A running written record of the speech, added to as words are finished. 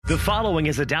The following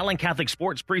is a Dowling Catholic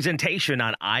Sports presentation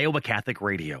on Iowa Catholic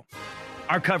Radio.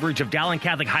 Our coverage of Dowling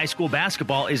Catholic High School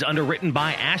basketball is underwritten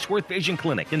by Ashworth Vision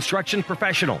Clinic, Instruction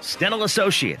Professionals, Stennell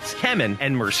Associates, Kemen,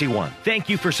 and Mercy One. Thank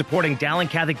you for supporting Dowling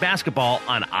Catholic basketball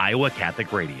on Iowa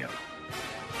Catholic Radio.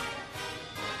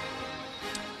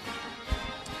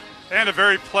 And a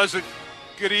very pleasant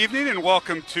good evening and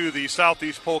welcome to the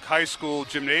Southeast Polk High School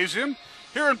Gymnasium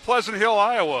here in Pleasant Hill,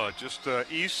 Iowa, just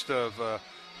east of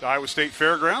the Iowa State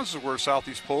Fairgrounds is where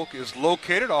Southeast Polk is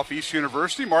located off East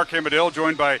University. Mark Hamadale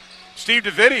joined by Steve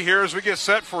DeVitti here as we get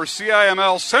set for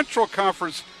CIML Central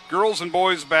Conference Girls and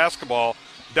Boys Basketball.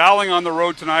 Dowling on the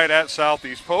road tonight at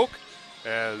Southeast Polk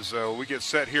as we get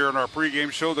set here in our pregame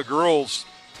show. The girls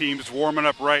team is warming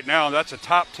up right now. That's a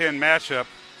top 10 matchup.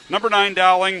 Number 9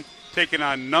 Dowling taking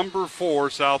on number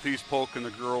 4 Southeast Polk in the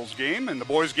girls game. And the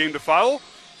boys game to follow,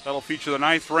 that'll feature the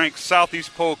 9th-ranked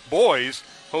Southeast Polk boys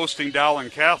hosting Dowling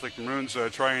Catholic. The Maroons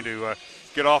trying to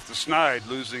get off the snide,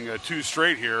 losing 2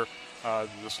 straight here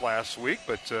this last week.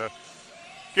 But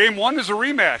game 1 is a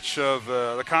rematch of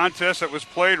the contest that was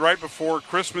played right before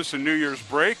Christmas and New Year's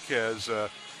break as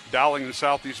Dowling and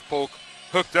Southeast Polk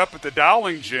hooked up at the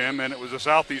Dowling gym, and it was the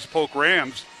Southeast Polk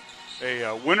Rams,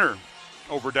 a winner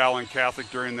over Dowling Catholic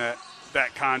during that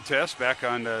contest back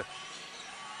on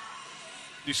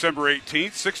December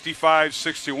 18th,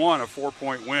 65-61, a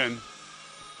 4-point win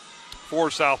for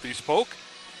Southeast Polk.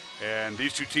 And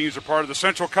these two teams are part of the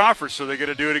Central Conference, so they get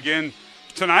to do it again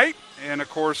tonight. And, of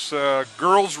course,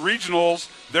 girls regionals,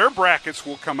 their brackets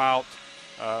will come out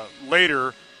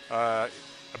later, about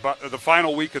the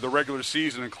final week of the regular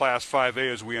season in Class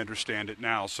 5A as we understand it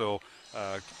now. So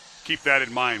keep that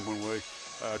in mind when we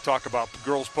talk about the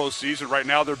girls' postseason. Right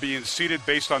now they're being seeded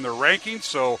based on their rankings,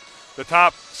 so the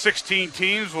top 16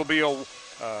 teams will be a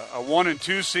 1 and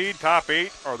 2 seed. Top 8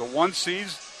 are the 1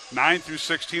 seeds. 9 through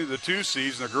 16 of the 2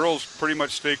 seeds, and the girls pretty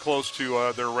much stay close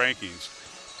to their rankings.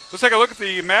 Let's take a look at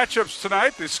the matchups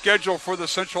tonight, the schedule for the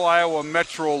Central Iowa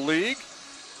Metro League.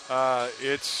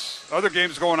 It's other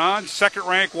games going on.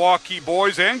 2nd-ranked Waukee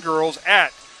boys and girls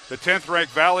at the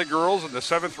 10th-ranked Valley girls and the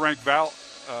 7th-ranked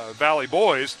Valley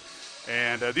boys.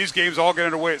 And these games all get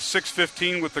underway at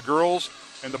 6:15 with the girls,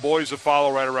 and the boys will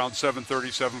follow right around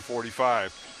 7:30,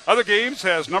 7:45. Other games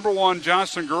has number 1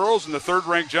 Johnston girls and the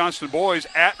 3rd-ranked Johnston boys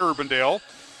at Urbandale.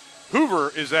 Hoover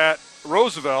is at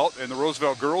Roosevelt, and the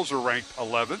Roosevelt girls are ranked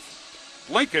 11th.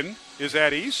 Lincoln is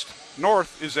at East.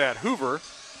 North is at Ottumwa.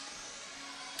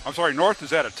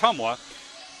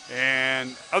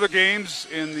 And other games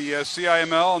in the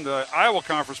CIML and the Iowa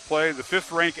Conference play, the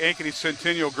 5th-ranked Ankeny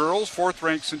Centennial girls,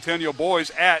 4th-ranked Centennial boys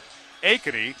at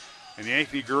Ankeny, and the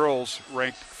Ankeny girls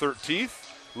ranked 13th.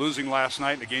 Losing last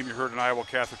night in a game you heard on Iowa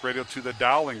Catholic Radio to the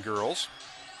Dowling girls.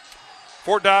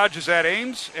 Fort Dodge is at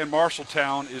Ames, and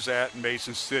Marshalltown is at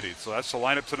Mason City. So that's the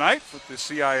lineup tonight with the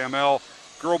CIML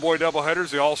girl-boy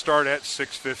doubleheaders. They all start at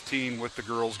 6:15 with the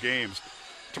girls' games.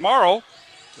 Tomorrow,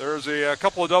 there's a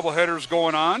couple of doubleheaders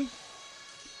going on.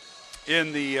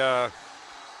 In the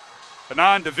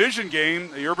non-division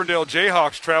game, the Urbandale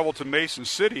Jayhawks travel to Mason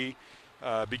City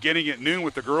beginning at noon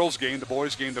with the girls' game. The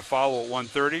boys' game to follow at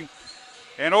 1:30.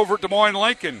 And over at Des Moines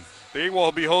Lincoln, they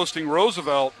will be hosting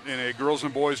Roosevelt in a girls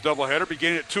and boys doubleheader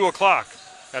beginning at 2 o'clock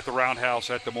at the Roundhouse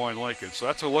at Des Moines Lincoln. So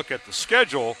that's a look at the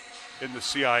schedule in the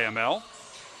CIML.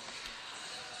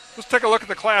 Let's take a look at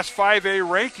the Class 5A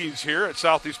rankings here at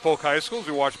Southeast Polk High School as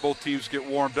we watch both teams get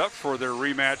warmed up for their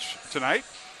rematch tonight.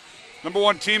 Number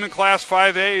 1 team in Class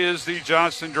 5A is the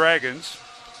Johnston Dragons.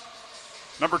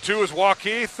 Number 2 is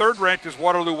Waukee. 3rd-ranked is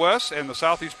Waterloo West, and the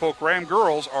Southeast Polk Ram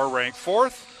girls are ranked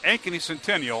 4th. Ankeny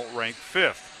Centennial ranked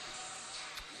 5th.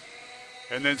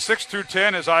 And then 6 through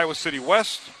 10 is Iowa City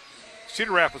West,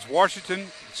 Cedar Rapids,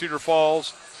 Washington, Cedar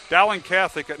Falls, Dowling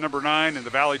Catholic at number 9, and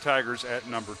the Valley Tigers at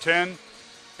number 10.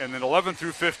 And then 11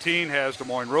 through 15 has Des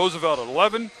Moines Roosevelt at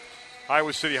 11,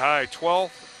 Iowa City High 12th,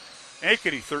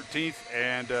 Ankeny 13th,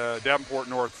 and Davenport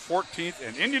North 14th,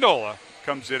 and Indianola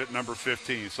comes in at number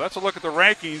 15. So that's a look at the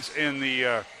rankings in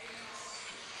the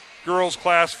girls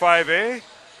Class 5A.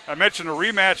 I mentioned a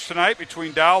rematch tonight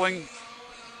between Dowling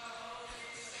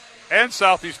and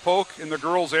Southeast Polk in the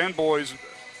girls and boys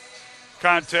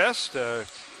contest.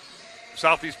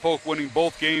 Southeast Polk winning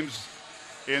both games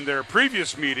in their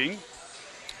previous meeting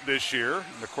this year.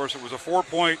 And, of course, it was a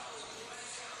 4-point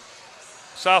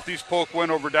Southeast Polk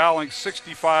win over Dowling,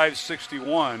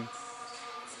 65-61,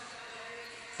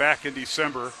 back in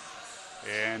December.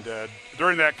 And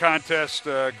during that contest,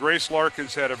 Grace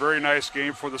Larkins had a very nice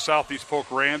game for the Southeast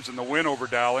Polk Rams in the win over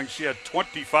Dowling. She had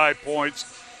 25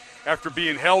 points after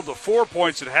being held to 4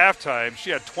 points at halftime.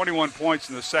 She had 21 points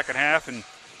in the second half, and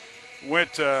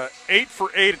went 8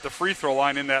 for 8 at the free throw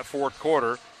line in that fourth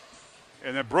quarter.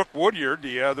 And then Brooke Woodyard,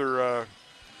 the other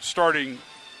starting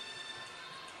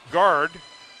guard,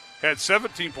 had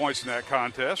 17 points in that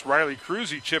contest. Riley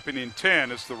Cruzy chipping in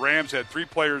 10 as the Rams had 3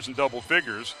 players in double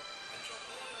figures.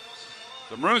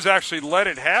 The Maroons actually led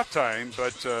at halftime,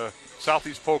 but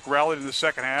Southeast Polk rallied in the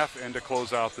second half and to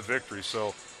close out the victory.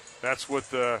 So that's what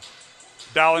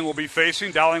Dowling will be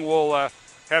facing. Dowling will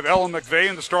have Ellen McVeigh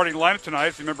in the starting lineup tonight.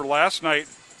 If you remember last night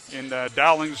in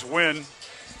Dowling's win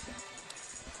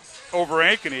over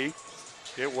Ankeny,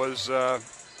 it was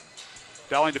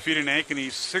Dowling defeating Ankeny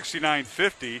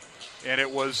 69-50, and it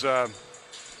was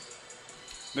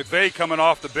McVeigh coming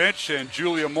off the bench and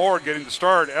Julia Moore getting the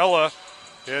start. Ella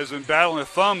has been battling a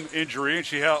thumb injury, and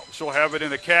she'll have it in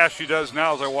the cast she does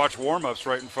now as I watch warm-ups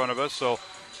right in front of us. So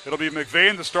it'll be McVeigh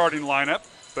in the starting lineup.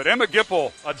 But Emma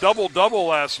Gipple, a double-double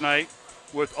last night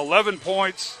with 11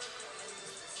 points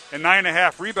and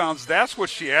 9.5 rebounds. That's what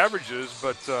she averages,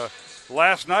 but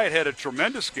last night had a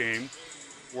tremendous game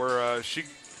where she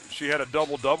had a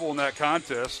double-double in that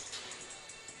contest.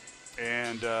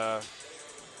 And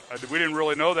we didn't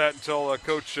really know that until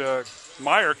Coach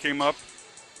Meyer came up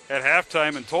at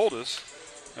halftime and told us.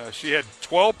 She had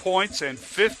 12 points and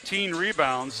 15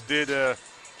 rebounds, did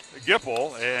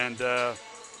Gipple, and the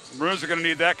Maroons are going to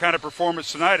need that kind of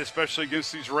performance tonight, especially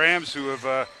against these Rams who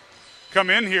have come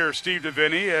in here, Steve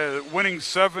DeVinny, winning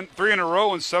 3 in a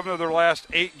row in 7 of their last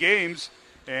 8 games.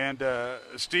 And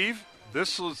Steve,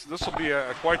 this will be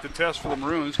quite the test for the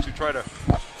Maroons to try to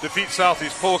defeat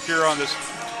Southeast Polk here on this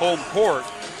home court.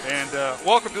 And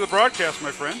welcome to the broadcast,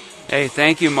 my friend. Hey,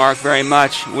 thank you, Mark, very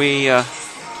much. We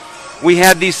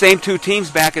had these same 2 teams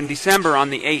back in December on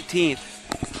the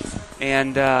 18th,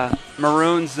 and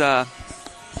Maroons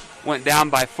went down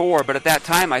by 4. But at that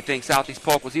time, I think Southeast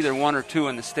Polk was either 1 or 2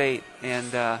 in the state.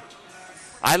 And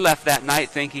I left that night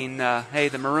thinking, hey,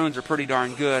 the Maroons are pretty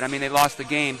darn good. I mean, they lost the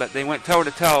game, but they went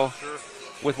toe-to-toe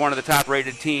with one of the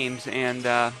top-rated teams. And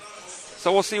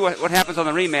so we'll see what happens on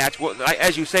the rematch. Well,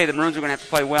 as you say, the Maroons are going to have to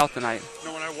play well tonight. You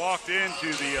know, when I walked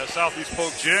into the Southeast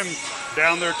Polk gym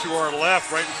down there to our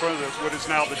left, right in front of what is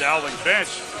now the Dowling bench,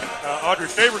 Audrey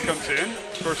Faber comes in.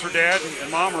 Of course, her dad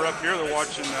and mom are up here. They're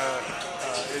watching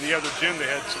in the other gym. They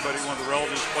had one of the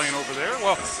relatives playing over there.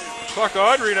 Well, I talked to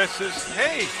Audrey, and I says,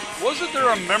 hey, wasn't there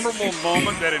a memorable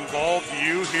moment that involved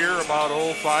you here about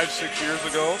 5, 6 years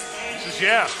ago? She says,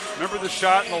 yeah. Remember the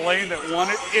shot in the lane that won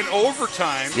it in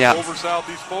overtime over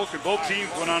Southeast Polk? And both teams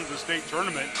went on to the state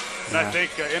tournament, and I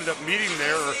think ended up meeting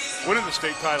there or winning the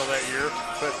state title that year.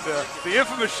 But the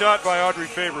infamous shot by Audrey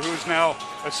Faber, who is now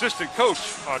assistant coach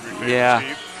Audrey Faber,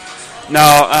 Steve.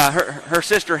 No, her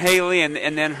sister Haley and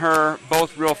then her,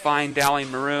 both real fine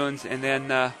Dowling Maroons, and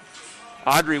then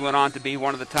Audrey went on to be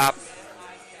one of the top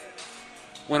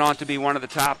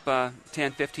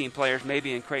 10, 15 players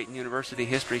maybe in Creighton University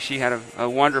history. She had a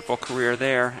wonderful career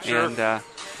there. Sure.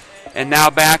 And now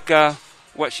back,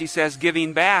 what she says,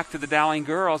 giving back to the Dowling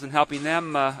girls and helping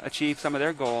them achieve some of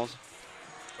their goals.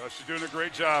 She's doing a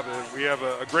great job. We have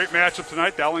a great matchup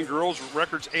tonight. Dowling girls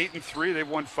record's 8-3. They've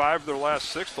won 5 of their last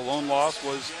 6. The lone loss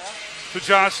was to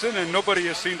Johnston, and nobody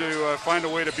has seemed to find a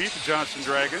way to beat the Johnston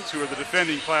Dragons, who are the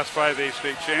defending Class 5A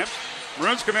state champs.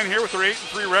 Maroons come in here with their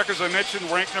 8-3 records, I mentioned,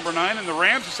 ranked number 9, and the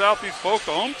Rams of Southeast Polk,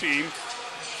 the home team,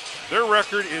 their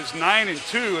record is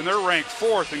 9-2, and they're ranked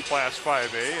 4th in Class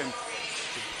 5A. And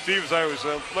Steve, as I was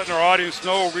letting our audience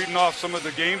know, reading off some of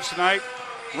the games tonight,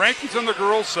 rankings on the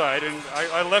girls' side, and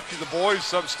I left you the boys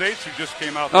sub-states who just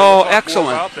came out there. Oh,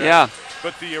 excellent. Yeah.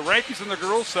 But the rankings on the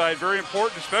girls' side, very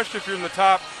important, especially if you're in the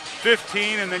top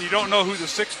 15 and then you don't know who the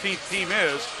 16th team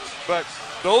is. But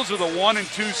those are the 1 and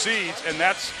 2 seeds, and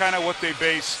that's kind of what they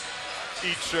base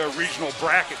each regional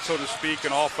bracket, so to speak,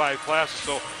 in all 5 classes.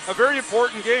 So a very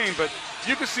important game, but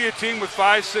you can see a team with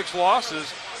 5, 6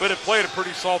 losses, but it played a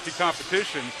pretty salty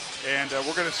competition, and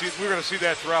we're going to see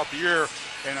that throughout the year.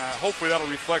 And hopefully that'll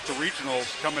reflect the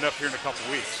regionals coming up here in a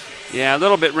couple weeks. Yeah, a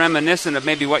little bit reminiscent of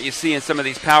maybe what you see in some of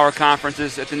these power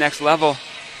conferences at the next level.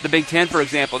 The Big Ten, for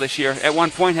example, this year, at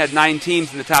one point had 9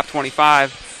 teams in the top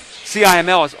 25.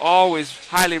 CIML is always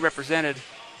highly represented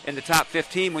in the top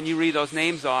 15 when you read those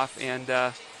names off, and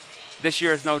this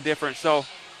year is no different. So,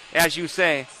 as you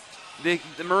say, the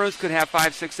Maroons could have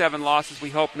 5, 6, 7 losses.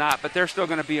 We hope not, but they're still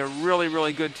going to be a really,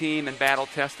 really good team and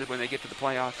battle-tested when they get to the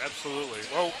playoffs. Absolutely.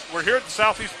 Well, we're here at the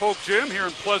Southeast Polk Gym here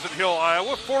in Pleasant Hill,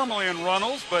 Iowa, formerly in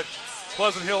Runnels, but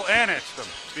Pleasant Hill annexed them.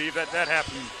 Steve, that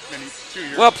happened 2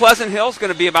 years ago. Well, Pleasant Hill's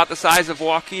going to be about the size of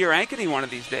Waukee or Ankeny one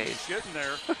of these days. It's getting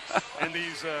there. And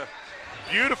these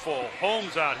beautiful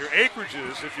homes out here,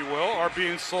 acreages, if you will, are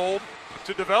being sold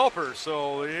to developers.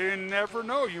 So you never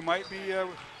know. You might be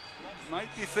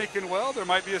thinking, well, there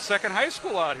might be a second high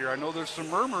school out here. I know there's some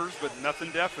murmurs, but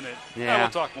nothing definite. Yeah. We'll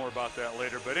talk more about that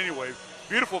later. But anyway,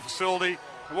 beautiful facility.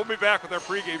 And we'll be back with our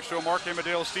pregame show. Mark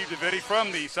Amadale, Steve DeVitti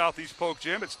from the Southeast Polk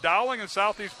Gym. It's Dowling and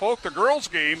Southeast Polk, the girls'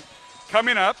 game,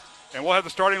 coming up. And we'll have the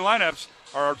starting lineups.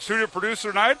 Our studio producer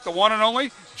tonight, the one and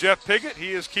only Jeff Piggott.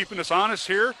 He is keeping us honest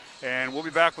here. And we'll be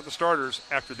back with the starters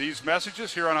after these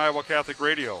messages here on Iowa Catholic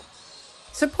Radio.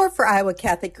 Support for Iowa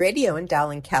Catholic Radio and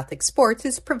Dowling Catholic Sports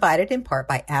is provided in part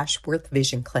by Ashworth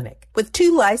Vision Clinic. With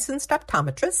 2 licensed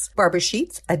optometrists, Barbara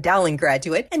Sheets, a Dowling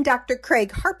graduate, and Dr.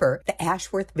 Craig Harper, the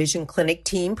Ashworth Vision Clinic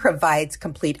team provides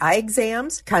complete eye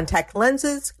exams, contact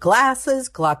lenses, glasses,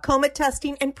 glaucoma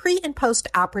testing, and pre- and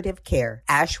post-operative care.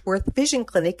 Ashworth Vision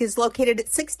Clinic is located at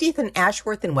 60th and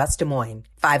Ashworth in West Des Moines.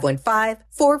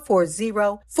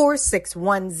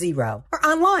 515-440-4610 or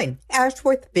online,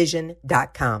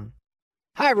 ashworthvision.com.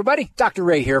 Hi, everybody. Dr.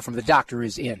 Ray here from The Doctor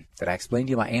Is In. Did I explain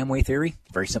to you my Amway theory?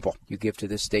 Very simple. You give to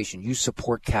this station, you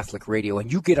support Catholic radio, and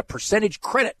you get a percentage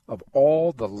credit of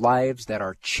all the lives that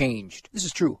are changed. This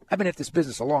is true. I've been at this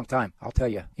business a long time. I'll tell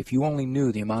you, if you only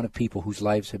knew the amount of people whose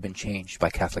lives have been changed by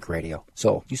Catholic radio.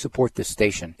 So, you support this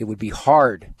station. It would be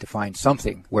hard to find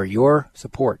something where your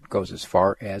support goes as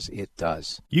far as it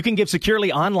does. You can give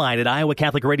securely online at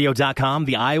iowacatholicradio.com,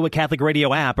 the Iowa Catholic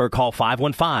Radio app, or call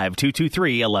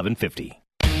 515-223-1150.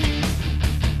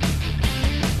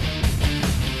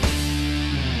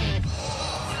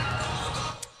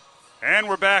 And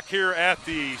we're back here at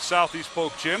the Southeast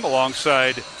Polk Gym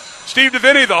alongside Steve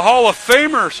DeVitti, the Hall of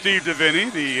Famer Steve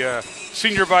DeVitti, the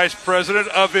Senior Vice President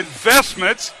of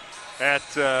Investments at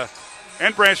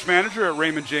and Branch Manager at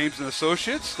Raymond James &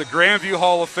 Associates, the Grandview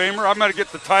Hall of Famer. I'm going to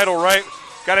get the title right.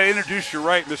 Got to introduce you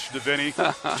right, Mr.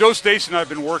 DeVitti. Joe Stacy and I have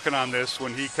been working on this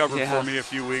when he covered for me a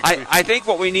few weeks. I think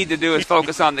what we need to do is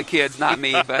focus on the kids, not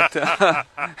me. But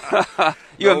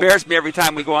you embarrass me every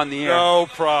time we go on the air. No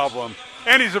problem.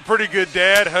 And he's a pretty good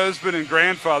dad, husband, and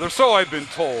grandfather, so I've been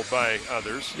told by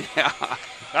others. Yeah.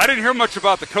 I didn't hear much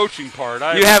about the coaching part.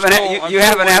 You haven't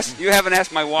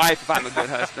asked my wife if I'm a good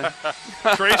husband.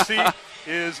 Tracy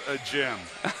is a gem.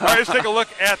 All right, let's take a look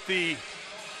at the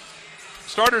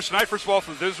starters tonight. First of all,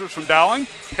 for the visitors from Dowling,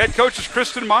 head coach is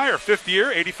Kristen Meyer, 5th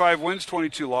year, 85 wins,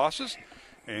 22 losses.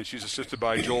 And she's assisted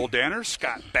by Joel Danner,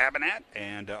 Scott Babinat,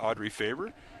 and Audrey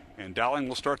Faber. And Dowling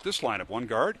will start this lineup. One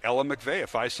guard, Ella McVeigh, a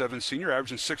 5'7" senior,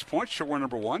 averaging 6 points. She'll wear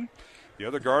number 1. The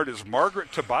other guard is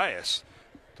Margaret Tobias.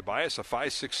 Tobias, a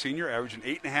 5'6" senior, averaging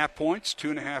 8.5 points,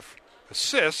 2.5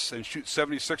 assists, and shoots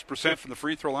 76% from the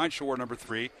free throw line. She'll wear number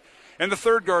 3. And the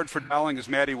third guard for Dowling is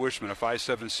Maddie Wishman, a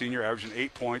 5'7" senior, averaging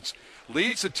 8 points.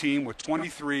 Leads the team with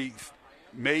 23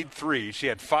 made threes. She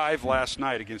had 5 last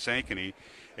night against Ankeny,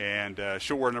 and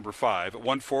she'll wear number 5. At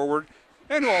one forward,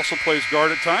 and who also plays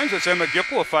guard at times, that's Emma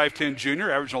Gipple, a 5'10" junior,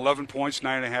 averaging 11 points,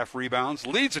 9.5 rebounds.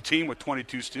 Leads the team with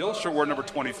 22 steals. She'll wear number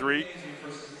 23.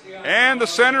 And the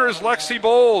center is Lexi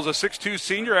Bowles, a 6'2"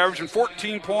 senior, averaging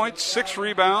 14 points, 6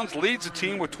 rebounds. Leads the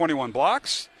team with 21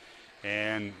 blocks.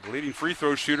 And the leading free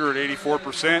throw shooter at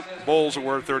 84%. Bowles will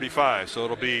wear 35. So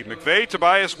it'll be McVeigh,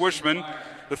 Tobias, Wishman,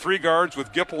 the 3 guards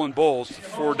with Gipple and Bowles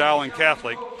for Dowling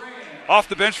Catholic. Off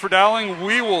the bench for Dowling,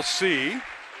 we will see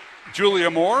Julia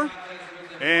Moore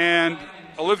and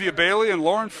Olivia Bailey and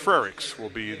Lauren Frericks will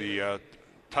be the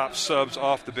top subs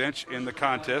off the bench in the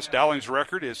contest. Dowling's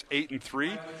record is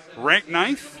 8-3, ranked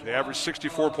 9th. They average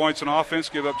 64 points on offense,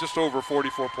 give up just over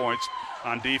 44 points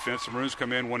on defense. The Maroons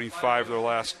come in winning 5 of their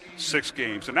last 6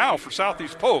 games. And now for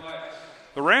Southeast Polk,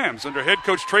 the Rams under head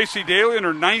coach Tracy Daly in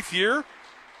her 9th year.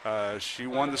 She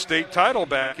won the state title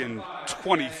back in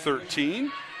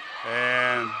 2013.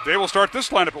 And they will start this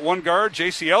lineup at one guard,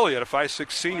 J.C. Elliott, a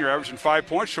 5'6" senior, averaging 5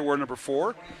 points. She'll wear number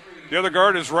 4. The other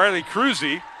guard is Riley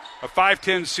Cruzy, a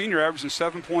 5'10" senior, averaging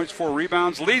 7 points, 4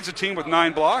 rebounds. Leads the team with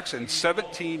 9 blocks and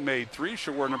 17 made threes.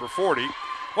 She'll wear number 40.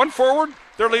 One forward,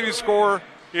 their leading scorer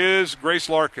is Grace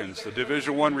Larkins, the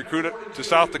Division I recruit to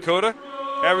South Dakota,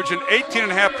 averaging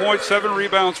 18.5 points, 7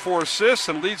 rebounds, 4 assists,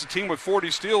 and leads the team with 40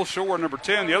 steals. She'll wear number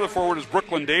 10. The other forward is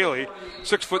Brooklyn Daly,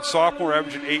 6-foot sophomore,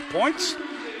 averaging 8 points.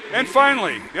 And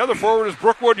finally, the other forward is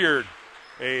Brooke Woodyard,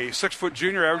 a 6-foot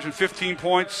junior, averaging 15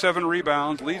 points, 7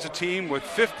 rebounds, leads a team with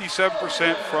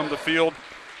 57% from the field.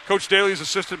 Coach Daly is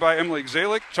assisted by Emily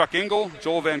Zalik, Chuck Engel,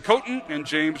 Joel Van Coten, and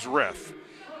James Reth.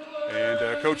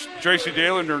 And Coach Tracy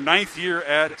Daly in her 9th year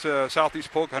at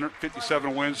Southeast Polk,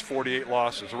 157 wins, 48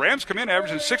 losses. The Rams come in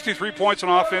averaging 63 points on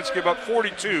offense, give up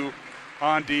 42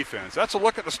 on defense. That's a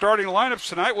look at the starting lineups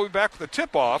tonight. We'll be back with a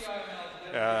tip-off.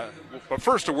 But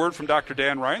first, a word from Dr.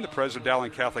 Dan Ryan, the president of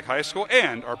Dowling Catholic High School,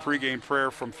 and our pregame prayer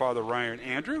from Father Ryan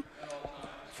Andrew.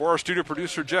 For our studio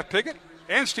producer, Jeff Piggott,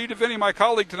 and Steve DeVinny, my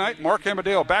colleague tonight, Mark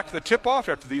Amadeo, back to the tip-off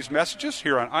after these messages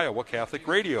here on Iowa Catholic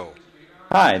Radio.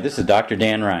 Hi, this is Dr.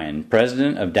 Dan Ryan,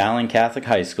 president of Dowling Catholic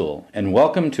High School, and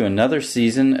welcome to another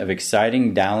season of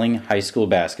exciting Dowling High School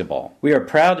basketball. We are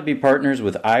proud to be partners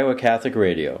with Iowa Catholic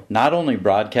Radio, not only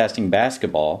broadcasting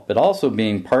basketball, but also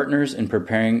being partners in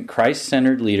preparing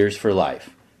Christ-centered leaders for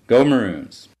life. Go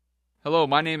Maroons! Hello,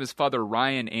 my name is Father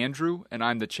Ryan Andrew, and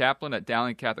I'm the chaplain at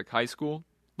Dowling Catholic High School.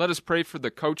 Let us pray for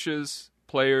the coaches,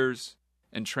 players,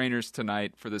 and trainers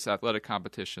tonight for this athletic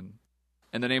competition.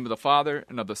 In the name of the Father,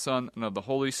 and of the Son, and of the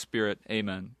Holy Spirit,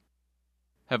 amen.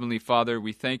 Heavenly Father,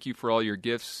 we thank you for all your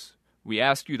gifts. We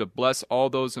ask you to bless all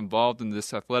those involved in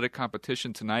this athletic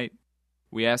competition tonight.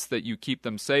 We ask that you keep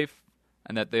them safe,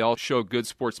 and that they all show good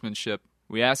sportsmanship.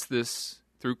 We ask this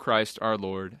through Christ our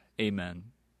Lord, amen.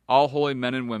 All holy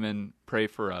men and women, pray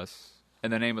for us.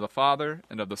 In the name of the Father,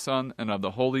 and of the Son, and of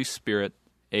the Holy Spirit,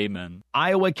 amen.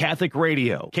 Iowa Catholic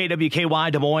Radio,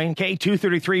 KWKY Des Moines,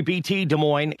 K233BT Des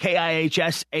Moines,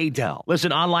 KIHS Adel.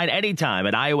 Listen online anytime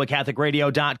at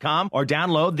iowacatholicradio.com or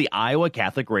download the Iowa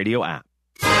Catholic Radio app.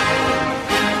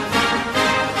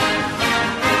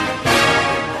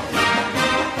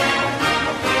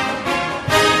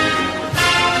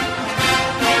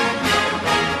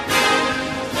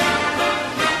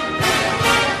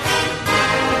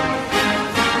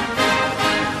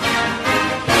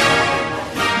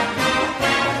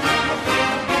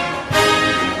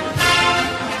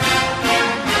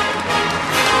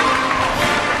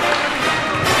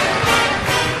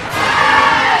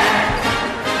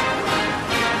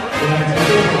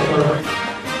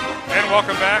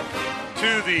 Welcome back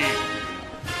to the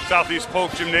Southeast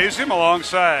Polk Gymnasium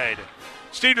alongside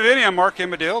Steve DeVinny. I'm Mark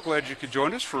Amadale. Glad you could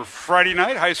join us for Friday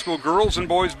night high school girls and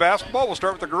boys basketball. We'll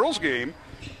start with the girls game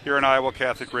here on Iowa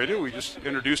Catholic Radio. We just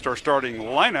introduced our starting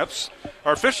lineups.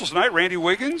 Our officials tonight, Randy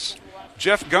Wiggins,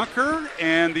 Jeff Gunker,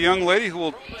 and the young lady who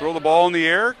will throw the ball in the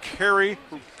air, Carrie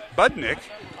Budnick.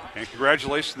 And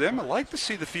congratulations to them. I'd like to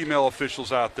see the female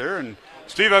officials out there. And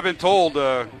Steve, I've been told,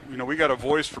 we got a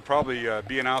voice for probably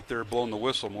being out there blowing the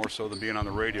whistle more so than being on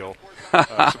the radio. Some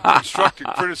constructive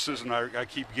criticism I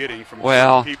keep getting from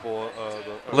some people.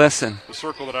 Listen, the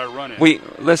circle that I run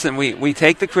in. We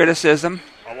take the criticism.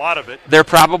 A lot of it. They're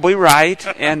probably right,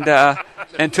 and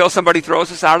until somebody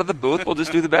throws us out of the booth, we'll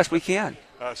just do the best we can.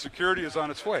 Security is on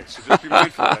its way, so just be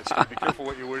mindful of that, Steve. Be careful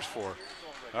what you wish for.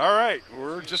 All right,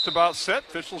 we're just about set.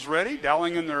 Officials ready.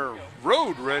 Dowling in their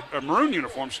maroon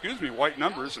uniforms, white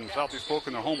numbers, and Southeast Polk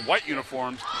in their home white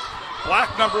uniforms.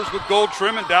 Black numbers with gold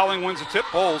trim, and Dowling wins the tip.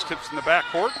 Bowles tips in the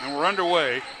backcourt, and we're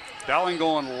underway. Dowling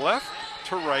going left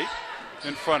to right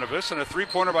in front of us, and a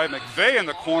three-pointer by McVeigh in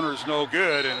the corner is no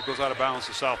good, and it goes out of bounds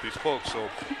to Southeast Polk. So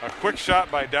a quick shot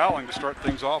by Dowling to start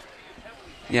things off.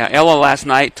 Yeah, Ella last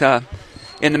night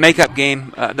in the makeup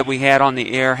game that we had on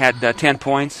the air had 10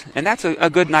 points, and that's a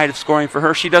good night of scoring for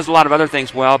her. She does a lot of other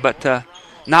things well, but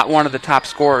not one of the top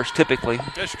scorers typically.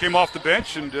 Yeah, she came off the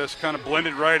bench and just kind of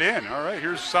blended right in. All right,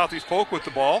 here's Southeast Polk with the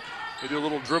ball. They do a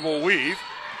little dribble weave.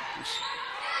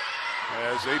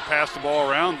 As they pass the ball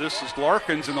around, this is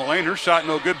Larkins in the lane. Her shot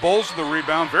no good. Bowles with the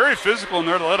rebound. Very physical in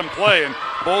there to let him play, and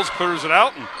Bowles clears it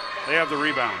out, and they have the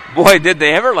rebound. Boy, did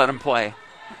they ever let him play.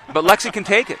 But Lexi can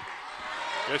take it.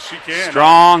 Yes, she can.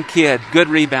 Strong kid. Good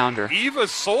rebounder. Eva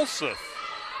Solseth,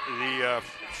 the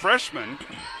freshman,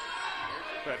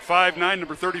 at 5'9",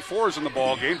 number 34, is in the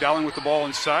ball game. Dowling with the ball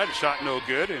inside. A shot no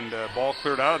good, and ball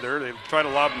cleared out of there. They try to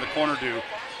lob in the corner to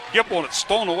Gipple, and it's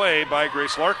stolen away by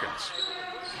Grace Larkins.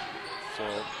 So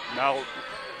now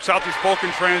Southeast Polk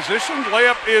in transition.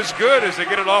 Layup is good as they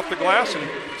get it off the glass. And,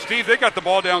 Steve, they got the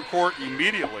ball down court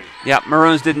immediately. Yeah,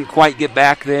 Maroons didn't quite get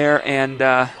back there,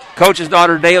 and Coach's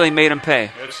daughter Daly made them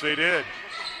pay. Yes, they did.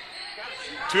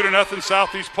 2-0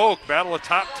 Southeast Polk. Battle of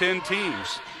top 10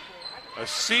 teams. A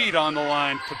seed on the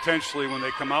line potentially when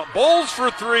they come out. Bowles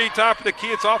for three. Top of the key.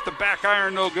 It's off the back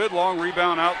iron. No good. Long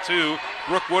rebound out to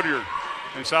Brooke Woodyard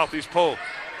and Southeast Polk.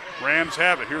 Rams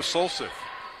have it. Here's Solseth.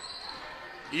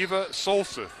 Eva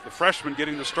Solseth, the freshman,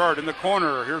 getting the start in the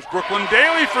corner. Here's Brooklyn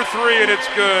Daly for three, and it's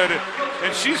good.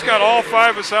 And she's got all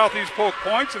 5 of Southeast Polk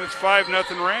points, and it's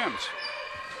 5-0 Rams.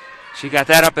 She got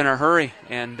that up in a hurry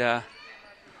and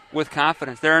with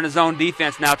confidence. They're in a zone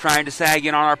defense now, trying to sag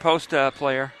in on our post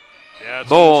player. Yeah, it's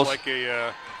Bowles. Like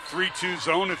a 3-2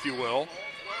 zone, if you will.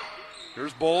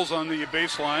 Here's Bowles on the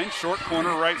baseline, short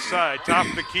corner right side. Top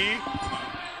of the key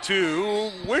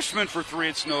to Wishman for three.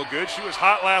 It's no good. She was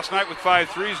hot last night with 5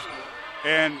 threes.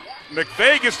 And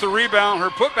McVeigh gets the rebound. Her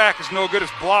putback is no good.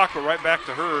 It's blocked, but right back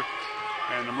to her.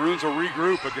 And the Maroons will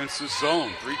regroup against this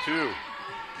zone. 3-2.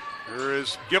 Here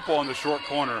is Gipple in the short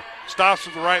corner. stops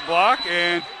at the right block,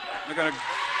 and they're going to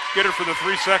get her for the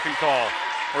 3-second call,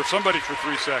 or somebody for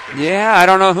 3 seconds. Yeah, I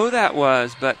don't know who that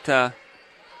was, but so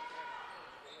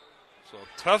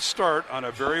tough start on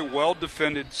a very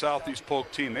well-defended Southeast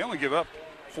Polk team. They only give up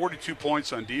 42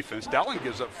 points on defense. Dowling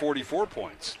gives up 44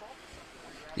 points.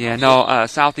 Yeah, no,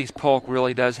 Southeast Polk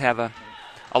really does have a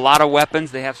lot of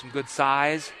weapons. They have some good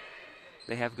size.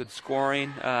 They have good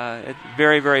scoring.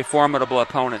 Very, very formidable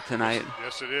opponent tonight.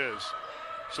 Yes, it is.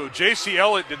 So J.C.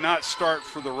 Ellett did not start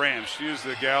for the Rams. She is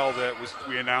the gal that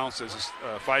we announced as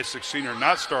a 5'6" senior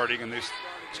not starting, and they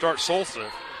start Solstice,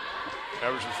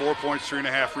 averaging 4 points,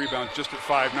 3.5 rebounds, just at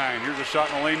 5'9". Here's a shot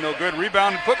in the lane, no good.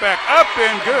 Rebound and put back up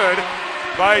and good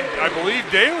by, I believe,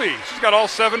 Daly. She's got all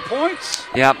 7 points.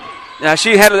 Yep.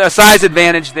 She had a size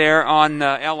advantage there on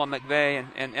Ella McVeigh,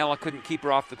 and Ella couldn't keep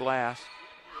her off the glass.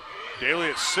 Daly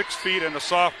at 6 feet and a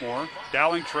sophomore.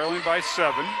 Dowling trailing by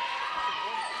 7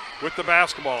 with the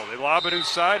basketball. They lob it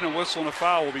inside, and a whistle and a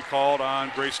foul will be called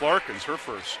on Grace Larkins, her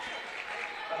first.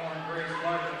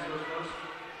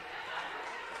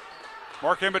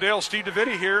 Mark Embadale, Steve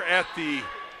DeVinny here at the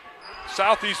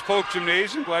Southeast Polk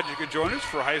Gymnasium. Glad you could join us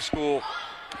for high school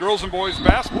girls and boys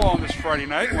basketball on this Friday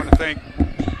night. I want to thank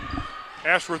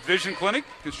Ashworth Vision Clinic,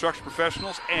 Construction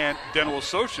Professionals, and Dental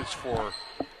Associates for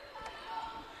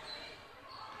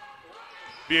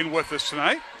being with us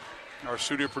tonight. Our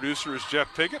studio producer is Jeff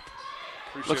Piggott.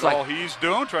 Appreciate all he's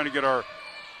doing, trying to get our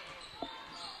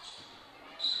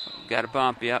got a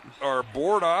bump, yep. Our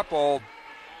board up all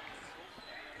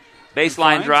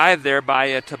baseline defined. drive there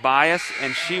by Tobias,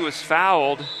 and she was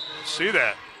fouled. See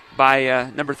that?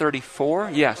 By number 34,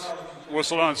 yes.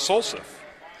 Whistled on Solseth.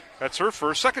 That's her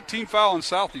first. Second team foul in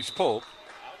Southeast Polk.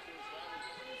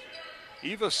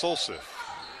 Eva Solseth.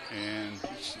 And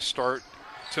it's the start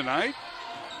tonight.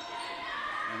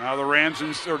 And now the Rams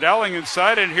are Dowling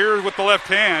inside, and here with the left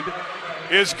hand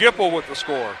is Gipple with the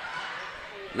score.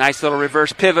 Nice little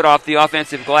reverse pivot off the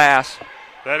offensive glass.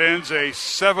 That ends a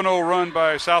 7-0 run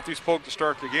by Southeast Polk to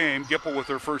start the game. Gipple with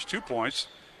their first 2 points.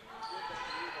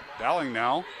 Dowling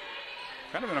now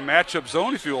kind of in a matchup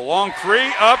zone, if you will. Long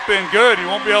three, up and good. You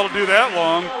won't be able to do that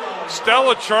long.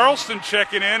 Stella Charleston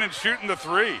checking in and shooting the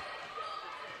three.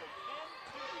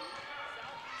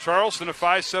 Charleston, a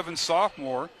 5'7"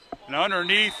 sophomore. And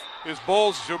underneath is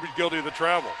Bowles. She'll be guilty of the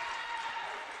travel.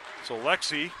 So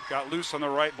Lexi got loose on the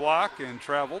right block and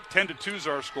traveled. 10-2 is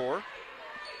our score.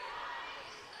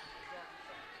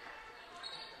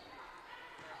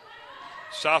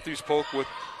 Southeast Polk with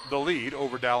the lead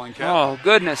over Dowling Catholic. Oh,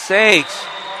 goodness sakes.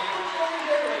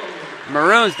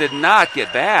 Maroons did not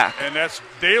get back. And that's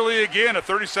Daly again, a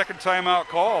 30-second timeout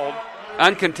called.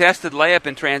 Uncontested layup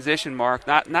in transition, Mark.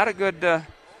 Not a good...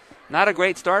 Not a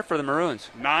great start for the Maroons.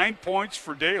 9 points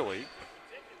for Daly.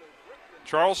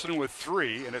 Charleston with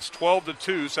 3, and it's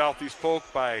 12-2. Southeast Polk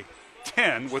by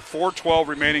 10 with 4:12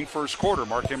 remaining first quarter.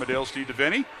 Mark Embadale, Steve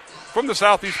DeVinny. From the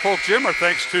Southeast Polk Gym, our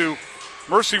thanks to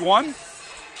Mercy One,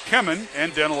 Kemen,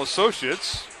 and Dental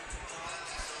Associates.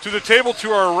 To the table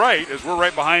to our right, as we're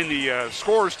right behind the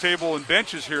scorers table and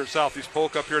benches here at Southeast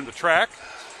Polk up here in the track,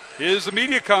 is the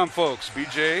MediaCom folks,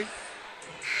 BJ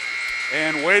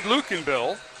and Wade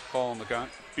Lukenbill. Calling the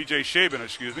BJ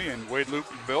Shaben, and Wade Luke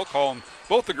and Bill calling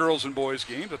both the girls and boys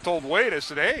games. I told Wade, I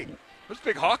said, hey, there's a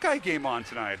big Hawkeye game on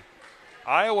tonight.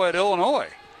 Iowa at Illinois.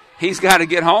 He's got to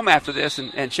get home after this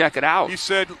and check it out. He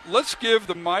said, let's give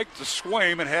the mic to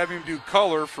Swaim and have him do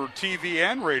color for TV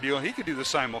and radio, and he could do the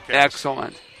simulcast.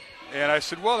 Excellent. And I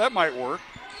said, well, that might work.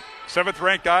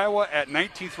 7th-ranked Iowa at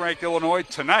 19th-ranked Illinois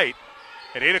tonight.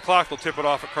 At 8 o'clock, they'll tip it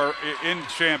off in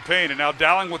Champaign. And now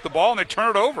Dowling with the ball, and they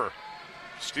turn it over.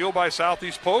 Steal by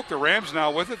Southeast Polk. The Rams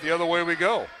now with it. The other way we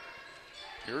go.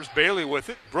 Here's Bailey with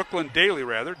it. Brooklyn Daly,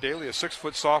 rather. Daly, a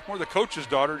 6-foot sophomore. The coach's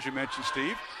daughter, as you mentioned,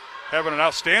 Steve, having an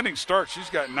outstanding start. She's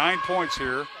got 9 points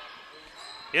here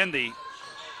in the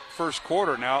first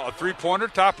quarter. Now a three-pointer,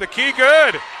 top of the key.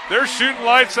 Good. They're shooting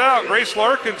lights out. Grace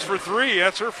Larkins for 3.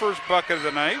 That's her first bucket of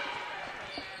the night.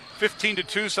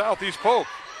 15-2 Southeast Polk.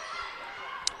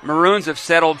 Maroons have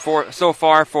settled so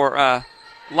far for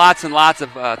lots and lots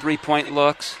of three-point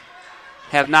looks.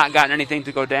 Have not gotten anything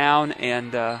to go down,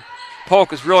 and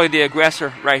Polk is really the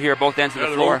aggressor right here, both ends of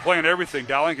the floor. They're playing everything.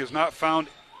 Dowling has not found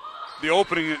the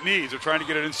opening it needs. They're trying to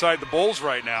get it inside the Bulls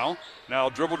right now. Now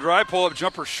dribble drive, pull-up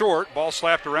jumper short. Ball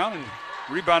slapped around and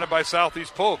rebounded by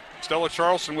Southeast Polk. Stella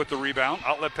Charleston with the rebound.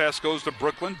 Outlet pass goes to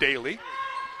Brooklyn Daly.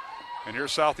 And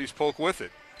here's Southeast Polk with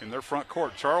it in their front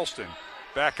court. Charleston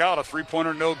back out. A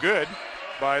three-pointer no good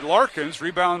by Larkins.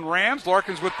 Rebound Rams.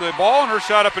 Larkins with the ball, and her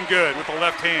shot up and good with the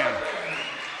left hand.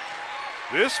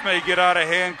 This may get out of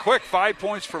hand quick. 5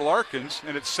 points for Larkins,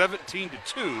 and it's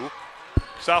 17-2.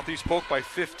 Southeast Polk by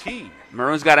 15.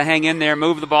 Maroon's got to hang in there,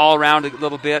 move the ball around a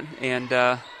little bit,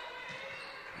 and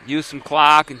use some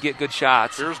clock and get good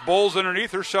shots. Here's Bowles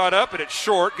underneath. Her shot up, and it's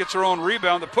short. Gets her own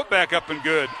rebound. The putback up and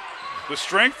good. The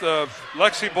strength of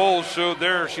Lexi Bowles showed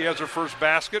there. She has her first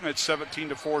basket, and it's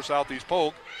 17-4 Southeast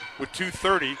Polk with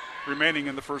 2:30 remaining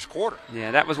in the first quarter.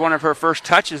 Yeah, that was one of her first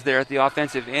touches there at the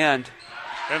offensive end.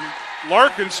 And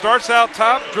Larkins starts out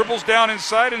top, dribbles down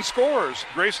inside, and scores.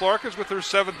 Grace Larkins with her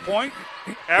 7th point,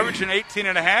 averaging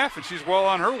 18.5, and she's well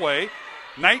on her way.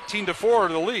 19-4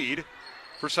 to the lead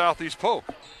for Southeast Polk.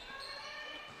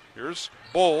 Here's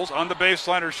Bowles on the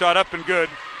baseline. Her shot up and good.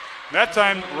 That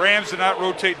time, Rams did not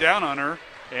rotate down on her,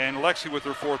 and Lexi with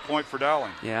her 4th point for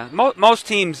Dowling. Yeah, most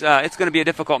teams, it's going to be a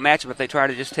difficult matchup if they try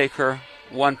to just take her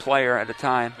one player at a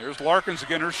time. There's Larkins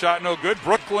again. Her shot no good.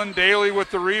 Brooklyn Daly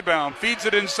with the rebound. Feeds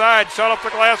it inside. Shot off the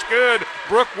glass good.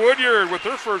 Brooke Woodyard with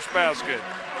her first basket.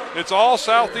 It's all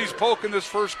Southeast Polk in this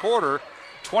first quarter.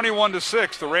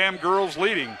 21-6. The Ram girls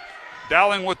leading.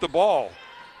 Dowling with the ball.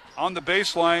 On the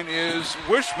baseline is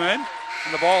Wishman,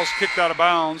 and the ball is kicked out of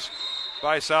bounds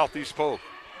by Southeast Polk.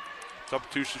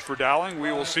 Substitutions for Dowling.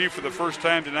 We will see for the first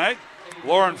time tonight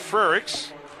Lauren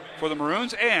Frericks for the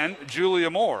Maroons and Julia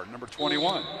Moore, number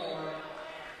 21.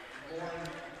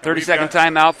 30-second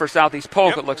timeout for Southeast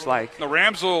Polk, it looks like. The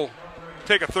Rams will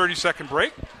take a 30-second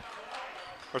break,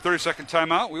 or 30-second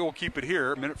timeout. We will keep it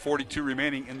here. Minute 42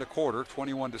 remaining in the quarter.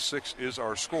 21-6 is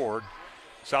our score.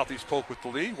 Southeast Polk with the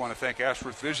lead. Want to thank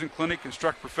Ashworth Vision Clinic,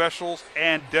 Instruct Professionals,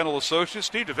 and Dental Associates.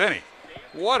 Steve DeVinny,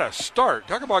 what a start.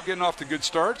 Talk about getting off to good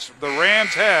starts. The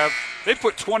Rams they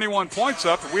put 21 points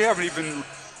up, and we haven't even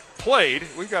played.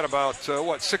 We've got about,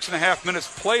 6.5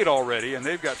 minutes played already, and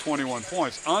they've got 21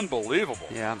 points. Unbelievable.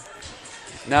 Yeah.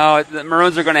 No, the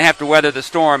Maroons are going to have to weather the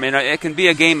storm. And it can be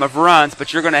a game of runs,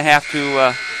 but you're going to have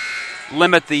to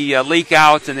limit the leak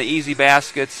outs and the easy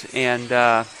baskets, and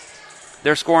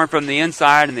they're scoring from the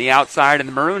inside and the outside, and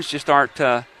the Maroons just aren't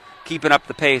keeping up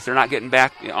the pace. They're not getting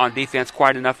back on defense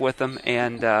quite enough with them,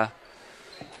 and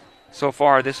so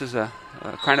far this is a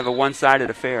kind of a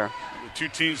one-sided affair. The two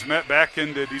teams met back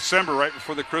in December right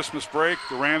before the Christmas break.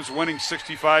 The Rams winning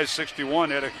 65-61.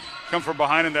 They had to come from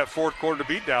behind in that fourth quarter to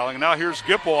beat Dowling. And now here's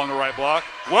Gipple on the right block.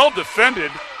 Well defended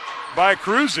by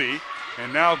Cruzy,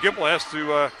 and now Gipple has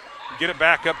to get it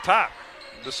back up top.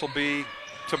 This will be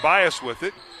Tobias with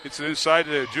it. It's inside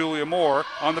to Julia Moore.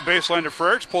 On the baseline to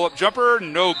Frericks. Pull-up jumper,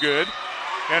 no good.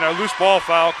 And a loose ball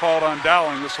foul called on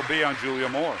Dowling. This will be on Julia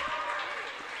Moore.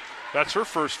 That's her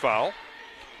first foul.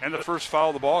 And the first foul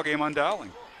of the ball game on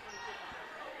Dowling.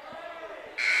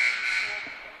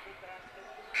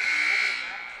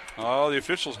 Oh, the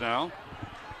officials now.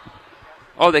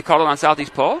 Oh, they called it on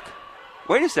Southeast Polk?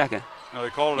 Wait a second. No, they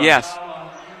called it on. Yes.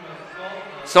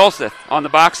 Solseth on the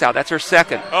box out. That's her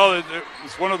second. Oh,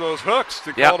 it's one of those hooks.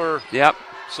 They called her. Yep.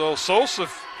 So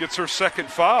Solseth gets her second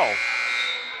foul.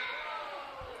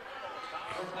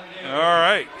 All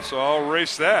right, so I'll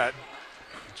erase that.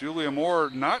 Julia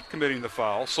Moore not committing the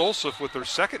foul. Solseth with her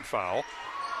second foul.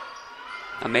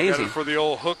 Amazing. For the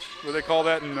old hook, what they call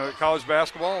that in college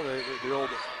basketball, the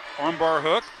old armbar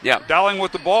hook. Yeah. Dowling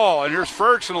with the ball, and here's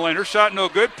Ferguson in the lane. Her shot no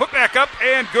good. Put back up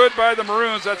and good by the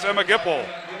Maroons. That's Emma Gipple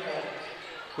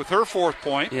with her 4th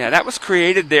point. Yeah, that was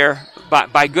created there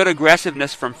by good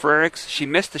aggressiveness from Frericks. She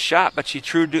missed the shot, but she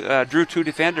drew 2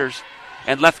 defenders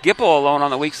and left Gipple alone on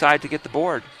the weak side to get the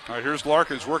board. All right, here's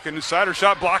Larkins working inside. Her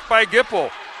shot blocked by Gipple.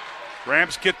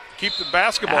 Rams keep the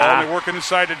basketball, and they're working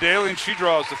inside to Daly, and she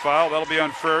draws the foul. That'll be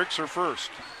on Frericks, her first.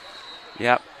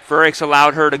 Yep. Frericks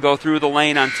allowed her to go through the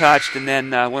lane untouched and then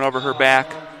went over her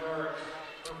back.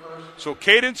 So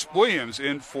Cadence Williams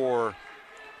in for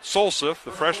Solseth,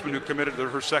 the freshman who committed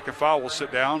her second foul, will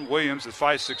sit down. Williams, the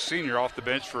 5'6" senior, off the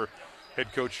bench for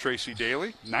head coach Tracy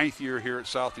Daly. 9th year here at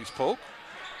Southeast Polk.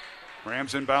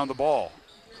 Rams inbound the ball.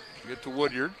 Get to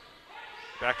Woodyard.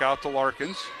 Back out to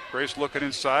Larkins. Grace looking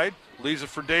inside. Leaves it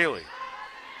for Daly.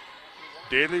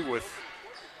 Daly with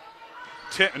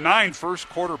 9 first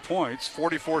quarter points.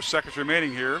 44 seconds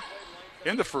remaining here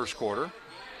in the first quarter.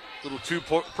 Little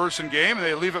 2-person game, and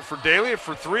they leave it for Daly.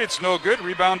 For 3, it's no good.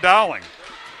 Rebound Dowling.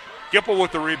 Gipple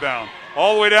with the rebound.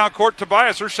 All the way down court,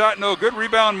 Tobias. Her shot no good.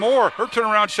 Rebound Moore. Her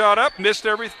turnaround shot up. And hits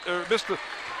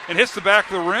the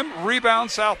back of the rim. Rebound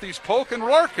Southeast Polk and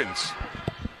Larkins.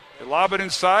 They lob it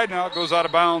inside. Now it goes out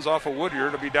of bounds off of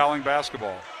Woodyard. It'll be Dowling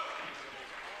basketball.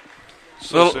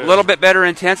 A little bit better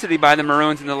intensity by the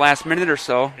Maroons in the last minute or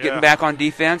so, getting back on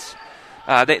defense.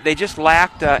 They just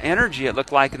lacked energy, it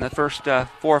looked like, in the first 4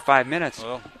 or 5 minutes.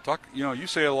 Well, you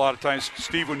say it a lot of times,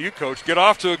 Steve, when you coach, get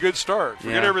off to a good start.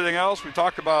 Forget everything else. We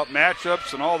talked about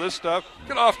matchups and all this stuff.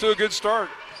 Get off to a good start.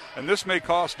 And this may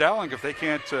cost Dowling if they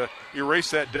can't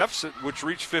erase that deficit, which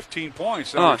reached 15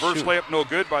 points. And reverse layup no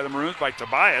good by the Maroons, by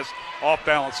Tobias. Off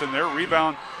balance in there.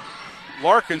 Rebound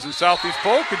Larkins in Southeast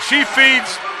Polk. And she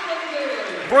feeds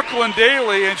Brooklyn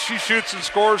Daly, and she shoots and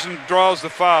scores and draws the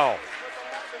foul.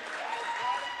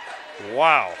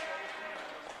 Wow.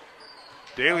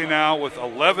 Daly now with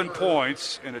 11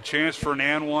 points and a chance for an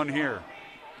and one here.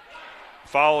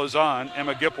 Foul is on.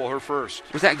 Emma Gipple, her first.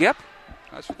 Was that Gip?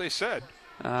 That's what they said.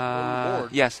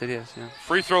 Yes, it is. Yeah.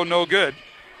 Free throw no good.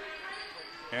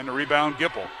 And the rebound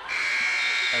Gipple.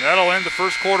 And that'll end the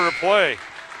first quarter of play.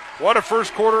 What a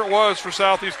first quarter it was for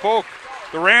Southeast Polk.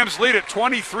 The Rams lead at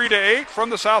 23-8 from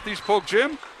the Southeast Polk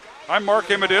gym. I'm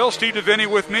Mark Amadale, Steve DeVinny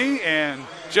with me, and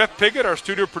Jeff Piggott, our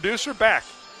studio producer, back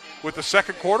with the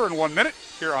second quarter in 1 minute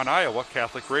here on Iowa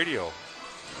Catholic Radio.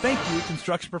 Thank you,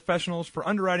 construction professionals, for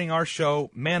underwriting our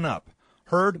show, Man Up,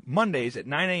 heard Mondays at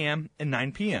 9 a.m. and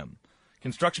 9 p.m.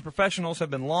 Construction professionals have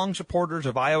been long supporters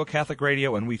of Iowa Catholic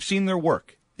Radio, and we've seen their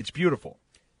work. It's beautiful.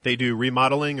 They do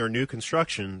remodeling or new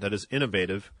construction that is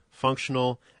innovative,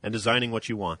 functional, and designing what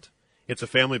you want. It's a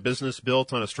family business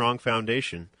built on a strong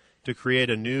foundation to create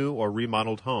a new or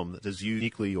remodeled home that is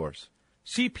uniquely yours.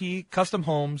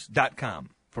 CPCustomHomes.com.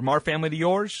 From our family to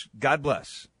yours, God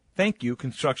bless. Thank you,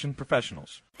 construction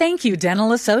professionals. Thank you,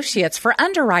 Dental Associates, for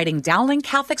underwriting Dowling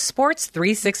Catholic Sports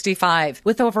 365.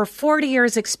 With over 40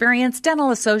 years' experience,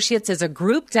 Dental Associates is a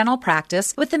group dental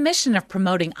practice with the mission of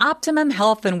promoting optimum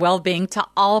health and well-being to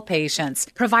all patients,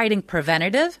 providing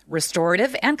preventative,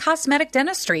 restorative, and cosmetic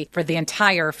dentistry for the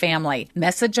entire family.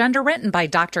 Message underwritten by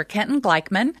Dr. Kenton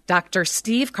Gleichman, Dr.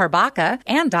 Steve Karbaka,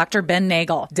 and Dr. Ben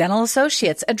Nagel. Dental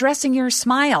Associates, addressing your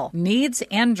smile, needs,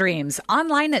 and dreams.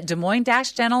 Online at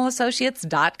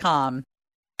DesMoines-DentalAssociates.com.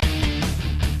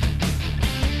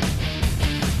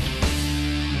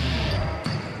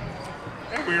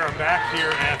 We are back here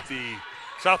at the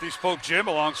Southeast Polk Gym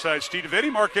alongside Steve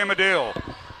DeVinny, Mark Amadale.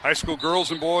 High school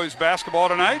girls and boys basketball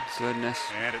tonight. Goodness.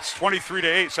 And it's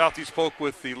 23-8. Southeast Polk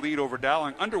with the lead over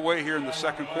Dowling underway here in the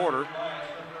second quarter.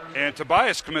 And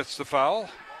Tobias commits the foul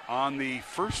on the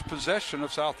first possession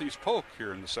of Southeast Polk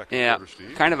here in the second quarter,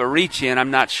 Steve. Kind of a reach in.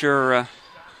 I'm not sure,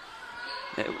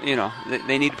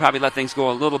 they need to probably let things go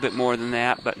a little bit more than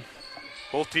that. But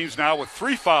both teams now with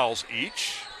 3 fouls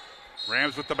each.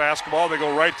 Rams with the basketball. They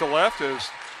go right to left as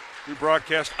we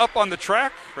broadcast up on the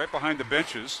track, right behind the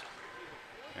benches.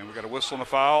 And we got a whistle and a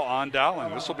foul on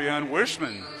Dowling. This will be on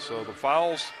Wishman. So the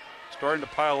fouls starting to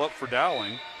pile up for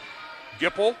Dowling.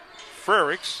 Gipple,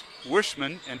 Frericks,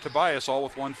 Wishman, and Tobias all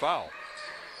with 1 foul.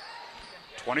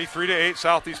 23-8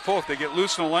 Southeast Polk. They get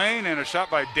loose in the lane, and a shot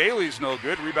by Daly's no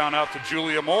good. Rebound out to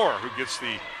Julia Moore, who gets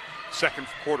the second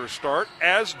quarter start,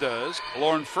 as does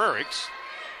Lauren Frericks.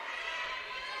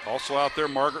 Also out there,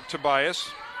 Margaret Tobias,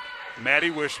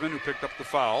 Maddie Wishman, who picked up the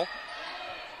foul.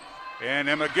 And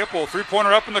Emma Gipple,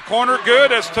 three-pointer up in the corner,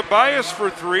 good as Tobias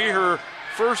for 3, her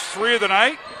first 3 of the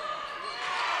night.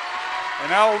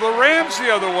 And now the Rams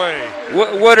the other way.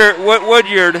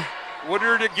 Woodyard.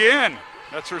 Woodyard again.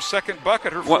 That's her second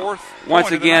bucket, her fourth.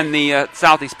 Once again, the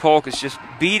Southeast Polk is just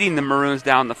beating the Maroons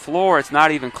down the floor. It's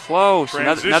not even close.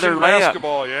 Another layup.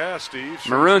 Basketball, yeah, Steve.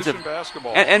 Maroons have,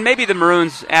 basketball. And maybe the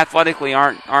Maroons athletically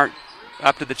aren't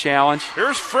up to the challenge.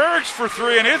 Here's Frericks for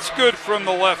 3, and it's good from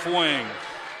the left wing.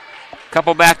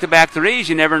 Couple back-to-back threes.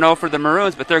 You never know for the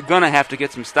Maroons, but they're going to have to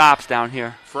get some stops down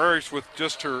here. Frericks with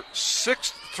just her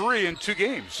 6th 3 in 2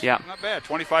 games. Yeah. Not bad.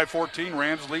 25-14.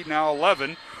 Rams lead now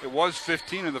 11. It was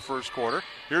 15 in the first quarter.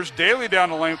 Here's Daly down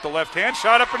the lane with the left hand.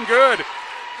 Shot up and good.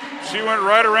 She went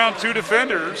right around 2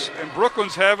 defenders, and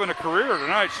Brooklyn's having a career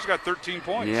tonight. She's got 13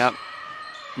 points. Yep.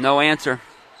 No answer.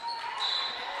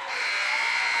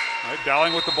 Right,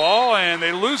 Dowling with the ball, and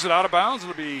they lose it out of bounds.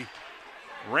 It'll be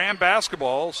Ram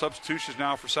basketball. Substitutions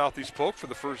now for Southeast Polk for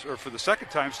the second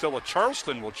time. Still a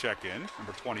Charleston will check in,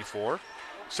 number 24.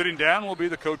 Sitting down will be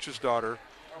the coach's daughter,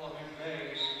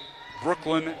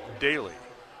 Brooklyn Daly.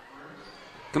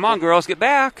 Come on, girls, get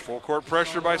back. Full court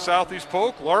pressure by Southeast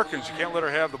Polk. Larkins, you can't let her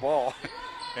have the ball.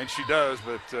 And she does,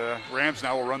 but Rams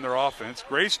now will run their offense.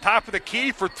 Grace, top of the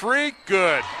key for 3.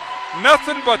 Good.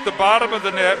 Nothing but the bottom of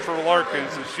the net for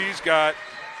Larkins, and she's got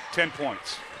 10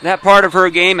 points. That part of her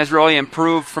game has really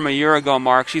improved from a year ago,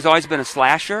 Mark. She's always been a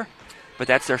slasher, but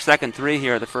that's their second 3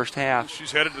 here the first half.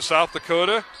 She's headed to South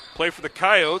Dakota, play for the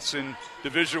Coyotes in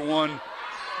Division I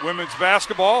women's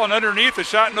basketball. And underneath, a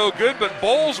shot no good, but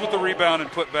Bowles with the rebound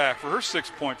and put back for her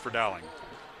 6th point for Dowling.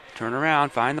 Turn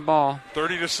around, find the ball.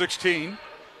 30-16.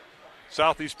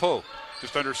 Southeast Polk.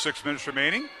 Just under 6 minutes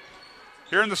remaining.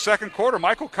 Here in the second quarter,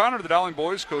 Michael Connor, the Dowling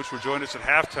boys coach, will join us at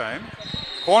halftime.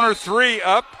 Corner three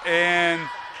up, and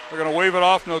we're going to wave it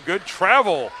off. No good.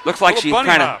 Travel. Looks like she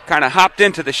kind of hopped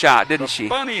into the shot, didn't she?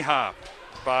 Bunny hop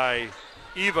by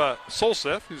Eva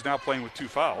Solseth, who's now playing with 2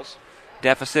 fouls.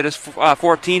 Deficit is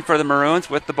 14 for the Maroons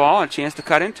with the ball and a chance to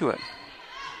cut into it.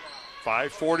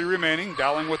 5:40 remaining.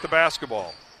 Dowling with the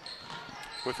basketball.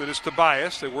 With it is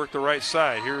Tobias. They work the right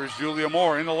side. Here is Julia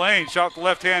Moore in the lane. Shot the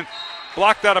left hand.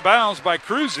 Blocked out of bounds by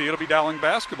Cruzy. It'll be Dowling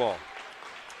basketball.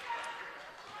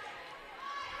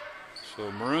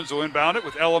 So Maroons will inbound it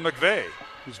with Ella McVeigh,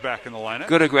 who's back in the lineup.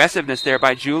 Good aggressiveness there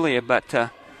by Julia,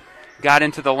 but got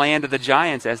into the land of the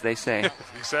Giants, as they say.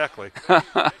 Exactly.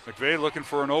 McVeigh looking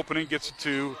for an opening, gets it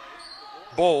to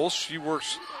Bowles. She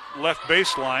works left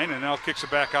baseline and now kicks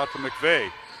it back out to McVeigh.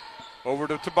 Over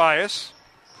to Tobias.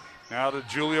 Now to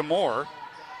Julia Moore,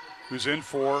 who's in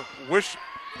for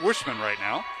Wishman right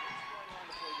now.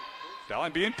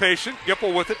 Dowling being patient.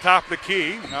 Gipple with it, top of the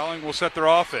key. Dowling will set their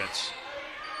offense.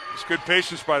 It's good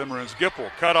patience by the Maroons.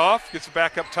 Gipple cut off, gets it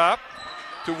back up top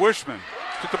to Wishman.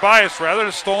 To Tobias, rather,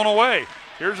 it's stolen away.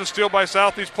 Here's a steal by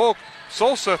Southeast Polk.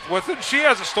 Solseth with it. She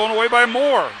has it stolen away by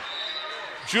Moore.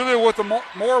 Julia with the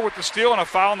Moore with the steal and a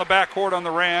foul in the backcourt on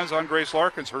the Rams on Grace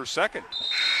Larkins, her second.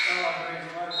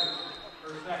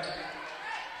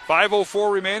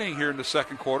 5:04 remaining here in the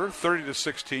second quarter,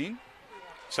 30-16.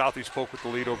 Southeast Polk with the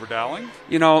lead over Dowling.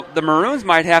 You know, the Maroons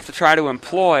might have to try to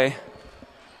employ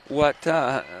what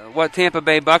Tampa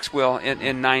Bay Bucks will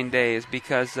in 9 days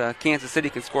because Kansas City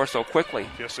can score so quickly.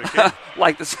 Yes, they can.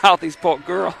 Like the Southeast Polk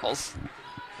girls.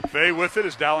 Fay with it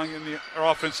as Dowling in the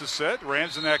offensive set.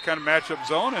 Rams in that kind of matchup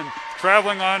zone and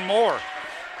traveling on Moore.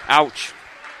 Ouch.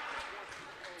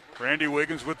 Randy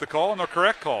Wiggins with the call and the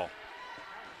correct call.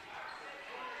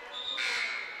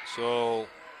 So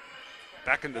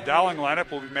back in the Dowling lineup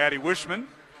will be Maddie Wishman.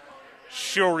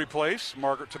 She'll replace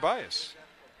Margaret Tobias.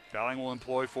 Dowling will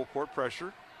employ full court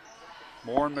pressure.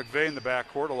 Moore and McVeigh in the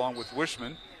backcourt along with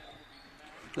Wishman.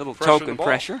 Little token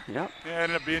pressure, yep. Yeah,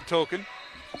 ended up being token.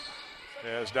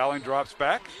 As Dowling drops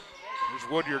back, there's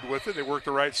Woodyard with it. They work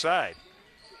the right side.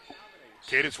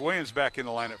 Cadence Williams back in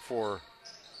the lineup for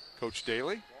Coach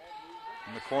Daly.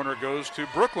 And the corner goes to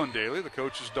Brooklyn Daly, the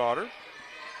coach's daughter.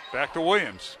 Back to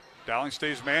Williams. Dowling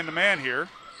stays man-to-man here.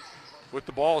 With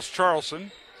the ball is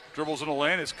Charleston. Dribbles in the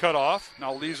lane, is cut off.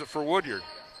 Now leaves it for Woodyard.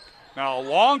 Now a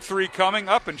long three coming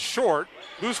up and short.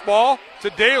 Loose ball to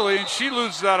Daly, and she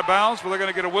loses out of bounds, but they're going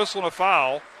to get a whistle and a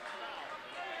foul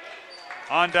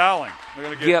on Dowling. They're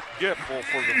going to get Gip for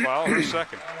the foul, her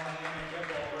second.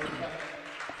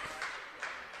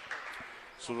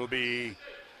 So it'll be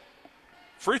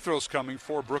free throws coming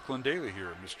for Brooklyn Daly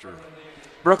here, Mr.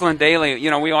 Brooklyn Daly, you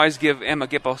know, we always give Emma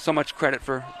Gipple so much credit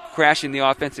for crashing the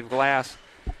offensive glass.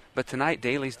 But tonight,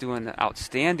 Daly's doing an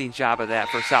outstanding job of that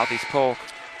for Southeast Polk.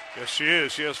 Yes, she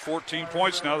is. She has 14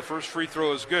 points now. The first free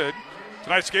throw is good.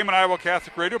 Tonight's game on Iowa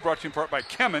Catholic Radio brought to you in part by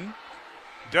Kemen,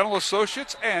 Dental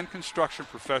Associates, and Construction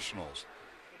Professionals.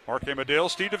 Mark Amadale,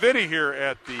 Steve DeVinny here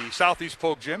at the Southeast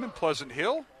Polk Gym in Pleasant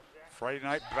Hill. Friday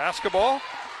night basketball.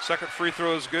 Second free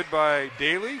throw is good by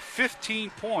Daly.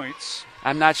 15 points.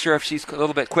 I'm not sure if she's a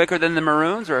little bit quicker than the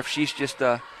Maroons or if she's just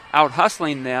out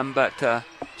hustling them, but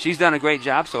she's done a great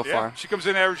job so far. She comes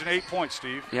in averaging 8 points,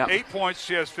 Steve. Yep. 8 points,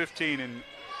 she has 15, and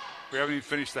we haven't even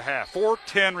finished the half.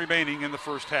 4:10 remaining in the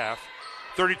first half.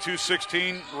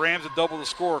 32-16, Rams at double the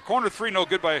score. Corner three, no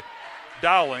good by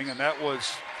Dowling, and that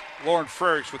was Lauren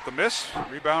Frerichs with the miss.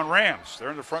 Rebound Rams. They're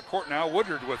in the front court now.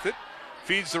 Woodyard with it.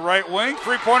 Feeds the right wing.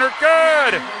 Three-pointer,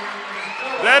 good!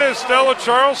 That is Stella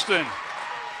Charleston.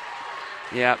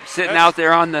 Yeah, sitting out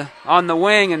there on the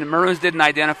wing, and the Maroons didn't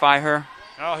identify her.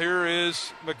 Now here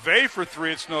is McVeigh for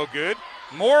three. It's no good.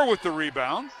 Moore with the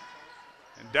rebound.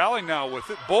 And Dowling now with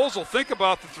it. Bowles will think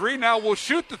about the three. Now will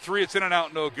shoot the three. It's in and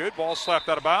out, no good. Ball slapped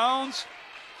out of bounds.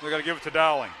 They're going to give it to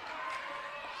Dowling.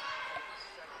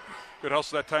 Good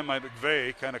hustle that time by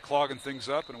McVeigh, kind of clogging things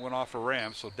up, and it went off a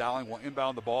Ram. So Dowling will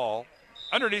inbound the ball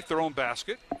underneath their own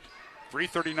basket.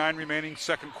 3:39 remaining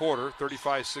second quarter,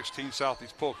 35-16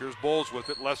 Southeast Polk. Here's Bowles with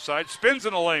it, left side, spins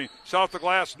in the lane, shot off the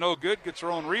glass, no good, gets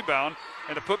her own rebound,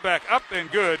 and a put back up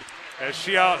and good as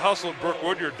she out-hustled Brooke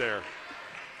Woodyard there.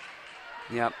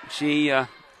 Yep, she,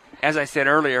 as I said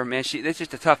earlier, man, it's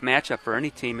just a tough matchup for any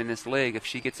team in this league. If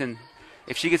she gets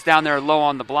down there low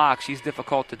on the block, she's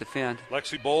difficult to defend.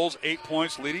 Lexi Bowles, 8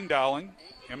 points, leading Dowling.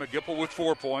 Emma Gipple with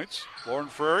 4 points. Lauren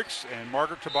Frerichs and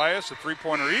Margaret Tobias, a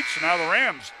three-pointer each. And now the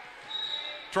Rams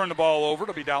turn the ball over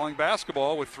to be Dowling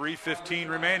basketball with 3:15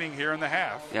 remaining here in the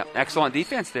half. Yep, excellent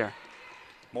defense there.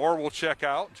 Moore will check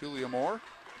out. Julia Moore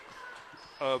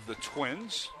of the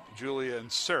Twins. Julia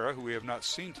and Sarah, who we have not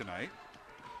seen tonight.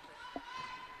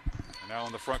 And now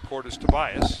in the front court is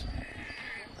Tobias.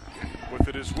 With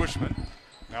it is Wishman.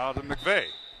 Now to McVeigh.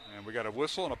 And we got a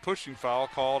whistle and a pushing foul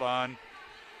called on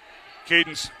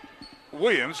Cadence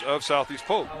Williams of Southeast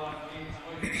Polk.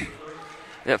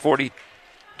 Yeah,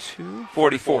 42?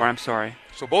 44, I'm sorry.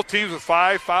 So both teams with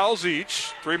 5 fouls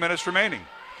each, 3 minutes remaining.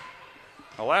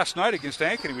 Now last night against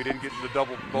Ankeny, we didn't get into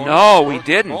double bonus. No, we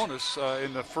didn't. Bonus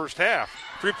in the first half.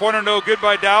 Three-pointer no good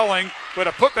by Dowling, but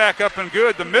a putback up and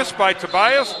good. The miss by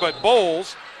Tobias, but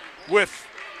Bowles with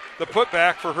the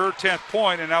putback for her 10th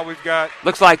point, and now we've got...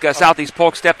 Looks like Southeast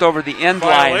Polk stepped over the end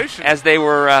line as they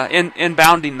were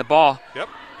inbounding the ball. Yep.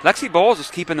 Lexi Bowles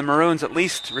is keeping the Maroons at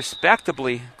least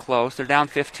respectably close. They're down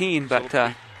 15,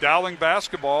 but... Dowling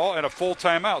basketball and a full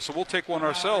timeout, so we'll take one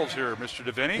ourselves here, Mr.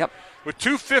 DeVinny. Yep. With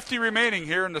 2:50 remaining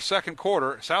here in the second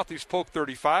quarter, Southeast Polk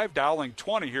 35, Dowling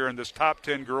 20 here in this top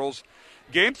 10 girls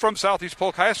game from Southeast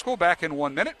Polk High School. Back in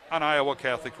 1 minute on Iowa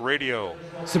Catholic Radio.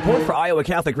 Support for Iowa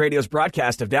Catholic Radio's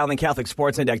broadcast of Dowling Catholic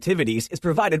sports and activities is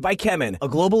provided by Kemin, a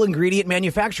global ingredient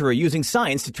manufacturer using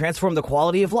science to transform the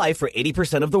quality of life for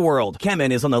 80% of the world.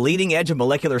 Kemin is on the leading edge of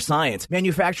molecular science,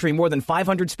 manufacturing more than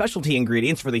 500 specialty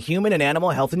ingredients for the human and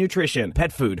animal health and nutrition,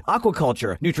 pet food,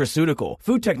 aquaculture, nutraceutical,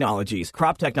 food technologies,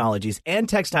 crop technologies, and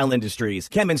textile industries.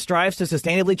 Kemin strives to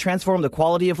sustainably transform the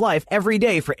quality of life every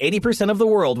day for 80% of the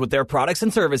world with their products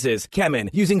and services.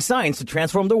 Kemin, using science to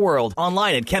transform the world.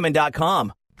 Online at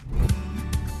kemin.com.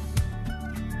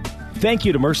 Thank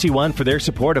you to Mercy One for their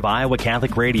support of Iowa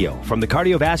Catholic Radio. From the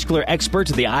cardiovascular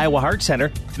experts at the Iowa Heart Center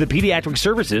to the pediatric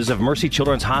services of Mercy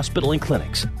Children's Hospital and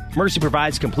Clinics, Mercy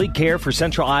provides complete care for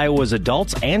Central Iowa's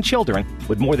adults and children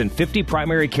with more than 50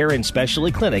 primary care and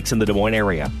specialty clinics in the Des Moines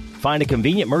area. Find a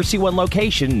convenient Mercy One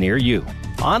location near you.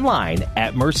 Online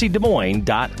at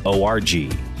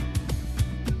mercydesmoines.org.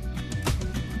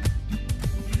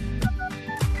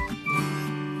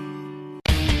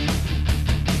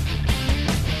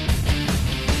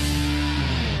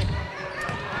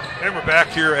 And we're back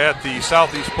here at the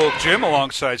Southeast Polk Gym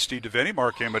alongside Steve DeVinny,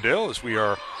 Mark Amadale, as we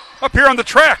are up here on the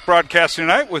track broadcasting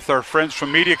tonight with our friends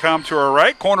from Mediacom to our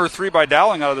right. Corner 3 by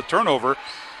Dowling out of the turnover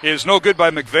is no good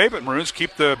by McVeigh, but Maroons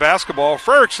keep the basketball.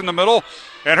 Frericks in the middle,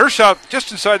 and her shot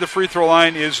just inside the free throw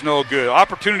line is no good.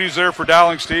 Opportunities there for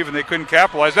Dowling, Steve, and they couldn't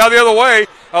capitalize. Now the other way,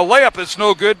 a layup is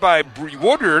no good by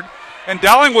Woodard, and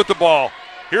Dowling with the ball.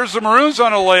 Here's the Maroons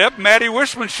on a layup. Maddie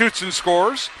Wishman shoots and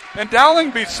scores, and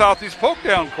Dowling beats Southeast Polk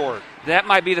down court. That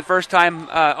might be the first time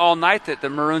all night that the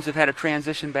Maroons have had a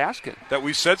transition basket. That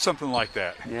we said something like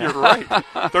that. Yeah. You're right.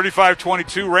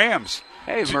 35-22 Rams.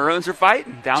 Hey, Maroons are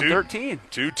fighting, down 13.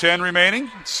 2:10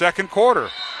 remaining, second quarter.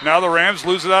 Now the Rams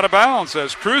lose it out of bounds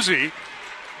as Cruzy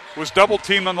was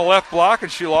double-teamed on the left block,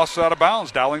 and she lost it out of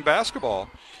bounds. Dowling basketball.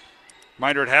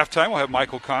 Reminder, at halftime, we'll have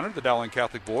Michael Connor, the Dowling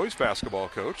Catholic boys basketball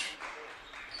coach.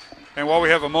 And while we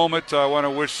have a moment, I want to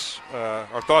wish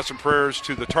our thoughts and prayers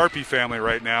to the Tarpey family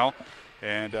right now.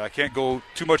 And I can't go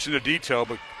too much into detail,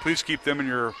 but please keep them in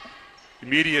your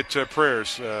immediate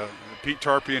prayers, Pete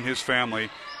Tarpey and his family.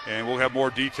 And we'll have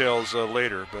more details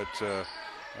later, but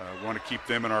we want to keep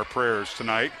them in our prayers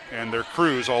tonight and their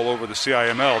crews all over the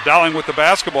CIML. Dowling with the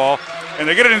basketball, and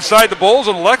they get it inside the Bulls,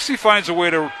 and Lexi finds a way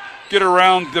to get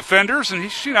around defenders, and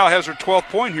she now has her 12th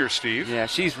point here, Steve. Yeah,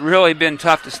 she's really been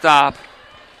tough to stop.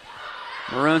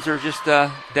 Maroons are just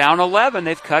down 11.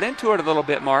 They've cut into it a little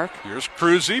bit, Mark. Here's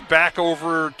Cruzy back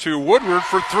over to Woodward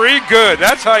for three. Good.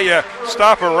 That's how you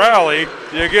stop a rally.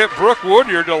 You get Brooke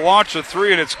Woodward to launch a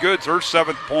three, and it's good. It's her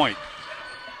 7th point.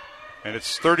 And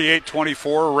it's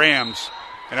 38-24 Rams.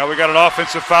 And now we got an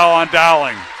offensive foul on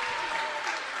Dowling.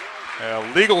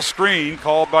 A legal screen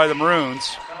called by the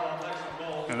Maroons.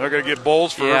 And they're going to get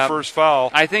Bowles for her first foul.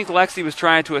 I think Lexi was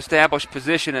trying to establish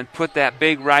position and put that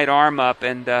big right arm up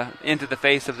and into the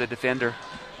face of the defender.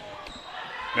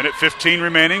 Minute 15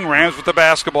 remaining. Rams with the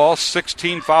basketball.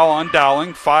 16 foul on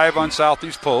Dowling, 5 on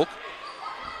Southeast Polk.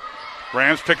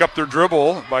 Rams pick up their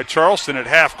dribble by Charleston at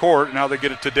half court. Now they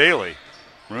get it to Daly.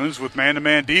 Maroons with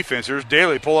man-to-man defense. Here's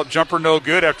Daly. Pull-up jumper no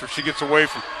good after she gets away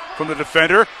from the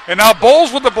defender. And now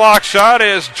Bowles with the block shot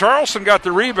as Charleston got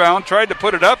the rebound, tried to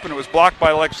put it up, and it was blocked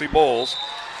by Lexi Bowles.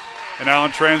 And now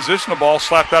in transition, the ball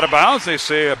slapped out of bounds. They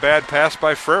say a bad pass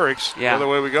by Frericks. Yeah. The other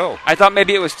way we go. I thought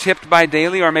maybe it was tipped by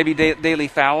Daly, or maybe Daly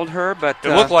fouled her, but it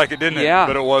looked like it, didn't it? Yeah.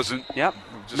 But it wasn't. Yep.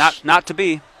 Not to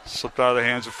be. Slipped out of the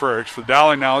hands of Frericks. For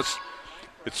Dowling now,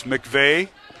 it's McVeigh,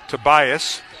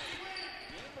 Tobias,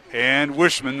 and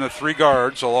Wishman, the three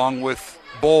guards, along with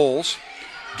Bowles.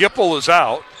 Gipple is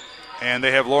out, and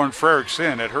they have Lauren Frericks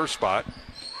in at her spot.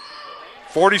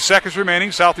 40 seconds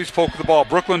remaining. Southeast Polk with the ball.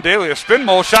 Brooklyn Daly, a spin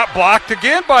mole shot blocked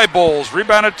again by Bowles.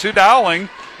 Rebounded to Dowling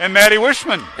and Maddie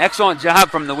Wishman. Excellent job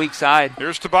from the weak side.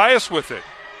 Here's Tobias with it.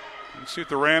 Let's see what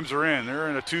the Rams are in. They're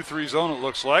in a 2-3 zone, it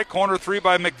looks like. Corner three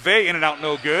by McVeigh, in and out,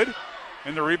 no good.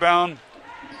 And the rebound,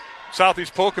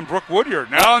 Southeast Polk and Brooke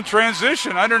Woodyard. Now in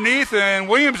transition, underneath, and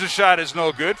Williams' shot is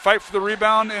no good. Fight for the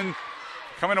rebound, and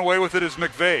coming away with it is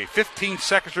McVeigh. 15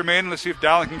 seconds remaining. Let's see if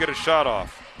Dowling can get a shot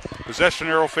off. Possession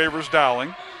arrow favors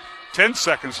Dowling. 10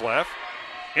 seconds left.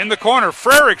 In the corner,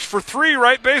 Frericks for three,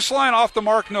 right baseline, off the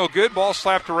mark, no good. Ball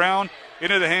slapped around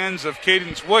into the hands of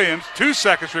Cadence Williams. 2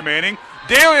 seconds remaining.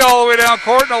 Daly all the way down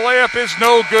court, and a layup is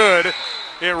no good.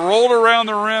 It rolled around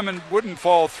the rim and wouldn't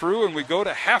fall through, and we go to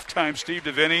halftime, Steve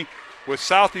DeVinny, with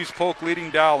Southeast Polk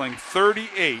leading Dowling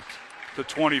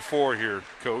 38-24 here,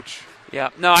 Coach. Yeah,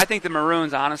 no, I think the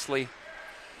Maroons, honestly,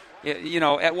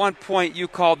 at one point you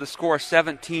called the score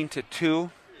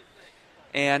 17-2,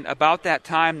 and about that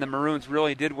time the Maroons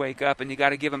really did wake up, and you got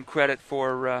to give them credit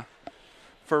for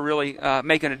really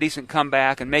making a decent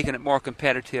comeback and making it more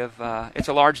competitive. It's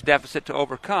a large deficit to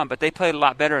overcome, but they played a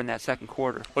lot better in that second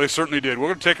quarter. Well, they certainly did. We're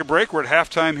going to take a break. We're at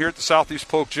halftime here at the Southeast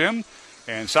Polk Gym,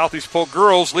 and Southeast Polk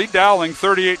girls lead Dowling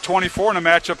 38-24 in a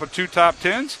matchup of two top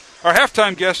tens. Our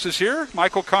halftime guest is here,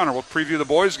 Michael Connor. We'll preview the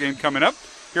boys' game coming up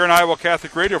here on Iowa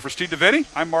Catholic Radio. For Steve DeVinny,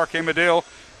 I'm Mark Amadale,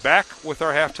 back with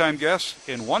our halftime guest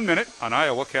in 1 minute on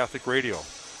Iowa Catholic Radio.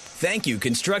 Thank you,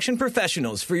 Construction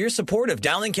Professionals, for your support of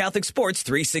Dowling Catholic Sports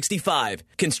 365.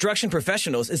 Construction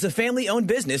Professionals is a family-owned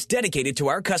business dedicated to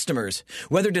our customers.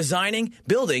 Whether designing,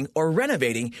 building, or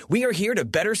renovating, we are here to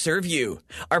better serve you.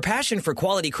 Our passion for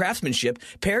quality craftsmanship,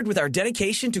 paired with our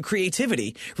dedication to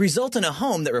creativity, result in a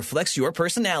home that reflects your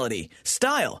personality,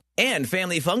 style, and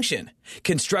family function.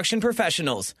 Construction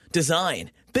Professionals.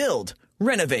 Design, build,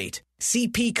 renovate.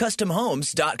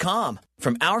 CPCustomHomes.com.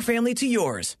 From our family to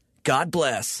yours. God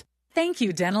bless. Thank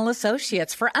you, Dental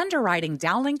Associates, for underwriting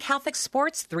Dowling Catholic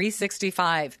Sports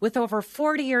 365. With over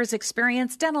 40 years'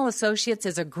 experience, Dental Associates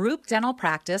is a group dental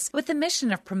practice with the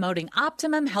mission of promoting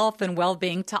optimum health and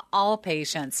well-being to all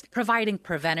patients, providing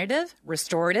preventative,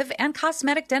 restorative, and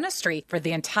cosmetic dentistry for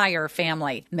the entire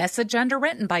family. Message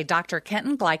underwritten by Dr.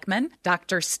 Kenton Gleichman,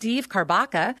 Dr. Steve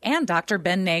Karbaka, and Dr.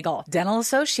 Ben Nagel. Dental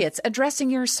Associates, addressing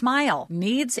your smile,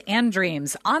 needs, and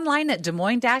dreams. Online at Des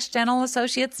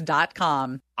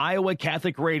Moines-DentalAssociates.com. Iowa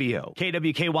Catholic Radio,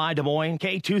 KWKY Des Moines,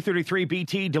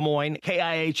 K233BT Des Moines,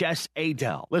 KIHS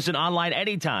Adel. Listen online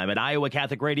anytime at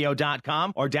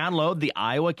iowacatholicradio.com or download the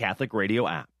Iowa Catholic Radio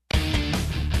app.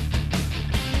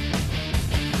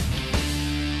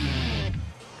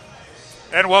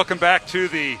 And welcome back to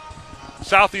the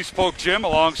Southeast Polk Gym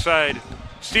alongside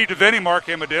Steve DeVinny, Mark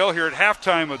Amadale here at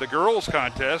halftime of the girls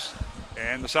contest.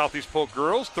 And the Southeast Polk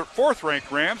girls,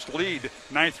 fourth-ranked Rams, lead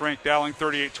ninth-ranked Dowling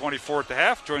 38-24 at the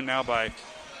half, joined now by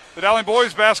the Dowling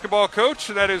boys basketball coach,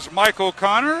 and that is Mike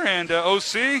O'Connor. And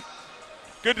OC,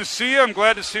 good to see you. I'm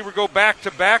glad to see we go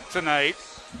back-to-back tonight.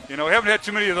 We haven't had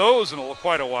too many of those in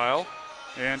quite a while.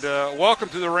 And welcome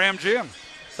to the Ram Gym.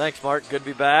 Thanks, Mark. Good to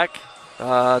be back.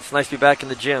 It's nice to be back in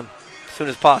the gym as soon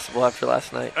as possible after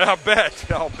last night. I'll bet.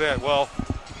 Well,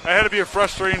 I had to be a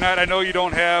frustrating night. I know you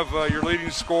don't have your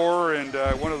leading scorer and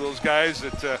one of those guys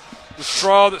that the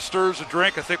straw that stirs the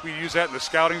drink. I think we use that in the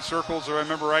scouting circles, if I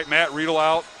remember right. Matt Riedel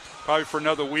out probably for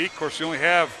another week. Of course, you only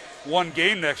have one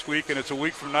game next week, and it's a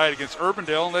week from tonight against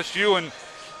Urbandale, unless you and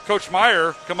Coach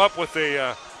Meyer come up with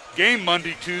a game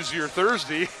Monday, Tuesday, or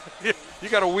Thursday. You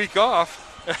got a week off.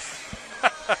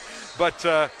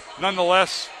 But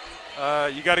nonetheless,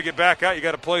 you got to get back out. You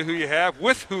got to play who you have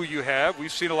with who you have.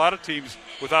 We've seen a lot of teams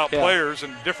without players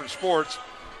in different sports,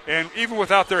 and even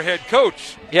without their head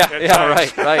coach.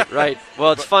 Right.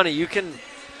 Well, it's funny. You can –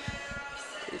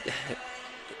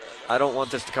 I don't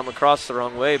want this to come across the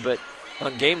wrong way, but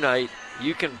on game night,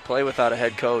 you can play without a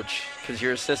head coach because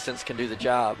your assistants can do the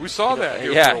job. We saw that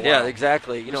here for a while. Yeah,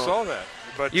 exactly. We saw that.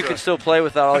 But you can still play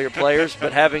without all your players,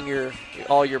 but having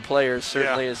all your players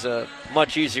certainly is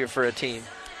much easier for a team.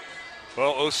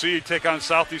 Well, OC take on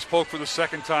Southeast Polk for the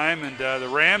second time, and the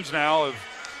Rams now have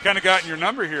kind of gotten your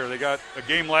number here. They got a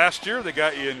game last year. They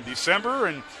got you in December,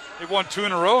 and they've won 2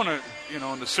 in a row. And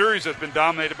in the series that's been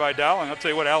dominated by Dowling. I'll tell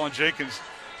you what, Alan Jenkins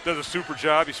does a super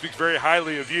job. He speaks very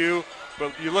highly of you.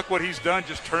 But you look what he's done,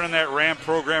 just turning that Ram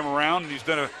program around, and he's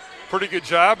done a pretty good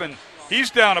job. And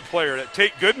he's down a player. That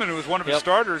Tate Goodman, who was one of his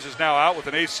starters, is now out with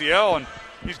an ACL, and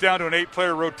he's down to an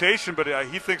 8-player rotation. But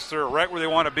he thinks they're right where they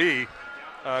want to be.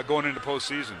 going into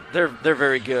postseason. They're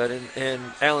very good, and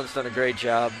Allen's done a great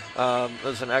job. It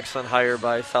was an excellent hire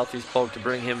by Southeast Polk to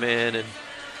bring him in, and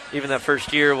even that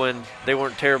first year when they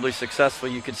weren't terribly successful,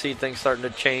 you could see things starting to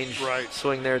change,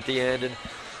 swing there at the end. And,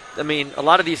 I mean, a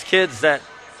lot of these kids that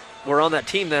were on that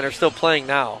team then are still playing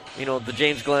now. You know, the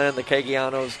James Glenn, the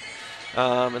Cagianos,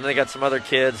 and they got some other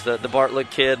kids, the Bartlett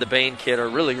kid, the Bain kid are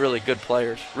really, really good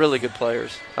players,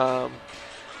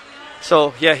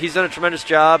 So, yeah, he's done a tremendous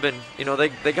job, and, you know,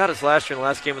 they got us last year in the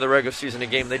last game of the regular season, a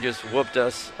game they just whooped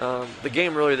us. The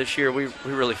game earlier this year, we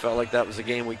really felt like that was a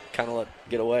game we kind of let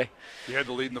get away. You had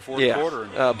the lead in the fourth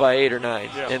quarter. By 8 or 9.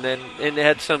 Yeah. And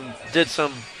they did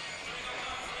some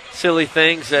silly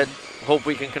things that hope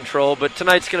we can control. But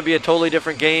tonight's going to be a totally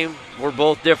different game. We're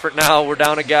both different now. We're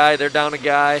down a guy. They're down a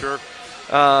guy. Sure.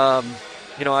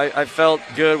 You know, I felt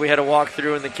good. We had a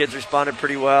walkthrough, and the kids responded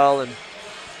pretty well. And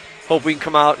hope we can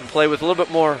come out and play with a little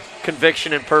bit more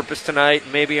conviction and purpose tonight.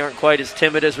 Maybe aren't quite as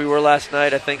timid as we were last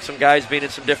night. I think some guys being in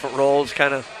some different roles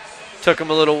kind of took them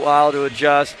a little while to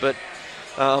adjust. But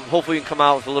hopefully we can come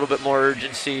out with a little bit more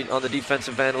urgency on the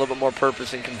defensive end, a little bit more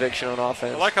purpose and conviction on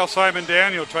offense. I like how Simon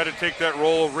Daniel tried to take that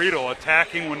role of Riedel,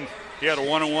 attacking when he had a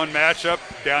one-on-one matchup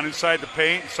down inside the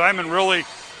paint. Simon really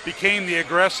became the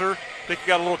aggressor. I think he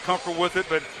got a little comfortable with it,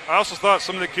 but I also thought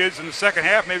some of the kids in the second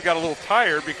half maybe got a little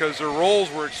tired because their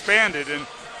roles were expanded, and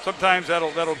sometimes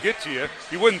that'll get to you.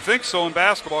 You wouldn't think so in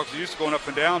basketball because you're used to going up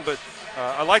and down, but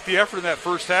I like the effort in that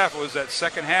first half. It was that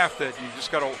second half that you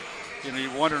just got to, you know,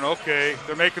 you're wondering, okay,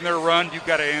 they're making their run, you've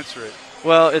got to answer it.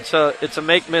 Well, it's a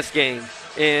make-miss game,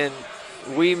 and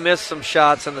we missed some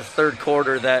shots in the third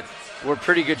quarter that were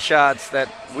pretty good shots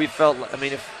that we felt, I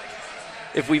mean,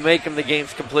 if we make them, the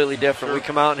game's completely different. Sure. We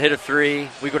come out and hit a three.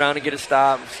 We go down and get a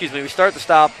stop. We start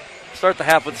the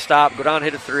half with a stop, go down and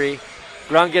hit a three,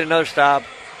 go down and get another stop,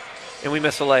 and we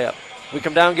miss a layup. We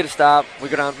come down and get a stop. We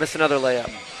go down, miss another layup.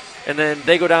 And then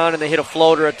they go down and they hit a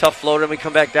floater, a tough floater, and we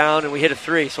come back down and we hit a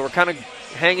three. So we're kind of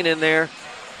hanging in there.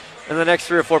 And the next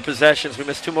 3 or 4 possessions, we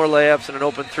miss 2 more layups and an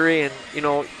open three. And, you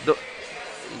know,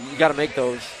 you got to make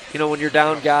those. You know, when you're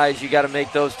down guys, you got to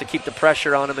make those to keep the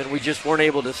pressure on them, and we just weren't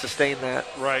able to sustain that.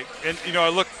 Right. And, you know,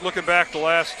 looking back the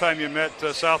last time you met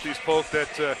Southeast Polk,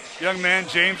 that young man,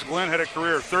 James Glenn, had a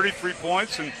career of 33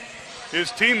 points, and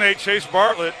his teammate, Chase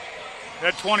Bartlett,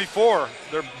 had 24.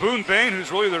 They're Boone Bain,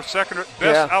 who's really their second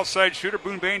best outside shooter.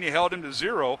 Boone Bain, you held him to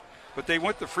 0, but they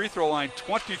went the free throw line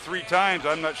 23 times.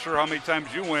 I'm not sure how many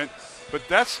times you went, but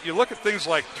you look at things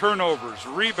like turnovers,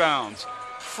 rebounds,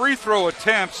 free throw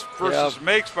attempts versus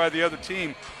makes by the other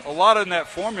team. A lot in that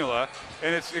formula,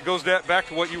 and it goes back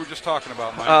to what you were just talking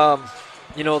about, Mike.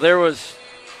 You know, there was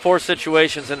 4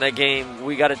 situations in that game.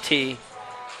 We got a tee.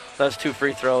 That's 2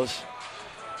 free throws.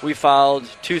 We fouled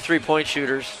 2 3-point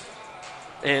shooters.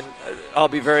 And I'll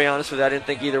be very honest with you, I didn't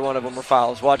think either one of them were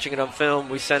fouls. Watching it on film,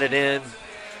 we sent it in.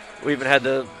 We even had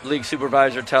the league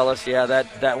supervisor tell us,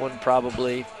 that one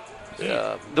probably,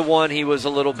 the one he was a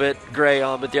little bit gray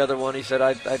on, but the other one he said,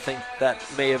 I think that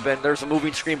may have been, there's a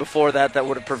moving screen before that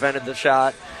would have prevented the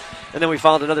shot. And then we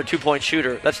found another 2-point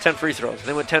shooter. That's 10 free throws.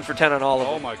 They went 10 for 10 on all of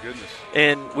them. Oh, my goodness.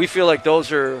 And we feel like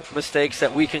those are mistakes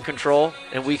that we can control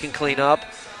and we can clean up.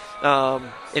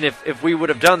 And if we would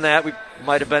have done that, we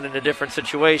might have been in a different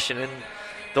situation. And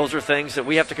those are things that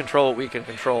we have to control what we can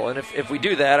control. And if we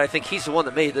do that, I think he's the one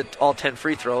that made all 10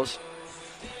 free throws.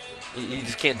 You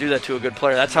just can't do that to a good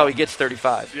player. That's how he gets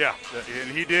 35. Yeah, and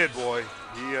he did, boy.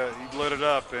 He lit it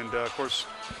up. And, of course,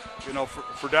 you know,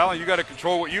 for Dowling, you got to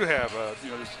control what you have.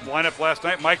 You know, this lineup last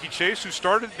night, Mikey Chase, who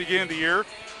started at the beginning of the year,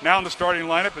 now in the starting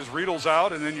lineup as Riedel's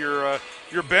out, and then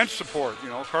your bench support. You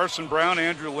know, Carson Brown,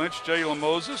 Andrew Lynch, Jalen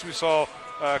Moses. We saw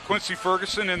Quincy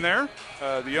Ferguson in there,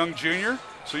 the young junior.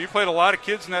 So you played a lot of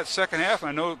kids in that second half. And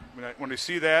I know when I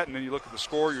see that, and then you look at the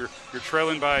score, you're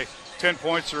trailing by 10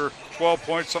 points or 12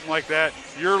 points, something like that.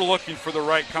 You're looking for the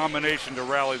right combination to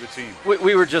rally the team.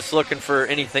 We were just looking for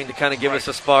anything to kind of give us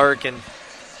a spark. And,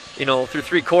 you know, through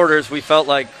 3 quarters, we felt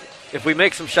like if we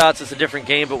make some shots, it's a different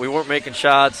game, but we weren't making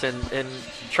shots. And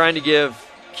trying to give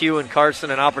Q and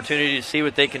Carson an opportunity to see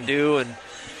what they can do and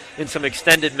in some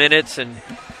extended minutes and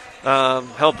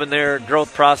helping their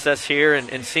growth process here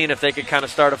and seeing if they could kind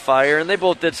of start a fire. And they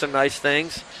both did some nice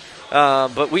things.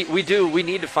 But we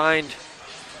need to find,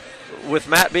 with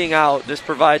Matt being out, this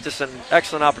provides us an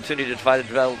excellent opportunity to try to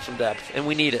develop some depth, and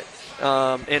we need it.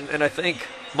 And I think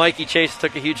Mikey Chase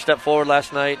took a huge step forward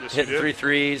last night, hitting 3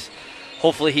 threes.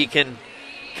 Hopefully he can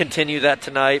continue that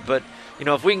tonight. But, you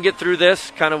know, if we can get through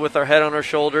this kind of with our head on our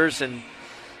shoulders and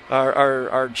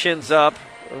our chins up,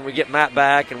 and we get Matt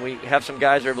back and we have some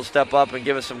guys who are able to step up and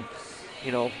give us some,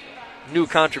 you know, new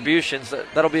contributions,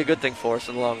 that'll be a good thing for us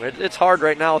in the long run. It's hard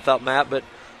right now without Matt, but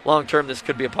long term this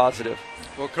could be a positive.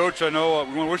 Well, Coach, I know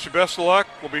we want to wish you best of luck.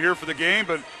 We'll be here for the game,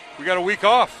 but we got a week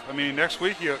off. I mean, next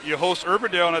week you host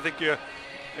Urbandale, and I think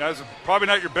it's probably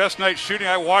not your best night shooting.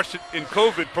 I watched it in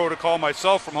COVID protocol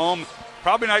myself from home.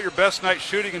 Probably not your best night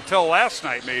shooting until last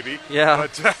night, maybe. Yeah.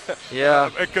 But, yeah.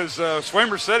 Because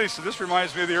Swaymer said, he said, this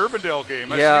reminds me of the Urbandale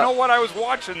game. I yeah. said, you know what? I was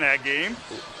watching that game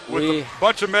with a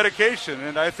bunch of medication,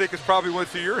 and I think it's probably went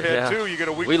through your head, too. You get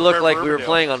a week. We look like we were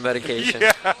playing on medication.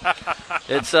 Yeah.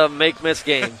 It's a make-miss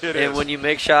game. It and is. when you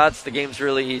make shots, the game's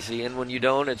really easy. And when you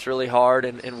don't, it's really hard.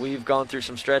 And we've gone through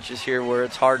some stretches here where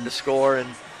it's hard to score, and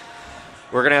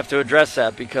we're going to have to address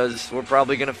that because we're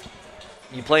probably going to –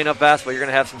 you play enough basketball, you're going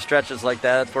to have some stretches like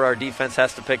that. That's where our defense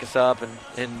has to pick us up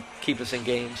and keep us in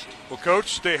games. Well,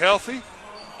 Coach, stay healthy.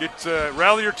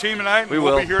 Rally your team tonight, and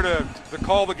we'll be here to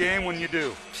call the game when you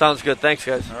do. Sounds good. Thanks,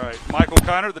 guys. All right. Michael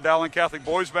Connor, the Dowling Catholic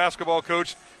boys basketball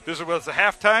coach, visited with us at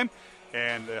halftime.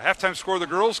 And halftime score of the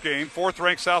girls' game,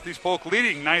 4th-ranked Southeast Polk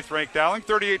leading 9th-ranked Dowling,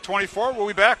 38-24. We'll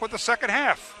be back with the second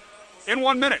half in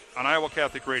 1 minute on Iowa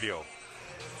Catholic Radio.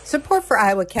 Support for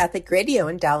Iowa Catholic Radio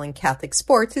and Dowling Catholic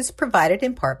Sports is provided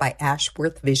in part by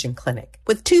Ashworth Vision Clinic.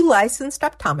 With 2 licensed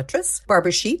optometrists,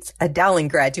 Barbara Sheets, a Dowling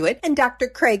graduate, and Dr.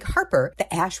 Craig Harper,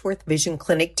 the Ashworth Vision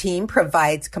Clinic team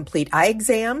provides complete eye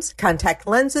exams, contact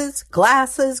lenses,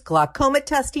 glasses, glaucoma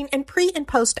testing, and pre- and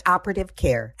post-operative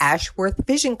care. Ashworth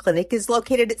Vision Clinic is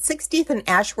located at 60th and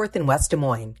Ashworth in West Des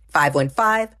Moines.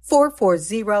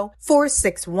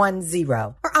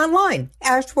 515-440-4610 or online,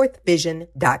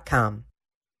 ashworthvision.com.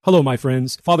 Hello, my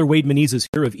friends. Father Wade Menezes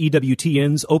here of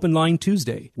EWTN's Open Line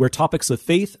Tuesday, where topics of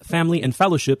faith, family, and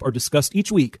fellowship are discussed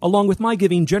each week, along with my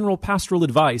giving general pastoral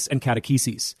advice and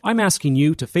catechesis. I'm asking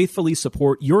you to faithfully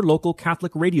support your local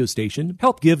Catholic radio station,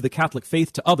 help give the Catholic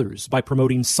faith to others by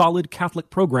promoting solid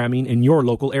Catholic programming in your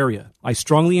local area. I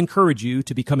strongly encourage you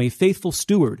to become a faithful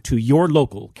steward to your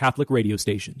local Catholic radio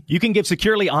station. You can give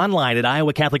securely online at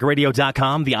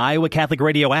iowacatholicradio.com, the Iowa Catholic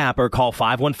Radio app, or call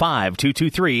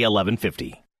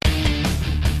 515-223-1150.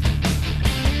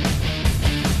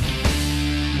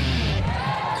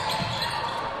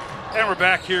 And we're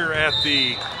back here at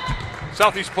the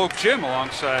Southeast Polk Gym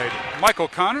alongside Michael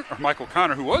Connor,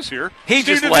 who was here. He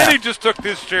Steve just left. He just took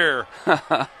this chair.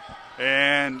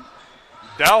 And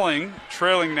Dowling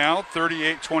trailing now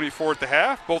 38-24 at the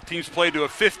half. Both teams played to a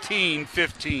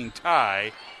 15-15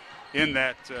 tie in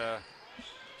that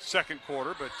second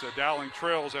quarter, but Dowling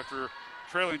trails after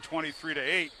trailing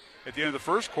 23-8 at the end of the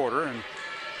first quarter. And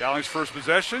Dowling's first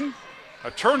possession,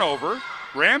 a turnover.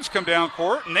 Rams come down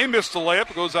court, and they missed the layup.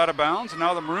 It goes out of bounds, and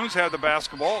now the Maroons have the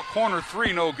basketball. Corner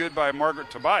 3, no good by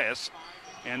Margaret Tobias,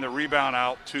 and the rebound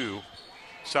out to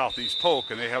Southeast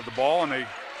Polk. And they have the ball, and they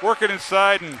work it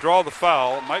inside and draw the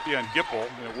foul. It might be on Gipple,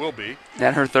 and it will be.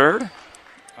 That her third?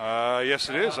 Yes,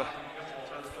 it is.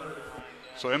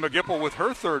 So Emma Gipple with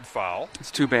her third foul. It's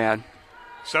too bad.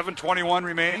 7:21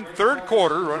 remaining. Third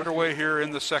quarter underway here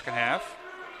in the second half.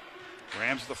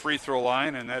 Rams at the free throw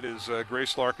line, and that is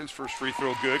Grace Larkin's first free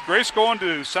throw good. Grace going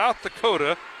to South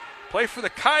Dakota, play for the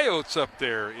Coyotes up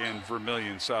there in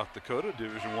Vermillion, South Dakota,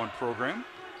 Division I program.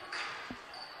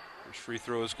 First free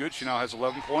throw is good. She now has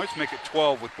 11 points, make it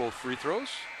 12 with both free throws.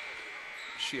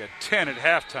 She had 10 at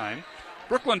halftime.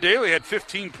 Brooklyn Daly had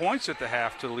 15 points at the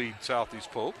half to lead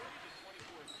Southeast Polk.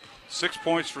 6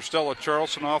 points for Stella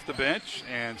Charleston off the bench,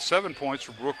 and 7 points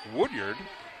for Brooke Woodyard.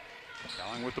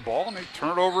 Dowling with the ball, and they turn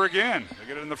it over again. They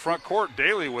get it in the front court.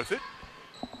 Daly with it.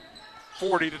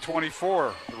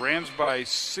 40-24. The Rams by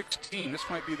 16. This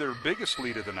might be their biggest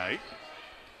lead of the night.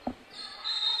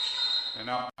 And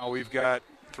now we've got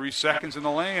 3 seconds in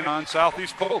the lane on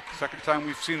Southeast Polk. Second time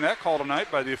we've seen that call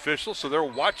tonight by the officials, so they're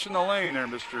watching the lane there,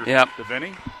 Mr.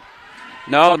 DeVinny.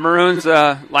 No, the Maroons,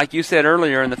 like you said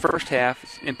earlier in the first half,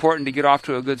 it's important to get off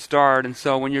to a good start. And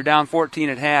so when you're down 14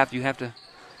 at half, you have to.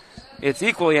 It's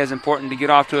equally as important to get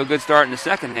off to a good start in the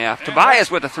second half. And Tobias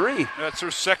with a 3. That's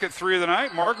her second 3 of the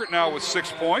night. Margaret now with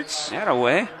 6 points. That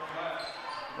away.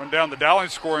 Run down the Dowling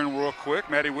scoring real quick.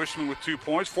 Maddie Wishman with 2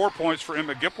 points. 4 points for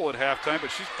Emma Gipple at halftime, but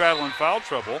she's battling foul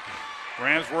trouble.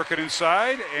 Rams working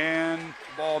inside, and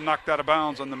the ball knocked out of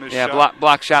bounds on the missed shot. Yeah,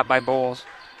 block shot by Bowles.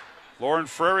 Lauren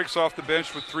Frerichs off the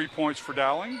bench with 3 points for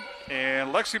Dowling.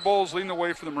 And Lexi Bowles leading the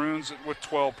way for the Maroons with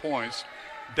 12 points.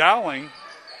 Dowling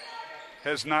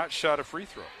has not shot a free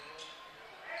throw.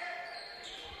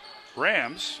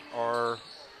 Rams are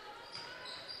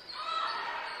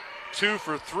 2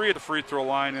 for 3 at the free throw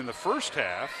line in the first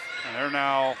half, and they're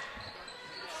now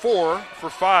 4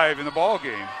 for 5 in the ball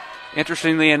game.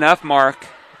 Interestingly enough, Mark,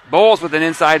 Bowles with an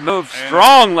inside move.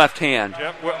 Strong left hand.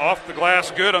 Yep, off the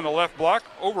glass good on the left block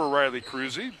over Riley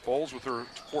Cruzy. Bowles with her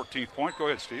 14th point. Go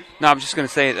ahead, Steve. No, I'm just going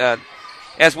to say,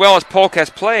 as well as Polk has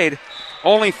played,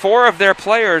 only 4 of their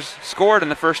players scored in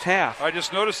the first half. I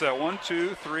just noticed that. 1,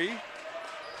 2, 3.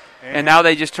 And now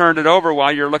they just turned it over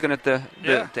while you're looking at to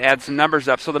add some numbers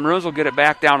up. So the Maroons will get it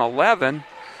back down 11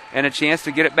 and a chance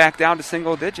to get it back down to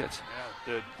single digits.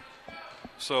 But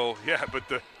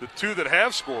the 2 that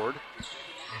have scored,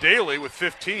 Daly with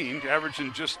 15,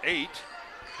 averaging just 8.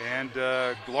 And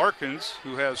Larkins,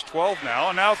 who has 12 now.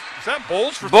 And now, is that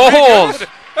Bowles for 3? Bowles!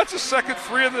 That's the second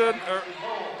 3 of the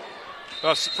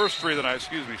first 3 of the night,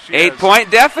 excuse me. 8-point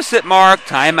deficit, Mark.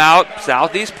 Timeout,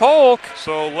 Southeast Polk.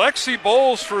 So Lexi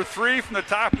Bowles for 3 from the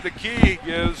top of the key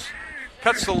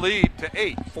cuts the lead to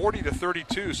 8,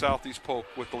 40-32. Southeast Polk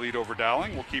with the lead over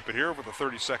Dowling. We'll keep it here with a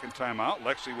 30-second timeout.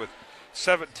 Lexi with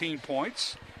 17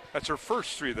 points. That's her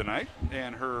first 3 of the night.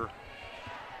 And her,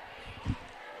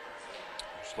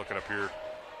 just looking up here,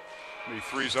 how many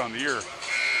 3s on the year.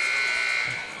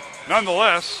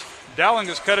 Nonetheless, Dowling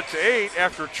has cut it to 8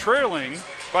 after trailing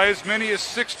by as many as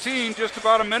 16 just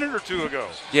about a minute or 2 ago.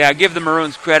 Yeah, give the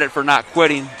Maroons credit for not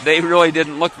quitting. They really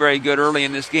didn't look very good early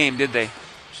in this game, did they?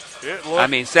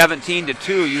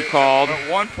 17-2 you called. At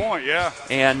 1 point, yeah.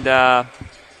 And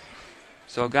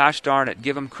so gosh darn it,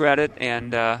 give them credit.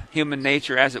 And human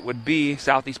nature as it would be,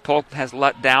 Southeast Polk has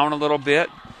let down a little bit.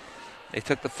 They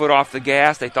took the foot off the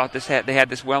gas. They thought they had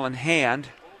this well in hand.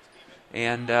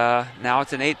 And now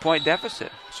it's an 8-point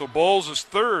deficit. So Bowles'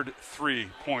 third made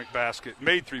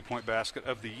 3-point basket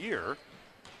of the year.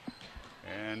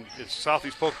 And it's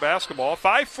Southeast Polk basketball.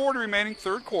 5:40 remaining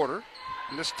third quarter.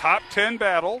 In this top 10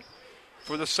 battle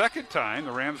for the second time.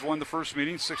 The Rams won the first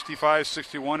meeting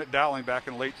 65-61 at Dowling back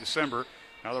in late December.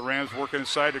 Now the Rams working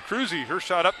inside to Cruzy. Her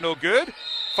shot up, no good.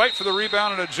 Fight for the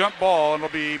rebound and a jump ball, and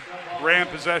it'll be Ram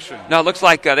possession. No, it looks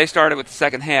like they started with the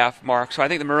second half, Mark, so I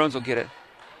think the Maroons will get it.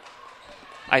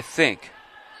 I think.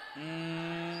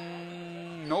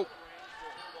 Nope.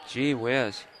 Gee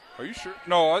whiz. Are you sure?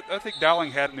 No, I think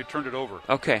Dowling had it and they turned it over.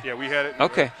 Okay. Yeah, we had it.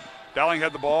 Okay. Dowling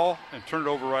had the ball and turned it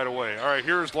over right away. All right,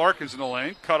 here's Larkins in the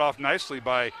lane. Cut off nicely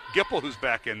by Gipple, who's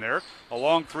back in there. A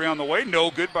long 3 on the way. No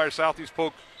good by Southeast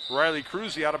Polk. Riley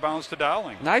Cruzy out of bounds to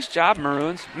Dowling. Nice job,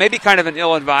 Maroons. Maybe kind of an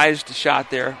ill-advised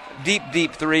shot there.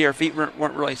 Deep 3. Her feet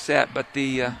weren't really set, but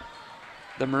the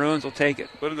Maroons will take it.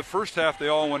 But in the first half, they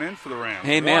all went in for the Rams.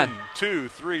 Amen. 1, 2,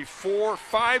 3, 4,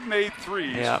 5 made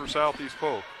 3s for Southeast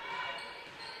Polk.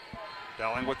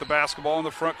 Dowling with the basketball in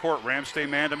the front court. Rams stay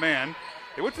man-to-man.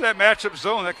 They went to that matchup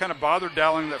zone. That kind of bothered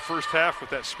Dowling in that first half with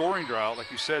that scoring drought.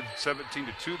 Like you said,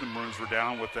 17-2, the Maroons were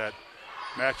down with that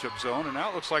matchup zone. And now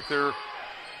it looks like they're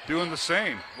doing the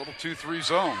same. Little 2-3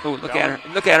 zone. Oh, look at her.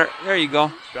 Look at her. There you go.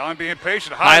 Dowling being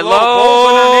patient. High-low.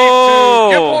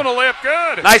 Underneath to Gipple and a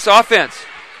layup good. Nice offense.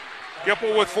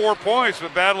 Gipple with 4 points,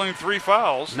 but battling 3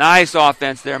 fouls. Nice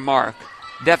offense there, Mark.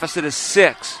 Deficit is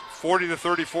 6.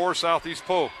 40-34, Southeast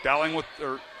Polk. Dowling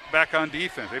back on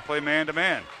defense. They play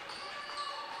man-to-man.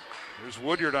 There's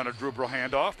Woodyard on a dribble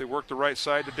handoff. They work the right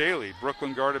side to Daly.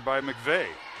 Brooklyn guarded by McVeigh.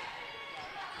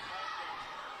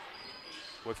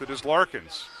 With it is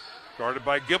Larkins, guarded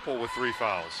by Gipple with 3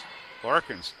 fouls.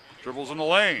 Larkins dribbles in the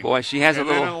lane. Boy, she has in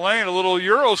the lane, a little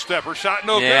Euro stepper. Shot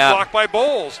no good, blocked by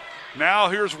Bowles. Now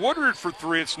here's Woodard for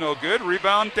 3. It's no good.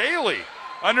 Rebound Daly.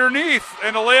 Underneath,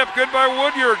 and a layup good by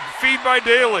Woodyard. Feed by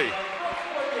Daly.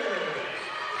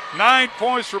 9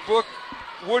 points for Brooke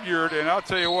Woodyard, and I'll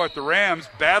tell you what, the Rams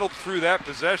battled through that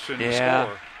possession to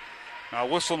score. Now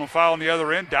whistling a foul on the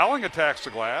other end. Dowling attacks the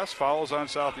glass. Fouls on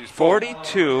Southeast Polk.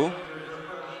 42.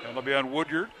 And it'll be on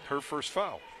Woodyard, her first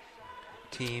foul.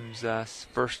 Team's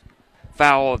first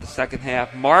foul of the second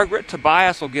half. Margaret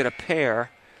Tobias will get a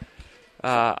pair.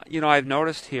 I've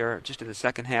noticed here, just in the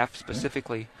second half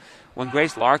specifically, when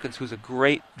Grace Larkins, who's a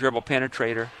great dribble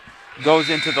penetrator, goes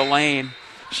into the lane,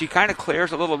 she kind of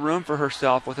clears a little room for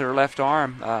herself with her left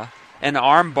arm, an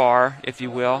arm bar, if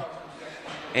you will.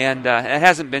 And it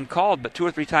hasn't been called, but 2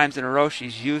 or 3 times in a row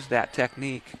she's used that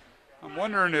technique. I'm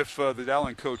wondering if the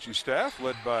Dowling coaching staff,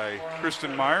 led by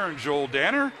Kristen Meyer and Joel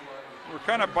Danner, were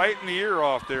kind of biting the ear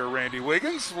off there, Randy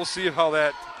Wiggins. We'll see how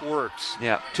that works.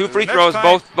 Yeah, 2 free throws,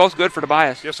 both good for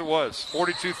Tobias. Yes, it was.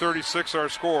 42-36 our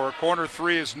score. Corner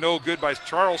 3 is no good by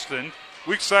Charleston.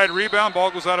 Weak side rebound, ball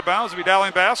goes out of bounds. It'll be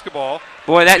Dowling basketball.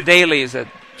 Boy, that Daly is a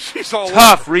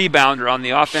tough rebounder on the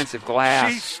offensive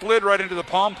glass. She slid right into the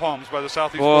pom-poms by the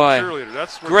Southeast Polk cheerleader.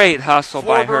 That's great hustle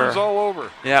by her. Burns all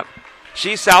over. Yep.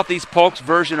 She's Southeast Polk's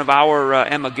version of our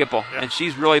Emma Gipple, and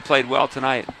she's really played well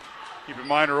tonight. Keep in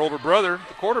mind her older brother,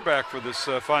 the quarterback for this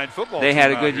fine football team. They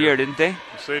had a out good here. year, didn't they?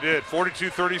 Yes, they did.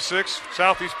 42-36,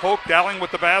 Southeast Polk. Dowling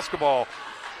with the basketball.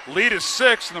 Lead is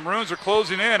 6, and the Maroons are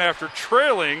closing in after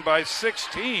trailing by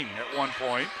 16 at one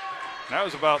point. That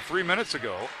was about 3 minutes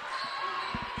ago.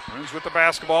 Maroons with the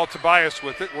basketball. Tobias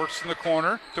with it. Works in the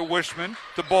corner to Wishman,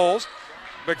 to Bowles.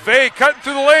 McVeigh cutting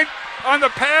through the lane on the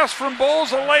pass from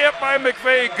Bowles. A layup by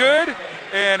McVeigh. Good.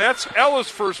 And that's Ella's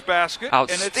first basket.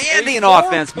 Outstanding and it's a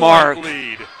offense, 4-point Mark.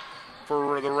 lead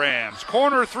for the Rams.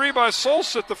 Corner 3 by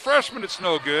Solseth, the freshman. It's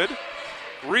no good.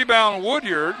 Rebound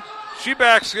Woodyard. She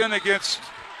backs in against.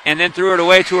 And then threw it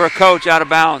away to her coach out of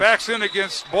bounds. Backs in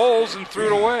against Bowles and threw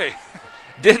it away.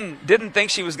 Didn't think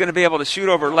she was going to be able to shoot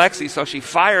over Lexi, so she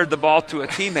fired the ball to a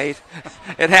teammate.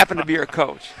 It happened to be her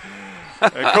coach.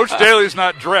 Coach Daly's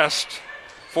not dressed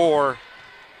for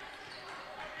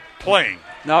playing.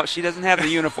 No, she doesn't have the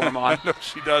uniform on. No,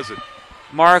 she doesn't.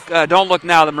 Mark, don't look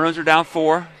now. The Maroons are down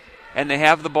 4, and they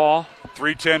have the ball.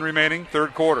 3:10 remaining,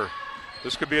 third quarter.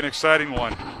 This could be an exciting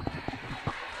one.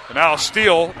 And now a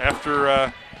steal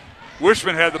after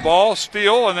Wishman had the ball.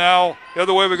 Steal, and now the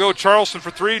other way we go. Charleston for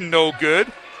 3, no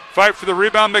good. Fight for the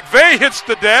rebound. McVeigh hits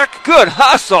the deck. Good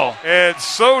hustle. And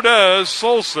so does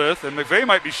Solseth. And McVeigh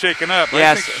might be shaken up.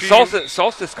 Yes,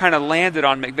 Solstice kind of landed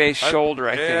on McVeigh's shoulder,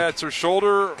 I think. Yeah, it's her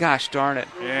shoulder. Gosh darn it.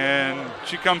 And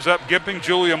she comes up, gimping.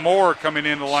 Julia Moore coming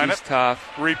in the lineup. She's tough.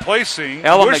 Replacing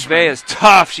Ella Wishman. McVeigh is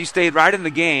tough. She stayed right in the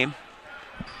game.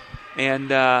 And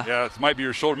yeah, it might be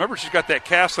her shoulder. Remember, she's got that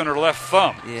cast on her left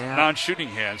thumb, yeah. non-shooting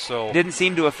hand. So didn't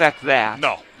seem to affect that.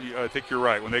 No, I think you're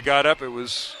right. When they got up, it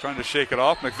was trying to shake it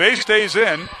off. McVeigh stays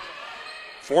in.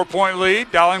 4-point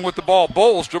lead. Dowling with the ball.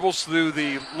 Bowles dribbles through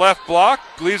the left block.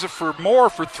 Leaves it for Moore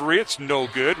for 3. It's no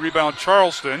good. Rebound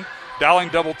Charleston. Dowling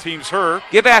double teams her.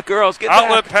 Get back, girls. Get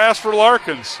Outlet back. pass for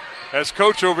Larkins. As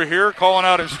coach over here calling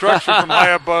out instruction from high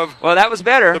above well, that was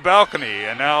better. The balcony.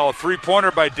 And now a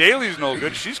three-pointer by Daly's no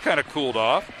good. She's kind of cooled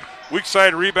off. Weak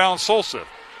side rebound, Solseth.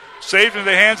 Saved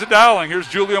into the hands of Dowling. Here's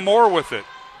Julia Moore with it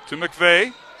to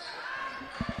McVeigh.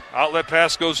 Outlet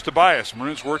pass goes to Tobias.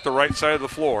 Maroons work the right side of the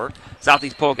floor.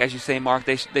 Southeast Polk, as you say, Mark,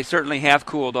 they certainly have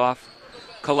cooled off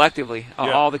collectively.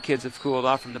 Yeah. All the kids have cooled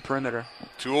off from the perimeter.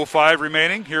 2:05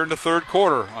 remaining here in the third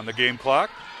quarter on the game clock.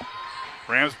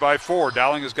 Rams by 4.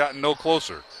 Dowling has gotten no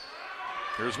closer.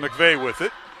 Here's McVeigh with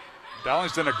it.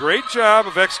 Dowling's done a great job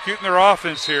of executing their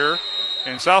offense here.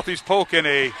 And Southeast Polk in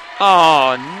a...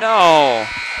 Oh, no.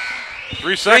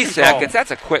 3 seconds. Call.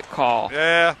 That's a quick call.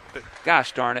 Yeah.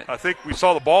 Gosh darn it. I think we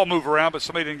saw the ball move around, but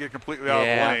somebody didn't get completely out of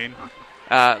the lane.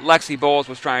 Lexi Bowles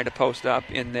was trying to post up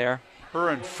in there. Her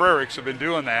and Frericks have been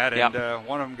doing that, and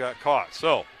one of them got caught.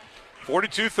 So,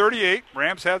 42-38.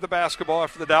 Rams have the basketball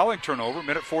after the Dowling turnover.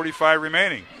 Minute 45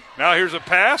 remaining. Now here's a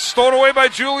pass. Stolen away by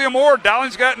Julia Moore.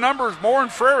 Dowling's got numbers. Moore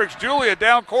and Frericks. Julia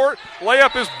down court.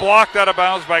 Layup is blocked out of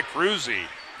bounds by Cruzy.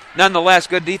 Nonetheless,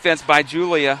 good defense by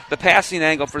Julia. The passing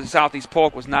angle for the Southeast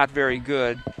Polk was not very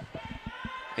good.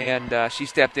 And she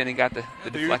stepped in and got the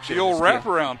deflection. The old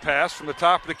wraparound pass from the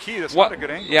top of the key. That's not a good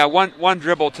angle. Yeah, one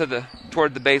dribble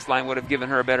toward the baseline would have given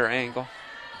her a better angle.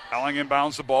 Dowling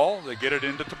inbounds the ball. They get it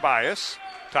into Tobias.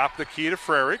 Top of the key to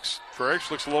Frericks. Frericks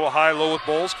looks a little high-low with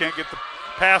Bowles. Can't get the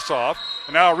pass off.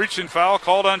 And now a reaching foul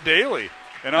called on Daly.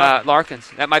 And Larkins.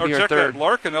 That might be her third.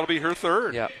 Larkin, that'll be her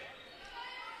third. Yep.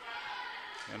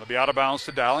 And it'll be out of bounds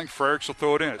to Dowling. Frericks will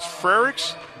throw it in. It's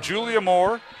Frericks, Julia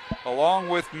Moore, along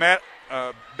with Margaret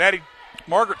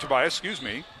Tobias,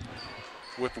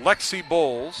 with Lexi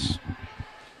Bowles.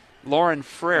 Lauren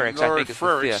Frericks, I think is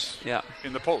the fifth. Yeah.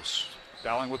 In the post.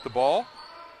 Dowling with the ball.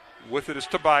 With it is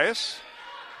Tobias.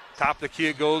 Top of the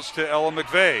key goes to Ella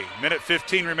McVeigh. Minute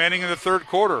 15 remaining in the third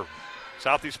quarter.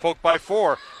 Southeast Polk by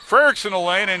 4. Frericks in the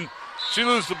lane, and she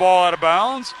loses the ball out of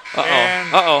bounds. She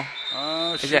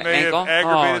may have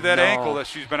aggravated that ankle that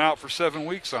she's been out for 7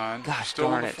 weeks on. Gosh, still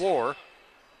on the floor.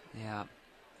 Yeah.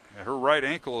 Her right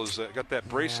ankle has got that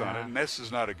brace on it, and this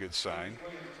is not a good sign.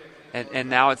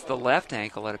 And now it's the left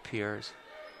ankle, it appears.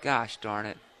 Gosh darn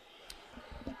it.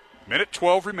 Minute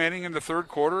 12 remaining in the third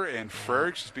quarter, and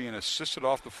Frericks is being assisted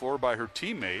off the floor by her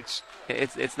teammates.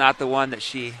 It's not the one that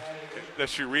she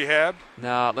rehabbed?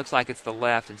 No, it looks like it's the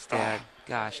left instead.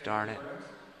 Gosh darn it.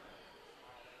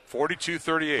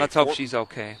 42-38. Let's hope she's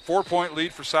okay. 4-point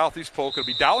lead for Southeast Polk. It'll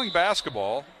be Dowling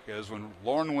basketball, because when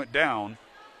Lauren went down,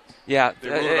 yeah,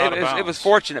 it was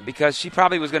fortunate because she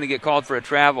probably was going to get called for a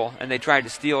travel, and they tried to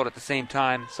steal it at the same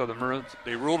time. So the Maroons,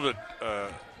 they ruled it.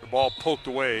 The ball poked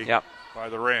away by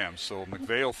the Rams. So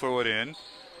McVeigh will throw it in,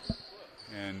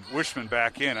 and Wishman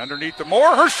back in underneath the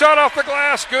Moore. Her shot off the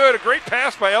glass, good. A great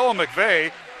pass by Ella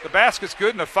McVeigh. The basket's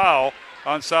good and a foul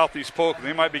on Southeast Polk, and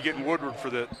they might be getting Woodward for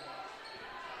the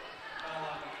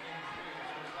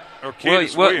Or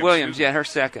Cadence Williams, yeah, her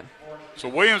second. So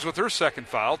Williams with her second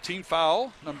foul. Team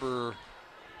foul number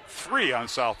 3 on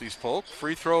Southeast Polk.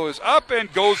 Free throw is up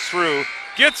and goes through.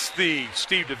 Gets the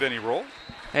Steve DeVinny roll.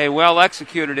 Hey, well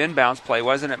executed inbounds play,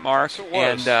 wasn't it, Mark? Yes,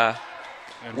 it was.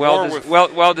 And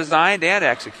well designed and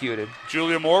executed.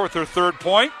 Julia Moore with her third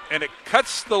point, and it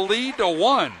cuts the lead to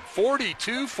 1,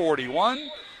 42-41.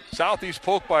 Southeast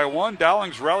Polk by 1.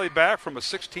 Dowling's rallied back from a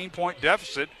 16-point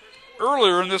deficit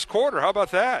earlier in this quarter. How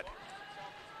about that?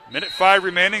 Minute 5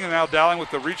 remaining, and now Dowling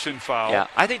with the reach-in foul. Yeah,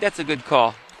 I think that's a good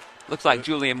call. Looks like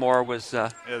Julia Moore was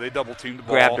they double-teamed the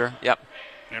ball. Grabbed her, yep.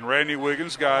 And Randy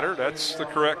Wiggins got her. That's the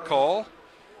correct call.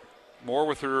 Moore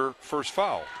with her first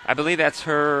foul. I believe that's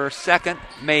her second,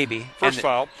 maybe. First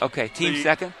foul. Okay, team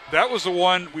second. That was the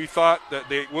one we thought that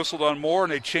they whistled on Moore,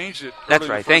 and they changed it. That's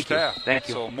right. Thank you. Half. Thank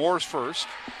you. So Moore's first.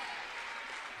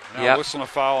 Now whistling a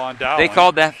foul on Dowling. They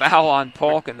called that foul on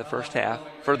Polk in the first half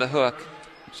for the hook.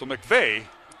 So McVeigh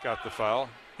got the foul.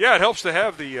 Yeah, it helps to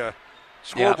have the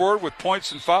scoreboard with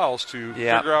points and fouls to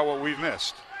figure out what we've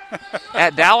missed.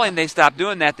 At Dowling, they stopped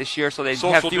doing that this year, so they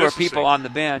have fewer distancing. people on the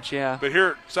bench. Yeah. But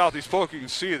here at Southeast Polk, you can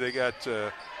see they got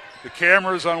the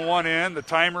cameras on one end, the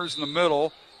timers in the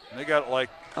middle. And they got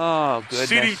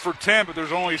seating for 10, but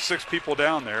there's only 6 people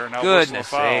down there. Now goodness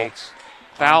sakes!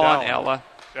 Foul on Ella.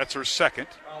 That's her second.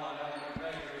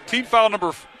 Team foul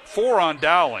number 4 on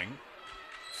Dowling.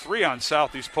 3 on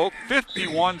Southeast Polk.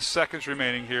 51 seconds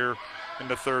remaining here in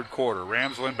the third quarter.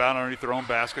 Rams will inbound underneath their own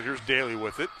basket. Here's Daly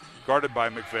with it, guarded by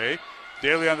McVeigh.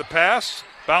 Daly on the pass,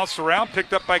 bounced around,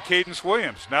 picked up by Cadence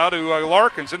Williams. Now to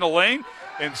Larkins in the lane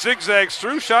and zigzags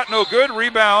through. Shot no good.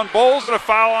 Rebound. Bowles and a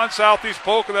foul on Southeast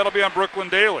Polk, and that'll be on Brooklyn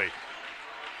Daly.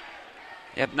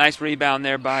 Yep, nice rebound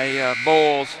there by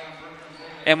Bowles.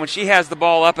 And when she has the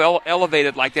ball up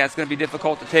elevated like that, it's going to be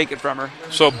difficult to take it from her.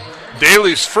 So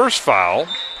Daly's first foul,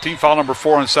 team foul number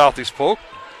 4 on Southeast Polk.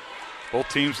 Both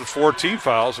teams with 4 team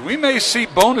fouls. We may see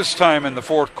bonus time in the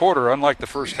fourth quarter, unlike the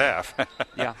first half.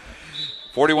 Yeah.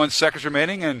 41 seconds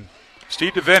remaining, and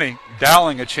Steve DeVinny,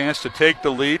 Dowling a chance to take the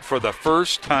lead for the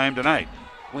first time tonight.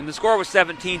 When the score was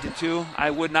 17-2, I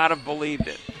would not have believed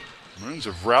it. Maroons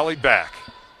have rallied back.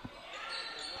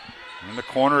 In the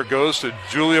corner it goes to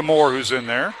Julia Moore, who's in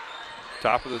there.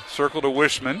 Top of the circle to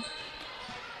Wishman.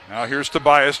 Now here's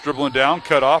Tobias dribbling down,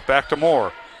 cut off, back to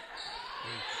Moore.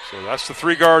 So that's the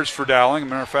 3 guards for Dowling. As a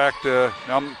matter of fact,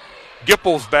 now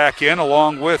Gippel's back in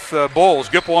along with Bowles.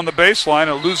 Gippel on the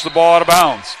baseline and lose the ball out of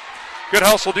bounds. Good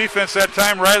hustle defense that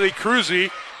time. Riley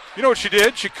Cruzy, you know what she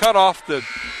did? She cut off the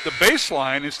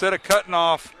baseline instead of cutting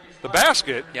off the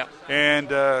basket. Yep.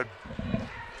 And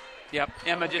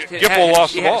Emma just hit. Gippel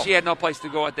lost the ball. She had no place to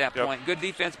go at that point. Good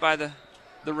defense by the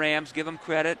Rams. Give them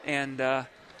credit. And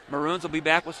Maroons will be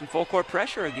back with some full court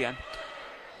pressure again.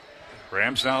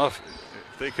 Rams now, if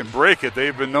they can break it,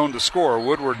 they've been known to score.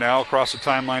 Woodward now across the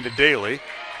timeline to Daly.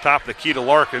 Top of the key to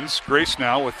Larkins. Grace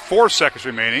now with 4 seconds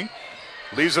remaining.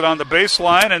 Leaves it on the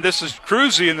baseline, and this is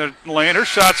Cruzy in the lane. Her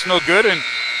shot's no good, and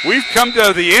we've come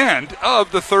to the end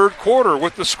of the third quarter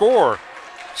with the score.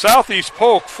 Southeast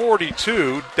Polk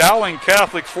 42, Dowling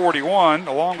Catholic 41,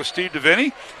 along with Steve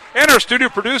DeVinny. And our studio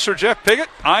producer, Jeff Piggott.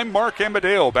 I'm Mark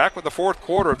Amadeo, back with the fourth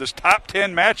quarter of this top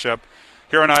 10 matchup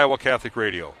here on Iowa Catholic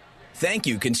Radio. Thank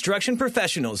you, Construction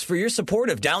Professionals, for your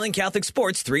support of Dowling Catholic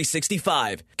Sports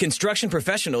 365. Construction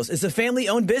Professionals is a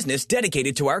family-owned business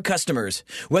dedicated to our customers.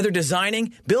 Whether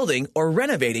designing, building, or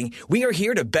renovating, we are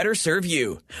here to better serve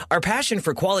you. Our passion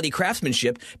for quality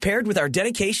craftsmanship, paired with our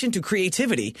dedication to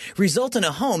creativity, result in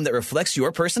a home that reflects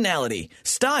your personality,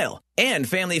 style, and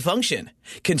family function.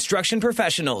 Construction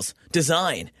Professionals.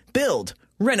 Design, build,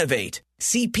 renovate.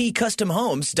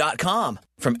 CPCustomHomes.com.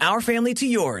 From our family to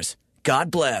yours.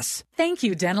 God bless. Thank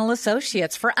you, Dental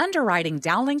Associates, for underwriting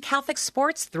Dowling Catholic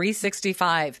Sports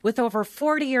 365. With over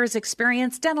 40 years'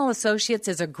 experience, Dental Associates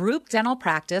is a group dental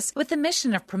practice with the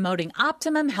mission of promoting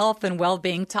optimum health and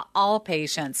well-being to all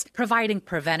patients, providing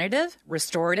preventative,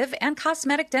 restorative, and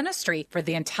cosmetic dentistry for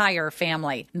the entire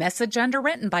family. Message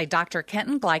underwritten by Dr.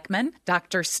 Kenton Gleichman,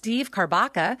 Dr. Steve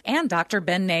Karbaka, and Dr.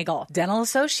 Ben Nagel. Dental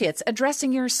Associates,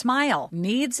 addressing your smile,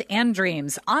 needs, and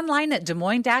dreams. Online at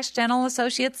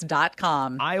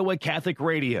DesMoines-DentalAssociates.com. Iowa Catholic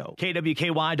Radio,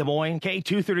 KWKY Des Moines,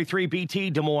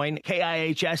 K233BT Des Moines,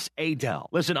 KIHS Adel.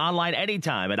 Listen online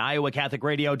anytime at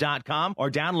iowacatholicradio.com or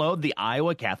download the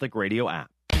Iowa Catholic Radio app.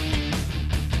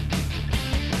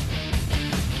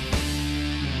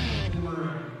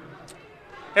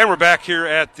 And we're back here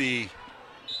at the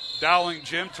Dowling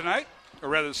Gym tonight, or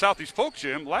rather the Southeast Polk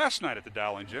Gym. Last night at the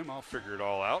Dowling Gym, I'll figure it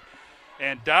all out.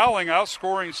 And Dowling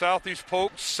outscoring Southeast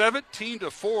Polk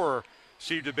 17-4.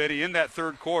 Steve DeBetti in that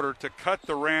third quarter to cut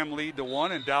the Ram lead to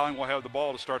 1, and Dowling will have the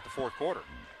ball to start the fourth quarter.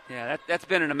 Yeah, that's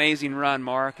been an amazing run,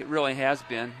 Mark. It really has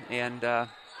been. And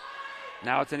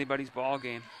now it's anybody's ball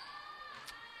game.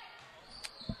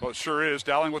 Well, it sure is.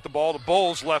 Dowling with the ball to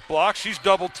Bowles, left block. She's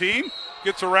double teamed,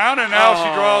 gets around, and now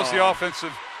she draws the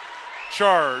offensive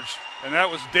charge. And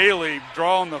that was Daly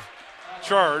drawing the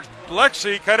charge.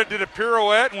 Lexi kind of did a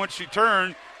pirouette, and when she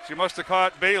turned, she must have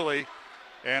caught Bailey.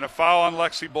 And a foul on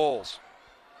Lexi Bowles.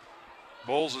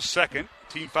 Bowles is second.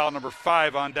 Team foul number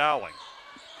 5 on Dowling.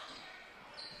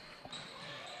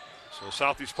 So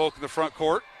Southeast Polk in the front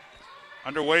court.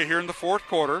 Underway here in the fourth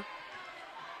quarter.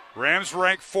 Rams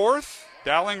ranked 4th.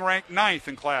 Dowling ranked 9th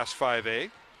in Class 5A.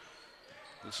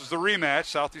 This is the rematch.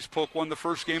 Southeast Polk won the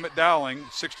first game at Dowling,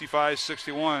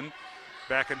 65-61,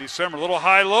 back in December. A little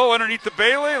high-low underneath the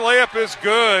Bailey. Layup is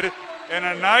good. And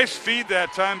a nice feed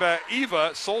that time by Eva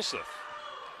Solseth.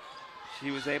 She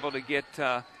was able to get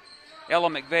Ella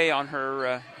McVeigh on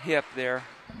her hip there.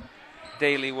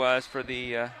 Daly was for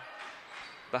the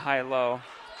high-low.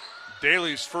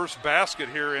 Daly's first basket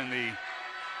here in the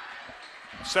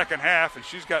second half, and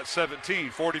she's got 17,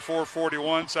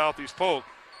 44-41, Southeast Polk.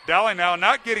 Dowling now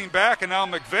not getting back, and now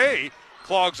McVeigh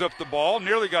clogs up the ball,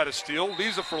 nearly got a steal.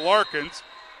 Lisa for Larkins,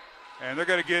 and they're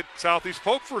going to get Southeast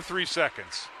Polk for 3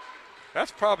 seconds.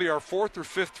 That's probably our 4th or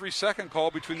 5th 3-second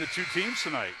call between the two teams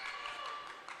tonight.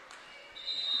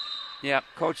 Yeah,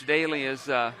 Coach Daly is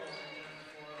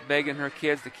begging her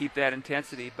kids to keep that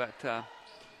intensity, but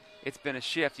it's been a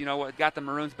shift. You know, what got the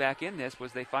Maroons back in this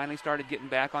was they finally started getting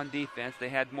back on defense. They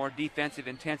had more defensive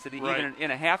intensity, even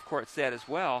in a half-court set as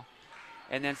well.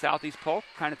 And then Southeast Polk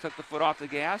kind of took the foot off the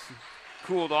gas and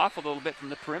cooled off a little bit from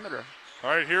the perimeter. All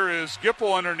right, here is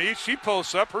Gipple underneath. She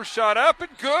posts up. Her shot up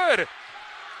and good.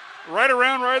 Right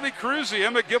around Riley Cruzy.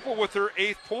 Emma Gipple with her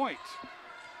 8th point.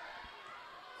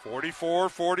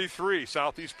 44-43,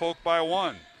 Southeast Polk by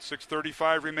 1.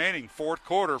 6:35 remaining, fourth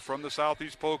quarter from the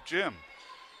Southeast Polk gym.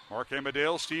 Mark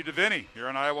Amadale, Steve DeVinny here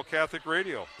on Iowa Catholic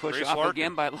Radio. Push Grace off Larkin.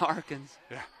 Again by Larkins.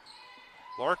 Yeah.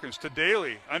 Larkins to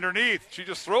Daly. Underneath, she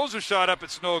just throws a shot up.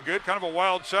 It's no good. Kind of a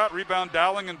wild shot. Rebound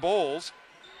Dowling and Bowles.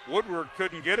 Woodward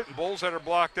couldn't get it, and Bowles had her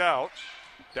blocked out.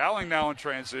 Dowling now in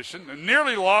transition, and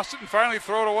nearly lost it and finally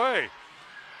throw it away.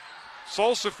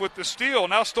 Solseth with the steal,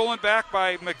 now stolen back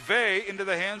by McVeigh into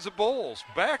the hands of Bowles.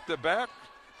 Back to back.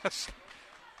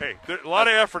 Hey, a lot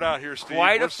of effort out here, Steve.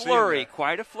 Quite a flurry.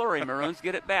 Maroons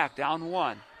get it back, down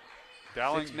 1.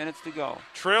 Dowling 6 minutes to go.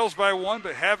 Trails by 1,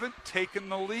 but haven't taken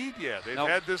the lead yet. They've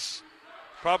had this,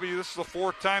 probably this is the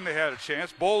 4th time they had a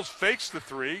chance. Bowles fakes the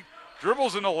 3,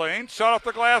 dribbles in the lane, shot off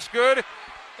the glass, good.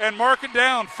 And mark it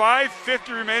down.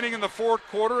 5:50 remaining in the fourth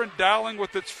quarter, and Dowling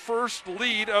with its first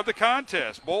lead of the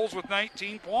contest. Bowles with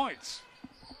 19 points.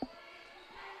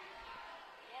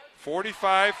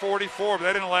 45-44, but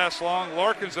that didn't last long.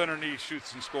 Larkins underneath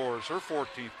shoots and scores her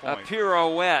 14th point. A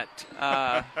pirouette.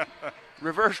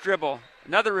 Reverse dribble.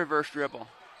 Another reverse dribble.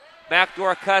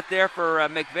 Backdoor cut there for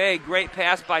McVeigh. Great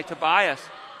pass by Tobias.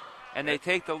 And they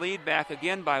take the lead back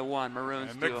again by 1.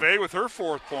 Maroons and do. McVeigh with her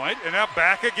 4th point, and now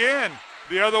back again.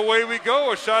 The other way we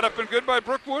go. A shot up and good by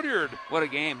Brooke Woodyard. What a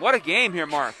game. What a game here,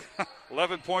 Mark.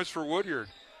 11 points for Woodyard.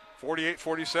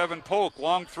 48-47 Polk.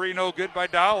 Long 3, no good by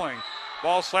Dowling.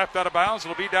 Ball slapped out of bounds.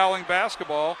 It'll be Dowling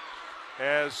basketball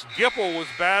as Gipple was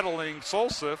battling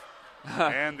Solseth,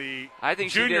 and the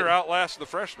junior outlasted the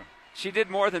freshman. She did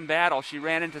more than battle. She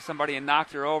ran into somebody and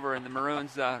knocked her over, and the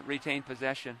Maroons retained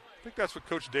possession. I think that's what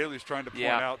Coach Daly's trying to point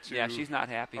out to she's not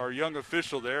happy. Our young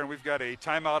official there. And we've got a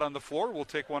timeout on the floor. We'll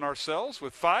take one ourselves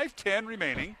with 5:10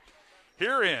 remaining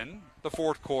here in the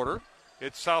fourth quarter.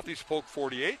 It's Southeast Polk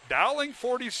 48, Dowling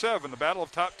 47. The battle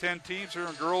of top 10 teams here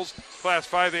in girls Class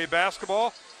 5A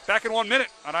basketball. Back in 1 minute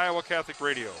on Iowa Catholic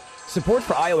Radio. Support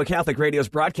for Iowa Catholic Radio's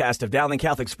broadcast of Dowling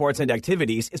Catholic sports and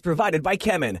activities is provided by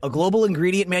Kemin, a global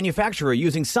ingredient manufacturer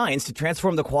using science to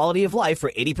transform the quality of life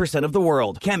for 80% of the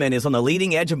world. Kemin is on the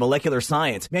leading edge of molecular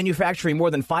science, manufacturing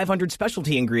more than 500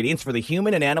 specialty ingredients for the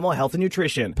human and animal health and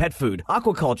nutrition, pet food,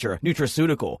 aquaculture,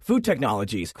 nutraceutical, food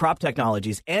technologies, crop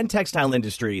technologies, and textile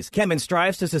industries. Kemin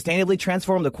strives to sustainably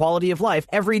transform the quality of life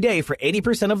every day for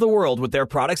 80% of the world with their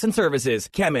products and services.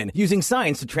 Kemin, using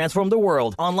science to transform the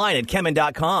world. Online at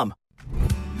Kemin.com.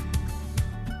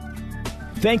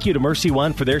 Thank you to Mercy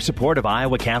One for their support of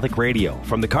Iowa Catholic Radio.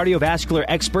 From the cardiovascular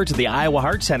experts at the Iowa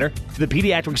Heart Center to the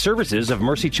pediatric services of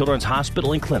Mercy Children's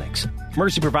Hospital and Clinics,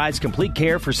 Mercy provides complete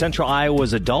care for Central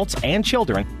Iowa's adults and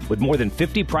children with more than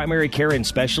 50 primary care and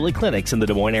specialty clinics in the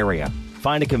Des Moines area.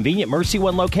 Find a convenient Mercy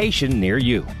One location near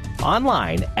you.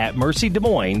 Online at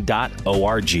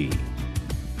mercydesmoines.org.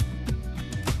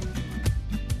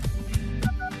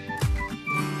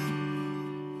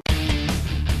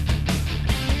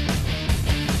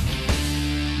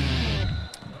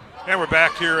 And we're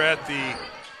back here at the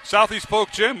Southeast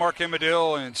Polk Gym. Mark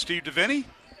Amadale and Steve DeVinny.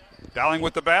 Dowling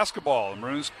with the basketball. The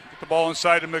Maroons get the ball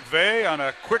inside to McVeigh on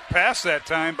a quick pass that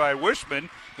time by Wishman.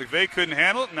 McVeigh couldn't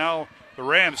handle it. Now the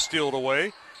Rams steal it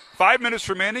away. 5 minutes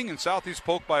remaining, and Southeast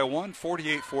Polk by 1,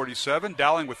 48-47.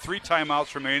 Dowling with 3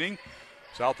 timeouts remaining.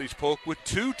 Southeast Polk with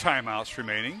 2 timeouts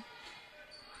remaining.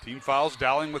 Team fouls,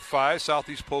 Dowling with 5,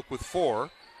 Southeast Polk with 4.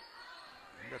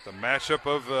 We got the matchup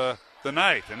of the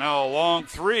night. And now a long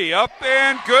 3, up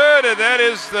and good. And that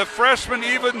is the freshman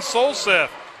Even Solseth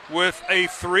with a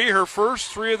 3, her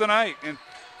first 3 of the night and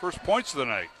first points of the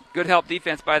night. Good help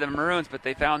defense by the Maroons, but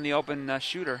they found the open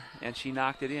shooter, and she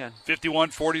knocked it in.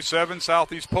 51-47,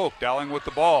 Southeast Polk. Dowling with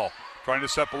the ball. Trying to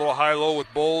set up a little high-low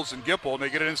with Bowles and Gipple, and they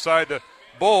get it inside to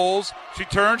Bowles. She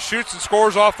turns, shoots, and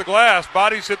scores off the glass.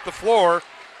 Bodies hit the floor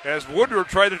as Woodward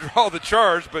tried to draw the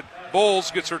charge, but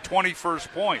Bowles gets her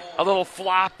 21st point. A little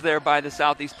flop there by the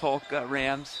Southeast Polk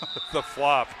Rams. The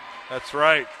flop. That's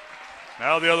right.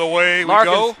 Now the other way we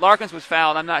go. Larkins was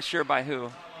fouled. I'm not sure by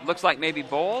who. Looks like maybe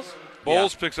Bowles.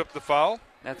 Bowles picks up the foul.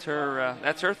 That's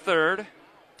her third.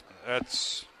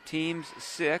 That's team's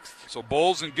 6th. So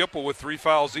Bowles and Gipple with 3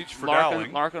 fouls each for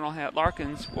Dowling.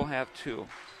 Larkins will have 2.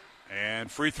 And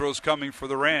free throws coming for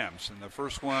the Rams. And the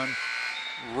first one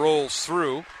rolls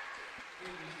through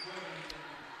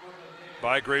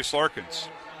by Grace Larkins.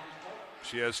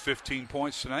 She has 15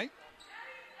 points tonight.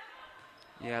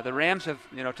 Yeah, the Rams have,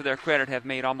 to their credit, have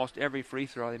made almost every free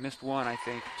throw. They missed one, I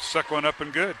think. Second one up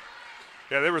and good.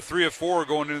 Yeah, they were 3 of 4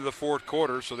 going into the fourth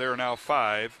quarter, so they are now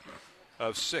 5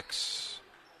 of 6.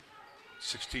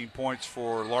 16 points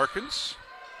for Larkins.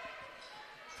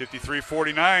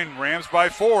 53-49, Rams by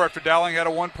 4 after Dowling had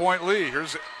a 1-point lead.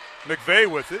 Here's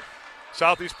McVeigh with it.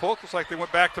 Southeast Polk looks like they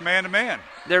went back to man-to-man.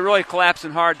 They're really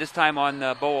collapsing hard this time on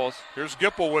Bowles. Here's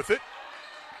Gipple with it.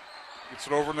 Gets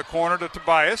it over in the corner to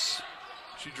Tobias.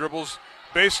 She dribbles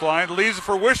baseline, leaves it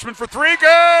for Wishman for 3.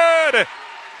 Good!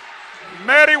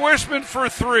 Maddie Wishman for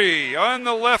 3 on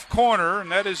the left corner,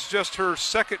 and that is just her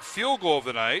second field goal of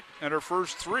the night and her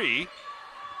first 3.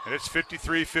 And it's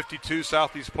 53-52,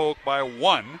 Southeast Polk by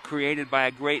 1. Created by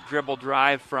a great dribble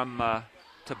drive from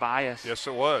Tobias. Yes,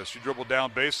 it was. She dribbled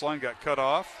down baseline, got cut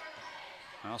off.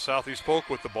 Now Southeast Polk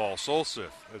with the ball.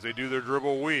 Solseth, as they do their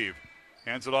dribble weave,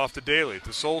 hands it off to Daly, to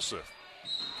Solseth.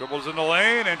 Dribbles in the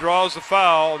lane and draws the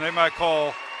foul, and they might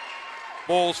call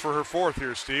Bowles for her 4th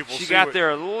here, Steve. She got there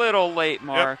a little late,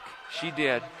 Mark. Yep. She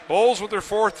did. Bowles with her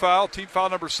 4th foul, team foul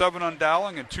number 7 on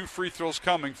Dowling, and 2 free throws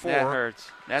coming for. That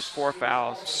hurts. That's 4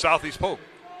 fouls. Southeast Polk.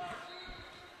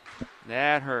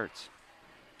 That hurts.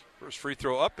 First free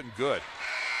throw up and good.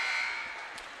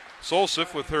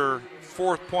 Solseth with her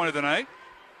 4th point of the night.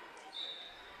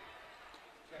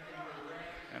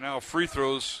 And now free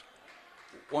throws.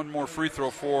 One more free throw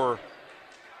for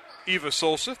Eva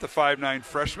Solseth, the 5'9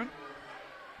 freshman.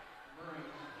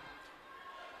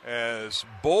 As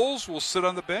Bowles will sit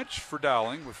on the bench for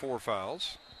Dowling with 4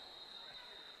 fouls.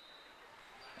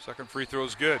 Second free throw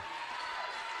is good.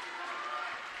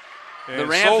 And the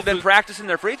Rams have been practicing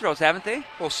their free throws, haven't they?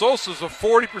 Well, Solseth's a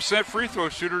 40% free throw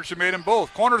shooter. She made them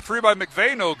both. Corner 3 by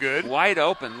McVeigh, no good. Wide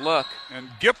open, look. And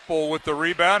Gipple with the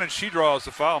rebound, and she draws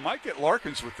the foul. Might get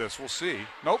Larkins with this. We'll see.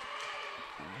 Nope.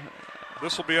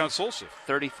 This will be on Solseth.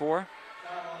 34.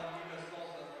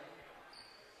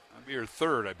 That'll be her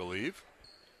 3rd, I believe.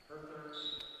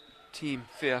 Team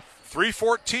 5th.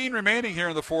 3:14 remaining here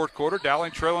in the fourth quarter.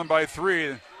 Dowling trailing by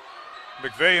 3.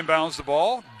 McVeigh inbounds the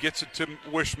ball. Gets it to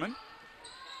Wishman.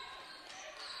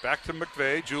 Back to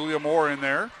McVeigh. Julia Moore in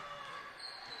there.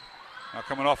 Now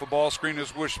coming off a ball screen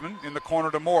is Wishman. In the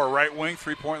corner to Moore. Right wing,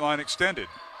 3-point line extended.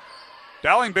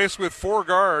 Dowling basically with 4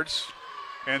 guards.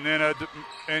 And then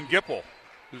and Gipple,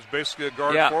 who's basically a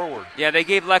guard forward. Yeah, they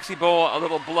gave Lexi Bowl a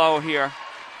little blow here.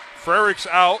 Frerich's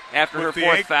out after her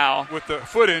 4th foul with the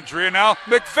foot injury, and now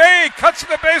McVeigh cuts to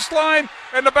the baseline,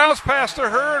 and the bounce pass to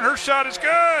her, and her shot is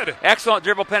good. Excellent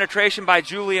dribble penetration by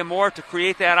Julia Moore to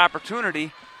create that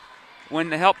opportunity. When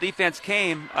the help defense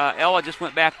came, Ella just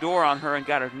went back door on her and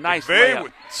got a nice McVeigh layup.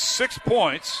 With 6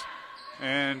 points,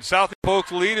 and Southeast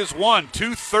Polk's lead is 1.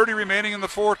 2:30 remaining in the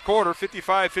fourth quarter,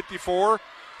 55-54,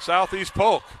 Southeast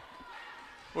Polk.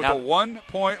 With a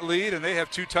 1-point lead, and they have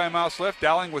 2 timeouts left.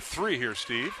 Dowling with 3 here,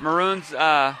 Steve. Maroons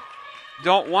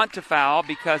don't want to foul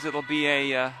because it'll be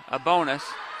a bonus.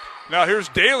 Now here's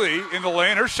Daly in the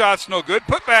lane. Her shot's no good.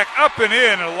 Put back up and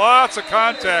in, and lots of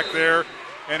contact there.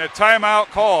 And a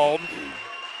timeout called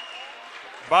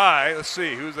by, let's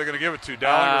see, who's they going to give it to,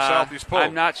 Dowling or Southeast Polk?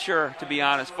 I'm not sure, to be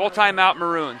honest. Full timeout,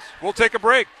 Maroons. We'll take a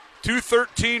break.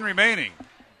 2:13 remaining.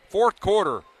 Fourth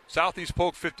quarter, Southeast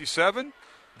Polk 57,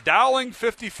 Dowling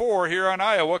 54 here on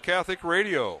Iowa Catholic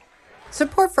Radio.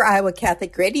 Support for Iowa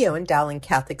Catholic Radio and Dowling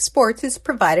Catholic Sports is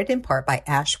provided in part by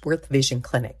Ashworth Vision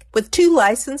Clinic. With 2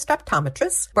 licensed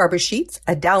optometrists, Barbara Sheets,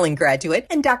 a Dowling graduate,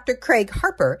 and Dr. Craig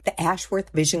Harper, the Ashworth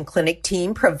Vision Clinic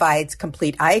team provides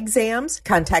complete eye exams,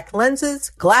 contact lenses,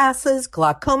 glasses,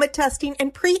 glaucoma testing,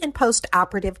 and pre- and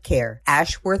post-operative care.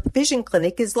 Ashworth Vision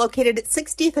Clinic is located at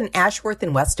 60th and Ashworth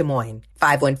in West Des Moines.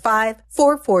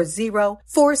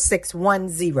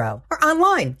 515-440-4610 or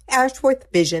online,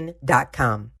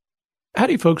 ashworthvision.com.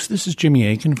 Howdy, folks. This is Jimmy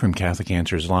Aiken from Catholic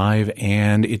Answers Live,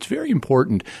 and it's very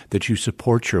important that you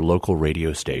support your local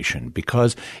radio station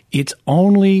because it's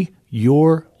only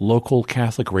your local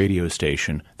Catholic radio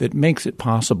station that makes it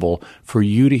possible for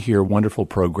you to hear wonderful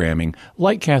programming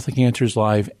like Catholic Answers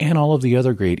Live and all of the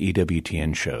other great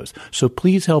EWTN shows. So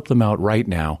please help them out right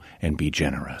now and be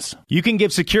generous. You can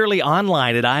give securely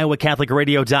online at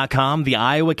iowacatholicradio.com, the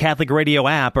Iowa Catholic Radio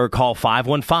app, or call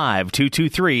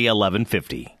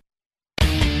 515-223-1150.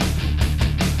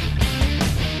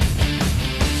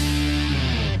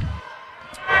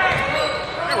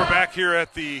 Back here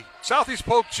at the Southeast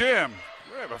Polk Gym.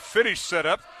 We have a finish set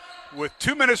up with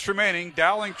 2 minutes remaining.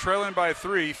 Dowling trailing by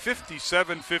 3,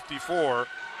 57-54.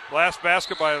 Last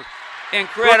basket by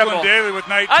incredible Brooklyn Daly with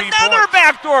 19 Another points.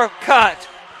 backdoor cut.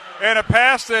 And a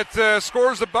pass that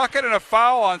scores the bucket and a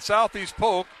foul on Southeast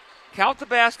Polk. Count the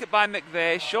basket by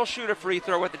McVeigh. She'll shoot a free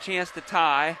throw with a chance to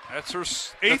tie. That's her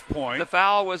 8th point. The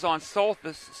foul was on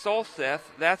Solseth.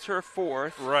 That's her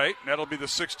 4th. Right. That'll be the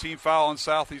 16th foul on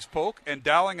Southeast Polk. And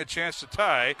Dowling a chance to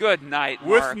tie. Good night,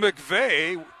 with Mark.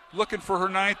 McVeigh looking for her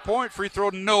 9th point. Free throw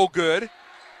no good.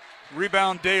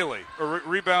 Rebound Daly. Or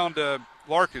rebound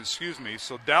Larkin, excuse me.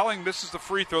 So Dowling misses the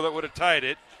free throw that would have tied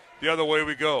it. The other way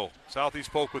we go.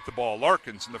 Southeast Polk with the ball.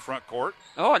 Larkins in the front court.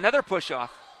 Oh, another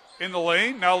push-off. In the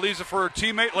lane. Now leaves it for her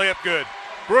teammate. Layup good.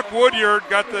 Brooke Woodyard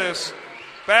got this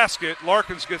basket.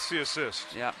 Larkins gets the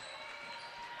assist. Yeah.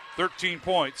 13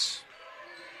 points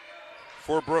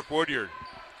for Brooke Woodyard.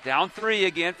 Down 3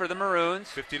 again for the Maroons.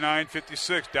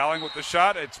 59-56. Dowling with the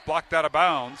shot. It's blocked out of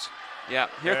bounds. Yeah.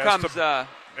 Here comes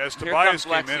Tobias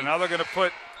came in. Now they're going to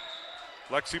put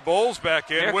Lexi Bowles back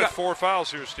in with 4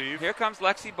 fouls here, Steve. Here comes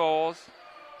Lexi Bowles.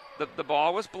 The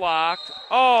ball was blocked.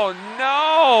 Oh,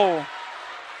 no!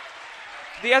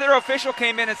 The other official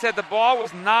came in and said the ball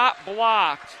was not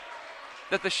blocked,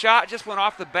 that the shot just went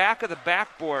off the back of the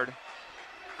backboard.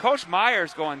 Coach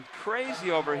Myers going crazy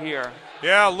over here.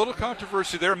 Yeah, a little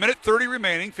controversy there. 1:30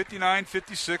 remaining,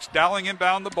 59-56. Dowling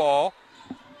inbound the ball,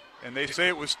 and they say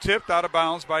it was tipped out of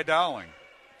bounds by Dowling,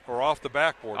 or off the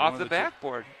backboard. Off the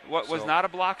backboard. What was not a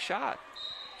block shot.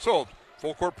 So,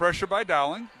 full court pressure by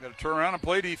Dowling. Got to turn around and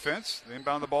play defense. They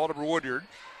inbound the ball to Woodyard.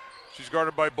 She's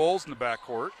guarded by Bowles in the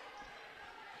backcourt.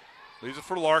 Leaves it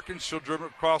for Larkin. She'll dribble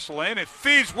across the lane. It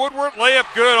feeds Woodward. Layup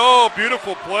good. Oh,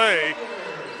 beautiful play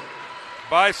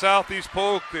by Southeast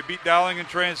Polk. They beat Dowling in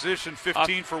transition.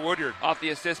 15 for Woodyard. Off the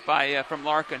assist from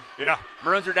Larkin. Yeah.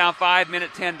 Maroons are down 5,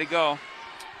 minute 10 to go.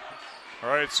 All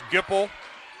right, it's Gipple,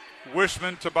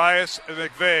 Wishman, Tobias,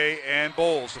 McVeigh, and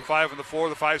Bowles. The 5 on the floor,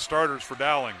 the 5 starters for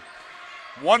Dowling.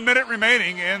 1 minute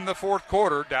remaining in the fourth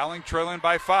quarter. Dowling trailing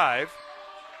by 5.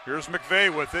 Here's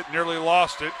McVeigh with it. Nearly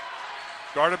lost it.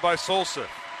 Guarded by Solseth.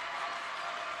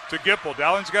 To Gipple.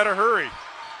 Dowling's got to hurry.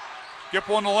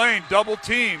 Gipple in the lane. Double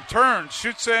team. Turns.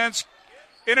 Shoots in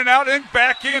and out and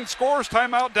back in. Scores.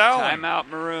 Timeout Dowling. Timeout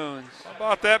Maroons. How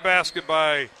about that basket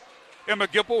by Emma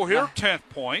Gipple? Her 10th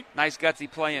point. Nice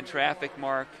gutsy play in traffic,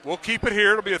 Mark. We'll keep it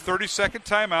here. It'll be a 30-second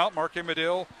timeout. Mark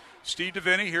Amadale, Steve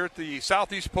DeVinny here at the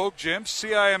Southeast Polk Gym.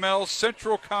 CIML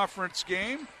Central Conference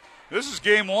game. This is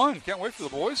game 1. Can't wait for the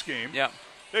boys' game. Yeah.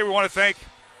 Hey, we want to thank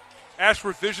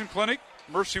Ashworth Vision Clinic,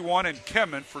 Mercy One, and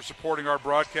Kemen for supporting our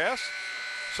broadcast.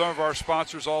 Some of our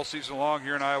sponsors all season long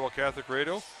here in Iowa Catholic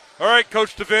Radio. All right,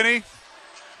 Coach DeVinny,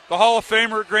 the Hall of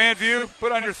Famer at Grandview,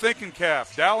 put on your thinking cap.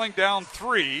 Dowling down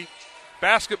 3.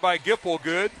 Basket by Gipple,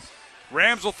 good.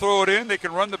 Rams will throw it in. They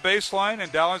can run the baseline,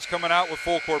 and Dowling's coming out with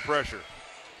full court pressure.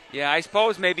 Yeah, I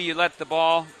suppose maybe you let the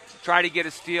ball try to get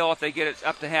a steal. If they get it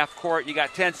up to half court, you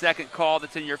got 10-second call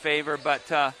that's in your favor.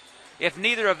 But if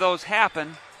neither of those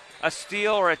happen, a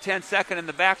steal or a 10-second in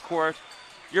the backcourt,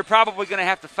 you're probably going to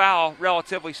have to foul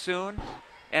relatively soon.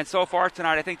 And so far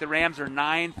tonight, I think the Rams are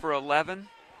 9 for 11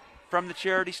 from the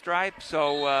charity stripe.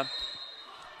 So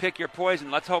pick your poison.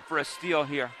 Let's hope for a steal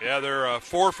here. Yeah, they're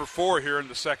 4 for 4 here in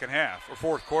the second half, or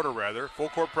fourth quarter rather. Full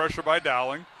court pressure by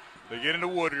Dowling. They get into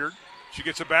Woodyard. She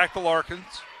gets it back to Larkins.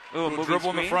 Ooh, who will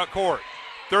dribble in the front court.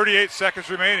 38 seconds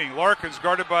remaining. Larkins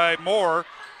guarded by Moore.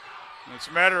 It's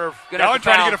a matter of Dowling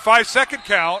trying to get a 5-second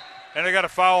count, and they got a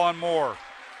foul on Moore.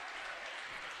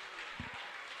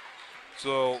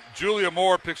 So Julia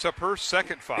Moore picks up her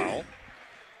second foul.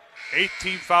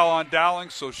 18th foul on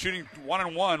Dowling, so shooting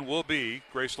 1-1 will be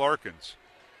Grace Larkins.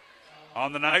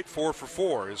 On the night, 4 for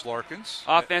 4 is Larkins.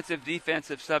 Offensive,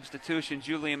 defensive substitution.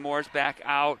 Julian Moore's back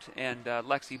out, and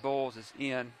Lexi Bowles is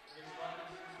in.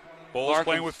 Bowles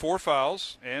playing with 4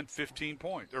 fouls and 15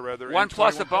 points, or rather, 1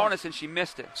 plus a bonus, and she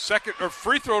missed it. Second or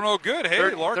free throw, no good. Hey,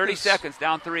 30 seconds,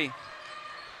 down 3.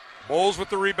 Bowles with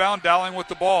the rebound, Dowling with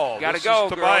the ball. Got to go,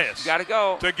 Tobias. Got to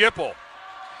go. To Gipple.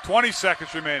 20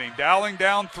 seconds remaining. Dowling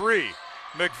down 3.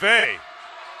 McVeigh.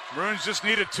 Maroons just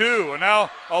needed 2. And now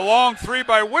a long 3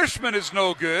 by Wishman is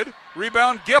no good.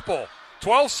 Rebound Gipple.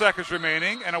 12 seconds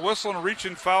remaining, and a whistle and a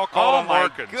reach-in foul called on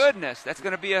Larkins. Oh, my goodness. That's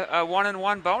going to be a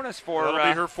 1-and-1 bonus for That'll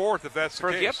be her 4th if that's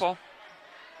the case. For Gipple.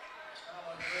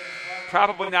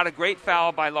 Probably not a great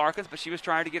foul by Larkins, but she was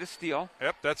trying to get a steal.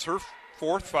 Yep, that's her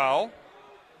 4th foul.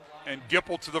 And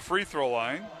Gipple to the free throw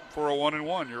line for a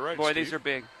 1-and-1. You're right, Boy, Steve. these are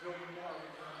big.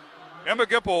 Emma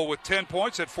Gipple with 10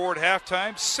 points at 4 at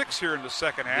halftime, 6 here in the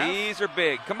second half. These are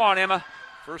big. Come on, Emma.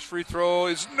 First free throw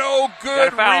is no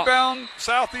good. Rebound,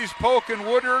 Southeast Polk and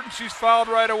Woodard. She's fouled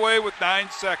right away with 9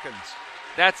 seconds.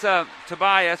 That's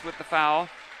Tobias with the foul.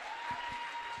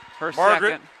 Her Margaret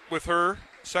second. With her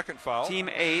second foul. Team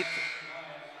 8th.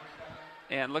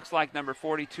 And looks like number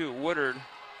 42, Woodard,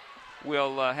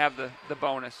 will have the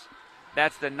bonus.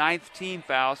 That's the 9th team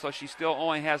foul, so she still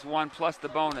only has 1 plus the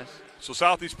bonus. So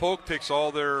Southeast Polk takes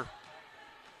all their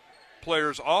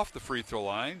players off the free throw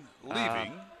line,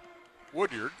 leaving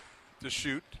Woodyard to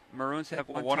shoot. Maroons have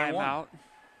one 1-and-1. timeout.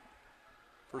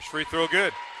 First free throw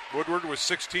good. Woodward with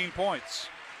 16 points.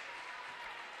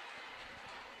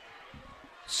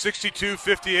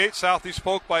 62-58, Southeast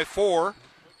Polk by 4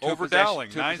 over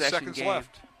Dowling. 9 seconds game.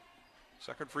 left.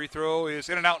 Second free throw is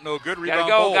in and out, no good. Rebound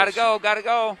Gotta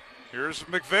go. Here's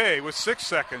McVeigh with 6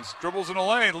 seconds. Dribbles in the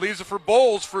lane, leaves it for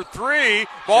Bowles for 3.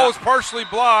 Ball is partially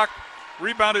blocked.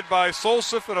 Rebounded by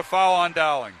Solsif and a foul on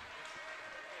Dowling.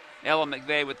 Ella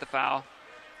McVeigh with the foul.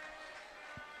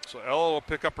 So Ella will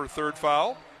pick up her 3rd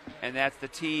foul. And that's the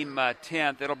team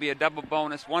 10th. It'll be a double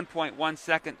bonus. 1.1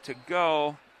 second to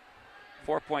go.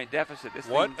 4-point deficit.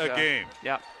 What a game.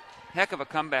 Yeah. Heck of a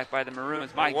comeback by the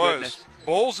Maroons. My goodness.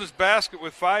 Bowles' basket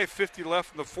with 5:50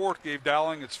 left in the 4th gave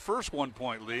Dowling its first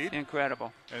 1-point lead.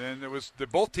 Incredible. And then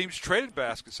both teams traded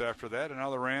baskets after that, and now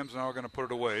the Rams are now going to put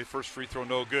it away. First free throw,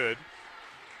 no good.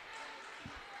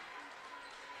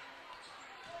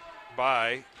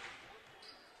 By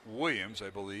Williams, I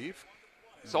believe.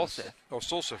 Solsif.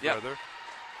 Solsif, rather.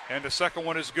 And the second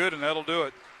one is good, and that'll do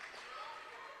it.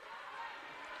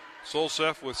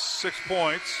 Solsif with 6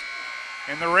 points.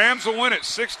 And the Rams will win it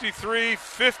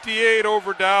 63-58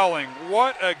 over Dowling.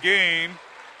 What a game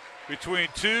between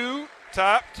 2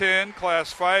 top 10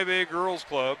 Class 5A girls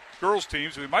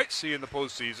teams we might see in the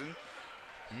postseason.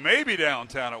 Maybe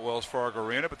downtown at Wells Fargo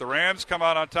Arena, but the Rams come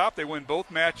out on top. They win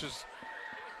both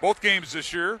games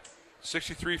this year.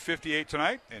 63-58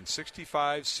 tonight and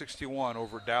 65-61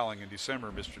 over Dowling in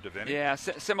December, Mr. Devaney. Yeah,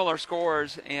 similar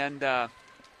scores, and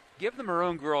give the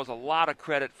Maroon girls a lot of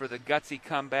credit for the gutsy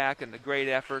comeback and the great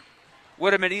effort.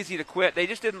 Would have been easy to quit. They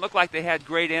just didn't look like they had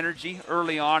great energy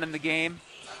early on in the game.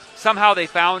 Somehow they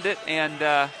found it, and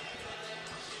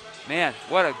man,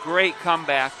 what a great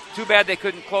comeback. Too bad they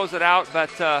couldn't close it out,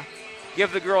 but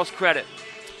give the girls credit.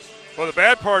 Well, the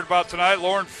bad part about tonight,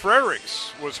 Lauren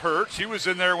Frericks was hurt. She was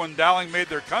in there when Dowling made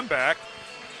their comeback,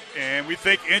 and we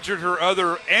think injured her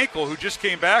other ankle, who just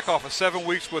came back off of 7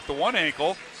 weeks with the one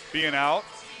ankle being out,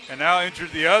 and now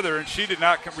injured the other, and she did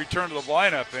not return to the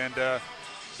lineup, and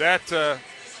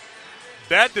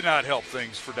that did not help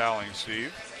things for Dowling,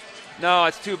 Steve. No,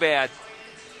 it's too bad.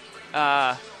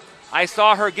 I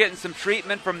saw her getting some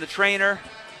treatment from the trainer,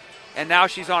 and now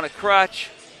she's on a crutch,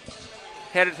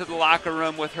 headed to the locker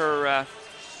room with her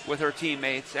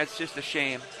teammates. That's just a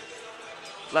shame.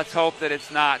 Let's hope that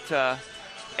it's not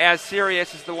as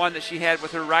serious as the one that she had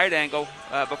with her right ankle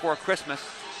before Christmas.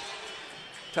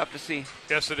 Tough to see.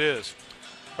 Yes, it is.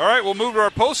 All right, we'll move to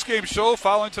our post-game show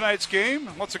following tonight's game.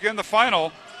 Once again, the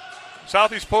final.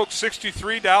 Southeast Polk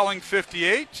 63, Dowling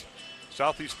 58.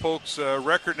 Southeast Polk's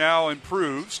record now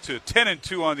improves to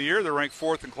 10-2 on the year. They're ranked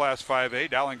 4th in Class 5A.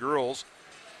 Dowling girls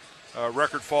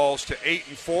record falls to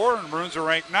 8-4, and Maroons are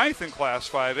ranked 9th in Class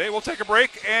 5A. We'll take a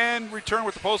break and return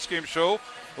with the post-game show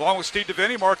along with Steve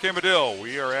Devaney, Mark Amadil.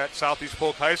 We are at Southeast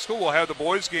Polk High School. We'll have the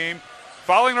boys' game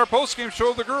following our post-game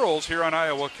show of the girls here on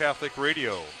Iowa Catholic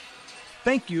Radio.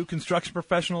 Thank you, construction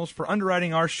professionals, for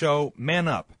underwriting our show, Man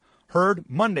Up, heard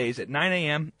Mondays at 9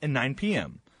 a.m. and 9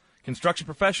 p.m. Construction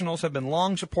professionals have been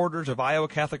long supporters of Iowa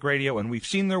Catholic Radio, and we've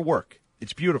seen their work.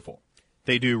 It's beautiful.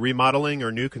 They do remodeling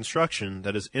or new construction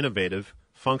that is innovative,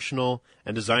 functional,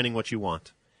 and designing what you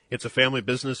want. It's a family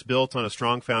business built on a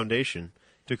strong foundation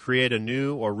to create a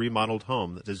new or remodeled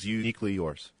home that is uniquely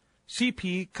yours.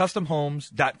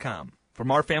 cpcustomhomes.com. From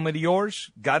our family to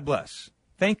yours, God bless.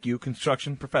 Thank you,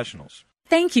 construction professionals.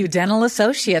 Thank you, Dental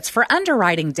Associates, for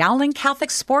underwriting Dowling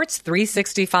Catholic Sports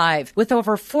 365. With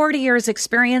over 40 years'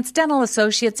 experience, Dental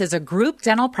Associates is a group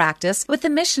dental practice with the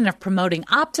mission of promoting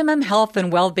optimum health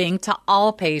and well-being to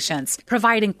all patients,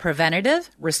 providing preventative,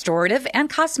 restorative, and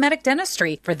cosmetic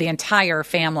dentistry for the entire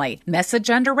family. Message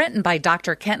underwritten by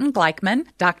Dr. Kenton Gleichman,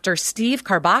 Dr. Steve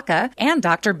Karbaka, and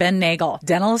Dr. Ben Nagel.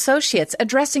 Dental Associates,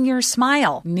 addressing your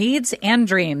smile, needs, and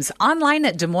dreams. Online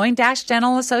at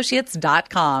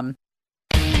DesMoines-DentalAssociates.com.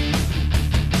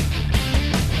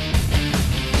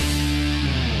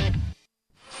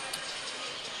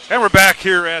 And we're back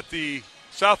here at the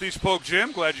Southeast Polk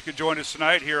Gym. Glad you could join us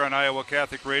tonight here on Iowa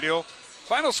Catholic Radio.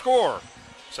 Final score,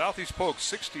 Southeast Polk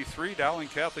 63, Dowling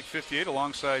Catholic 58,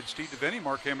 alongside Steve DeVenny,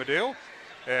 Mark Hamadale,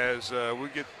 as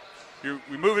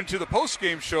we move into the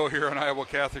post-game show here on Iowa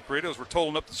Catholic Radio as we're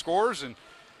totaling up the scores. And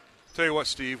tell you what,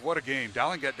 Steve, what a game.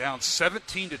 Dowling got down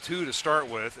 17-2 to start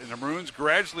with, and the Maroons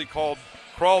gradually crawled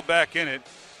back in it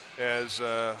as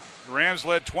the Rams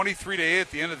led 23-8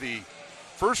 at the end of the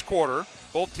first quarter.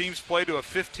 Both teams played to a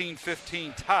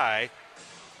 15-15 tie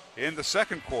in the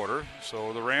second quarter.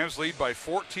 So the Rams lead by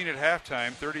 14 at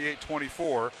halftime,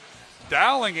 38-24.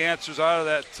 Dowling answers out of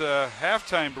that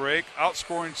halftime break,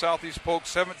 outscoring Southeast Polk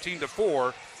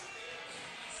 17-4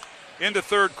 in the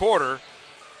third quarter.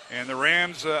 And the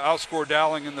Rams outscored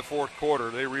Dowling in the fourth quarter.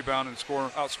 They rebound and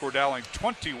outscore Dowling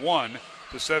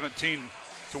 21-17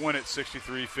 to win it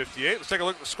 63-58. Let's take a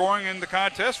look at the scoring in the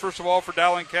contest. First of all, for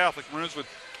Dowling Catholic, Maroons with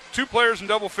 2 players in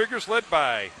double figures, led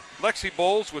by Lexi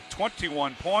Bowles with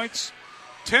 21 points,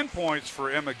 10 points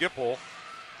for Emma Gipple,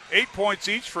 8 points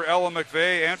each for Ella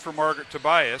McVeigh and for Margaret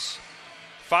Tobias,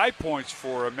 5 points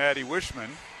for Maddie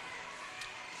Wishman,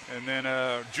 and then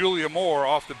Julia Moore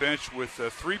off the bench with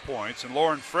 3 points, and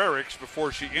Lauren Frericks,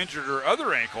 before she injured her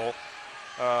other ankle,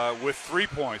 with 3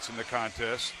 points in the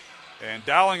contest. And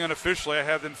Dowling, unofficially, I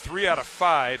have them 3 out of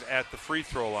 5 at the free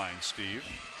throw line, Steve.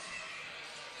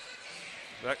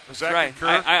 Does that right.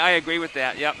 concur? I agree with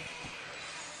that. Yep.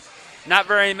 Not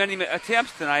very many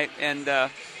attempts tonight, and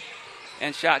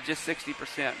shot just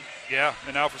 60%. Yeah.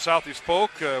 And now for Southeast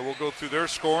Polk, we'll go through their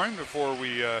scoring before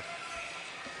we.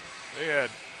 They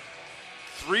had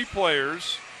 3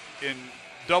 players in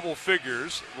double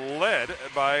figures, led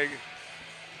by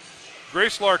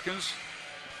Grace Larkins,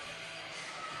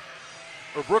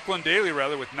 or Brooklyn Daly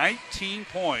rather, with 19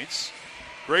 points.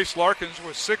 Grace Larkins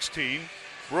with 16.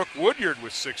 Brooke Woodyard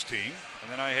with 16. And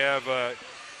then I have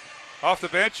off the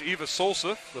bench Eva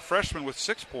Solseth, the freshman, with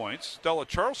 6 points. Stella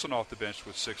Charlson off the bench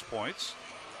with 6 points.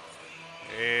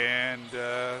 And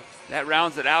that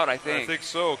rounds it out, I think. I think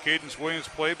so. Cadence Williams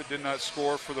played but did not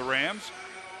score for the Rams.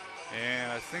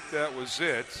 And I think that was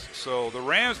it. So the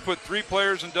Rams put 3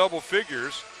 players in double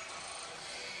figures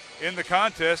in the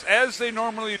contest, as they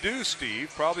normally do,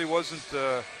 Steve. Probably wasn't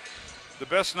the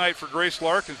best night for Grace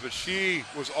Larkins, but she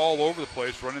was all over the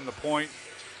place running the point.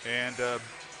 And,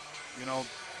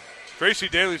 Tracy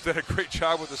Daly's done a great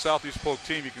job with the Southeast Polk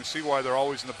team. You can see why they're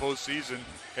always in the postseason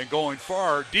and going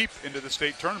far deep into the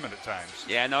state tournament at times.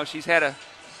 Yeah, no, she's had a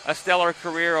stellar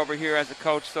career over here as a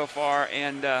coach so far.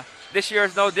 And this year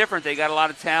is no different. They got a lot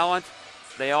of talent.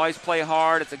 They always play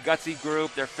hard. It's a gutsy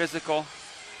group. They're physical.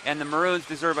 And the Maroons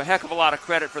deserve a heck of a lot of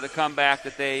credit for the comeback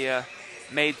that they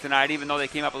made tonight, even though they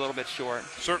came up a little bit short.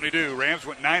 Certainly do. Rams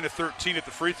went 9 of 13 at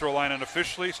the free throw line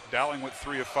unofficially. Dowling went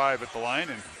 3 of 5 at the line.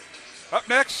 And up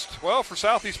next, well, for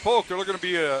Southeast Polk, they're going to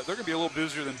be a little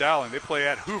busier than Dowling. They play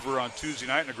at Hoover on Tuesday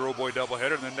night in a Girl Boy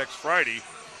doubleheader, and then next Friday,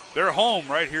 they're home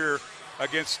right here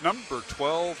against number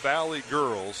 12 Valley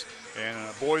Girls, and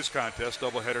a boys contest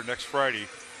doubleheader next Friday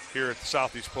here at the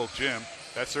Southeast Polk Gym.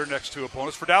 That's their next 2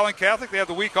 opponents. For Dowling Catholic, they have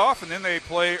the week off, and then they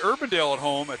play Urbandale at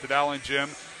home at the Dowling Gym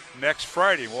next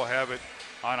Friday. We'll have it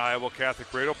on Iowa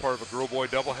Catholic Radio, part of a Girl Boy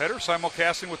doubleheader,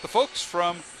 simulcasting with the folks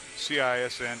from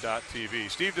CISN.TV.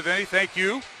 Steve DeVenny, thank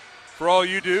you for all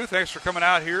you do. Thanks for coming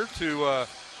out here to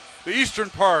the eastern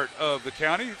part of the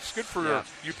county. It's good for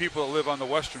you people that live on the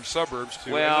western suburbs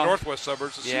and the northwest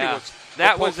suburbs to see what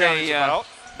Polk County's about.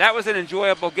 That was an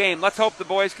enjoyable game. Let's hope the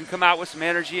boys can come out with some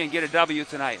energy and get a W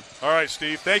tonight. All right,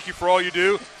 Steve. Thank you for all you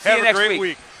do. Have a great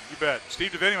week. You bet.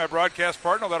 Steve DeVenny, my broadcast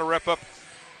partner. That'll wrap up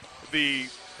the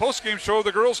post-game show of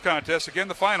the girls contest. Again,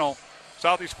 the final,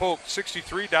 Southeast Polk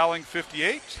 63, Dowling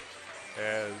 58,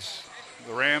 as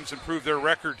the Rams improve their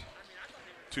record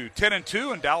to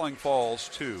 10-2, and Dowling falls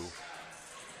to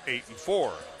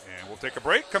 8-4. And we'll take a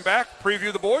break, come back,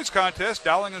 preview the boys contest,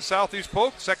 Dowling and Southeast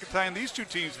Polk. Second time these two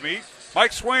teams meet.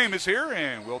 Mike Swaim is here,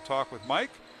 and we'll talk with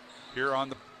Mike here on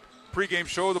the pregame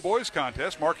show of the boys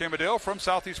contest. Mark Amadale from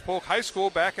Southeast Polk High School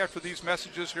back after these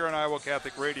messages here on Iowa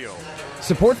Catholic Radio.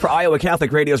 Support for Iowa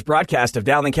Catholic Radio's broadcast of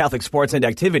Dowling Catholic sports and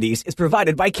activities is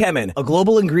provided by Kemin, a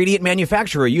global ingredient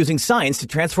manufacturer using science to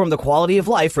transform the quality of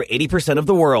life for 80% of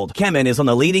the world. Kemin is on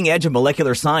the leading edge of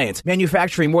molecular science,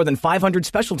 manufacturing more than 500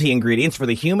 specialty ingredients for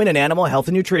the human and animal health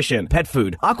and nutrition, pet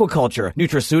food, aquaculture,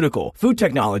 nutraceutical, food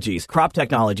technologies, crop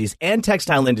technologies, and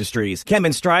textile industries.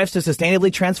 Kemin strives to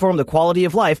sustainably transform the quality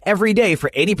of life every day for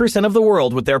 80% of the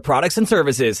world with their products and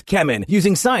services. Kemin,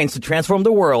 using science to transform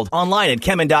the world. Online at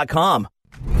kemin.com.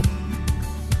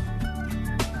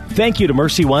 Thank you to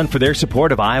Mercy One for their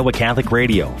support of Iowa Catholic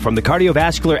Radio. From the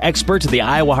cardiovascular experts of the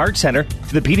Iowa Heart Center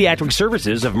to the pediatric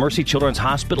services of Mercy Children's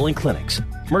Hospital and Clinics,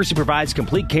 Mercy provides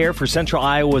complete care for Central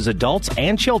Iowa's adults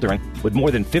and children with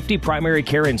more than 50 primary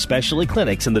care and specialty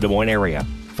clinics in the Des Moines area.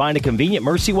 Find a convenient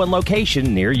Mercy One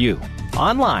location near you.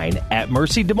 Online at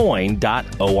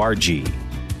mercydesmoines.org.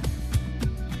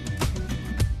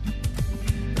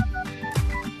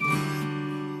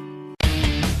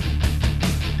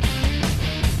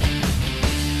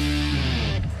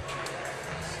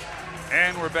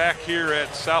 And we're back here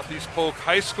at Southeast Polk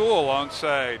High School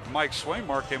alongside Mike Swaim,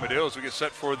 Mark Amadale, as we get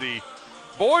set for the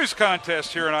boys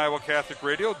contest here on Iowa Catholic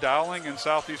Radio. Dowling and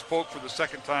Southeast Polk for the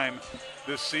second time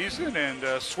this season.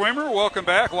 And Swimmer, welcome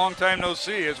back. Long time no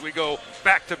see as we go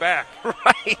back-to-back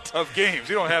of games.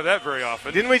 You don't have that very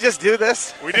often. Didn't we just do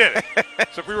this? We did.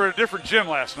 Except we were at a different gym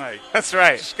last night. That's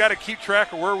right. Just got to keep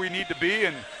track of where we need to be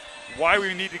and why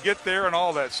we need to get there and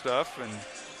all that stuff. And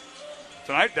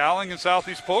tonight, Dowling and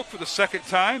Southeast Polk for the second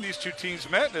time. These two teams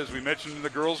met, as we mentioned in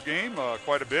the girls' game,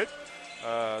 quite a bit.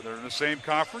 They're in the same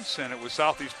conference, and it was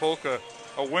Southeast Polk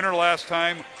a winner last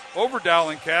time over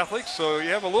Dowling Catholic. So you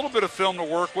have a little bit of film to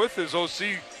work with, as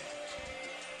OC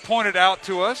pointed out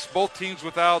to us. Both teams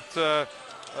without a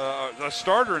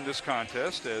starter in this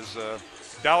contest, as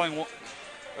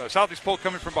Southeast Polk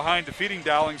coming from behind, defeating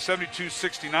Dowling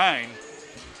 72-69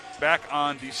 back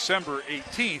on December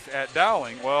 18th at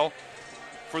Dowling. Well,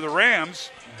 for the Rams,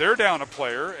 they're down a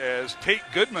player as Tate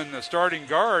Goodman, the starting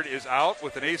guard, is out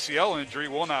with an ACL injury,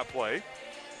 will not play.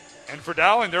 And for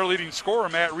Dowling, their leading scorer,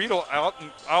 Matt Riedel,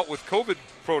 out with COVID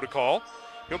protocol.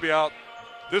 He'll be out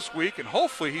this week, and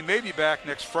hopefully he may be back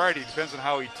next Friday. Depends on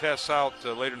how he tests out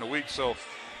later in the week. So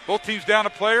both teams down a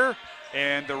player,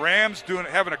 and the Rams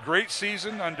having a great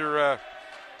season under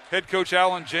head coach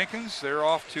Alan Jenkins. They're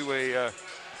off to a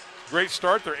great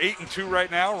start. They're 8-2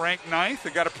 right now, ranked 9th.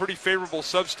 They got a pretty favorable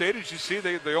sub-state. As you see,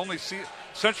 they only see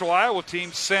Central Iowa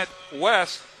teams sent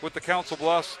west with the Council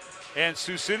Bluffs and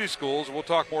Sioux City schools. We'll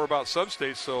talk more about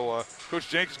sub-states, so Coach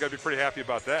Jenkins got to be pretty happy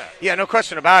about that. Yeah, no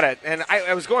question about it. And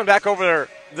I was going back over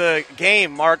the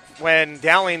game, Mark, when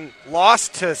Dowling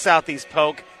lost to Southeast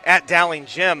Polk at Dowling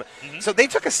Gym. Mm-hmm. So they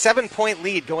took a 7-point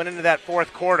lead going into that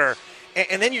fourth quarter.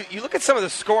 And then you look at some of the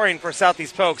scoring for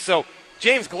Southeast Polk. So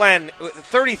James Glenn,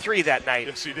 33 that night.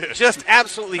 Yes, he did. Just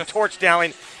absolutely torched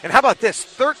Dowling. And how about this?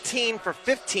 13 for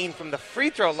 15 from the free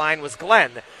throw line was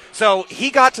Glenn. So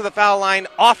he got to the foul line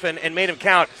often and made him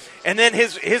count. And then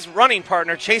his running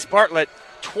partner, Chase Bartlett,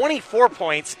 24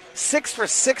 points, 6 for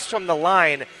 6 from the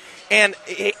line. And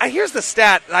here's the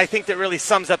stat I think that really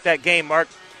sums up that game, Mark.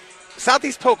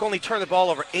 Southeast Polk only turned the ball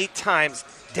over 8 times.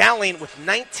 Dowling with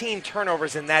 19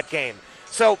 turnovers in that game.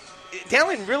 So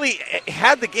Dowling really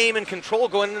had the game in control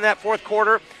going into that fourth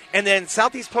quarter. And then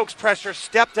Southeast Polk's pressure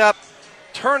stepped up,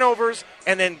 turnovers,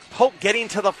 and then Polk getting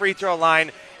to the free throw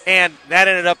line. And that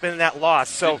ended up in that loss.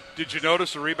 So did you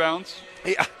notice the rebounds?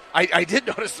 Yeah, I did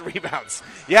notice the rebounds.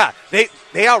 Yeah, they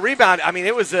out rebound. I mean,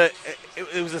 it was a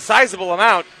sizable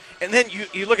amount. And then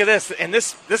you look at this, and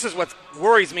this is what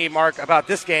worries me, Mark, about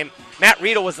this game. Matt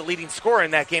Riedel was the leading scorer in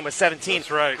that game with 17.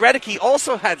 That's right. Gredicke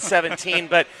also had 17,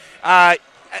 but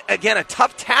again, a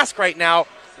tough task right now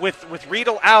with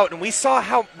Riedel out. And we saw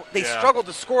how they struggled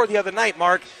to score the other night,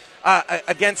 Mark,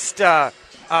 against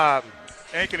Ankeny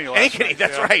last night.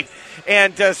 That's right.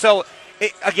 And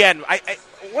again,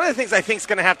 one of the things I think is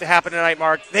going to happen tonight,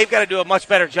 Mark, they've got to do a much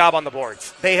better job on the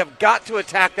boards. They have got to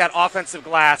attack that offensive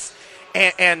glass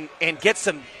and get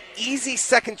some easy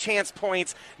second chance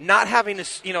points, not having to,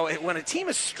 when a team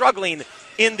is struggling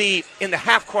in the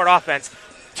half court offense,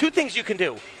 two things you can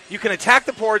do. You can attack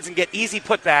the boards and get easy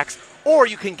putbacks, or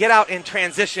you can get out in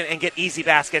transition and get easy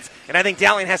baskets. And I think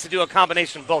Dowling has to do a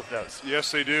combination of both of those.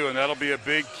 Yes, they do, and that'll be a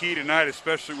big key tonight,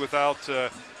 especially without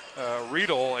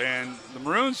Riedel. And the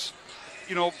Maroons,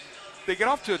 they get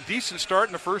off to a decent start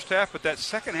in the first half, but that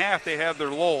second half they have their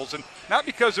lulls, and not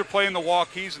because they're playing the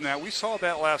Waukees and that. We saw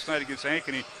that last night against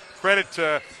Ankeny. Credit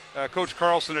to Coach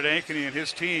Carlson at Ankeny and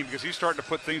his team, because he's starting to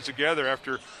put things together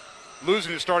after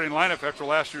losing his starting lineup after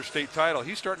last year's state title.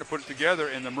 He's starting to put it together,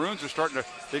 and the Maroons are starting to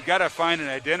 – they've got to find an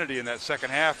identity in that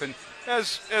second half. And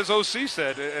as OC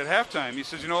said at halftime, he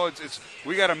says, it's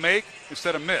we got to make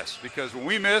instead of miss, because when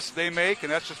we miss, they make,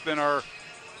 and that's just been our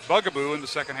bugaboo in the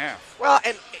second half. Well,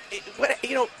 and,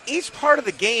 each part of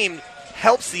the game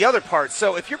helps the other part.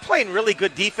 So if you're playing really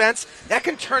good defense, that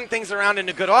can turn things around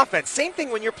into good offense. Same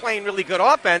thing when you're playing really good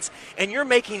offense and you're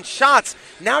making shots.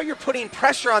 Now you're putting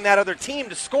pressure on that other team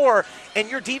to score,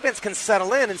 and your defense can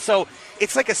settle in. And so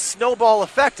it's like a snowball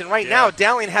effect. And right now,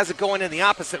 Dowling has it going in the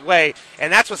opposite way,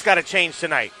 and that's what's got to change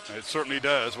tonight. It certainly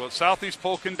does. Well, Southeast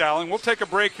Polk and Dowling. We'll take a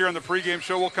break here on the pregame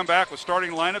show. We'll come back with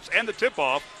starting lineups and the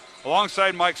tip-off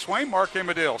alongside Mike Swain, Mark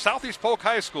Amadale. Southeast Polk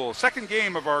High School, second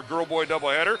game of our girl-boy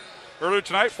doubleheader. Earlier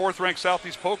tonight, 4th-ranked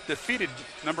Southeast Polk defeated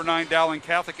number 9 Dowling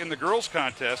Catholic in the girls'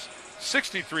 contest,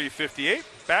 63-58.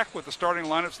 Back with the starting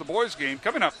lineups, the boys' game,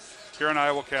 coming up here on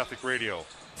Iowa Catholic Radio.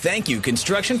 Thank you,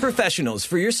 Construction Professionals,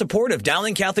 for your support of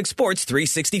Dowling Catholic Sports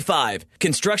 365.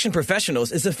 Construction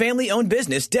Professionals is a family-owned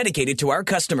business dedicated to our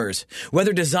customers.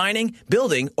 Whether designing,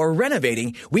 building, or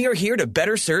renovating, we are here to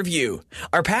better serve you.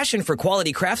 Our passion for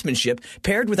quality craftsmanship,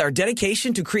 paired with our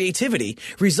dedication to creativity,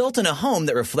 result in a home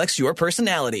that reflects your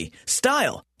personality,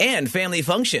 style, and family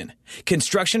function.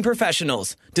 Construction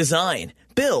Professionals. Design,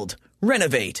 build,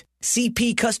 renovate.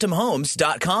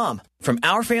 CPCustomHomes.com. From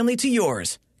our family to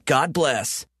yours. God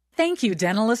bless. Thank you,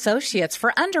 Dental Associates,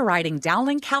 for underwriting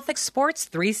Dowling Catholic Sports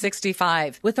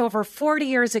 365. With over 40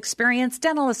 years' experience,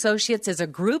 Dental Associates is a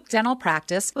group dental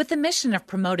practice with the mission of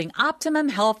promoting optimum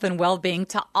health and well-being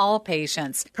to all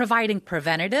patients, providing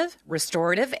preventative,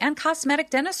 restorative, and cosmetic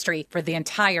dentistry for the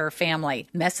entire family.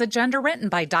 Message underwritten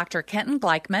by Dr. Kenton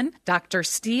Gleichman, Dr.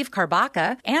 Steve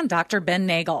Karbaka, and Dr. Ben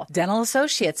Nagel. Dental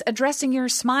Associates, addressing your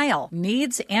smile,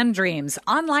 needs, and dreams.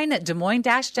 Online at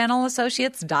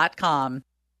DesMoines-DentalAssociates.com.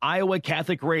 Iowa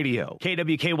Catholic Radio,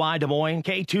 KWKY Des Moines,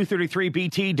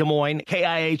 K233BT Des Moines,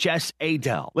 KIHS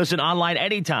Adel. Listen online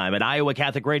anytime at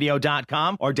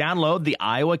iowacatholicradio.com or download the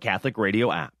Iowa Catholic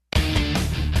Radio app.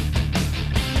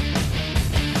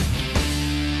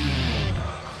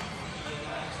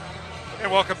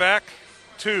 And welcome back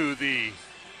to the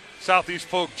Southeast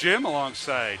Polk Gym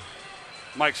alongside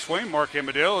Mike Swain, Mark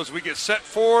Amadale, as we get set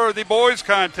for the boys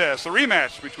contest, the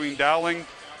rematch between Dowling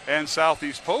and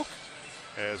Southeast Polk,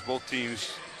 as both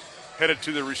teams headed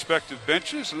to their respective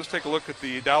benches. And let's take a look at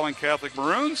the Dowling Catholic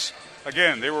Maroons.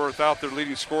 Again, they were without their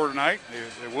leading scorer tonight.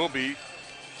 They will be.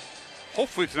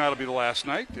 Hopefully tonight will be the last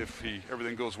night if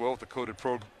everything goes well with the coded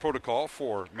protocol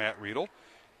for Matt Riedel.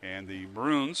 And the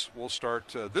Maroons will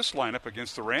start this lineup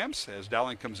against the Rams as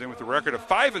Dowling comes in with a record of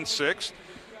 5-6.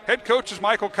 Head coach is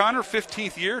Mike O'Connor,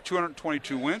 15th year,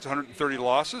 222 wins, 130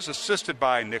 losses, assisted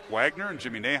by Nick Wagner and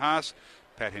Jimmy Nahas,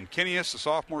 Pat Hinkinius, the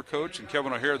sophomore coach, and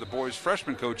Kevin O'Hare, the boys'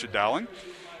 freshman coach at Dowling.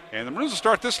 And the Maroons will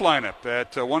start this lineup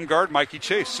at one guard, Mikey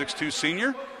Chase, 6'2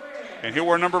 senior, and he'll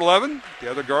wear number 11.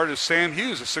 The other guard is Sam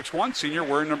Hughes, a 6'1 senior,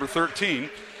 wearing number 13.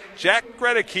 Jack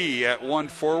Gredeke at one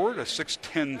forward, a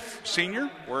 6'10 senior,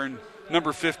 wearing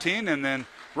number 15. And then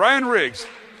Ryan Riggs,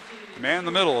 the man in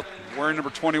the middle, wearing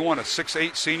number 21, a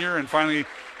 6'8 senior. And finally,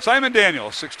 Simon Daniel,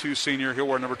 6'2 senior, he'll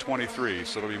wear number 23.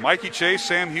 So it'll be Mikey Chase,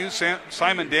 Sam Hughes,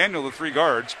 Simon Daniel, the three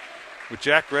guards, with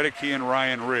Jack Gredeke and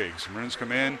Ryan Riggs. Maroons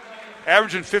come in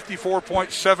averaging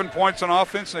 54.7 points on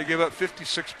offense, and they give up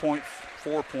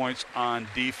 56.4 points on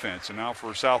defense. And now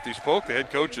for Southeast Polk, the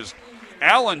head coach is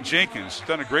Alan Jenkins.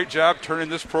 Done a great job turning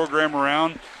this program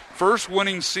around. First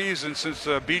winning season since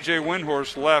B.J.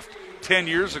 Windhorst left 10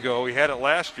 years ago. He had it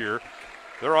last year.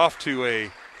 They're off to a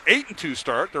 8-2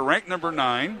 start. They're ranked number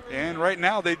 9, and right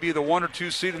now they'd be the 1 or 2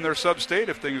 seed in their sub-state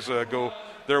if things go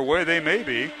their way. They may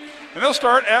be. And they'll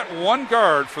start at one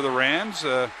guard for the Rams.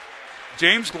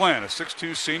 James Glenn, a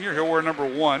 6'2 senior. He'll wear number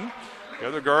 1. The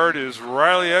other guard is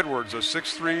Riley Edwards, a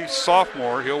 6'3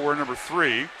 sophomore. He'll wear number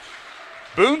 3.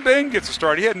 Boone Bain gets a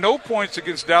start. He had no points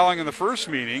against Dowling in the first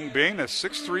meeting. Bain, a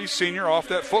 6'3 senior off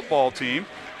that football team.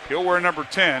 He'll wear number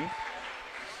 10.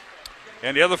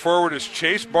 And the other forward is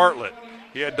Chase Bartlett.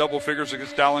 He had double figures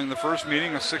against Dowling in the first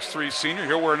meeting, a 6'3 senior.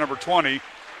 He'll wear number 20.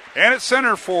 And at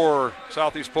center for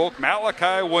Southeast Polk,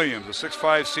 Malachi Williams, a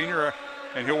 6'5 senior,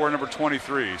 and he'll wear number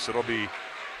 23. So it'll be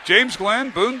James Glenn,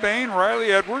 Boone Bain,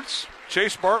 Riley Edwards,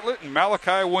 Chase Bartlett, and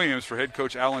Malachi Williams for head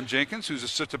coach Alan Jenkins, who's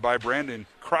assisted by Brandon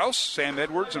Krause, Sam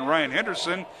Edwards, and Ryan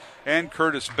Henderson, and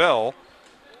Curtis Bell.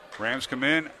 Rams come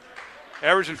in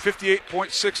averaging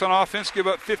 58.6 on offense, give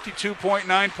up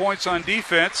 52.9 points on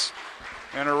defense,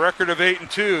 and a record of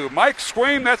 8-2. Mike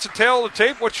Swaim, that's a tale of the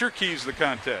tape. What's your keys to the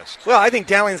contest? Well, I think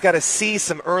Dowling's got to see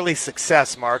some early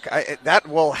success, Mark. That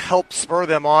will help spur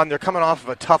them on. They're coming off of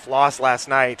a tough loss last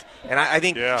night, and I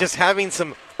think just having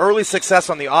some early success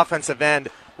on the offensive end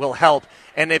will help.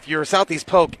 And if you're Southeast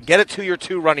Polk, get it to your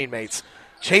two running mates,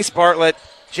 Chase Bartlett,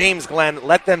 James Glenn.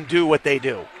 Let them do what they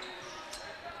do.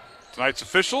 Tonight's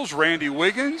officials, Randy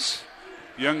Wiggins,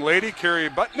 young lady Carrie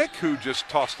Butnick, who just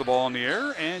tossed the ball in the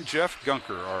air, and Jeff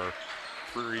Gunker, our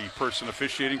three-person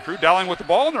officiating crew. Dowling with the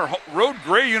ball in their road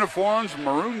gray uniforms,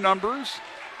 maroon numbers,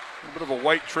 a little bit of a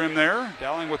white trim there.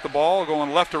 Dowling with the ball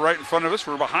going left to right in front of us.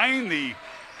 We're behind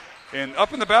and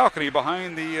up in the balcony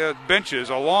behind the benches.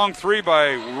 A long three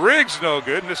by Riggs, no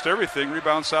good. Missed everything.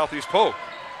 Rebound Southeast Polk.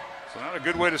 So not a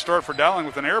good way to start for Dowling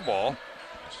with an air ball.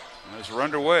 As we're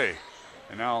underway.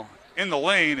 And now in the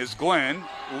lane is Glenn.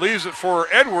 Leaves it for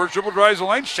Edwards. Dribble drives the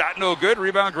lane. Shot no good.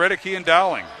 Rebound Gredeke and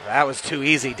Dowling. That was too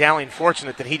easy. Dowling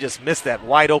fortunate that he just missed that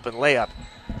wide open layup.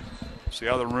 See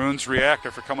how the Maroons react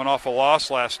after coming off a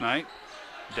loss last night.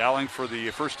 Dowling for the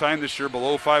first time this year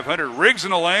below 500. Riggs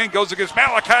in the lane, goes against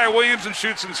Malachi Williams and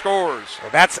shoots and scores. Well,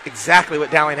 that's exactly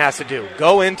what Dowling has to do.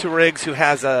 Go into Riggs, who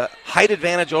has a height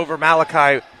advantage over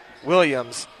Malachi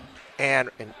Williams, and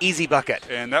an easy bucket.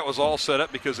 And that was all set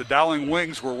up because the Dowling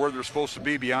wings were where they're supposed to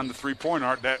be beyond the three-point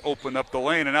arc. That opened up the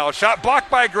lane. And now a shot blocked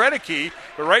by Gredeke,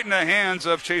 but right in the hands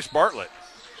of Chase Bartlett.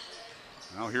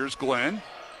 Now here's Glenn.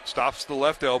 Stops the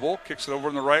left elbow, kicks it over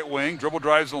in the right wing, dribble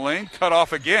drives the lane, cut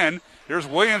off again. Here's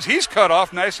Williams. He's cut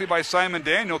off nicely by Simon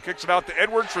Daniel. Kicks it out to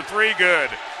Edwards for three. Good.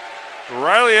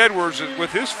 Riley Edwards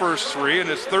with his first three, and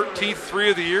his 13th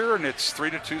three of the year, and it's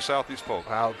 3-2 Southeast Polk.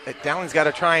 Wow, Dowling's got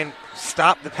to try and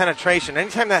stop the penetration.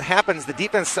 Anytime that happens, the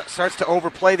defense starts to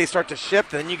overplay. They start to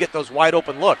shift, and then you get those wide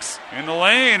open looks. In the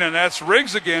lane, and that's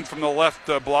Riggs again from the left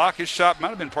block. His shot might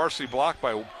have been partially blocked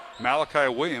by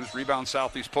Malachi Williams. Rebound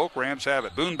Southeast Polk. Rams have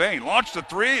it. Boone Bain launched a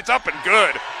three. It's up and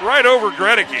good. Right over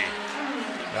Gredeke.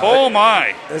 Oh,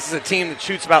 my. This is a team that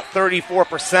shoots about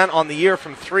 34% on the year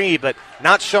from three, but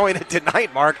not showing it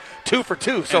tonight, Mark. 2 for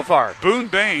 2 so far. Boone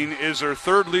Bain is their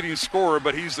third leading scorer,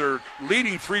 but he's their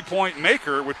leading three-point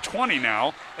maker with 20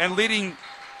 now, and leading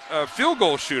field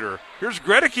goal shooter. Here's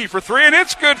Gredeke for three, and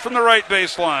it's good from the right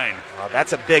baseline. Oh,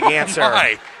 that's a big answer.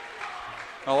 My.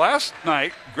 Now, last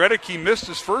night, Gredeke missed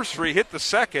his first three, hit the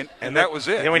second, and that was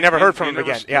it. And we never heard from him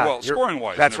again. Well,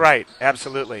 scoring-wise. That's right.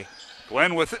 Absolutely.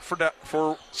 Glenn with it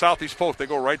for Southeast Polk. They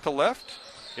go right to left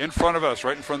in front of us,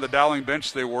 right in front of the Dowling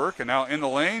bench they work. And now in the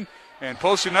lane and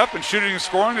posting up and shooting and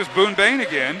scoring is Boone Bain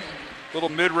again. Little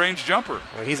mid-range jumper.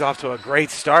 Well, he's off to a great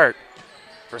start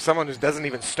for someone who doesn't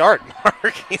even start,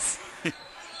 Mark.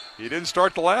 He didn't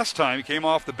start the last time. He came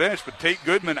off the bench, but Tate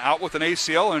Goodman out with an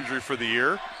ACL injury for the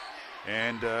year.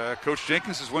 And Coach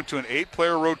Jenkins has went to an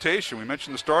 8-player rotation. We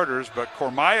mentioned the starters, but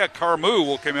Cormaya Carmu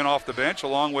will come in off the bench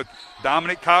along with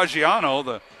Dominic Caggiano,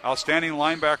 the outstanding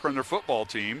linebacker on their football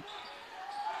team.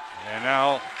 And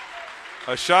now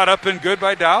a shot up and good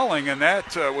by Dowling, and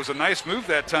that was a nice move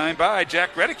that time by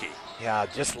Jack Gredeke. Yeah,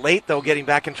 just late, though, getting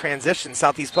back in transition.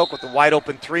 Southeast Polk with the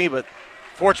wide-open three, but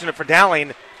fortunate for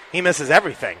Dowling, he misses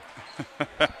everything.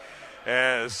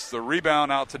 As the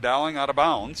rebound out to Dowling out of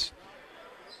bounds.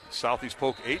 Southeast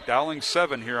Polk 8, Dowling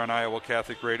 7 here on Iowa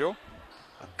Catholic Radio.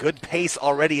 A good pace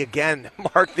already again.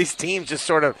 Mark, these teams just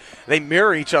sort of, they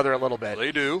mirror each other a little bit.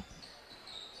 They do.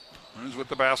 Who's with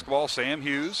the basketball? Sam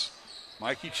Hughes,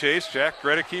 Mikey Chase, Jack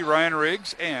Gredeke, Ryan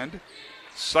Riggs, and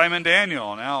Simon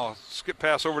Daniel. Now skip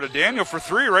pass over to Daniel for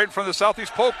three right in front of the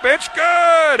Southeast Polk bench.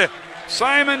 Good!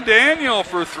 Simon Daniel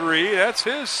for three. That's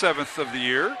his 7th of the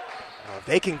year. If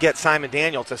they can get Simon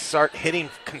Daniel to start hitting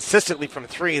consistently from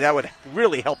three, that would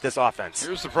really help this offense.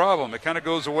 Here's the problem. It kind of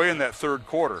goes away in that third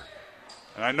quarter.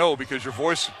 And I know because your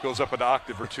voice goes up an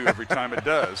octave or two every time it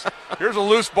does. Here's a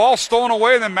loose ball stolen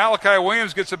away, and then Malachi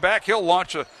Williams gets it back. He'll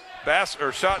launch a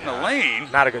shot in the lane.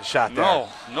 Not a good shot there.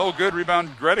 No good.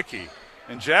 Rebound Gredeke.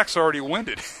 And Jack's already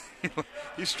winded.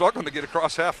 He's struggling to get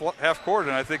across half court,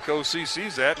 and I think OC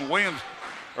sees that. And Williams,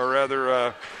 or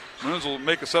rather, Maroons will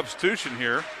make a substitution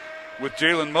here with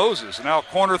Jalen Moses. Now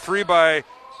corner three by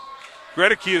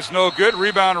Gredeke is no good.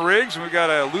 Rebound Riggs, and we got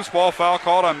a loose ball foul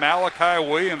called on Malachi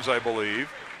Williams, I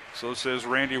believe. So says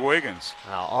Randy Wiggins.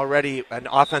 Already an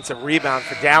offensive rebound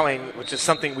for Dowling, which is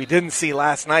something we didn't see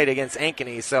last night against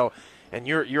Ankeny. So, and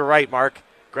you're right, Mark.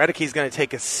 Gredeke's going to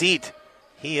take a seat.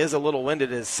 He is a little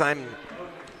winded as Simon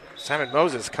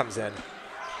Moses comes in.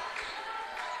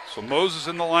 So Moses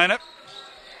in the lineup.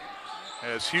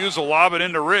 As Hughes will lob it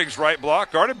into Riggs, right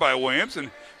block, guarded by Williams,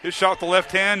 and His shot with the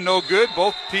left hand, no good.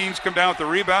 Both teams come down with the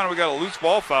rebound, and we got a loose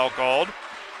ball foul called.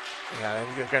 Yeah,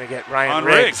 and you're going to get Ryan on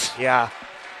Riggs. Yeah.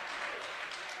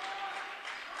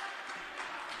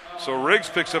 So Riggs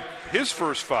picks up his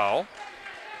first foul.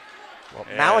 Well,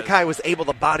 Malachi was able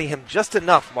to body him just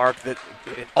enough, Mark, that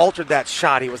it altered that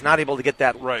shot. He was not able to get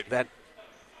that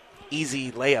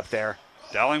easy layup there.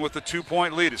 Dowling with the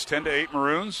 2-point lead. It's 10-8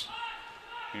 Maroons.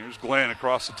 Here's Glenn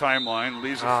across the timeline.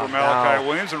 Leaves it for Malachi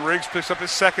Williams, and Riggs picks up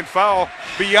his second foul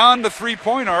beyond the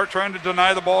three-point arc, trying to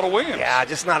deny the ball to Williams. Yeah,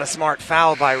 just not a smart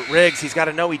foul by Riggs. He's got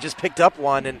to know he just picked up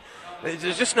one, and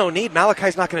there's just no need.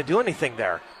 Malachi's not going to do anything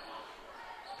there.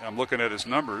 I'm looking at his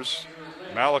numbers.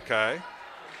 Malachi,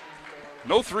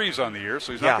 no threes on the year,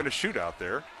 so he's not going to shoot out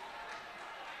there.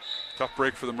 Tough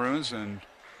break for the Maroons, and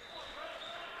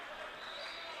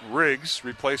Riggs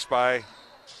replaced by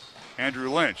Andrew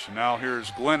Lynch. And now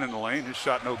here's Glenn in the lane. His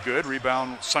shot no good.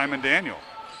 Rebound Simon Daniel.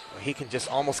 He can just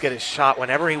almost get his shot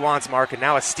whenever he wants, Mark, and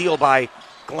now a steal by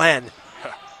Glenn.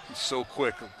 He's so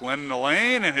quick. Glenn in the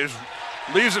lane, and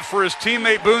leaves it for his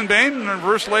teammate Boone Bain, and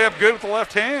reverse layup good with the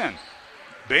left hand.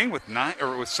 Bain with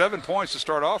 7 points to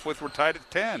start off with. We're tied at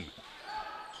 10.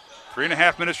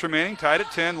 3.5 minutes remaining, tied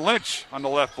at 10. Lynch on the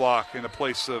left block in the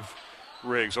place of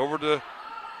Riggs. Over to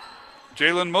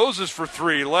Jalen Moses for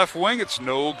three. Left wing, it's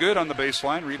no good on the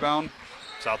baseline. Rebound,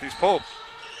 Southeast Polk.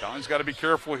 Dowling's got to be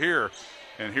careful here.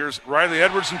 And here's Riley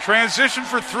Edwards in transition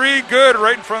for three. Good,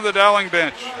 right in front of the Dowling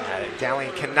bench.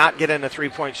 Dowling cannot get in a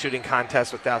three-point shooting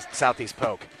contest with Southeast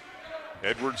Polk.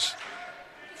 Edwards,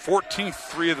 14th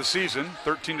three of the season,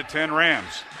 13-10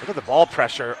 Rams. Look at the ball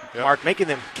pressure, Mark, making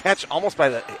them catch almost by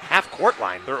the half-court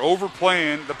line. They're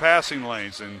overplaying the passing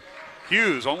lanes, and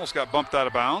Hughes almost got bumped out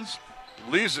of bounds.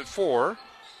 Leaves it for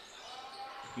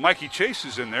Mikey Chase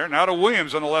is in there. Now to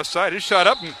Williams on the left side. His shot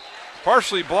up and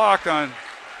partially blocked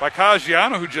by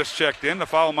Caggiano, who just checked in. The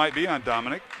foul might be on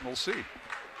Dominic. We'll see.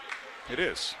 It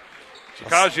is.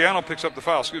 Caggiano picks up the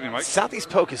foul. Excuse me, Mike. Southeast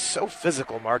Polk is so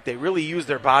physical, Mark. They really use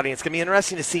their body. It's going to be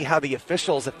interesting to see how the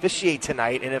officials officiate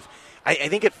tonight. And I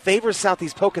think it favors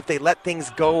Southeast Polk if they let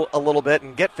things go a little bit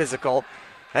and get physical.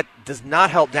 That does not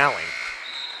help Dowling.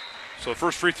 So the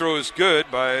first free throw is good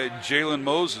by Jalen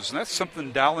Moses. And that's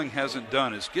something Dowling hasn't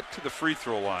done, is get to the free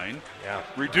throw line,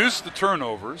 reduce the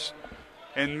turnovers,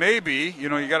 and maybe, you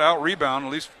got to out-rebound,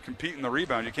 at least compete in the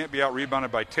rebound. You can't be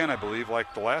out-rebounded by 10, I believe,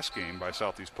 like the last game by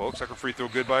Southeast Polk. Second free throw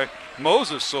good by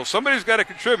Moses. So somebody's got to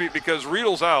contribute because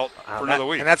Riedel's out for another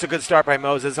week. And that's a good start by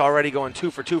Moses, already going 2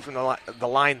 for 2 from the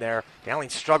line there. Dowling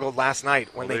struggled last night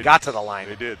when they got to the line.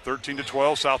 They did.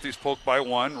 13-12, Southeast Polk by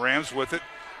 1. Rams with it.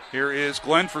 Here is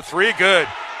Glenn for three. Good.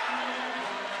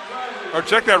 Or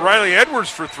check that, Riley Edwards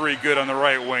for three. Good on the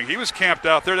right wing. He was camped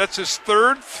out there. That's his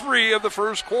third three of the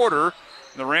first quarter.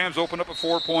 And the Rams open up a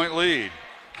 4-point lead.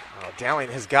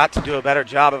 Dowling has got to do a better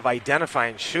job of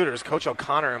identifying shooters. Coach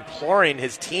O'Connor imploring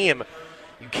his team,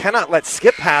 you cannot let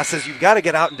skip passes. You've got to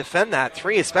get out and defend that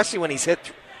three, especially when he's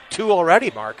hit two already,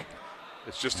 Mark.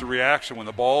 It's just a reaction. When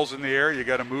the ball's in the air, you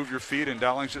got to move your feet, and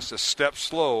Dowling's just a step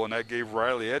slow, and that gave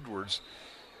Riley Edwards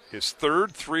his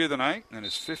third three of the night and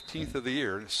his 15th of the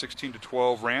year.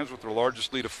 16-12 Rams with their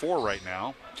largest lead of 4 right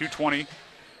now. 2:20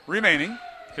 remaining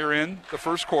here in the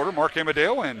first quarter. Mark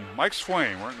Amadeo and Mike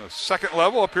Swain. We're in the second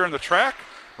level up here in the track,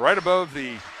 right above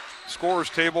the scorers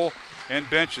table and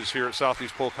benches here at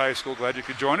Southeast Polk High School. Glad you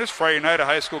could join us. Friday night of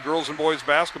high school girls and boys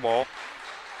basketball.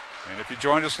 And if you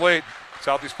joined us late,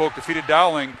 Southeast Polk defeated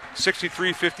Dowling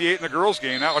 63-58 in the girls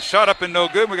game. Now a shot up and no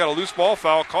good. We got a loose ball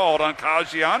foul called on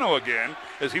Caggiano again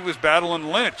as he was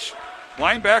battling Lynch.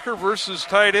 Linebacker versus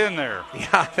tight end there.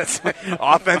 Yeah, that's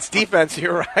offense, defense,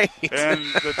 you're right. And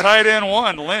the tight end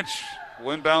won. Lynch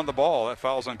inbound the ball. That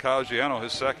foul's on Caggiano,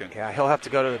 his second. Yeah, he'll have to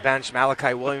go to the bench.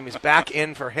 Malachi Williams back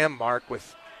in for him, Mark,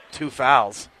 with 2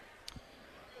 fouls.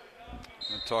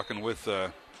 I'm talking with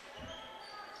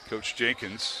Coach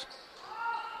Jenkins.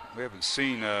 We haven't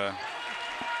seen and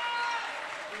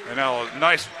now a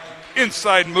nice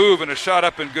inside move and a shot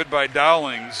up and good by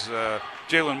Dowling's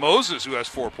Jalen Moses, who has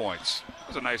 4 points. It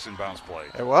was a nice inbounds play.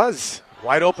 It was.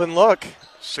 Wide open look.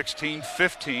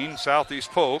 16-15 Southeast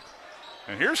Polk.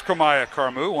 And here's Kamaya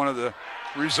Carmu, one of the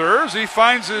reserves. He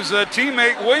finds his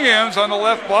teammate Williams on the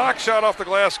left block. Shot off the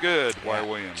glass good by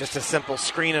Williams. Just a simple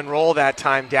screen and roll that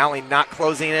time. Dowling not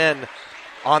closing in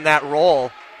on that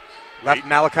roll. Left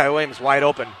Malachi Williams wide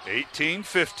open.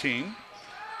 18-15.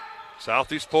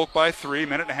 Southeast Polk by 3.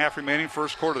 Minute and a half remaining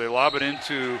first quarter. They lob it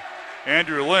into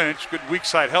Andrew Lynch. Good weak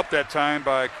side help that time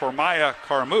by Kormaya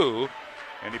Carmu.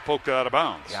 And he poked it out of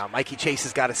bounds. Yeah, Mikey Chase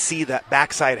has got to see that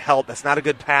backside help. That's not a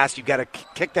good pass. You've got to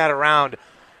kick that around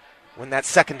when that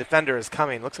second defender is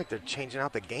coming. Looks like they're changing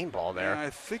out the game ball there. Yeah, I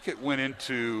think it went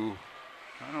into,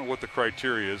 I don't know what the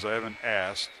criteria is. I haven't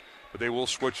asked, but they will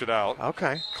switch it out.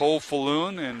 Okay. Cole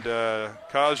Falloon and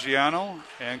Caggiano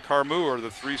and Carmu are the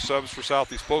 3 subs for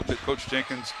Southeast Polk that Coach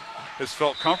Jenkins has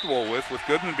felt comfortable with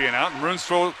Goodman being out. And Maroons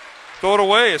throw it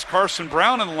away as Carson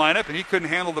Brown in the lineup, and he couldn't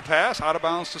handle the pass, out of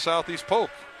bounds to Southeast Polk.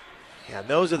 Yeah,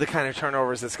 those are the kind of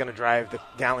turnovers that's going to drive the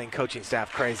Dowling coaching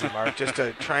staff crazy, Mark, just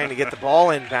trying to get the ball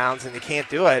in bounds, and they can't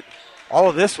do it. All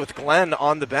of this with Glenn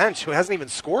on the bench, who hasn't even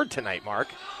scored tonight, Mark.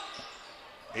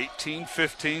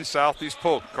 18-15 Southeast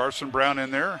Polk. Carson Brown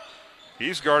in there.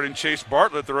 He's guarding Chase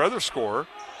Bartlett, their other scorer.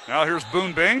 Now here's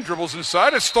Boone Bain, dribbles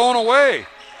inside, it's stolen away.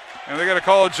 And they got to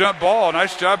call a jump ball.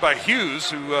 Nice job by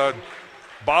Hughes, who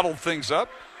bottled things up.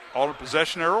 Alternate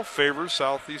possession arrow favors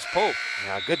Southeast Polk.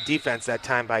 Yeah, good defense that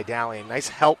time by Dowling. Nice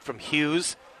help from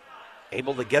Hughes.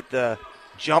 Able to get the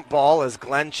jump ball as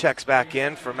Glenn checks back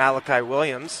in for Malachi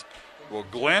Williams. Well,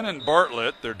 Glenn and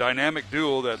Bartlett, their dynamic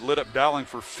duo that lit up Dowling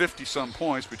for 50-some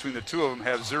points, between the two of them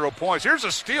have 0 points. Here's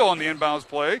a steal on the inbounds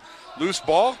play. Loose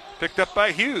ball picked up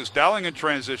by Hughes. Dowling in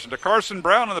transition to Carson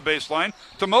Brown on the baseline.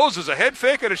 To Moses, a head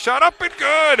fake and a shot up and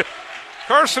good.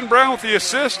 Carson Brown with the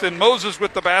assist and Moses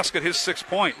with the basket, his 6th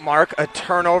point. Mark, a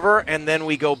turnover, and then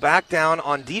we go back down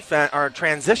on defense or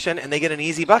transition, and they get an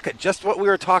easy bucket. Just what we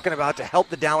were talking about to help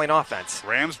the Dowling offense.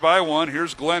 Rams by 1.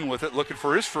 Here's Glenn with it, looking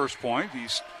for his first point.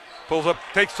 He's pulls up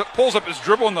his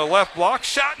dribble in the left block.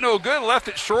 Shot no good. Left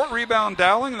it short. Rebound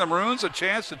Dowling. And the Maroons a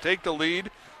chance to take the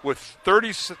lead with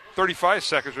 35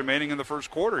 seconds remaining in the first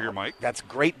quarter here, Mike. That's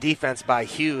great defense by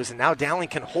Hughes. And now Dowling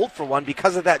can hold for one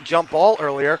because of that jump ball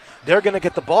earlier. They're going to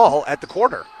get the ball at the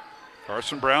quarter.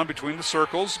 Carson Brown between the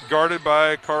circles, guarded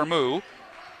by Carmu.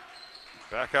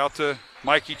 Back out to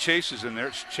Mikey Chase is in there.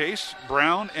 It's Chase,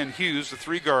 Brown, and Hughes, the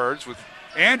 3 guards, with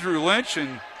Andrew Lynch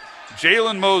and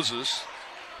Jalen Moses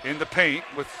in the paint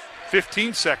with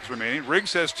 15 seconds remaining.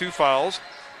 Riggs has 2 fouls.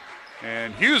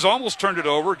 And Hughes almost turned it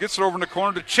over. Gets it over in the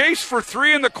corner to Chase for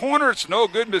 3 in the corner. It's no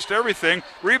good. Missed everything.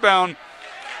 Rebound.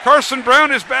 Carson Brown,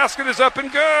 his basket is up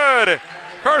and good.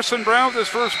 Carson Brown with his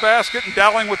first basket and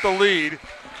Dowling with the lead.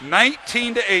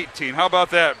 19-18. How about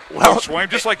that, Coach Swain?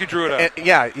 Just like you drew it up.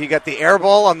 Yeah, you got the air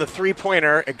ball on the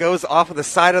 3-pointer. It goes off of the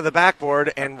side of the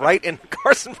backboard and right in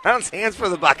Carson Brown's hands for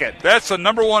the bucket. That's the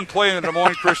number 1 play in the Des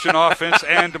Moines Christian offense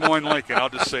and Des Moines Lincoln. I'll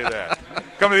just say that.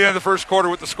 Coming to the end of the first quarter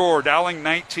with the score. Dowling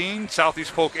 19,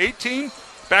 Southeast Polk 18.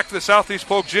 Back to the Southeast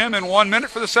Polk gym in 1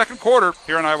 minute for the second quarter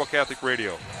here on Iowa Catholic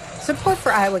Radio. Support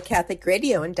for Iowa Catholic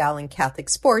Radio and Dowling Catholic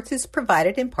Sports is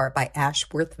provided in part by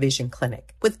Ashworth Vision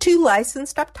Clinic. With 2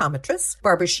 licensed optometrists,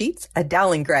 Barbara Sheets, a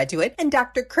Dowling graduate, and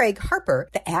Dr. Craig Harper,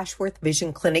 the Ashworth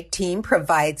Vision Clinic team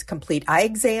provides complete eye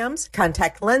exams,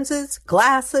 contact lenses,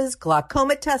 glasses,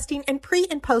 glaucoma testing, and pre-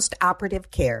 and post-operative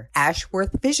care.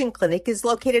 Ashworth Vision Clinic is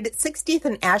located at 60th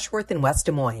and Ashworth in West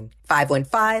Des Moines.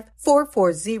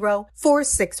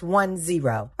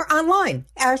 515-440-4610 or online,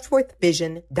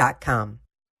 ashworthvision.com.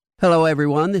 Hello,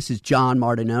 everyone. This is John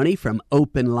Martinoni from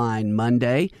Open Line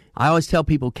Monday. I always tell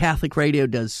people Catholic radio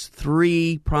does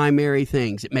 3 primary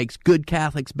things. It makes good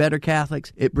Catholics better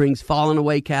Catholics, it brings fallen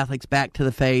away Catholics back to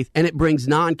the faith, and it brings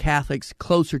non-Catholics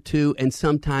closer to and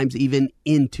sometimes even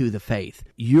into the faith.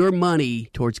 Your money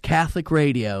towards Catholic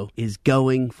radio is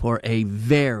going for a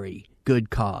very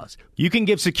good cause. You can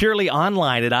give securely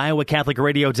online at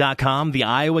iowacatholicradio.com, the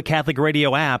Iowa Catholic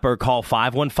Radio app, or call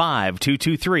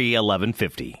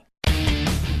 515-223-1150.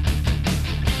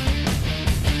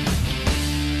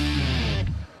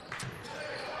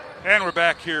 And we're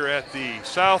back here at the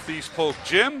Southeast Polk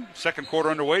gym. Second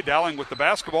quarter underway. Dowling with the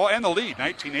basketball and the lead,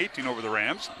 19-18 over the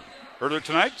Rams. Earlier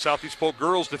tonight, Southeast Polk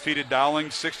girls defeated Dowling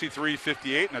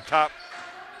 63-58 in a top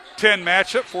 10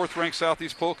 matchup. 4th-ranked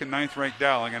Southeast Polk and 9th-ranked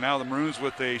Dowling. And now the Maroons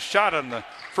with a shot on the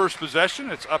first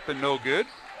possession. It's up and no good.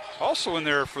 Also in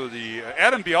there for the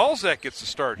Adam Bialzek gets the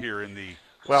start here in the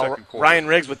second quarter. Ryan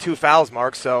Riggs with 2 fouls,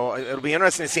 Mark, so it'll be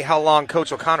interesting to see how long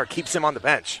Coach O'Connor keeps him on the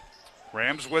bench.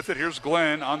 Rams with it. Here's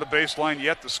Glenn on the baseline,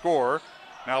 yet to score.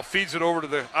 Now feeds it over to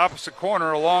the opposite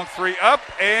corner. A long 3 up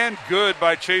and good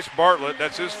by Chase Bartlett.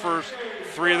 That's his first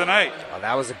 3 of the night. Well,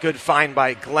 that was a good find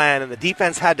by Glenn, and the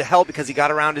defense had to help because he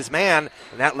got around his man,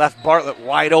 and that left Bartlett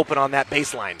wide open on that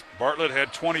baseline. Bartlett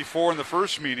had 24 in the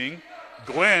first meeting.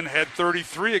 Glenn had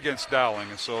 33 against Dowling,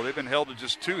 and so they've been held to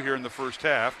just 2 here in the first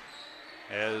half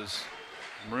as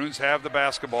Maroons have the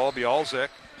basketball. Bialzek,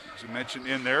 as we mentioned,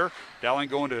 in there. Dowling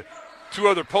going to 2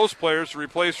 other post players to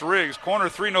replace Riggs. Corner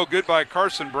 3 no good by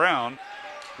Carson Brown.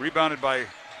 Rebounded by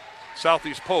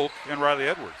Southeast Polk and Riley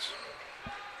Edwards.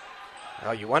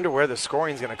 Well, you wonder where the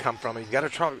scoring is going to come from. You've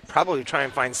got to probably try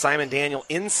and find Simon Daniel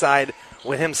inside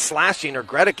with him slashing, or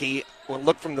Gredeke will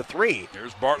look from the 3.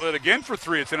 Here's Bartlett again for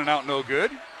 3. It's in and out, no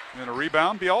good. And then a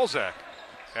rebound, Bialzak.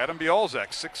 Adam Bialzak,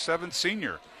 6'7"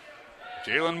 senior.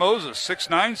 Jalen Moses,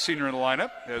 6'9" senior in the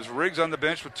lineup, has Riggs on the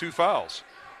bench with 2 fouls.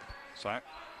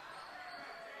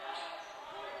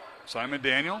 Simon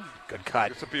Daniel. Good cut.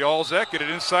 Gets up Bialzak, get it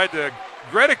inside to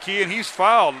Gredeke, and he's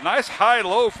fouled. Nice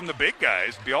high-low from the big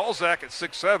guys. Bialzak at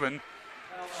 6'7",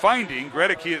 finding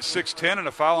Gredeke at 6'10", and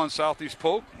a foul on Southeast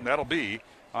Polk, and that'll be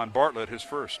on Bartlett, his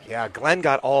first. Yeah, Glenn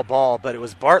got all ball, but it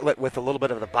was Bartlett with a little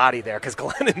bit of the body there, because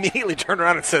Glenn immediately turned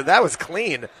around and said, that was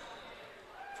clean.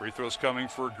 Free throws coming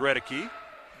for Gredeke.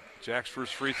 Jack's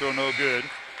first free throw, no good.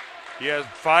 He has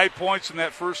 5 points in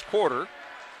that first quarter.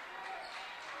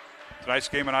 Tonight's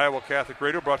game on Iowa Catholic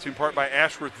Radio brought to you in part by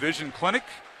Ashworth Vision Clinic,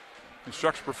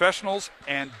 Construction Professionals,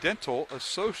 and Dental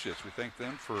Associates. We thank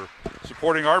them for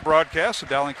supporting our broadcast of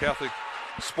Dowling Catholic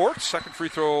Sports. Second free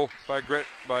throw by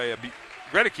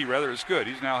Gredeke is good.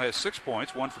 He now has 6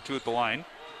 points, 1 for 2 at the line.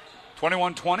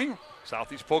 21-20,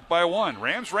 Southeast Polk by 1.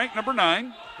 Rams ranked number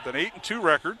 9 with an 8-2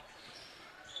 record.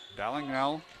 Dowling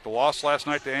now, the loss last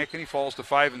night to Ankeny, falls to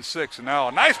 5-6. And now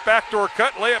a nice backdoor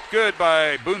cut, layup good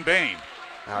by Boone Bain.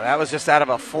 Now that was just out of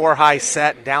a 4-high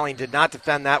set, and Dowling did not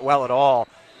defend that well at all.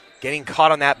 Getting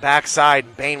caught on that backside,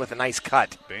 and Bain with a nice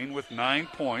cut. Bain with 9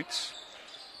 points.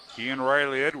 He and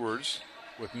Riley Edwards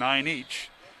with 9 each.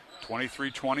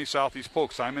 23-20 Southeast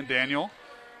Polk. Simon Daniel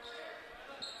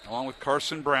along with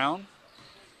Carson Brown.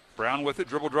 Brown with it,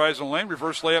 dribble drives in the lane,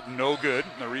 reverse layup, no good.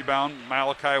 The rebound,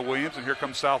 Malachi Williams, and here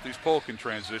comes Southeast Polk in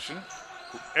transition.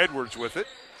 Edwards with it.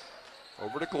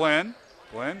 Over to Glenn.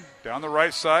 Glenn down the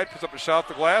right side, puts up a shot at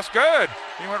the glass. Good!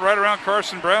 He went right around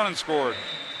Carson Brown and scored.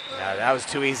 Yeah, that was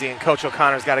too easy, and Coach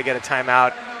O'Connor's got to get a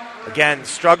timeout. Again,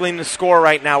 struggling to score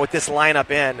right now with this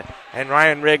lineup in, and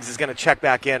Ryan Riggs is going to check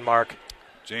back in, Mark.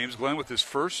 James Glenn with his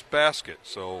first basket.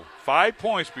 So 5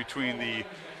 points between the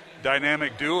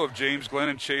dynamic duo of James Glenn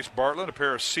and Chase Bartlett, a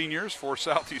pair of seniors for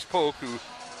Southeast Polk, who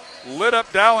lit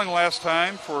up Dowling last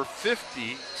time for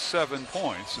 57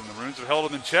 points. And the Maroons have held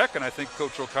them in check, and I think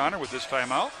Coach O'Connor, with this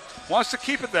timeout, wants to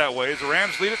keep it that way as the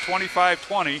Rams lead at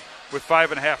 25-20 with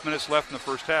 5.5 minutes left in the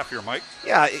first half here, Mike.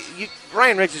 Yeah,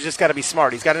 Ryan Riggs has just got to be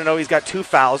smart. He's got to know he's got 2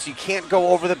 fouls. You can't go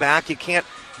over the back. You can't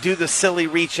do the silly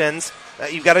reach-ins.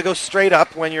 You've got to go straight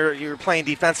up when you're playing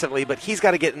defensively, but he's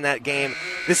got to get in that game.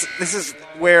 This is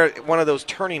where one of those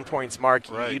turning points, Mark.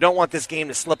 Right. You don't want this game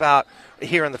to slip out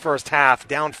here in the first half.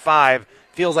 Down 5.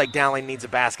 Feels like Dowling needs a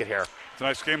basket here.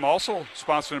 Tonight's game also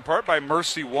sponsored in part by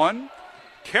Mercy One,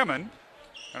 Kemen,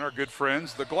 and our good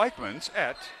friends, the Gleichmans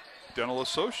at Dental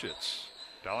Associates.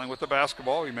 Dowling with the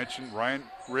basketball. We mentioned Ryan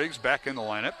Riggs back in the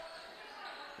lineup.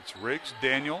 It's Riggs,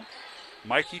 Daniel,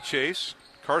 Mikey Chase,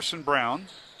 Carson Brown,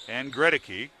 and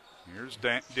Gredeke. Here's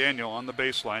Daniel on the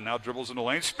baseline. Now dribbles in the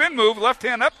lane. Spin move, left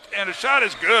hand up, and a shot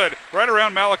is good. Right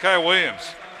around Malachi Williams.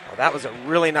 Well, that was a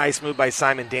really nice move by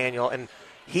Simon Daniel. And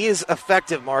he is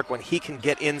effective, Mark, when he can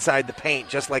get inside the paint,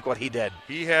 just like what he did.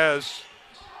 He has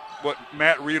what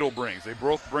Matt Riedel brings. They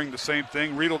both bring the same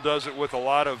thing. Riedel does it with a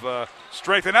lot of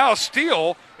strength. And now a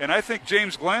steal, and I think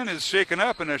James Glenn is shaken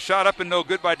up, and a shot up and no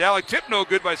good by Dowling. Tip no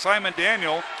good by Simon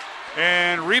Daniel.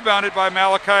 And rebounded by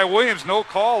Malachi Williams. No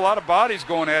call, a lot of bodies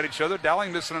going at each other.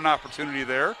 Dowling missing an opportunity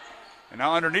there. And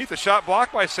now underneath, a shot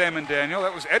blocked by Simon Daniel.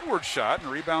 That was Edwards' shot, and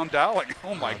rebound Dowling.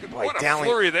 Oh, my goodness, what a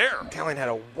flurry there. Dowling had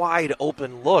a wide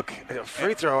open look at a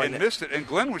free throw. And missed it, and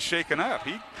Glenn was shaken up.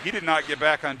 He did not get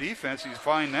back on defense. He's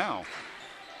fine now.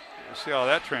 We'll see how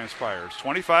that transpires.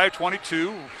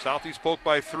 25-22, Southeast Polk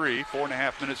by 3,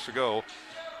 4.5 minutes to go.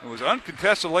 It was an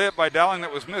uncontested layup by Dowling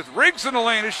that was missed. Riggs in the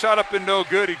lane, his shot up and no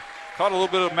good. He caught a little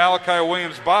bit of Malachi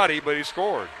Williams' body, but he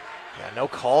scored. Yeah, no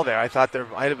call there. I thought there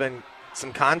might have been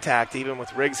some contact even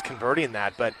with Riggs converting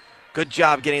that, but good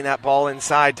job getting that ball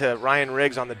inside to Ryan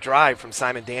Riggs on the drive from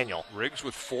Simon Daniel. Riggs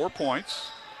with 4 points.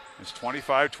 It's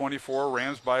 25-24,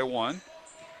 Rams by 1.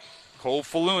 Cole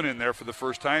Falloon in there for the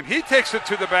first time. He takes it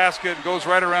to the basket and goes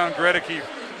right around Gredeke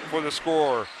for the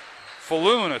score.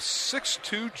 Falloon, a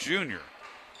 6'2 junior,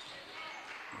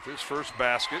 with his first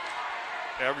basket,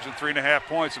 averaging 3.5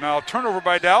 points. And now a turnover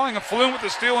by Dowling, and Falloon with the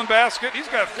steal and basket. He's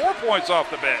got 4 points off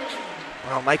the bench.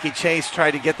 Well, Mikey Chase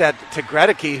tried to get that to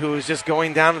Gredeke, who was just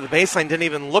going down to the baseline, didn't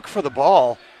even look for the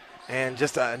ball, and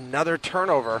just another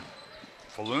turnover.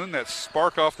 Falloon, that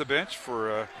spark off the bench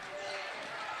for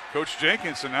Coach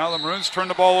Jenkins. And now the Maroons turn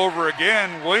the ball over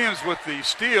again. Williams with the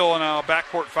steal, and now a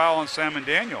backcourt foul on Simon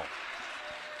Daniel.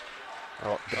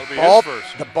 Well, That'll be his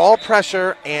first. the ball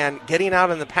pressure and getting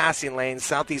out in the passing lane,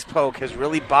 Southeast Polk has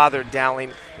really bothered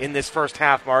Dowling in this first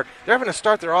half, Mark. They're having to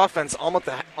start their offense almost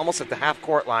at the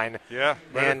half-court line. Yeah.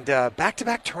 And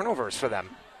back-to-back turnovers for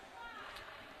them.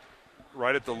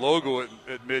 Right at the logo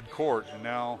at mid-court, and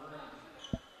now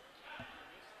I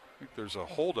think there's a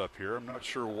hold-up here. I'm not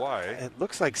sure why. It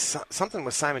looks like something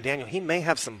with Simon Daniel. He may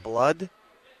have some blood.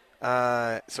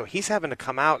 So he's having to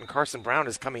come out, and Carson Brown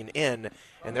is coming in,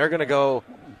 and they're going to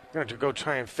go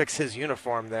try and fix his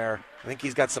uniform there. I think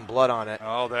he's got some blood on it.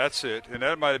 Oh, that's it. And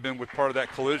that might have been with part of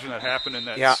that collision that happened in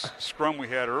that scrum we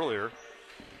had earlier.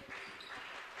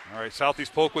 All right,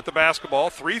 Southeast Polk with the basketball.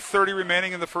 3:30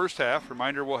 remaining in the first half.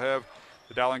 Reminder, we'll have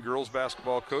the Dowling girls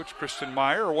basketball coach, Kristen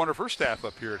Meyer, or one of her staff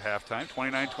up here at halftime.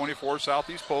 29-24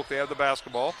 Southeast Polk. They have the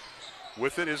basketball.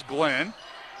 With it is Glenn.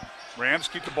 Rams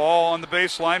keep the ball on the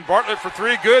baseline. Bartlett for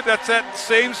three, good. That's that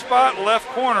same spot, left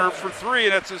corner for three,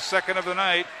 and that's his second of the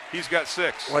night. He's got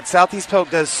 6. What Southeast Polk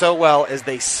does so well is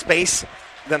they space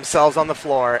themselves on the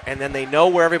floor, and then they know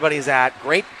where everybody's at.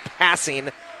 Great passing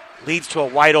leads to a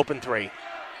wide-open 3.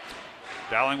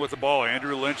 Dowling with the ball.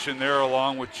 Andrew Lynch in there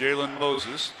along with Jalen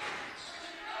Moses.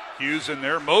 Hughes in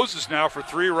there. Moses now for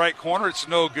 3, right corner. It's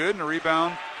no good, and a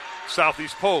rebound,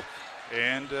 Southeast Polk.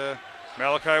 And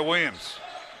Malachi Williams.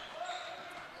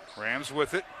 Rams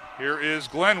with it. Here is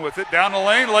Glenn with it. Down the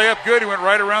lane, layup good. He went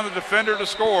right around the defender to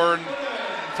score. And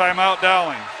timeout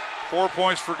Dowling. 4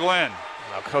 points for Glenn.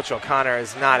 Well, Coach O'Connor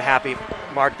is not happy,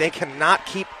 Mark. They cannot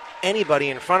keep anybody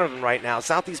in front of them right now.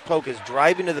 Southeast Polk is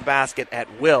driving to the basket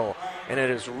at will, and it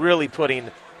is really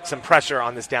putting some pressure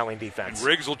on this Dowling defense. And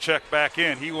Riggs will check back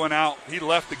in. He went out. He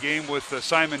left the game with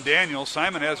Simon Daniel.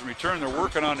 Simon hasn't returned. They're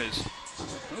working on his.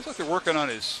 It looks like they're working on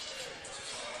his.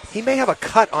 He may have a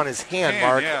cut on his hand,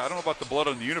 Mark. Yeah, I don't know about the blood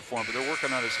on the uniform, but they're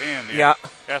working on his hand. Yeah.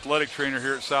 Athletic trainer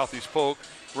here at Southeast Polk.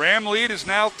 Ram lead is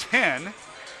now 10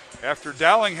 after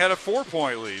Dowling had a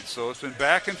 4-point lead. So it's been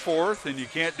back and forth, and you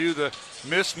can't do the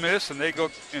miss, and they go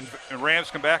and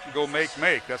Rams come back and go make.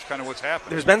 That's kind of what's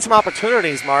happened. There's been some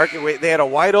opportunities, Mark. They had a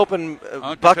wide open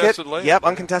bucket. Layup. Yep,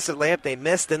 uncontested layup. They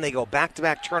missed. Then they go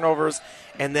back-to-back turnovers,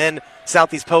 and then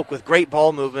Southeast Polk with great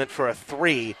ball movement for a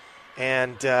 3.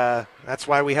 And that's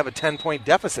why we have a 10-point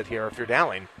deficit here if you're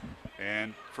Dowling.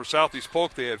 And for Southeast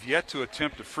Polk, they have yet to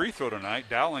attempt a free throw tonight.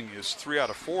 Dowling is 3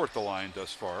 out of 4 at the line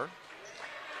thus far.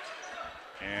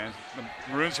 And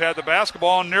the Maroons had the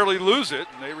basketball and nearly lose it.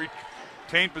 They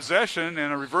retain possession,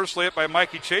 and a reverse layup by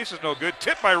Mikey Chase is no good.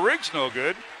 Tip by Riggs, no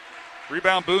good.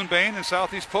 Rebound Boone Bain and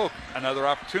Southeast Polk. Another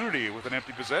opportunity with an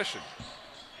empty possession.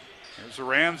 Here's the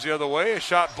Rams the other way. A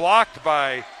shot blocked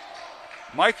by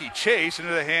Mikey Chase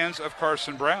into the hands of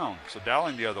Carson Brown. So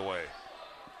Dowling the other way.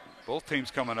 Both teams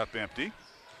coming up empty.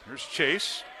 Here's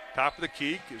Chase. Top of the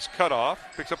key is cut off.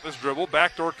 Picks up his dribble.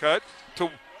 Backdoor cut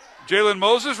to Jalen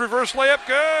Moses. Reverse layup.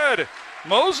 Good.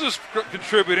 Moses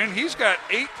contributing. He's got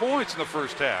 8 points in the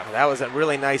first half. That was a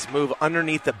really nice move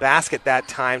underneath the basket that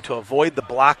time to avoid the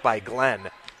block by Glenn.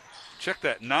 Check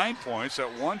that. 9 points.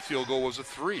 That one field goal was a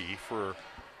 3 for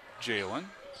Jalen.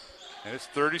 And it's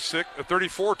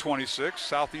 34-26,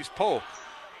 Southeast Polk.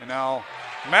 And now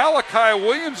Malachi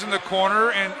Williams in the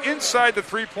corner and inside the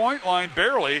three-point line,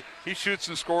 barely. He shoots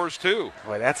and scores too.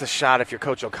 Boy, that's a shot if you're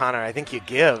Coach O'Connor. I think you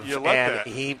give. You like and that.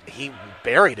 He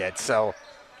buried it. So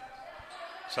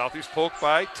Southeast Polk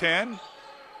by 10.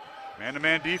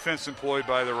 Man-to-man defense employed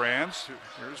by the Rams.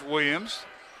 Here's Williams.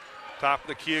 Top of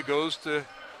the key goes to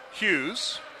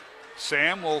Hughes.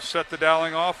 Sam will set the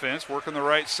Dowling offense, working the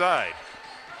right side.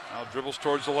 Now dribbles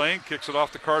towards the lane, kicks it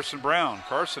off to Carson Brown.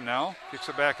 Carson now kicks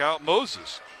it back out.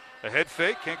 Moses, a head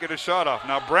fake, can't get a shot off.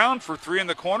 Now Brown for 3 in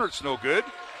the corner, it's no good.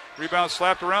 Rebound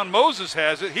slapped around. Moses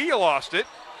has it. He lost it.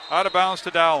 Out of bounds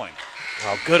to Dowling.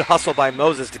 Well, good hustle by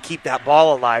Moses to keep that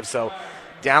ball alive. So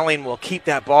Dowling will keep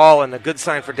that ball, and a good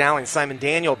sign for Dowling. Simon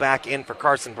Daniel back in for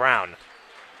Carson Brown.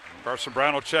 Carson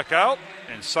Brown will check out,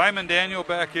 and Simon Daniel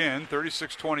back in.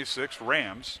 36-26,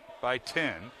 Rams by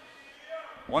 10.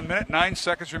 1 minute, 9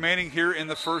 seconds remaining here in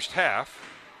the first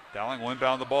half. Dowling will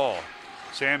inbound the ball.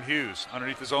 Sam Hughes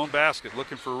underneath his own basket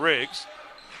looking for Riggs.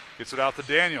 Gets it out to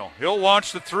Daniel. He'll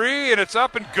launch the 3, and it's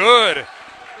up and good.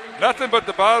 Nothing but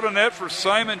the bottom of the net for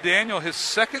Simon Daniel. His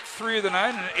second 3 of the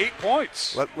night and 8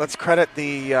 points. Let's credit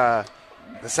the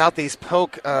Southeast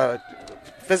Polk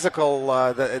physical,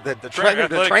 the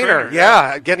trainer.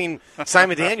 Yeah, getting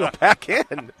Simon Daniel back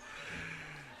in.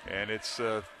 And it's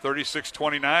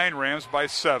 36-29, Rams by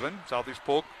 7. Southeast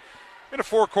Polk in a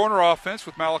 4-corner offense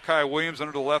with Malachi Williams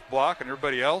under the left block and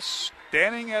everybody else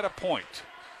standing at a point.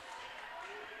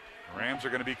 The Rams are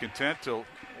going to be content to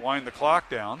wind the clock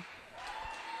down.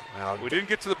 Well, we didn't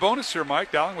get to the bonus here,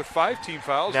 Mike. Dowling with 5 team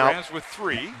fouls, now, Rams with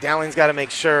 3. Dowling's got to make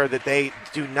sure that they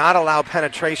do not allow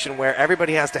penetration where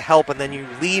everybody has to help and then you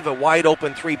leave a wide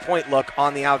open three-point look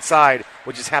on the outside,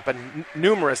 which has happened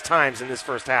numerous times in this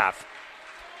first half.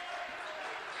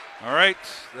 All right,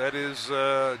 that is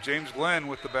James Glenn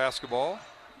with the basketball.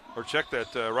 Or check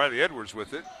that, Riley Edwards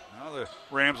with it. Now the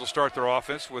Rams will start their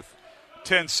offense with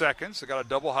 10 seconds. They got a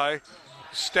double high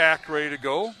stacked, ready to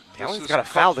go. Dowling's got a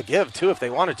foul to give, too, if they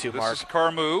wanted to, Mark. This is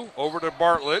Carmu over to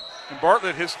Bartlett. And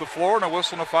Bartlett hits the floor and a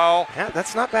whistle and a foul. Yeah,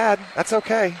 that's not bad. That's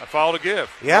okay. A foul to give.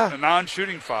 Yeah. A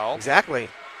non-shooting foul. Exactly.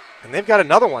 And they've got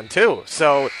another one, too.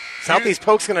 So Southeast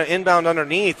Polk's going to inbound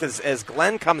underneath as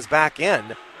Glenn comes back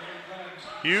in.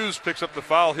 Hughes picks up the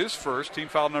foul, his first. Team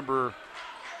foul number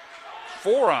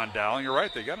 4 on Dowling. You're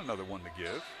right, they got another one to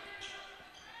give.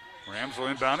 Rams will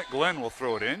inbound it. Glenn will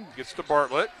throw it in. Gets to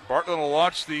Bartlett. Bartlett will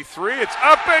launch the 3. It's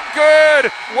up and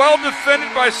good. Well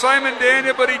defended by Simon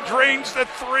Daniel, but he drains the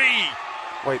 3.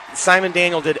 Wait, Simon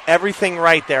Daniel did everything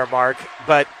right there, Mark,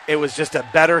 but it was just a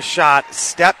better shot.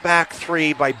 Step back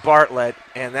 3 by Bartlett,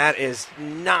 and that is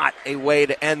not a way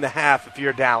to end the half if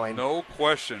you're Dowling. No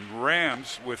question.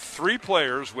 Rams with 3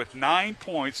 players with 9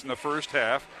 points in the first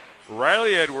half.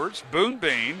 Riley Edwards, Boone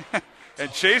Bain,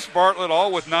 and Chase Bartlett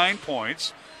all with 9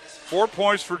 points. 4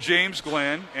 points for James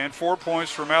Glenn and 4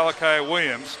 points for Malachi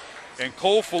Williams. And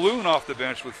Cole Falloon off the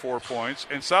bench with 4 points.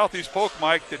 And Southeast Polk,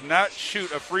 Mike, did not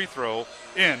shoot a free throw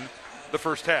in the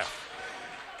first half.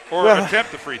 Or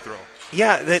attempt the free throw.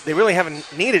 Yeah, they really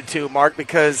haven't needed to, Mark,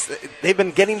 because they've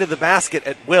been getting to the basket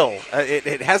at will.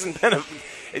 It hasn't been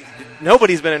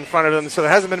nobody's been in front of them, so there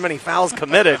hasn't been many fouls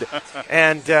committed.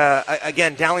 And,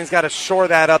 again, Dowling's got to shore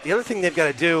that up. The other thing they've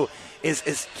got to do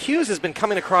is Hughes has been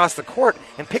coming across the court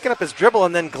and picking up his dribble,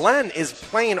 and then Glenn is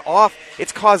playing off.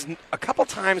 It's caused a couple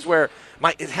times where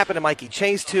it happened to Mikey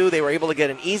Chase, too. They were able to get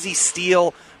an easy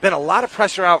steal. Been a lot of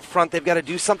pressure out front. They've got to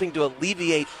do something to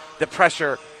alleviate the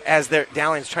pressure as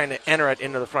Dowling's trying to enter it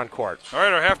into the front court. All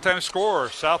right, our halftime score,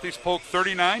 Southeast Polk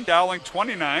 39, Dowling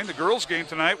 29. The girls' game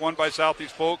tonight won by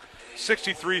Southeast Polk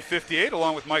 63-58,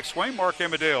 along with Mike Swain, Mark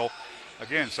Amadale.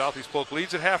 Again, Southeast Polk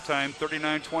leads at halftime,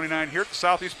 39-29 here at the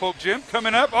Southeast Polk Gym.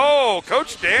 Coming up,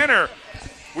 Coach Danner.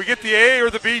 We get the A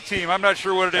or the B team. I'm not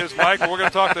sure what it is, Mike. But we're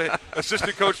going to talk to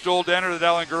Assistant Coach Joel Danner of the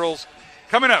Dowling girls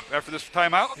coming up after this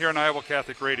timeout here on Iowa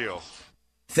Catholic Radio.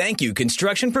 Thank you,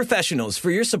 Construction Professionals, for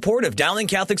your support of Dowling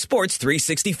Catholic Sports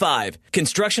 365.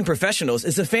 Construction Professionals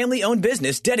is a family-owned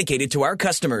business dedicated to our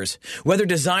customers. Whether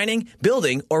designing,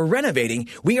 building, or renovating,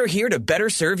 we are here to better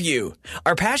serve you.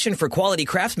 Our passion for quality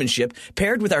craftsmanship,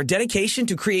 paired with our dedication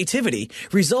to creativity,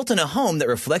 result in a home that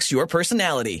reflects your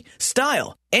personality,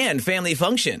 style, and family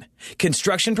function.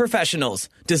 Construction Professionals.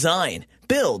 Design,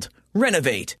 build,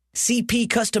 renovate.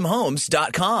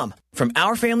 CPCustomHomes.com. From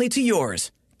our family to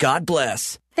yours. God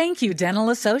bless. Thank you, Dental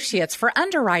Associates, for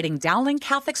underwriting Dowling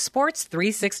Catholic Sports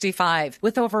 365.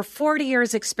 With over 40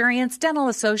 years' experience, Dental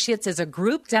Associates is a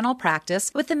group dental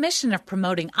practice with the mission of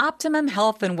promoting optimum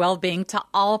health and well-being to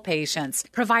all patients,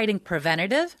 providing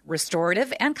preventative,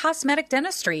 restorative, and cosmetic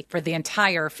dentistry for the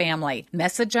entire family.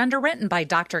 Message underwritten by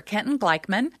Dr. Kenton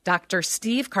Gleichman, Dr.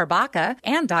 Steve Karbaka,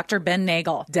 and Dr. Ben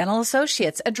Nagel. Dental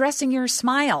Associates, addressing your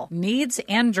smile, needs,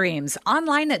 and dreams.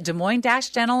 Online at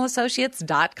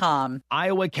DesMoines-DentalAssociates.com.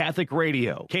 Iowa Catholic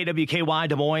Radio, KWKY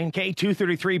Des Moines,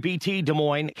 K233BT Des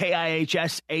Moines,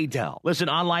 KIHS Adel. Listen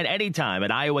online anytime at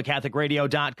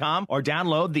iowacatholicradio.com or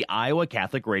download the Iowa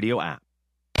Catholic Radio app.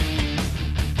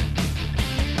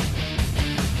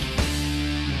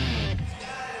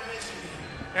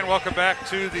 And welcome back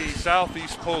to the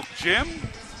Southeast Polk Gym.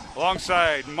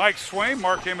 Alongside Mike Swain,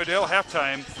 Mark Amadale,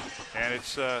 halftime. And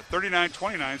it's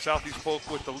 39-29, Southeast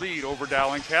Polk with the lead over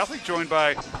Dowling Catholic, joined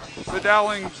by the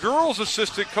Dowling girls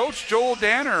assistant coach, Joel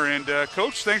Danner. And,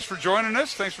 Coach, thanks for joining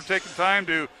us. Thanks for taking time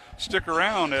to stick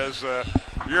around as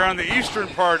you're on the eastern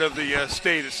part of the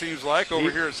state, it seems like, over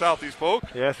here at Southeast Polk.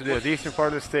 Yes, it is, the eastern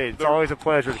part of the state. It's always a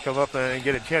pleasure to come up and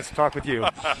get a chance to talk with you.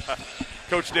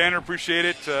 Coach Danner, appreciate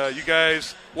it. You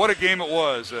guys, what a game it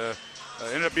was.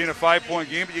 Ended up being a 5-point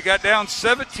game, but you got down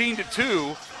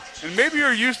 17-2. And maybe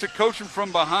you're used to coaching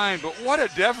from behind, but what a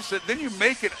deficit. Then you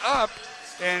make it up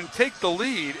and take the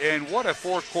lead, and what a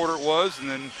fourth quarter it was. And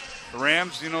then the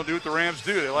Rams, do what the Rams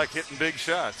do. They like hitting big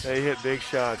shots. They hit big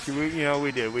shots.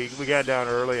 We did. We got down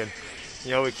early, and,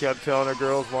 we kept telling our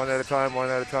girls one at a time. We're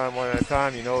going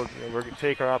to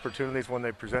take our opportunities when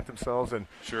they present themselves. And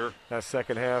sure, that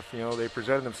second half, they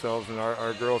presented themselves, and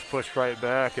our girls pushed right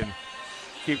back and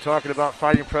keep talking about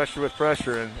fighting pressure with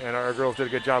pressure, and our girls did a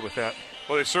good job with that.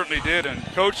 Well, they certainly did. And,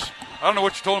 Coach, I don't know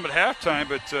what you told them at halftime,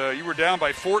 but you were down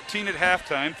by 14 at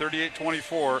halftime,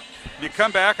 38-24. You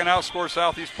come back and outscore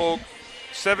Southeast Polk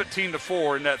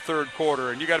 17-4 in that third quarter,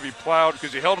 and you got to be plowed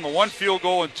because you held them to 1 field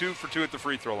goal and 2 for 2 at the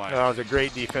free throw line. It was a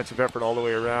great defensive effort all the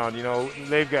way around.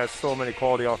 They've got so many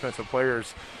quality offensive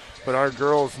players, but our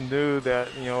girls knew that,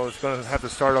 it's going to have to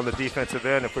start on the defensive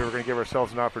end if we were going to give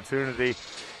ourselves an opportunity,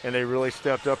 and they really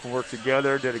stepped up and worked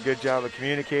together, did a good job of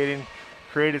communicating,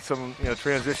 created some,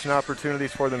 transition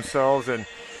opportunities for themselves, and,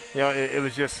 it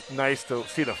was just nice to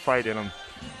see the fight in them.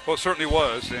 Well, it certainly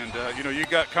was, and, you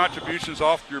got contributions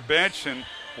off your bench, and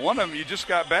one of them you just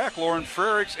got back, Lauren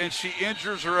Frericks, and she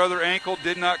injures her other ankle,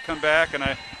 did not come back, and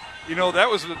that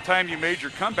was the time you made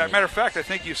your comeback. Matter of fact, I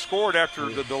think you scored after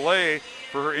the delay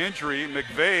for her injury.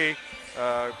 McVeigh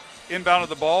inbounded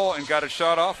the ball and got a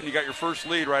shot off, and you got your first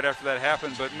lead right after that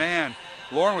happened. But, man,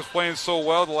 Lauren was playing so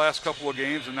well the last couple of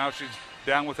games, and now she's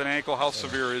down with an ankle. How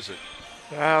severe is it?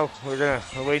 Well, we're going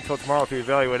to wait until tomorrow to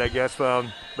evaluate, I guess.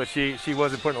 But she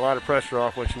wasn't putting a lot of pressure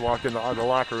off when she walked in the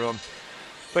locker room.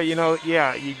 But, you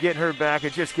get her back.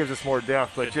 It just gives us more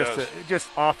depth. But just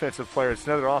offensive players,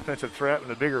 another offensive threat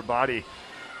with a bigger body.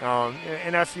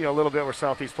 And that's, a little bit where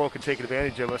Southeast Polk can take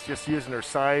advantage of us, just using their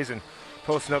size and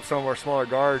posting up some of our smaller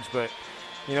guards. But,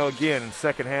 again, in the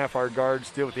second half, our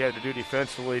guards did what they had to do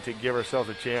defensively to give ourselves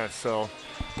a chance. So,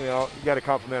 you got to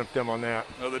compliment them on that.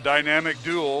 The dynamic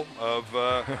duel of,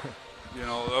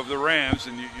 of the Rams,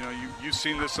 and you've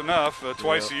seen this enough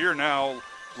twice a year now.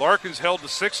 Larkin's held to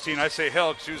 16. I say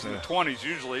held because she was in the 20s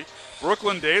usually.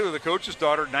 Brooklyn Daly, the coach's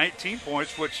daughter, 19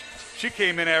 points, which she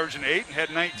came in averaging 8 and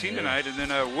had 19 tonight. And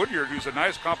then Woodyard, who's a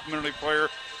nice complimentary player,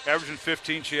 averaging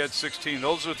 15. She had 16.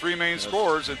 Those are the three main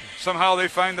scorers, and somehow they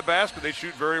find the basket. They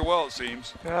shoot very well, it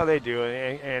seems. Yeah, they do,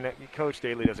 and Coach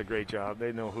Daly does a great job.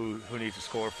 They know who needs to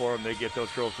score for them. They get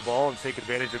those girls the ball and take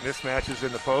advantage of mismatches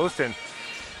in the post, and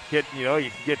you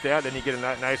can get that. Then you get a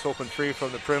nice open three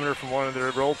from the perimeter from one of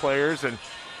their role players, and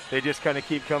they just kind of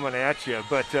keep coming at you.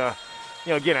 But,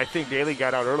 again, I think Daly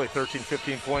got out early, 13,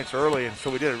 15 points early, and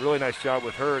so we did a really nice job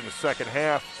with her in the second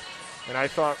half. And I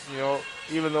thought,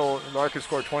 even though Larkin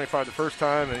scored 25 the first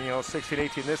time and, 16,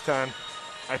 18 this time,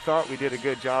 I thought we did a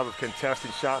good job of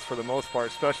contesting shots for the most part,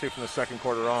 especially from the second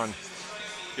quarter on.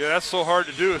 Yeah, that's so hard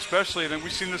to do, especially, and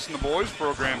we've seen this in the boys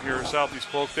program here at Southeast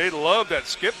Polk. They love that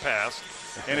skip pass,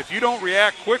 and if you don't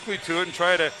react quickly to it and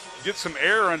try to get some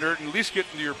air under it and at least get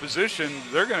into your position,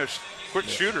 they're going to quick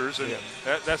shooters, and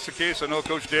that's the case. I know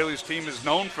Coach Daly's team is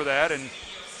known for that, and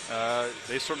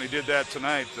they certainly did that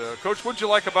tonight. Coach, what did you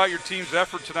like about your team's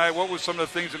effort tonight? What was some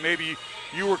of the things that maybe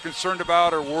you were concerned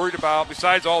about or worried about,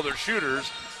 besides all their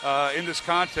shooters, in this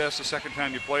contest the second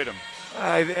time you played them?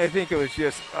 I think it was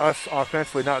just us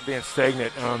offensively not being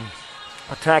stagnant,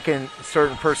 attacking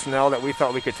certain personnel that we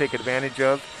thought we could take advantage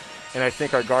of. And I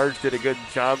think our guards did a good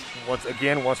job once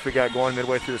we got going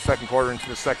midway through the second quarter into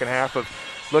the second half of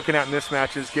looking at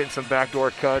mismatches, getting some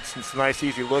backdoor cuts and some nice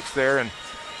easy looks there. And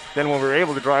then when we were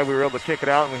able to drive, we were able to kick it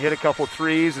out, and we hit a couple of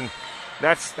threes. And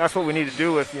that's what we need to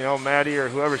do with, Maddie or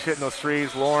whoever's hitting those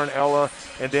threes, Lauren, Ella,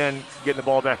 and then getting the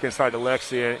ball back inside to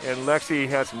Lexi. And Lexi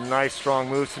had some nice, strong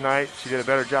moves tonight. She did a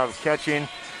better job of catching.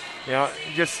 I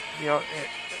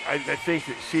think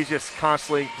that she's just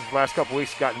constantly, the last couple of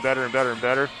weeks, gotten better and better and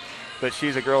better. But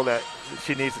she's a girl that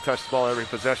she needs to touch the ball every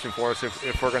possession for us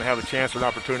if we're going to have a chance or an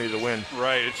opportunity to win.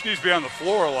 Right. She needs to be on the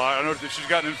floor a lot. I know that she's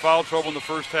gotten in foul trouble in the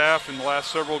first half in the last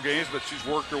several games, but she's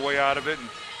worked her way out of it. And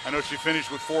I know she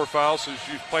finished with 4 fouls, so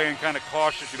she's playing kind of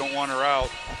cautious. You don't want her out.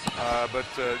 But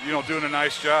doing a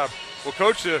nice job. Well,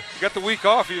 Coach, you got the week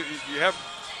off. You have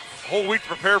a whole week to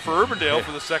prepare for Urbandale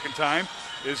for the second time.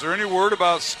 Is there any word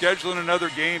about scheduling another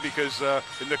game? Because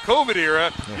in the COVID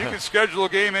era, you can schedule a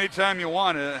game anytime you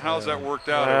want. How's that worked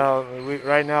out? Well,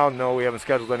 right now, no, we haven't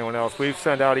scheduled anyone else. We've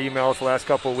sent out emails the last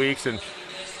couple of weeks and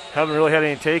haven't really had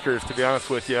any takers, to be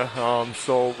honest with you.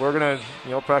 So we're going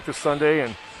to, practice Sunday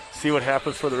and see what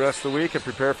happens for the rest of the week and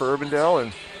prepare for Urbandale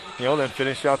and, then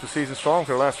finish out the season strong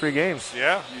for the last 3 games.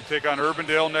 Yeah, you take on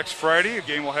Urbandale next Friday, a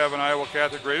game we'll have on Iowa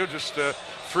Catholic Radio. Just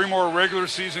 3 more regular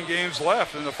season games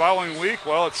left. And the following week,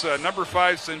 well, it's number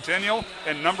 5 Centennial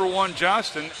and number 1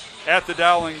 Johnston at the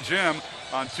Dowling Gym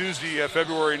on Tuesday,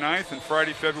 February 9th, and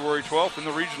Friday, February 12th, and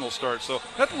the regional start. So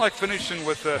nothing like finishing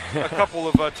with a couple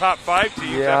of top 5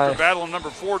 teams after battling number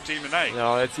 4 team tonight.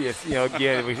 No, it's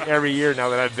again, every year now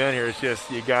that I've been here, it's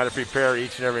just you got to prepare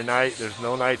each and every night. There's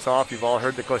no nights off. You've all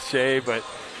heard the cliche, but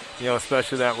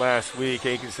especially that last week,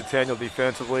 Aiken Centennial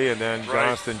defensively, and then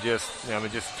Johnston just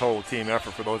total team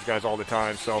effort for those guys all the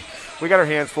time. So we got our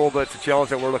hands full, but it's a challenge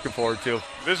that we're looking forward to.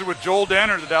 Visit with Joel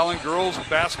Danner, the Dowling girls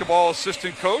basketball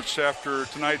assistant coach, after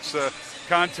tonight's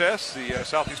contest. The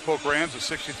Southeast Polk Rams, a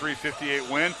 63-58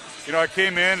 win. You know, I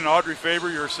came in, and Audrey Faber,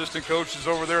 your assistant coach, is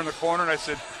over there in the corner, and I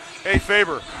said, hey,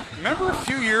 Faber, remember a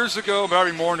few years ago,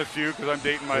 probably more than a few because I'm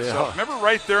dating myself, remember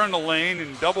right there in the lane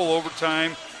in double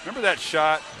overtime, remember that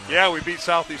shot? Yeah, we beat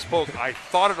Southeast Polk. I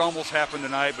thought it almost happened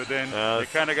tonight, but then they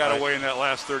kind of got away in that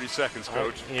last 30 seconds,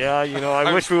 Coach.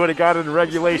 I wish we would have got it in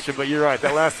regulation, but you're right.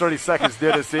 That last 30 seconds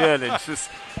did us in. It's just,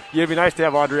 it'd be nice to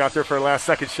have Audrey out there for a last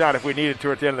second shot if we needed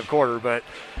to at the end of the quarter. But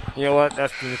you know what?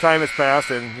 The time has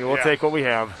passed, and we'll take what we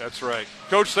have. That's right.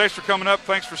 Coach, thanks for coming up.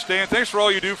 Thanks for staying. Thanks for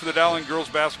all you do for the Dowling girls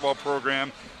basketball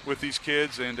program with these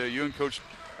kids, and you and Coach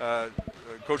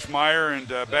Meyer and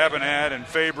Babinette and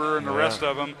Faber and the rest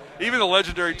of them. Even the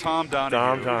legendary Tom Donahue.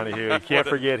 Tom Donahue. You can't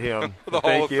forget him.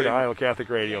 Thank you to Iowa Catholic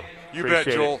Radio. You bet,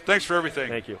 Joel. Thanks for everything.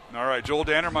 Thank you. All right, Joel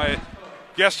Danner, my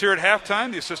guest here at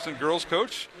halftime, the assistant girls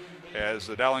coach, as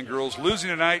the Dowling girls losing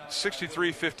tonight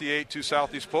 63-58 to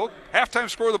Southeast Polk. Halftime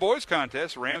score of the boys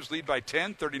contest, Rams lead by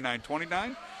 10,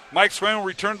 39-29. Mike Swain will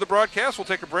return to the broadcast. We'll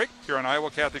take a break here on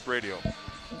Iowa Catholic Radio.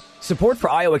 Support for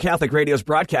Iowa Catholic Radio's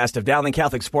broadcast of Dowling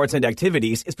Catholic sports and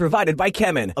activities is provided by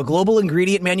Kemin, a global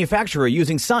ingredient manufacturer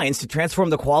using science to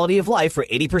transform the quality of life for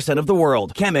 80% of the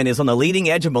world. Kemin is on the leading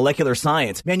edge of molecular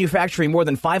science, manufacturing more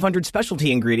than 500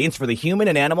 specialty ingredients for the human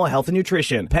and animal health and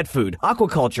nutrition, pet food,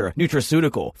 aquaculture,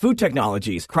 nutraceutical, food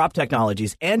technologies, crop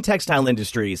technologies, and textile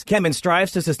industries. Kemin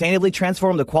strives to sustainably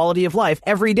transform the quality of life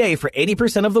every day for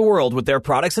 80% of the world with their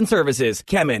products and services.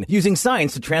 Kemin, using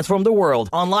science to transform the world.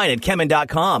 Online at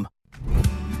kemin.com.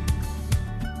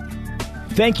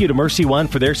 Thank you to Mercy One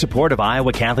for their support of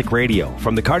Iowa Catholic Radio.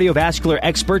 From the cardiovascular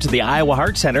experts of the Iowa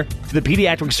Heart Center to the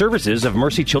pediatric services of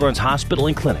Mercy Children's Hospital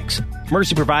and Clinics,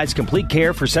 Mercy provides complete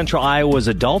care for Central Iowa's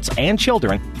adults and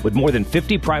children with more than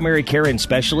 50 primary care and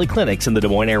specialty clinics in the Des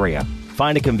Moines area.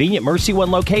 Find a convenient Mercy One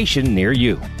location near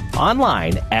you.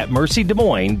 Online at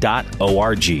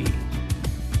mercydesmoines.org.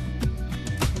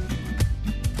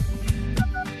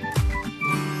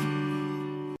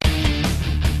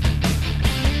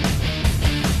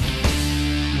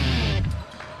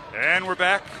 And we're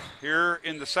back here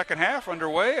in the second half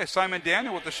underway. Simon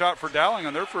Daniel with the shot for Dowling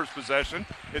on their first possession.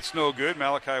 It's no good.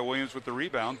 Malachi Williams with the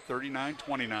rebound,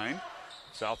 39-29.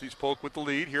 Southeast Polk with the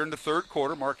lead here in the third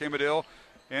quarter. Mark Amadale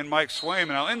and Mike Swaim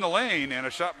now in the lane, and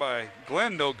a shot by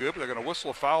Glenn, no good, but they're going to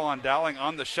whistle a foul on Dowling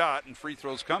on the shot, and free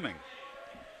throws coming.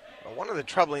 Well, one of the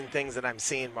troubling things that I'm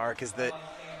seeing, Mark, is that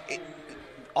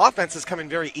offense is coming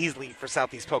very easily for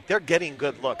Southeast Polk. They're getting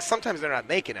good looks. Sometimes they're not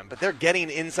making them, but they're getting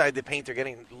inside the paint. They're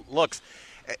getting looks.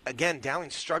 Again,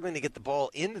 Dowling struggling to get the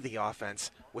ball into the offense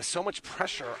with so much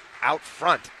pressure out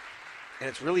front, and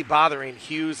it's really bothering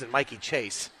Hughes and Mikey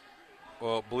Chase.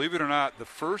 Well, believe it or not, the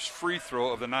first free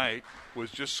throw of the night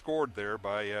was just scored there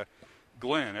by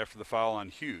Glenn after the foul on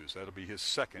Hughes. That'll be his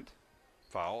second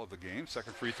foul of the game.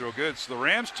 Second free throw good. So the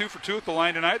Rams 2 for 2 at the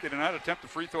line tonight. They did not attempt the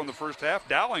free throw in the first half.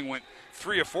 Dowling went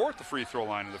 3 of 4 at the free throw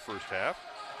line in the first half.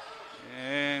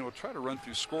 And we'll try to run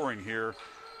through scoring here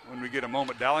when we get a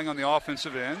moment. Dowling on the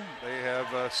offensive end. They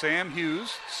have Sam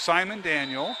Hughes, Simon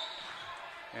Daniel,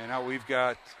 and now we've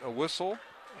got a whistle.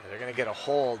 Yeah, they're going to get a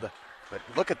hold, but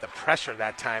look at the pressure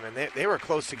that time, and they were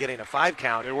close to getting a 5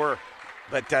 count. They were.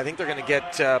 But I think they're going to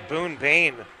get Boone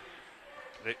Bain.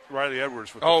 Riley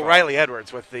Edwards with Riley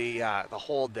Edwards with the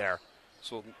hold there.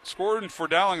 So scoring for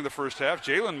Dowling in the first half.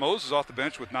 Jalen Moses off the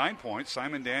bench with 9 points.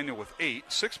 Simon Daniel with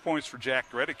 8. 6 points for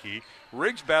Jack Gredeke.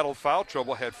 Riggs battled foul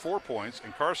trouble, had 4 points.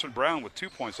 And Carson Brown with 2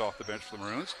 points off the bench for the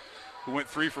Maroons, who went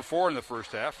 3 for 4 in the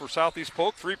first half. For Southeast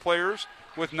Polk, 3 players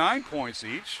with 9 points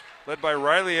each, led by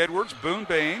Riley Edwards, Boone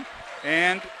Bain,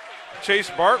 and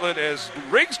Chase Bartlett, as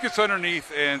Riggs gets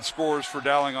underneath and scores for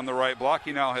Dowling on the right block.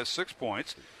 He now has 6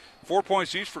 points. 4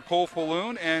 points each for Cole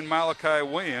Paloon and Malachi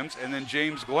Williams. And then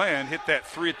James Glenn hit that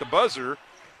 3 at the buzzer.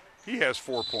 He has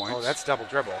 4 points. Oh, that's double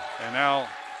dribble. And now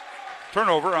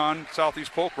turnover on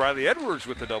Southeast Polk. Riley Edwards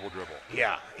with the double dribble.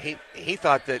 Yeah, he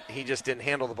thought that he just didn't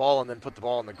handle the ball and then put the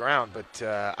ball on the ground. But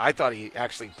I thought he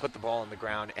actually put the ball on the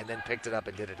ground and then picked it up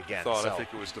and did it again. I think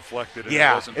it was deflected and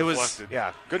yeah, it wasn't deflected.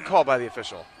 Yeah, good call by the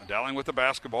official. Dowling with the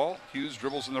basketball. Hughes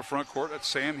dribbles in the front court. That's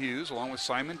Sam Hughes along with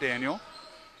Simon Daniel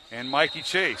and Mikey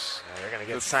Chase. Yeah, they're going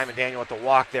to get Simon Daniel at the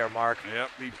walk there, Mark. Yep,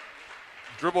 he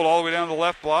dribbled all the way down the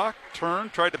left block,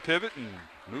 turned, tried to pivot, and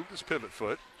moved his pivot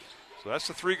foot. So that's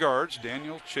the 3 guards,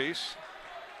 Daniel, Chase,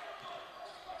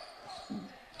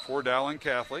 for Dowling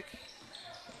Catholic,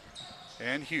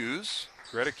 and Hughes,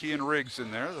 Gredeke and Riggs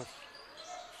in there, the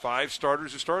 5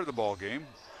 starters who started the ball game.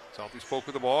 Southeast Polk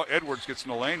with the ball. Edwards gets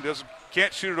in the lane,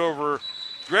 can't shoot it over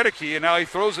Gredeke, and now he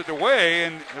throws it away,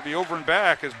 and it'll be over and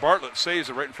back as Bartlett saves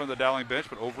it right in front of the Dowling bench,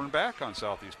 but over and back on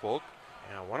Southeast Polk.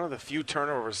 One of the few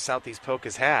turnovers Southeast Polk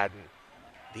has had. And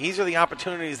these are the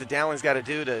opportunities that Dowling's got to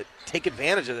do to take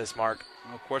advantage of this, Mark.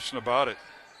 No question about it.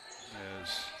 As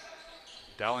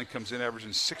Dowling comes in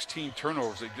averaging 16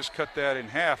 turnovers. They just cut that in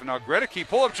half. And now Gredeke,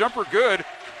 pull-up jumper good,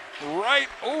 right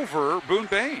over Boone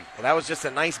Bain. Well, that was just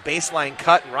a nice baseline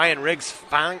cut, and Ryan Riggs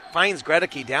finds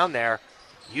Gredeke down there,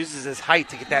 uses his height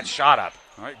to get that shot up.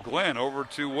 All right, Glenn over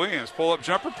to Williams. Pull-up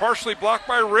jumper, partially blocked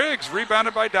by Riggs,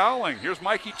 rebounded by Dowling. Here's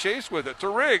Mikey Chase with it to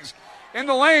Riggs. In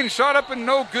the lane, shot up and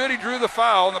no good. He drew the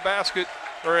foul in the basket.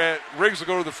 Riggs will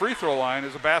go to the free throw line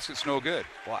as the basket's no good.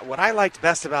 What I liked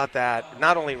best about that,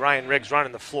 not only Ryan Riggs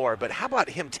running the floor, but how about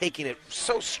him taking it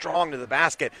so strong to the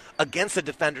basket against the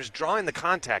defenders, drawing the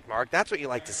contact, Mark? That's what you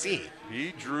like to see.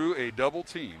 He drew a double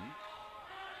team,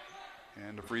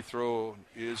 and the free throw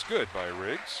is good by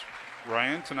Riggs.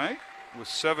 Ryan tonight with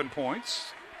 7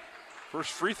 points.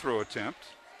 First free throw attempt.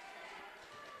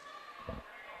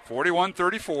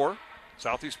 41-34.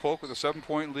 Southeast Polk with a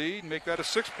 7-point lead. Make that a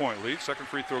 6-point lead. Second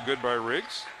free throw good by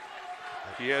Riggs.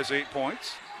 He has 8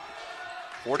 points.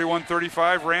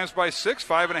 41-35. Rams by 6.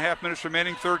 5.5 minutes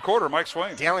remaining third quarter. Mike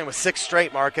Swain. Dowling with 6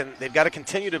 straight, Mark, and they've got to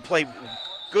continue to play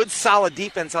good, solid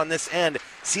defense on this end.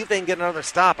 See if they can get another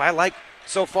stop. I like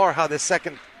so far how this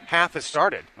second half has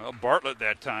started. Well, Bartlett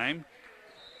that time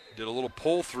did a little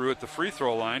pull through at the free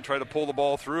throw line. Tried to pull the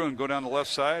ball through and go down the left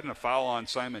side, and a foul on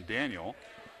Simon Daniel.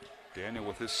 Daniel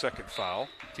with his second foul.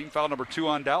 Team foul number 2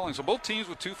 on Dowling. So both teams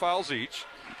with 2 fouls each.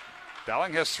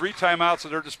 Dowling has 3 timeouts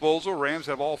at their disposal. Rams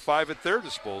have all 5 at their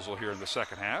disposal here in the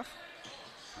second half.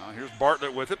 Here's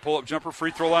Bartlett with it. Pull-up jumper,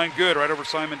 free throw line good, right over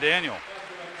Simon Daniel.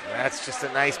 That's just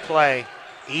a nice play.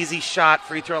 Easy shot,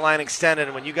 free throw line extended.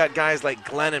 And when you got guys like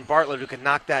Glenn and Bartlett who can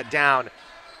knock that down,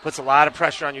 puts a lot of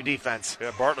pressure on your defense.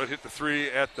 Yeah, Bartlett hit the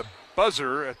 3 at the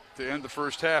buzzer at the end of the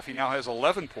first half. He now has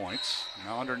 11 points.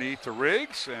 Now underneath to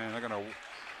Riggs, and they're going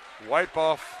to wipe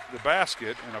off the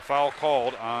basket, and a foul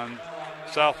called on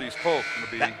Southeast Polk.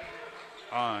 Going to be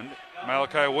on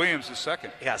Malachi Williams, his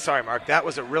second. Yeah, sorry, Mark. That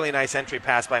was a really nice entry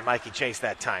pass by Mikey Chase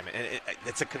that time. And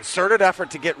it's a concerted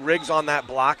effort to get Riggs on that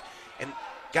block. And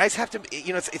guys have to,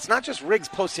 it's not just Riggs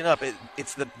posting up.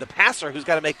 It's the passer who's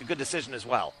got to make a good decision as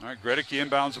well. All right, Gredeke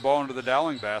inbounds the ball into the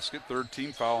Dowling basket. Third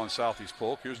team foul on Southeast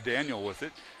Polk. Here's Daniel with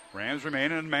it. Rams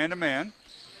remain in man-to-man.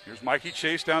 Here's Mikey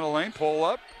Chase down the lane, pull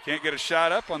up. Can't get a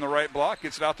shot up on the right block.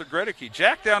 Gets it out to Gredeke.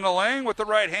 Jack down the lane with the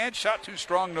right hand. Shot too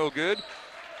strong, no good.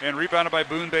 And rebounded by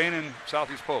Boone Bain and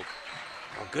Southeast Polk.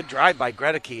 Well, good drive by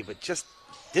Gredeke, but just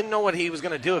didn't know what he was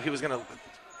going to do. If he was going to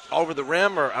over the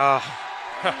rim or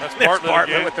that's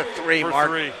Bartlett with the 3, Mark.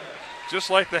 3. Just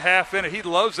like the half in it. He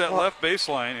loves that left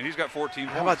baseline, and he's got 14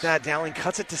 points. How about that? Dowling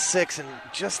cuts it to 6, and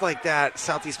just like that,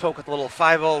 Southeast Polk with a little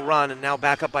 5-0 run, and now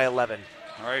back up by 11.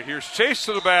 All right, here's Chase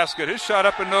to the basket. His shot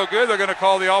up and no good. They're going to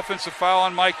call the offensive foul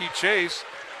on Mikey Chase.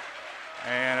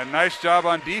 And a nice job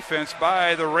on defense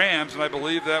by the Rams, and I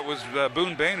believe that was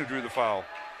Boone Bain who drew the foul.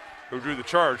 Who drew the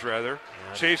charge, rather.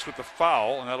 Yeah. Chase with the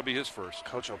foul, and that'll be his first.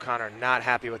 Coach O'Connor not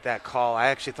happy with that call. I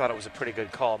actually thought it was a pretty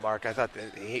good call, Mark. I thought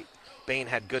that Bain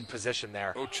had good position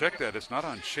there. Oh, check that. It's not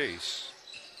on Chase.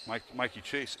 Mikey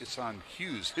Chase. It's on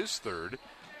Hughes, his third.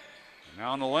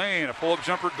 Now in the lane, a pull-up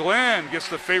jumper. Glenn gets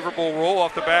the favorable roll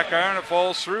off the back iron. It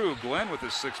falls through. Glenn with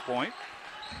his 6th point.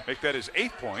 Make that his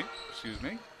 8th point.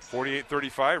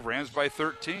 48-35. Rams by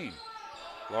 13.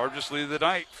 Largest lead of the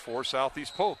night for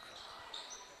Southeast Polk.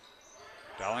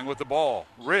 Dowling with the ball.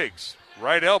 Riggs,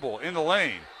 right elbow in the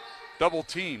lane. Double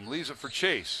team, leaves it for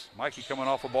Chase. Mikey coming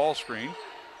off a ball screen.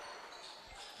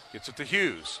 Gets it to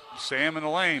Hughes. Sam in the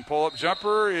lane. Pull-up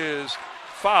jumper is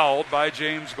fouled by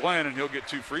James Glenn, and he'll get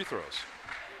 2 free throws.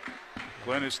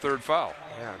 Glenn his 3rd foul.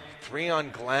 Yeah, 3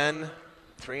 on Glenn,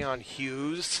 3 on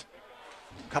Hughes.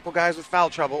 A couple guys with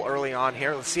foul trouble early on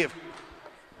here. Let's see if...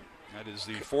 That is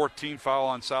the 14th foul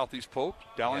on Southeast Polk.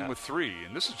 Dowling with 3.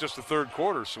 And this is just the third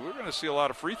quarter, so we're going to see a lot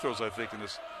of free throws, I think, in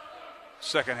this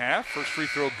second half. First free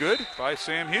throw good by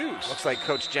Sam Hughes. Looks like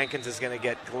Coach Jenkins is going to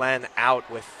get Glenn out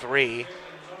with 3.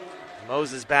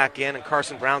 Moses back in, and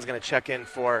Carson Brown's going to check in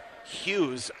for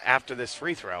Hughes after this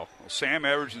free throw. Well, Sam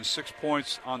averaging 6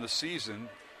 points on the season.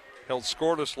 Held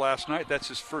scoreless last night. That's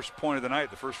his first point of the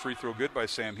night. The first free throw good by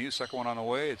Sam Hughes. Second one on the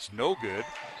way. It's no good.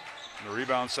 And the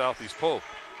rebound, Southeast Polk.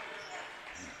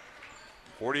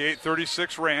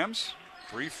 48-36 Rams.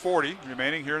 3:40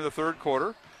 remaining here in the third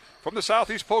quarter. From the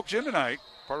Southeast Polk gym tonight,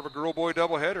 part of a girl-boy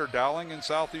doubleheader, Dowling and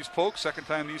Southeast Polk. Second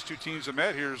time these two teams have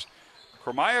met. Here's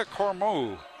Cormiah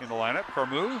Carmu in the lineup.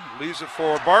 Carmu leaves it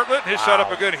for Bartlett. His shot up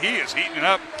a good. He is heating it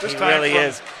up. This time really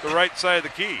is. The right side of the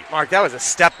key. Mark, that was a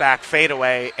step-back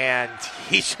fadeaway, and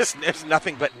he's just, there's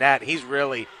nothing but net. He's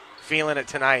really feeling it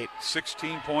tonight.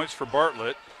 16 points for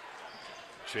Bartlett.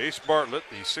 Chase Bartlett,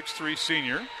 the 6'3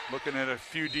 senior, looking at a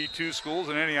few D2 schools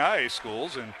and NAIA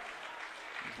schools, and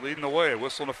he's leading the way. A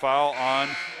whistle and a foul on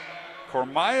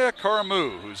Cormaya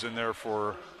Carmu, who's in there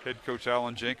for head coach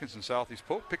Alan Jenkins in Southeast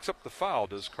Polk. Picks up the foul,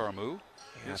 does Carmu.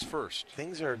 His first.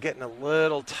 Things are getting a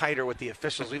little tighter with the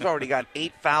officials. We've already got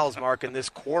 8 fouls, Mark, in this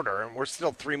quarter, and we're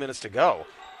still 3 minutes to go.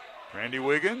 Randy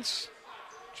Wiggins,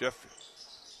 Jeff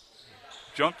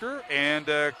Junker, and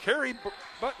Kerry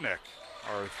Butnick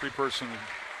are three-person.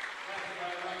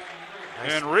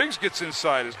 Nice. And Riggs gets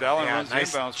inside as Dowling runs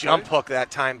nice the inbounds jump play. hook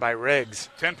that time by Riggs.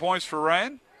 10 points for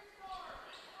Ryan.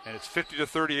 And it's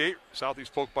 50-38,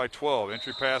 Southeast Polk by 12.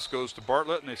 Entry pass goes to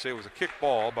Bartlett, and they say it was a kick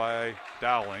ball by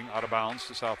Dowling out of bounds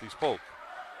to Southeast Polk.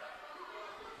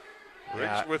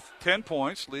 Riggs with 10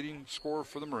 points, leading scorer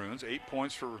for the Maroons. 8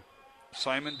 points for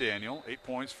Simon Daniel, 8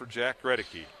 points for Jack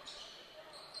Reddicky.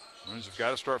 Maroons have got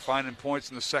to start finding points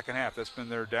in the second half. That's been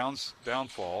their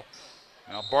downfall.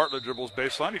 Now Bartlett dribbles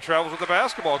baseline. He travels with the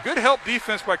basketball. Good help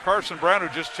defense by Carson Brown, who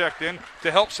just checked in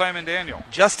to help Simon Daniel.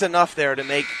 Just enough there to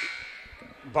make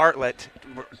Bartlett,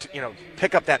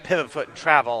 pick up that pivot foot and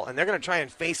travel, and they're going to try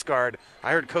and face guard.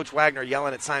 I heard Coach Wagner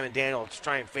yelling at Simon Daniel to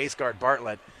try and face guard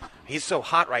Bartlett. He's so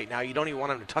hot right now, you don't even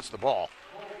want him to touch the ball.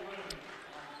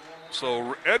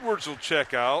 So Edwards will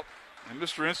check out, and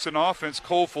Mr. Instant Offense,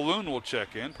 Cole Falloon, will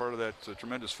check in, part of that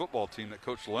tremendous football team that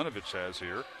Coach Lenovich has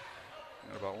here.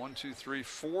 Got about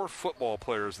 4 football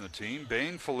players in the team.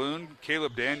 Bain, Falloon,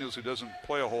 Caleb Daniels, who doesn't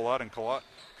play a whole lot, and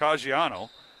Caggiano.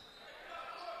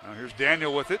 Now here's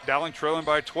Daniel with it. Dowling trailing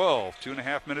by 12.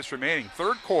 2.5 minutes remaining.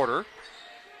 Third quarter.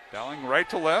 Dowling right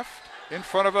to left in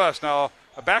front of us. Now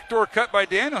a backdoor cut by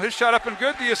Daniel. His shot up and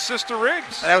good. The assist to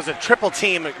Riggs. That was a triple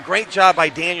team. Great job by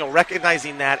Daniel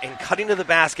recognizing that and cutting to the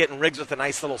basket, and Riggs with a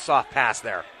nice little soft pass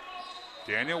there.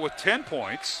 Daniel with 10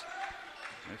 points.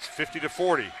 It's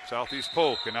 50-40. Southeast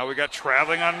Polk. And now we got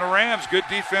traveling on the Rams. Good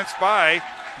defense by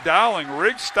Dowling.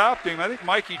 Riggs stopped him. I think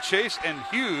Mikey Chase and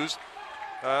Hughes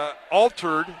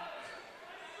altered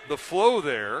the flow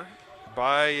there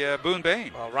by Boone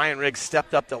Bain. Well, Ryan Riggs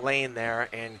stepped up the lane there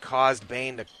and caused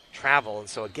Bain to travel. And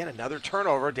so, again, another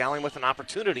turnover. Dowling with an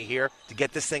opportunity here to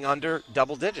get this thing under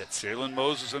double digits. Jalen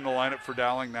Moses in the lineup for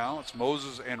Dowling now. It's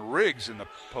Moses and Riggs in the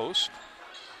post.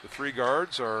 The 3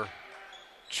 guards are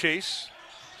Chase,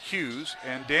 Hughes,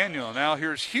 and Daniel. Now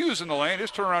here's Hughes in the lane.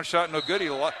 His turnaround shot no good.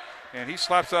 And he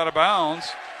slaps out of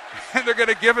bounds. And they're going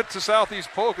to give it to Southeast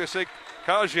Polk. They say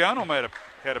Caggiano might have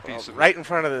had a piece of it. Right in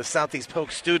front of the Southeast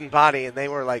Polk student body, and they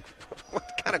were like, what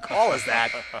kind of call is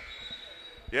that?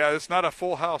 Yeah, it's not a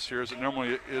full house here, as it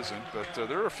normally isn't, but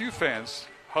there are a few fans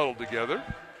huddled together.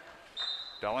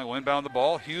 Dowling will inbound the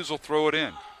ball. Hughes will throw it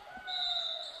in.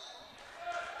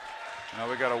 Now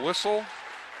we got a whistle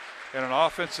and an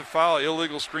offensive foul,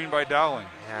 illegal screen by Dowling.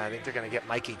 Yeah, I think they're going to get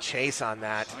Mikey Chase on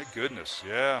that. My goodness,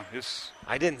 yeah.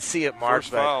 I didn't see it, Mark.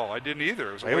 First foul. I didn't either.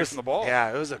 It was away from the ball.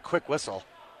 Yeah, it was a quick whistle.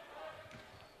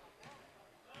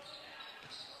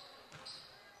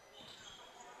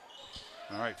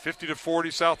 All right,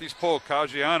 50-40 Southeast Polk.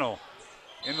 Caggiano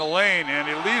in the lane, and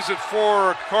he leaves it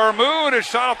for Carmu, and his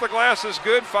shot off the glass is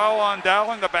good. Foul on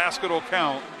Dowling. The basket will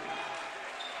count.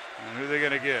 And who are they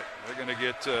going to get? They're going to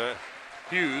get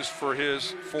Hughes for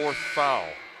his 4th foul.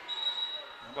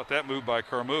 How about that move by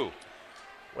Carmu?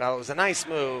 Well, it was a nice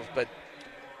move, but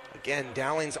again,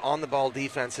 Dowling's on-the-ball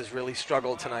defense has really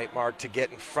struggled tonight, Mark, to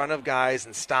get in front of guys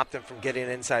and stop them from getting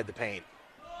inside the paint.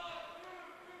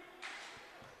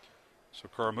 So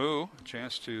Carmu, a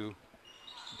chance to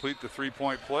complete the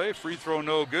 3-point play. Free throw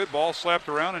no good. Ball slapped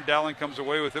around, and Dowling comes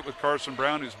away with it with Carson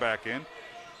Brown, who's back in.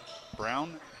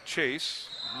 Brown, Chase,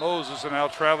 Moses, and now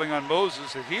traveling on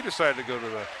Moses, and he decided to go to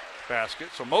the basket.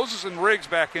 So Moses and Riggs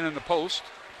back in the post.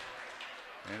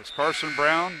 And it's Carson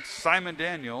Brown, Simon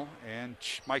Daniel, and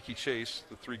Mikey Chase,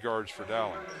 the 3 guards for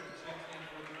Dowling.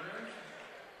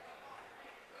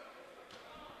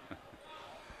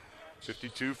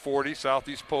 (52-40)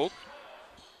 Southeast Polk.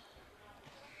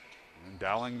 And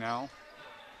Dowling now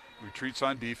retreats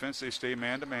on defense. They stay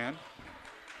man-to-man.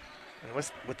 And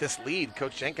with this lead,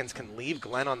 Coach Jenkins can leave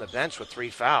Glenn on the bench with 3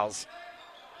 fouls.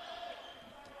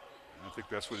 I think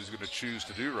that's what he's going to choose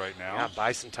to do right now. Yeah,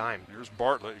 buy some time. Here's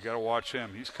Bartlett. You got to watch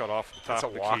him. He's cut off at the top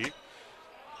of the key.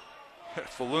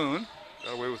 Falloon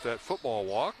got away with that football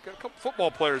walk. Got a couple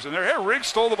football players in there. Hey, Riggs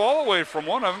stole the ball away from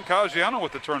one of them. Caggiano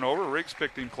with the turnover. Riggs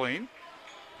picked him clean.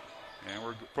 And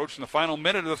we're approaching the final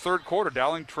minute of the third quarter.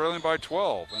 Dowling trailing by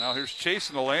 12. And now here's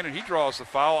Chase in the lane, and he draws the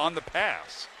foul on the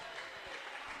pass.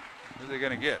 Who are they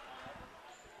going to get?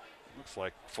 Looks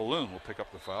like Falloon will pick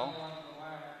up the foul.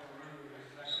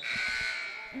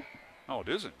 Oh, it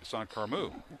isn't. It's on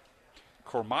Carmu.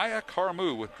 Cormier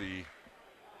Carmu with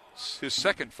his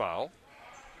second foul.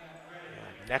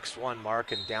 Next one,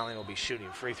 Mark, and Dowling will be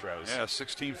shooting free throws. Yeah,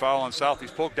 16 foul on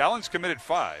Southeast Polk. Dowling's committed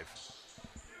 5.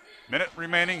 Minute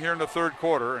remaining here in the third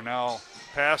quarter, and now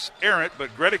pass errant, but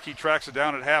Gredicke tracks it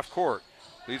down at half court.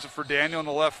 Leaves it for Daniel in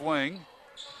the left wing.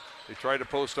 They try to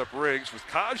post up Riggs with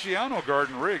Caggiano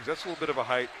guarding Riggs. That's a little bit of a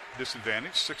height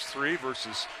disadvantage, 6'3"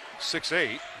 versus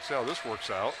 6'8". See how this works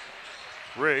out.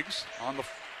 Riggs on the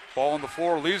ball on the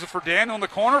floor, leaves it for Daniel in the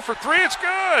corner for 3. It's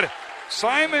good!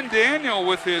 Simon Daniel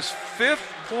with his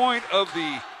 5th point of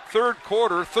the third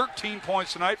quarter, 13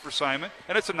 points tonight for Simon,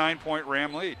 and it's a 9-point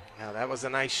Ram lead. Yeah, that was a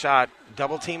nice shot.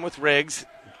 Double team with Riggs,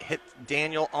 hit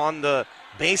Daniel on the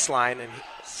baseline, and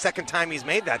second time he's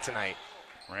made that tonight.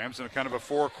 Rams in a kind of a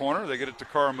 4 corner. They get it to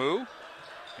Carmu,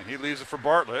 and he leaves it for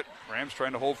Bartlett. Rams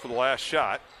trying to hold for the last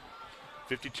shot.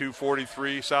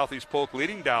 52-43, Southeast Polk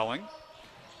leading Dowling.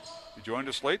 You joined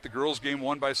us late. The girls' game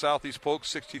won by Southeast Polk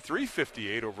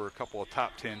 63-58 over a couple of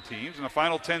top 10 teams. In the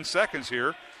final 10 seconds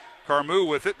here, Carmu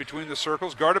with it between the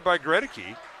circles, guarded by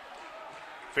Gredicke.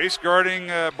 Face guarding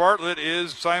Bartlett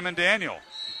is Simon Daniel.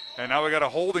 And now we got a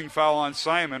holding foul on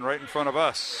Simon right in front of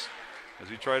us as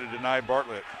he tried to deny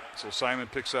Bartlett. So Simon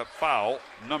picks up foul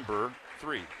number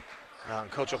 3.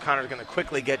 Coach O'Connor is going to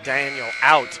quickly get Daniel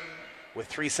out with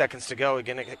 3 seconds to go. We're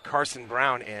going to get Carson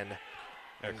Brown in.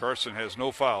 Yeah, Carson has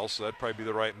no fouls, so that'd probably be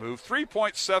the right move.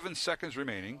 3.7 seconds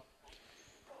remaining.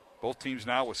 Both teams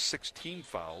now with 16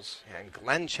 fouls. And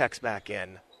Glenn checks back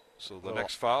in. So the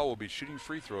next foul will be shooting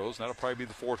free throws. That'll probably be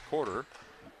the fourth quarter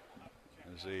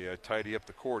as they tidy up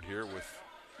the court here with,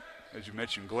 as you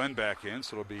mentioned, Glenn back in.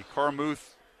 So it'll be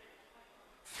Carmuth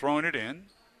throwing it in.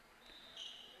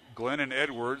 Glenn and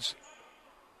Edwards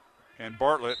and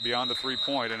Bartlett beyond the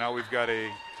 3-point. And now we've got a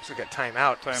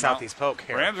timeout. Southeast Polk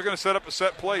here. Rams are going to set up a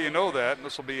set play. You know that. And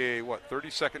this will be a,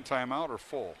 30-second timeout or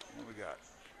full? What do we got?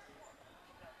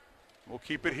 We'll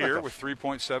keep it here with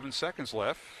 3.7 seconds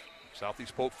left.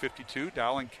 Southeast Polk 52,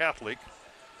 Dowling Catholic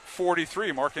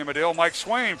 43. Mark Amadale, Mike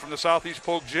Swain from the Southeast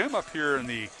Polk gym up here in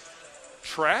the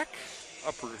track,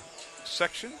 upper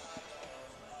section.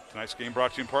 Tonight's game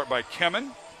brought to you in part by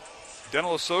Kemen,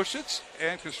 Dental Associates,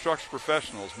 and Construction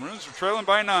Professionals. Maroons are trailing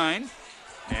by 9,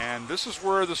 and this is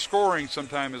where the scoring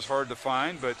sometimes is hard to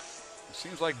find, but it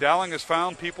seems like Dowling has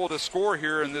found people to score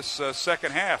here in this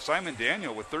second half. Simon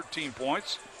Daniel with 13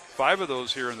 points, 5 of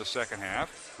those here in the second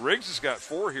half. Riggs has got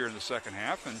 4 here in the second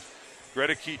half, and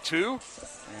Gredicke 2.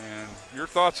 And your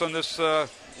thoughts on this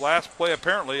last play,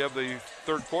 apparently, of the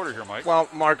third quarter here, Mike? Well,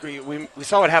 Mark, we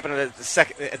saw what happened at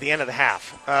the end of the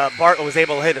half. Bartlett was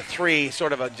able to hit a 3,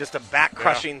 sort of just a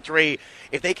back-crushing 3.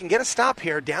 If they can get a stop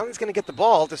here, Downing's going to get the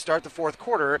ball to start the fourth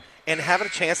quarter and have a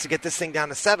chance to get this thing down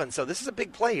to 7. So this is a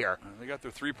big play here. They got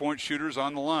their 3-point shooters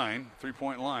on the line,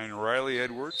 3-point line. Riley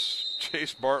Edwards,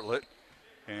 Chase Bartlett,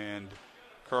 and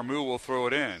Carmu will throw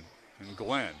it in, and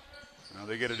Glenn. Now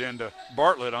they get it into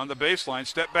Bartlett on the baseline.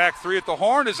 Step back 3 at the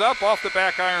horn is up, off the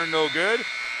back iron, no good.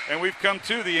 And we've come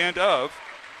to the end of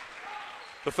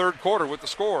the third quarter with the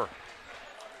score.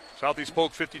 Southeast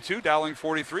Polk 52, Dowling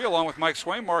 43, along with Mike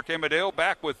Swain, Mark Amadale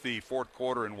back with the fourth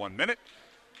quarter in 1 minute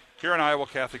here on Iowa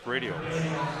Catholic Radio.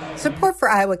 Support for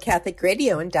Iowa Catholic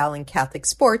Radio and Dowling Catholic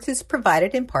Sports is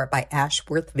provided in part by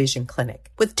Ashworth Vision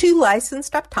Clinic. With 2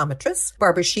 licensed optometrists,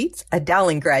 Barbara Sheets, a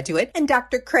Dowling graduate, and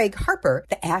Dr. Craig Harper,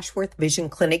 the Ashworth Vision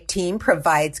Clinic team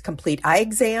provides complete eye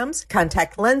exams,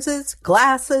 contact lenses,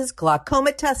 glasses,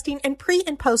 glaucoma testing, and pre-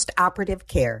 and post-operative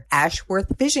care.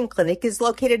 Ashworth Vision Clinic is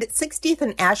located at 60th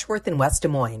and Ashworth in West Des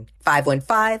Moines.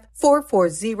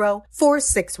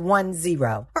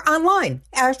 515-440-4610 or online,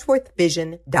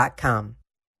 ashworthvision.com.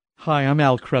 Hi, I'm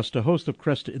Al Cresta, host of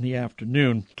Cresta in the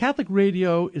Afternoon. Catholic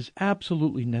radio is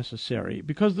absolutely necessary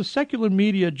because the secular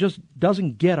media just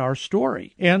doesn't get our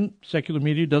story, and secular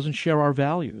media doesn't share our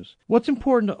values. What's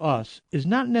important to us is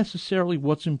not necessarily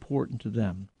what's important to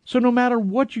them. So no matter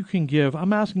what you can give,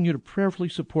 I'm asking you to prayerfully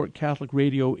support Catholic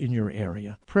radio in your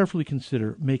area. Prayerfully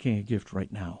consider making a gift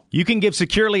right now. You can give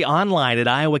securely online at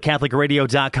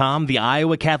iowacatholicradio.com, the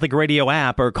Iowa Catholic Radio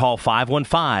app, or call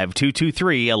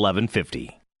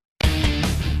 515-223-1150.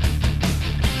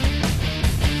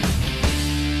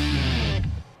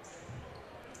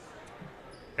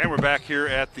 And we're back here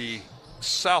at the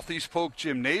Southeast Polk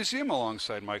Gymnasium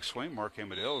alongside Mike Swain, Mark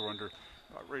Amadale. We're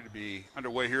ready to be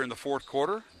underway here in the fourth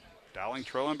quarter. Dowling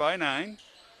trailing by 9.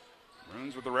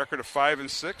 Maroons with a record of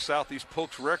 5-6. Southeast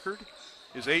Polk's record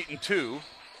is 8-2.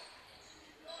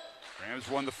 Rams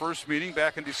won the first meeting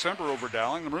back in December over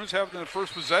Dowling. The Maroons have the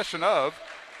first possession of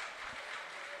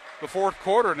the fourth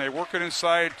quarter, and they work it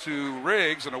inside to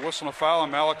Riggs, and a whistle and a foul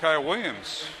on Malachi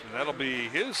Williams. And that'll be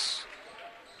his,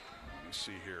 let me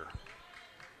see here,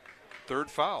 third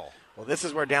foul. Well, this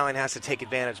is where Dowling has to take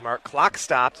advantage, Mark. Clock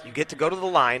stopped. You get to go to the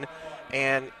line,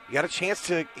 and you got a chance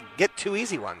to get 2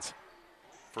 easy ones.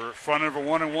 For front of a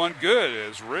 1-and-1, good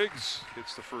as Riggs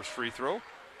hits the first free throw.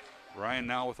 Ryan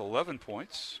now with 11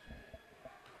 points.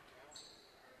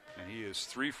 And he is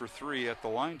 3 for 3 at the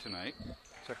line tonight.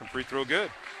 Second free throw good.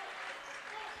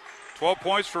 12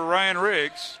 points for Ryan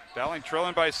Riggs. Dowling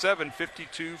trailing by 7,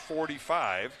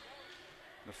 52-45. In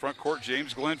the front court,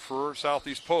 James Glenn for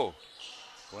Southeast Polk.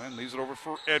 Glenn leaves it over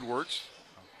for Edwards.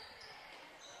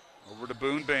 Over to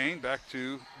Boone Bain, back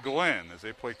to Glenn as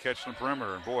they play catch in the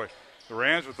perimeter. And boy, the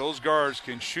Rams with those guards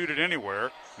can shoot it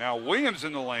anywhere. Now Williams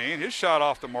in the lane. His shot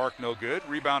off the mark, no good.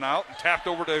 Rebound out and tapped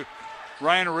over to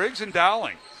Ryan Riggs and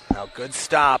Dowling. Now good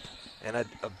stop and a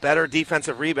better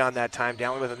defensive rebound that time.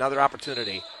 Dowling with another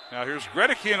opportunity. Now here's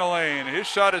Gredeke in the lane. His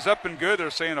shot is up and good.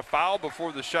 They're saying a foul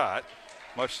before the shot,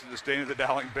 much to the disdain of the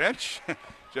Dowling bench.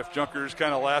 Jeff Junkers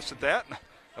kind of laughs at that.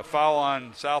 A foul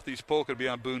on Southeast Polk would be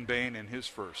on Boone Bain in his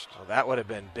first. Well, that would have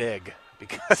been big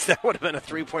because that would have been a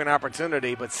 3-point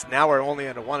opportunity, but now we're only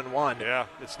at a 1-and-1. Yeah,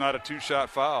 it's not a 2-shot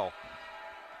foul.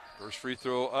 First free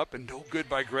throw up and no good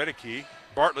by Gredeke.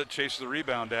 Bartlett chases the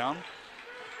rebound down.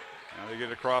 Now they get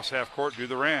it across half court, do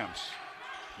the Rams.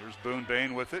 Here's Boone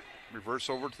Bain with it. Reverse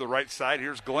over to the right side.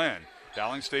 Here's Glenn.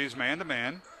 Dowling stays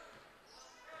man-to-man.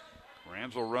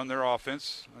 Rams will run their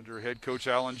offense under head coach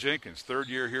Alan Jenkins. Third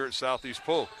year here at Southeast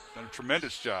Polk. Done a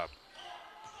tremendous job.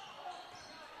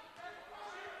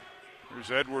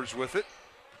 Here's Edwards with it.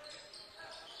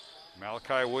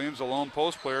 Malachi Williams, a lone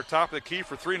post player. Top of the key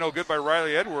for 3. No good by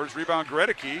Riley Edwards. Rebound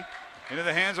Gredeke into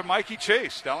the hands of Mikey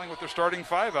Chase. Dowling with their starting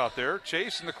 5 out there.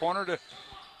 Chase in the corner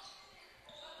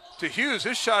to Hughes.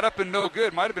 His shot up and no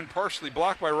good. Might have been partially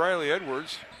blocked by Riley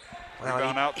Edwards.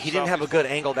 Well, he didn't have a good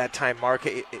angle that time, Mark.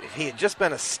 If he had just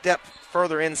been a step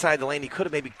further inside the lane, he could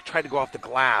have maybe tried to go off the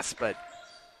glass, but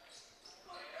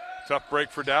tough break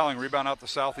for Dowling. Rebound out to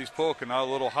Southeast Polk, and now a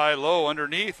little high-low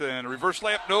underneath, and a reverse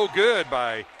layup no good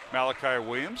by Malachi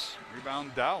Williams.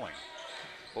 Rebound Dowling.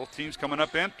 Both teams coming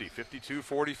up empty,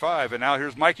 52-45. And now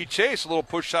here's Mikey Chase, a little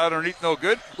push shot underneath, no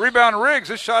good. Rebound Riggs,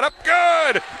 his shot up,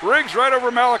 good! Riggs right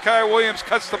over Malachi Williams,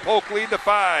 cuts the Polk lead to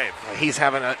 5. He's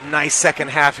having a nice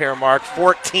second half here, Mark.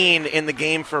 14 in the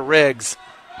game for Riggs.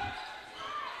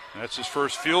 That's his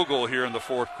first field goal here in the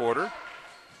fourth quarter.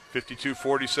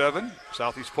 52-47,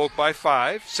 Southeast Polk by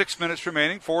 5. 6 minutes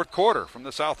remaining, fourth quarter from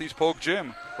the Southeast Polk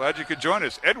gym. Glad you could join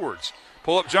us. Edwards,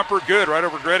 pull-up jumper, good, right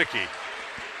over Gredeke.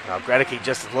 Now, Gredeke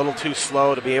just a little too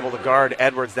slow to be able to guard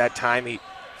Edwards that time. He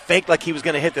faked like he was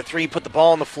going to hit the 3, put the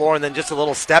ball on the floor, and then just a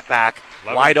little step back,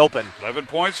 wide open. 11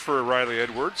 points for Riley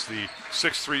Edwards, the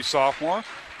 6'3 sophomore.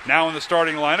 Now in the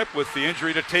starting lineup with the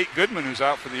injury to Tate Goodman, who's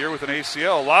out for the year with an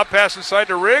ACL. Lob pass inside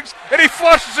to Riggs, and he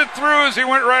flushes it through as he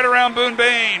went right around Boone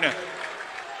Bain. Well,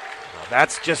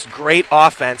 that's just great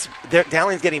offense.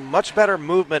 Dowling's getting much better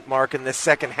movement, Mark, in this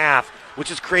second half,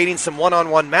 which is creating some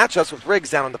one-on-one matchups with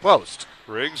Riggs down in the post.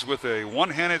 Riggs with a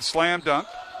one-handed slam dunk.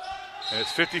 And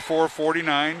it's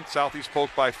 54-49, Southeast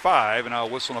Polk by 5, and now a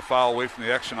whistle and a foul away from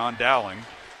the action on Dowling.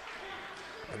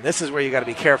 And this is where you got to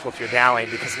be careful if you're Dowling,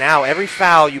 because now every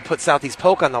foul you put Southeast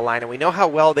Polk on the line, and we know how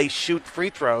well they shoot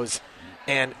free throws.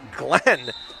 And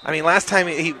Glenn, I mean, last time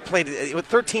he played with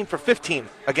 13 for 15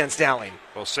 against Dowling.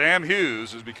 Well, Sam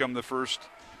Hughes has become the first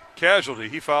casualty.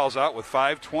 He fouls out with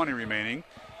 5:20 remaining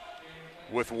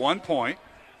with 1 point.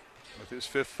 With his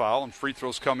 5th foul, and free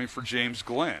throws coming for James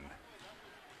Glenn.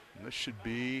 And this should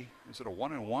be, is it a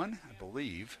 1-and-1? I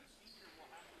believe.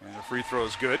 And the free throw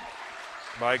is good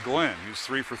by Glenn. He's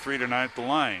 3 for 3 tonight at the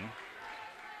line.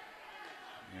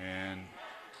 And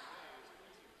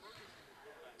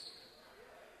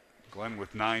Glenn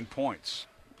with 9 points.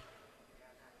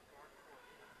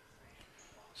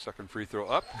 Second free throw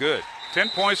up, good. 10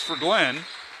 points for Glenn.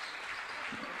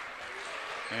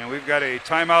 And we've got a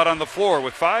timeout on the floor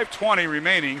with 5:20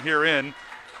 remaining here in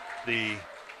the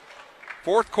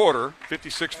fourth quarter.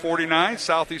 56-49,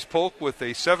 Southeast Polk with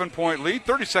a 7-point lead.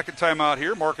 30-second timeout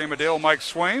here. Mark Amadale, Mike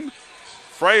Swaim.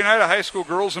 Friday night of high school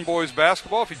girls and boys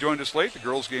basketball. If you joined us late, the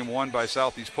girls game won by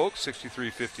Southeast Polk,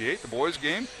 63-58. The boys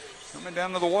game coming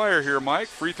down to the wire here, Mike.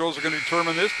 Free throws are going to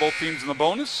determine this. Both teams in the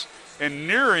bonus and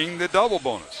nearing the double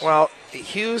bonus. Well,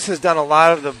 Hughes has done a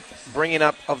lot of the bringing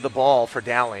up of the ball for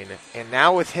Dowling, and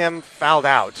now with him fouled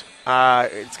out,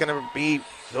 it's going to be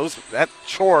that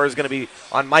chore is going to be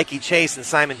on Mikey Chase and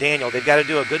Simon Daniel. They've got to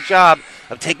do a good job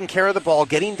of taking care of the ball,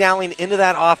 getting Dowling into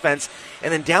that offense,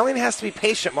 and then Dowling has to be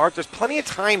patient, Mark. There's plenty of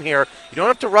time here. You don't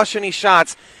have to rush any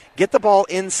shots. get the ball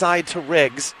inside to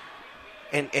Riggs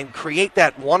and create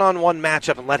that one-on-one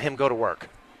matchup and let him go to work.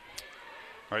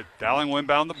 All right, Dowling will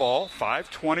inbound the ball.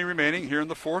 5:20 remaining here in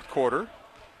the fourth quarter.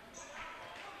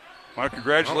 I want to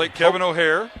congratulate Kevin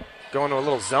O'Hare. Going to a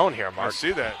little zone here, Mark. I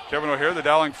see that. Kevin O'Hare, the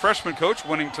Dowling freshman coach,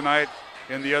 winning tonight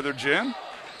in the other gym.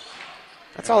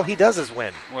 That's all he does is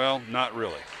win. Well, not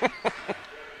really.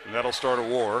 And that'll start a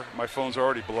war. My phone's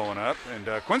already blowing up.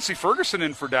 And Quincy Ferguson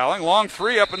in for Dowling. Long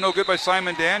three up and no good by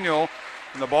Simon Daniel.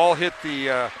 And the ball hit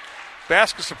the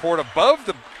basket support above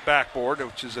the backboard,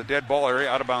 which is a dead ball area,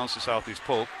 out of bounds to Southeast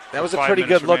Polk. That was a pretty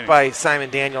good look by Simon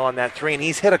Daniel on that three, and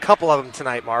he's hit a couple of them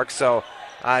tonight, Mark. So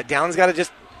Dowling's got to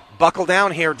just buckle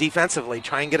down here defensively,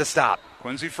 try and get a stop.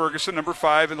 Quincy Ferguson, number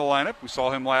 5 in the lineup. We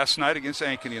saw him last night against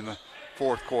Ankeny in the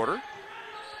fourth quarter.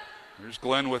 Here's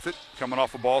Glenn with it, coming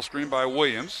off a ball screen by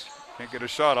Williams. Can't get a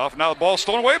shot off. Now the ball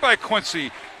stolen away by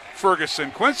Quincy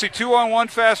Ferguson. Quincy, 2-on-1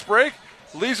 fast break.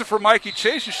 Leaves it for Mikey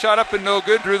Chase. His shot up and no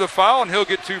good. Drew the foul, and he'll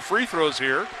get 2 free throws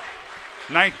here.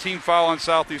 19 foul on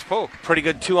Southeast Polk. Pretty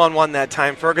good 2-on-1 that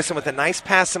time. Ferguson with a nice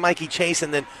pass to Mikey Chase,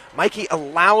 and then Mikey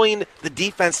allowing the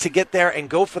defense to get there and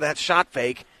go for that shot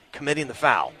fake, committing the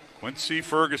foul. Quincy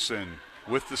Ferguson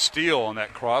with the steal on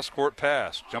that cross-court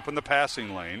pass. Jumping the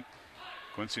passing lane.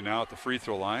 Quincy now at the free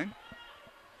throw line.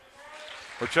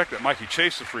 Or check that, Mikey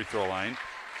Chase the free throw line.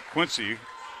 Quincy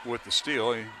with the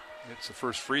steal. It's the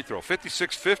first free throw.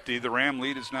 56-50. The Ram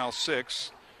lead is now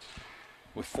 6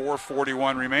 with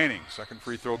 4:41 remaining. Second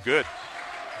free throw good.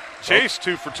 Chase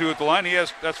 2 for 2 at the line.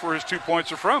 That's where his 2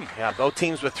 points are from. Yeah, both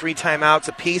teams with 3 timeouts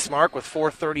apiece, Mark, with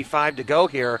 4:35 to go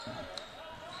here.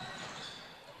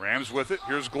 Rams with it.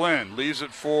 Here's Glenn. Leaves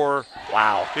it for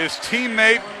his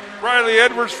teammate Riley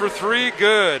Edwards for 3.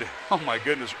 Good. Oh, my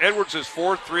goodness. Edwards' his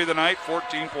 4th 3 of the night,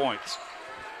 14 points.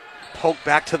 Polk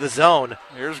back to the zone.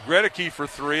 Here's Gredeke for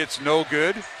 3. It's no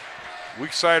good.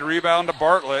 Weak side rebound to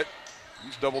Bartlett.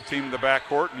 He's double-teamed in the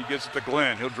backcourt, and he gives it to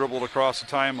Glenn. He'll dribble it across the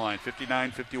timeline.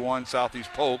 59-51,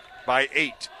 Southeast Polk by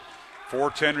 8.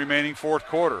 4:10 remaining fourth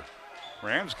quarter.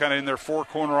 Rams kind of in their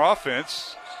four-corner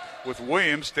offense with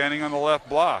Williams standing on the left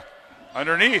block.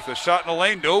 Underneath, a shot in the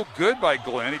lane, no good by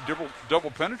Glenn. He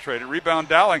double penetrated. Rebound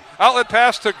Dowling. Outlet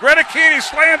pass to Gredeke, and he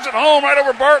slams it home right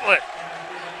over Bartlett.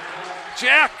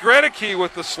 Jack Gredeke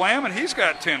with the slam, and he's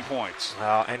got 10 points.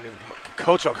 And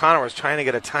Coach O'Connor was trying to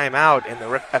get a timeout, and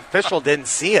the official didn't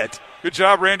see it. Good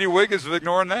job, Randy Wiggins, of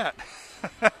ignoring that.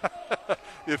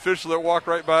 The official that walked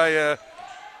right by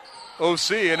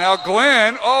OC. And now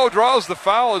Glenn, draws the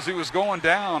foul as he was going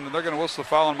down, and they're going to whistle the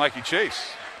foul on Mikey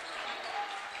Chase.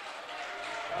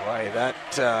 Boy,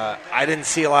 that I didn't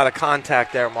see a lot of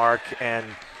contact there, Mark, and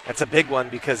that's a big one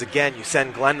because, again, you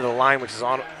send Glenn to the line, which is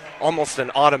almost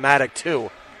an automatic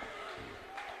 2.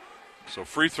 So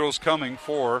free throws coming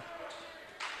for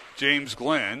James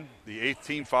Glenn. The 8th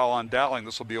team foul on Dowling.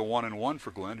 This will be a 1-and-1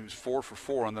 for Glenn, who's 4 for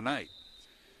 4 on the night.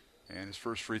 And his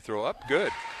first free throw up,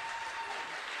 good.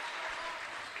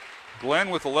 Glenn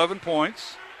with 11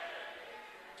 points.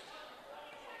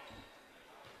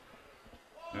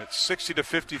 And it's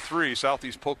 60-53.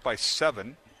 Southeast Polk by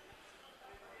 7.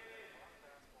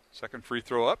 Second free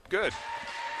throw up, good.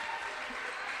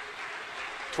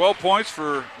 12 points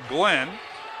for Glenn.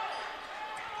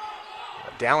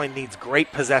 Dowling needs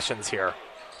great possessions here.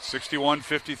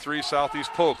 61-53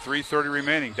 Southeast Polk. 3:30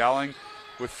 remaining. Dowling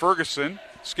with Ferguson.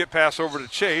 Skip pass over to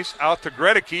Chase. Out to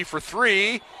Gredeke for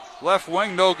 3. Left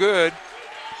wing, no good.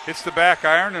 Hits the back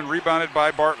iron and rebounded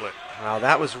by Bartlett. Wow,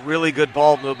 that was really good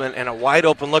ball movement and a wide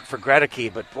open look for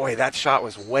Gredeke, but boy, that shot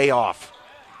was way off.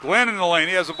 Glenn in the lane.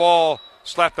 He has a ball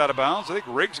slapped out of bounds. I think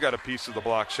Riggs got a piece of the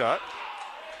block shot.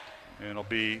 And it'll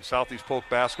be Southeast Polk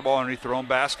basketball underneath their own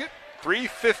basket.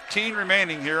 3:15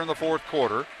 remaining here in the fourth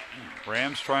quarter.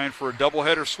 Rams trying for a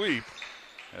doubleheader sweep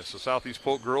as the Southeast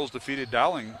Polk girls defeated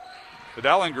Dowling. The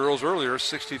Dowling girls earlier,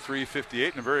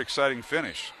 63-58, and a very exciting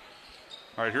finish.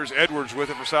 All right, here's Edwards with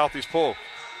it for Southeast Polk.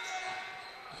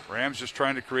 Rams just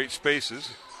trying to create spaces.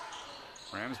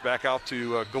 Rams back out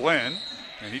to Glenn,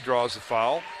 and he draws the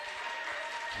foul.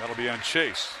 That'll be on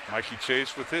Chase. Mikey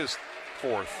Chase with his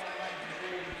 4th.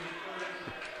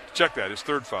 Check that, his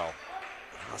 3rd foul.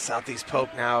 Well, Southeast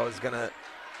Polk now is going to...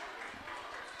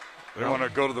 They want to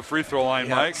go to the free throw line,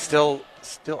 yeah, Mike. Still,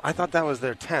 I thought that was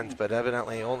their 10th, but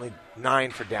evidently only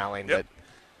 9 for Dowling. Yep. But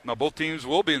now both teams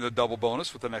will be in the double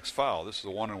bonus with the next foul. This is a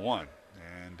 1-and-1.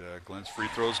 And Glenn's free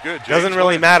throw is good. Doesn't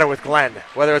really matter with Glenn,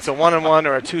 whether it's a 1-and-1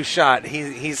 or a 2-shot.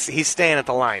 He's staying at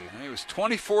the line. He was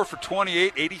 24 for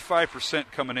 28,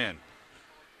 85% coming in.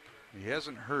 He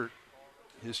hasn't hurt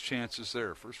his chances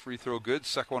there. First free throw good,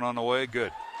 second one on the way,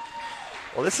 good.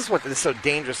 Well, this is what is so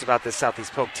dangerous about this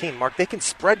Southeast Polk team, Mark. They can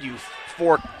spread you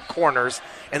four corners,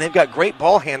 and they've got great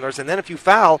ball handlers. And then if you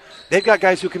foul, they've got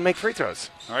guys who can make free throws.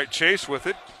 All right, Chase with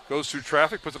it. Goes through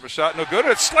traffic, puts up a shot, no good.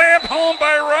 It's slammed home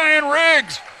by Ryan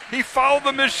Riggs. He fouled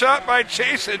the missed shot by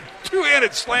Chase, and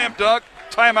two-handed slam dunk.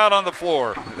 Timeout on the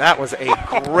floor. That was a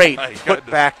great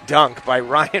put-back dunk by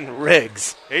Ryan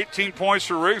Riggs. 18 points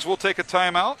for Riggs. We'll take a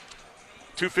timeout.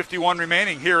 2:51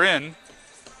 remaining here in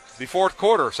the fourth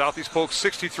quarter. Southeast Polk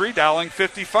 63, Dowling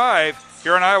 55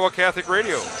 here on Iowa Catholic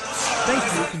Radio. Thank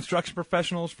you, construction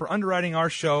professionals, for underwriting our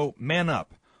show, Man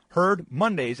Up. Heard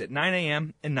Mondays at 9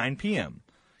 a.m. and 9 p.m.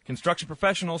 Construction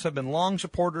professionals have been long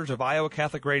supporters of Iowa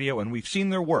Catholic Radio, and we've seen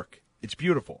their work. It's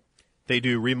beautiful. They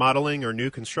do remodeling or new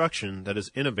construction that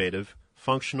is innovative,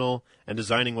 functional, and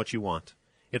designing what you want.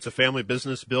 It's a family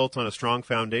business built on a strong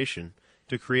foundation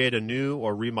to create a new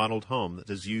or remodeled home that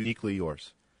is uniquely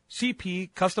yours.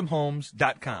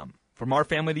 cpcustomhomes.com. From our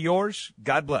family to yours,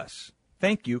 God bless.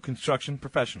 Thank you, construction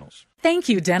professionals. Thank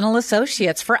you, Dental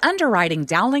Associates, for underwriting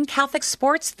Dowling Catholic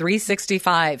Sports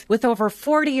 365. With over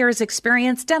 40 years'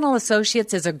 experience, Dental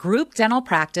Associates is a group dental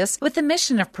practice with the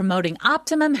mission of promoting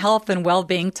optimum health and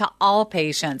well-being to all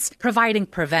patients, providing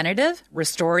preventative,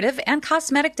 restorative, and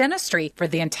cosmetic dentistry for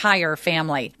the entire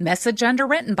family. Message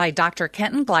underwritten by Dr.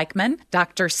 Kenton Gleichman,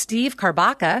 Dr. Steve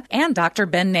Karbaka, and Dr.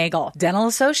 Ben Nagel. Dental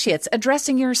Associates,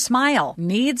 addressing your smile,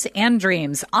 needs, and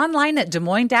dreams. Online at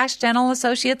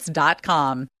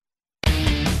DesMoines-DentalAssociates.com.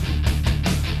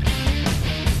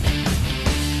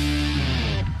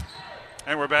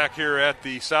 And we're back here at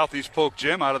the Southeast Polk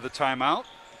Gym out of the timeout.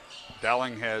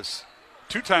 Dowling has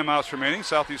 2 timeouts remaining.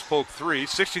 Southeast Polk 3,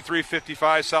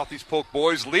 63-55. Southeast Polk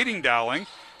boys leading Dowling.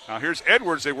 Now here's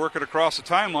Edwards. They work it across the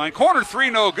timeline. Corner 3,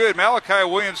 no good. Malachi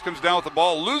Williams comes down with the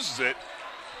ball, loses it,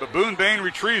 but Boone Bain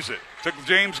retrieves it. Took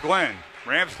James Glenn.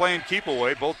 Rams playing keep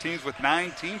away. Both teams with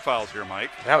 9 team fouls here,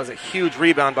 Mike. That was a huge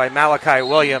rebound by Malachi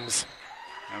Williams.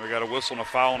 And we got a whistle and a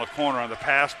foul in the corner on the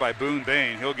pass by Boone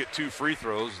Bain. He'll get 2 free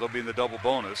throws. They'll be in the double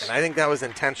bonus. And I think that was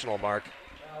intentional, Mark.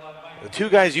 The 2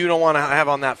 guys you don't want to have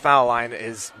on that foul line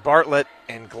is Bartlett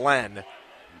and Glenn.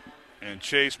 And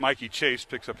Mikey Chase,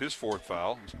 picks up his 4th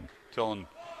foul. He's telling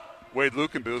Wade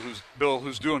Lukenbill,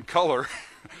 who's doing color,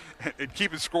 and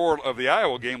keeping score of the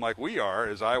Iowa game like we are,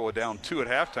 is Iowa down 2 at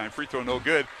halftime. Free throw no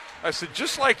good. I said,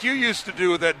 just like you used to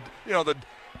do that, the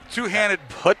two-handed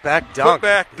put-back dunk.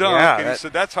 Yeah, and he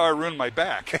said, that's how I ruined my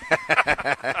back.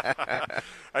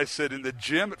 I said, in the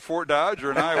gym at Fort Dodge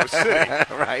or in Iowa City.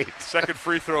 Right. Second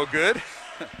free throw good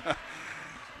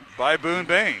by Boone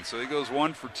Bain. So he goes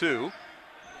 1 for 2.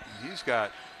 He's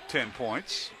got 10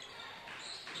 points.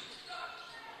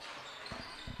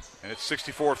 And it's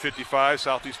 64-55,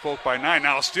 Southeast Polk by 9.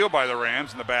 Now a steal by the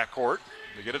Rams in the backcourt.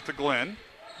 They get it to Glenn.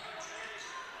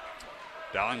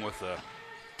 Dowling with a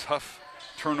tough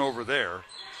turnover there.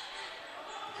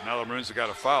 Now the Maroons have got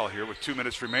a foul here with 2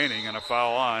 minutes remaining and a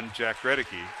foul on Jack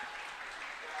Reddicky.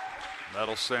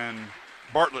 That'll send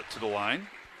Bartlett to the line.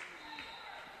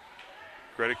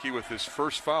 Reddicky with his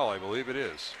first foul, I believe it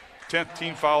is. 10th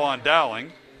team foul on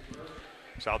Dowling.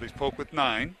 Southeast Polk with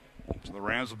 9. So the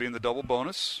Rams will be in the double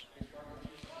bonus.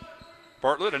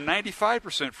 Bartlett, a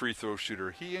 95% free throw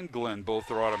shooter. He and Glenn both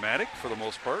are automatic for the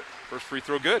most part. First free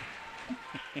throw good.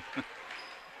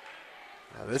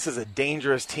 Now, this is a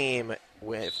dangerous team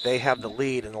if they have the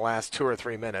lead in the last 2 or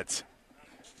 3 minutes.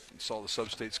 You saw the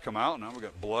sub-states come out. Now we've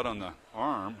got blood on the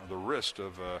arm or the wrist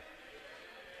of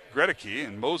Gredicke,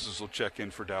 and Moses will check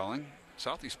in for Dowling.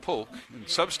 Southeast Polk in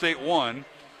sub-state 1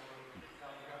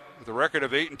 with a record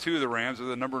of 8-2. The Rams are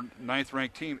the number 9th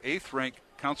ranked team. 8th ranked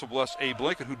Council Bluffs A.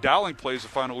 Blinken, who Dowling plays the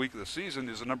final week of the season,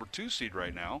 is the number 2 seed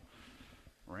right now.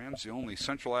 Rams the only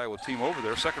Central Iowa team over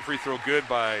there. Second free throw good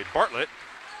by Bartlett,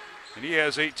 and he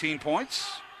has 18 points.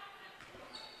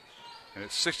 And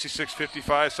it's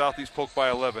 66-55, Southeast Polk by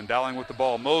 11. Dowling with the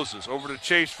ball. Moses over to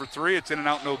Chase for 3. It's in and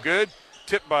out, no good.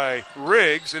 Tipped by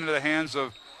Riggs into the hands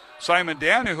of Simon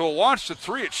Daniel, who will launch the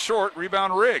 3. It's short.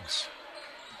 Rebound Riggs.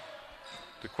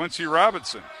 To Quincy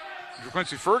Ferguson,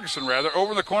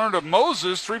 over in the corner to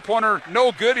Moses. 3-pointer,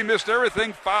 no good. He missed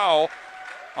everything. Foul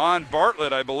on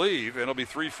Bartlett, I believe. And it'll be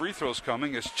 3 free throws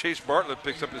coming as Chase Bartlett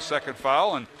picks up his second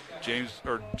foul, and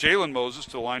Jalen Moses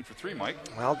to the line for 3, Mike.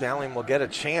 Well, Dowling will get a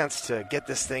chance to get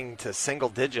this thing to single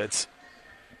digits.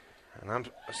 And I'm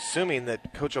assuming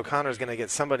that Coach O'Connor is going to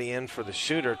get somebody in for the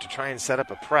shooter to try and set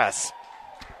up a press.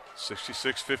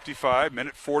 66-55,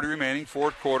 minute 40 remaining,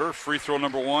 fourth quarter. Free throw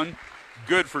number 1,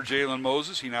 good for Jalen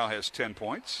Moses. He now has 10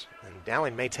 points. And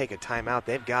Dowling may take a timeout.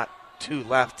 They've got 2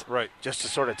 left, right, just to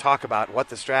sort of talk about what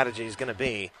the strategy is going to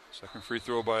be. Second free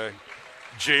throw by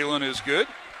Jalen is good.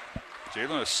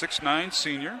 Jalen, a 6'9"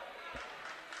 senior.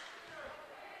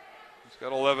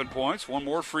 got 11 points. One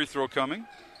more free throw coming.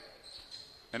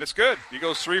 And it's good. He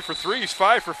goes 3 for 3. He's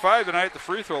 5 for 5 tonight at the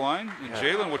free throw line. And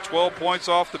Jalen with 12 points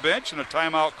off the bench and a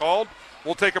timeout called.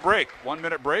 We'll take a break. 1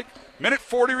 minute break. Minute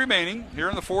 40 remaining here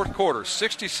in the fourth quarter.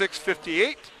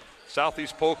 66-58.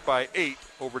 Southeast Polk by 8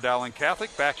 over Dowling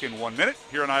Catholic. Back in 1 minute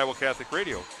here on Iowa Catholic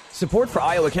Radio. Support for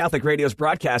Iowa Catholic Radio's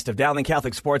broadcast of Dowling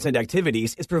Catholic sports and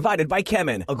activities is provided by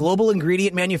Kemin, a global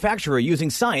ingredient manufacturer using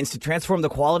science to transform the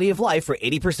quality of life for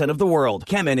 80% of the world.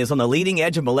 Kemin is on the leading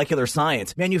edge of molecular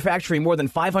science, manufacturing more than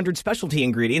 500 specialty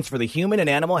ingredients for the human and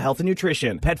animal health and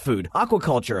nutrition, pet food,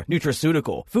 aquaculture,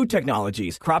 nutraceutical, food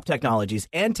technologies, crop technologies,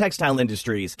 and textile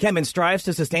industries. Kemin strives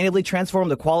to sustainably transform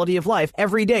the quality of life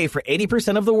every day for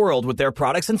 80% of the world with their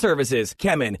products and services.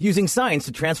 Kemin, using science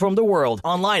to transform the world.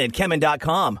 Online at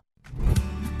kemin.com.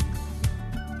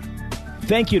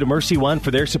 Thank you to Mercy One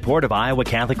for their support of Iowa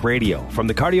Catholic Radio. From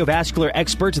the cardiovascular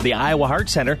experts at the Iowa Heart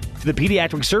Center to the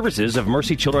pediatric services of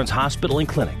Mercy Children's Hospital and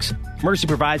Clinics, Mercy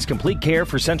provides complete care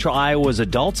for Central Iowa's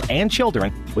adults and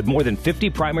children with more than 50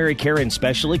 primary care and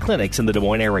specialty clinics in the Des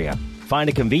Moines area. Find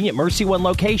a convenient Mercy One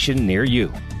location near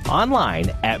you. Online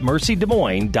at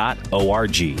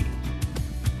mercydesmoines.org.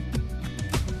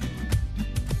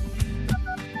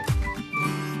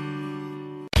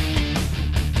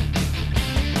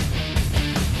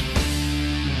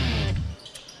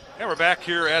 We're back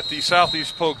here at the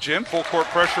Southeast Polk gym. Full court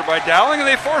pressure by Dowling, and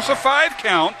they force a 5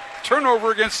 count.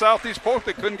 Turnover against Southeast Polk.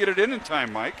 They couldn't get it in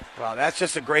time, Mike. Well, that's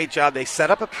just a great job. They set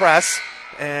up a press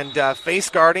and face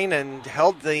guarding and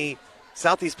held the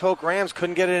Southeast Polk Rams.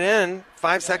 Couldn't get it in.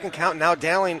 5-second count. Now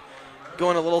Dowling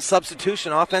going a little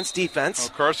substitution, offense, defense.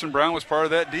 Well, Carson Brown was part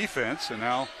of that defense, and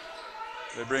now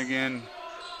they bring in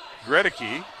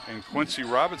Gredicke, and Quincy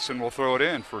Robinson will throw it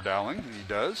in for Dowling, and he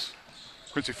does.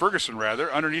 Quincy Ferguson, rather,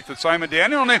 underneath the Simon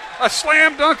Daniel. And then a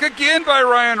slam dunk again by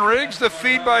Ryan Riggs. The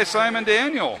feed by Simon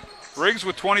Daniel. Riggs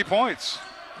with 20 points.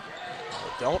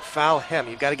 Don't foul him.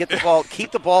 You've got to get the ball,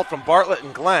 keep the ball from Bartlett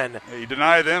and Glenn. Yeah, you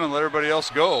deny them and let everybody else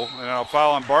go. And I'll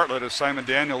foul on Bartlett as Simon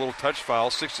Daniel, a little touch foul,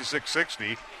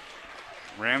 66-60.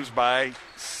 Rams by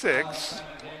 6.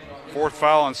 Fourth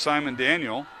foul on Simon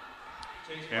Daniel.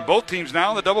 And both teams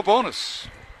now in the double bonus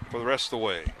for the rest of the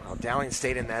way. Well, Dowling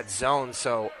stayed in that zone,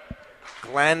 so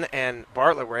Glenn and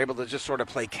Bartlett were able to just sort of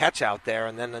play catch out there,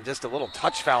 and then just a little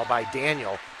touch foul by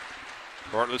Daniel.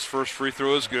 Bartlett's first free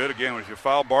throw is good. Again, if you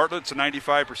foul Bartlett, it's a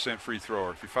 95% free thrower.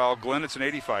 If you foul Glenn, it's an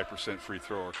 85% free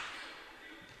thrower.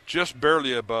 Just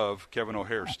barely above Kevin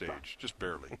O'Hare's stage. Just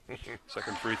barely.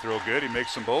 Second free throw good. He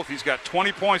makes them both. He's got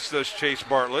 20 points, does Chase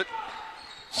Bartlett.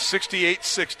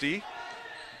 68-60.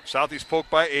 Southeast Polk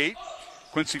by 8.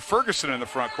 Quincy Ferguson in the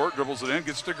front court. Dribbles it in.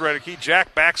 Gets to Gredicke.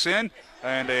 Jack backs in.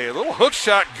 And a little hook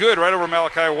shot good right over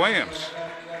Malachi Williams.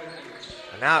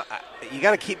 Now, you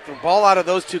got to keep the ball out of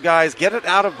those two guys, get it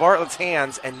out of Bartlett's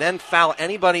hands, and then foul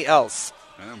anybody else.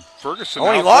 And Ferguson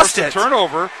he lost it.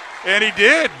 Turnover, and he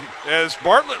did. As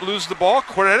Bartlett loses the ball,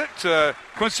 credit to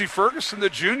Quincy Ferguson, the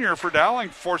junior for Dowling,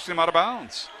 forcing him out of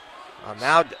bounds.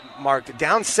 Now, Mark,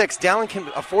 down 6. Dowling can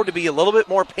afford to be a little bit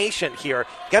more patient here.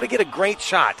 Got to get a great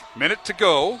shot. Minute to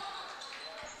go.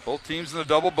 Both teams in the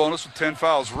double bonus with 10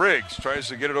 fouls. Riggs tries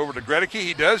to get it over to Gredicke.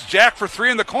 He does. Jack for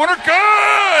 3 in the corner.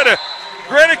 Good!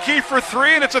 Gredicke for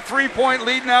 3, and it's a 3-point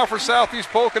lead now for Southeast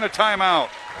Polk and a timeout.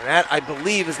 And that, I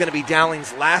believe, is going to be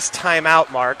Dowling's last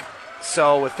timeout, Mark.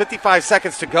 So with 55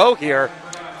 seconds to go here,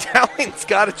 Dowling's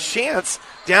got a chance.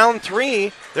 Down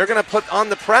 3. They're going to put on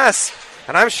the press.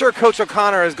 And I'm sure Coach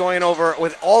O'Connor is going over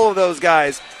with all of those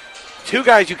guys. 2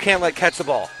 guys you can't let catch the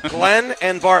ball. Glenn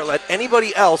and Bartlett.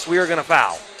 Anybody else, we are going to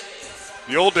foul.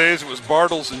 The old days, it was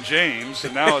Bartles and James,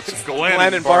 and now it's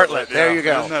Glenn and Bartlett. Yeah, there you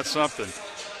go. Isn't that something?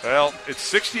 Well, it's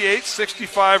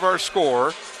 68-65 our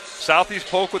score. Southeast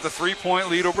Polk with a 3-point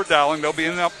lead over Dowling. They'll be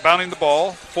bounding the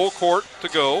ball. Full court to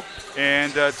go.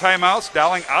 And timeouts,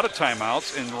 Dowling out of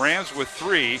timeouts, and Rams with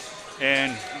 3.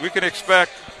 And we can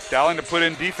expect Dowling to put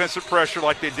in defensive pressure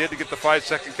like they did to get the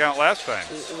 5-second count last time.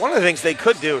 One of the things they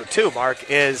could do, too,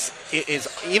 Mark, is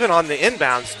even on the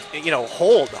inbounds,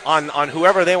 hold on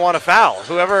whoever they want to foul.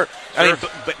 Whoever, sure. I mean,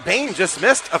 Bain just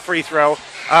missed a free throw.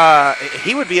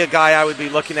 He would be a guy I would be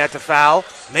looking at to foul.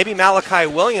 Maybe Malachi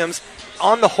Williams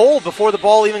on the hold before the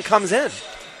ball even comes in. I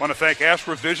want to thank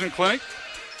Ashworth Vision Clinic,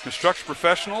 Construction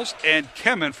Professionals, and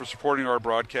Kemin for supporting our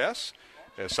broadcasts.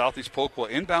 As Southeast Polk will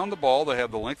inbound the ball, they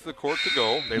have the length of the court to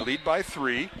go. They lead by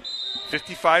 3.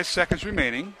 55 seconds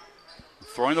remaining.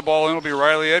 Throwing the ball in will be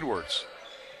Riley Edwards.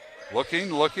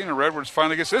 Looking, and Edwards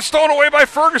finally gets it. It's stolen away by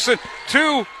Ferguson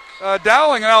to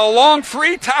Dowling. Now a long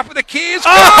three, top of the key is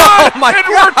good. Oh, my and God.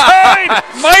 we're tied.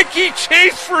 Mikey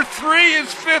Chase for three, his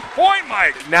 5th point,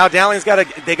 Mike. Now Dowling's got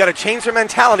to change their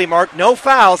mentality, Mark. No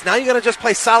fouls. Now you got to just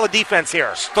play solid defense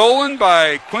here. Stolen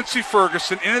by Quincy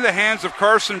Ferguson into the hands of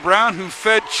Carson Brown, who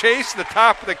fed Chase the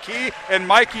top of the key, and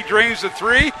Mikey drains the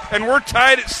three, and we're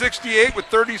tied at 68 with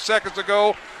 30 seconds to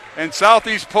go, and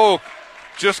Southeast Polk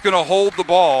just going to hold the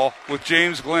ball with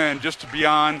James Glenn just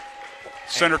beyond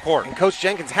center court. And Coach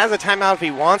Jenkins has a timeout if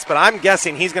he wants, but I'm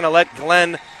guessing he's going to let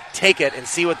Glenn take it and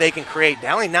see what they can create.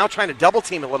 Dowling now trying to double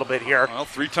team a little bit here. Well,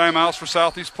 3 timeouts for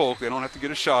Southeast Polk. They don't have to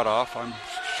get a shot off. I'm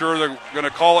sure they're going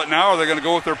to call it now, or they're going to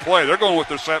go with their play. They're going with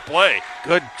their set play.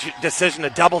 Good decision to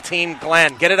double team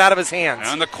Glenn. Get it out of his hands.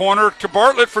 And the corner to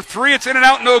Bartlett for 3. It's in and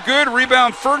out, no good.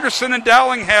 Rebound Ferguson, and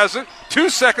Dowling has it. 2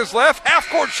 seconds left.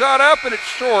 Half-court shot up, and it's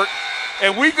short.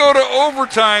 And we go to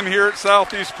overtime here at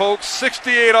Southeast Polk,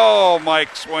 68-all,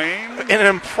 Mike Swain. An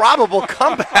improbable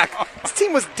comeback. This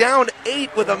team was down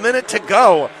 8 with a minute to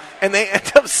go, and they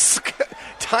end up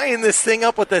tying this thing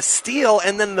up with a steal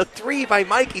and then the 3 by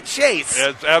Mikey Chase.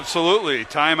 It's absolutely.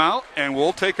 Timeout, and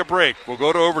we'll take a break. We'll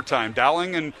go to overtime.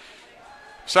 Dowling and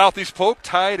Southeast Polk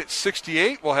tied at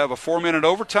 68. We'll have a 4-minute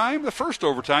overtime, the first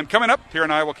overtime, coming up here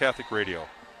on Iowa Catholic Radio.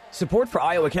 Support for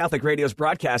Iowa Catholic Radio's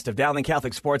broadcast of Dowling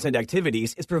Catholic sports and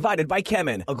activities is provided by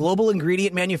Kemin, a global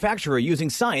ingredient manufacturer using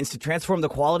science to transform the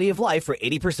quality of life for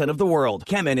 80% of the world.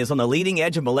 Kemin is on the leading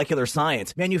edge of molecular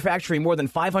science, manufacturing more than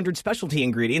 500 specialty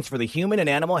ingredients for the human and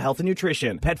animal health and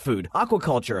nutrition, pet food,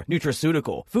 aquaculture,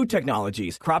 nutraceutical, food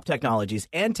technologies, crop technologies,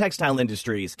 and textile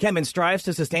industries. Kemin strives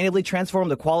to sustainably transform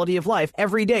the quality of life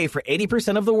every day for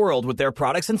 80% of the world with their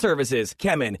products and services.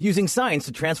 Kemin, using science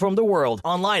to transform the world.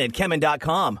 Online at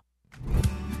kemin.com.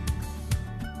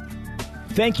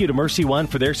 Thank you to Mercy One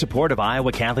for their support of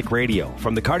Iowa Catholic Radio.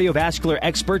 From the cardiovascular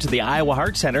experts of the Iowa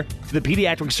Heart Center to the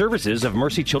pediatric services of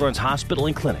Mercy Children's Hospital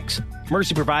and Clinics,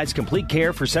 Mercy provides complete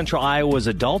care for Central Iowa's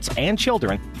adults and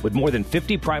children with more than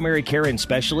 50 primary care and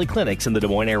specialty clinics in the Des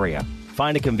Moines area.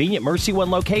 Find a convenient Mercy One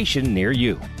location near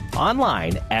you.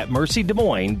 Online at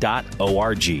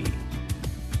mercydesmoines.org.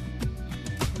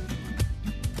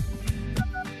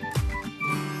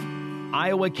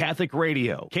 Iowa Catholic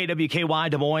Radio, KWKY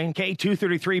Des Moines,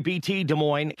 K233BT Des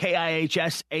Moines,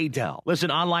 KIHS Adel. Listen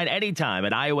online anytime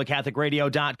at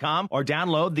iowacatholicradio.com or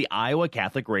download the Iowa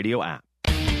Catholic Radio app.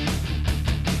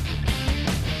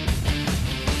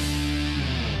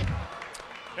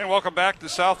 And welcome back to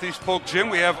Southeast Polk Gym.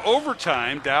 We have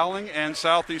overtime. Dowling and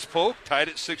Southeast Polk tied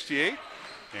at 68.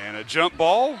 And a jump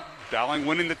ball. Dowling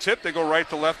winning the tip. They go right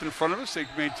to left in front of us. They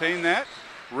maintain that.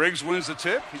 Riggs wins the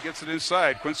tip. He gets it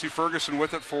inside. Quincy Ferguson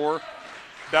with it for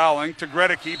Dowling to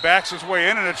Gredicke. Backs his way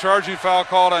in, and a charging foul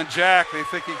called on Jack. They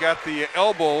think he got the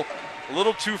elbow a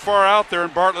little too far out there,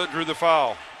 and Bartlett drew the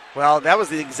foul. Well, that was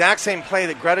the exact same play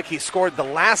that Gredicke scored the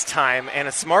last time, and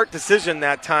a smart decision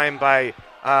that time by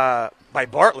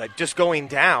Bartlett, just going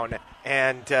down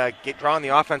and drawing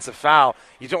the offensive foul.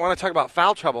 You don't want to talk about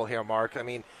foul trouble here, Mark. I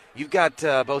mean, you've got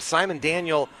both Simon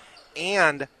Daniel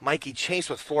and Mikey Chase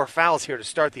with 4 fouls here to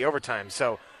start the overtime.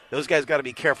 So those guys got to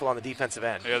be careful on the defensive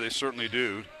end. Yeah, they certainly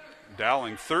do.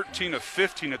 Dowling 13 of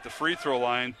 15 at the free throw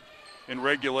line in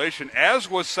regulation, as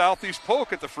was Southeast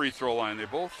Polk at the free throw line. They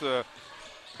both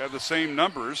have the same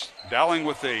numbers. Dowling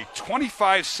with a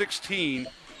 25-16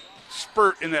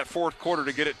 spurt in that fourth quarter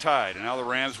to get it tied. And now the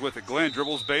Rams with it. Glenn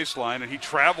dribbles baseline, and he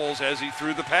travels as he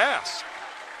threw the pass.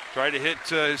 Tried to hit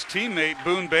his teammate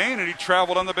Boone Bain, and he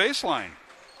traveled on the baseline.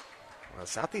 Well,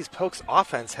 Southeast Polk's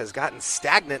offense has gotten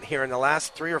stagnant here in the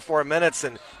last 3 or 4 minutes,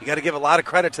 and you got to give a lot of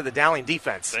credit to the Dowling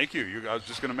defense. Thank you. I was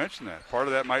just going to mention that. Part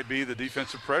of that might be the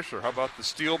defensive pressure. How about the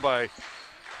steal by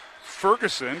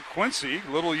Ferguson? Quincy,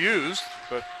 little used,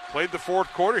 but played the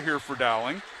fourth quarter here for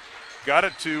Dowling. Got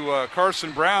it to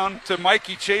Carson Brown, to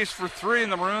Mikey Chase for 3,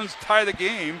 and the Maroons tie the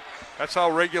game. That's how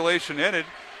regulation ended.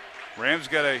 Rams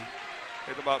had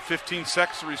about 15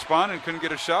 seconds to respond and couldn't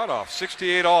get a shot off.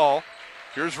 68-all.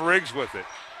 Here's Riggs with it.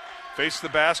 Faced the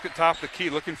basket, top of the key,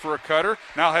 looking for a cutter.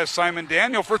 Now has Simon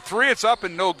Daniel for 3. It's up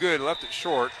and no good. Left it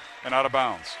short and out of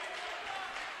bounds.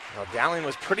 Well, Dowling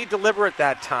was pretty deliberate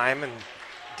that time, and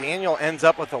Daniel ends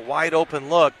up with a wide open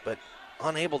look, but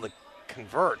unable to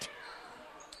convert.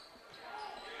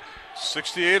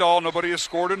 68-all. Nobody has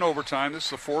scored in overtime. This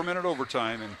is a 4-minute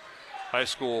overtime in high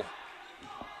school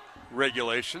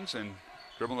regulations. And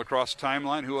dribbling across the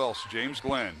timeline, who else? James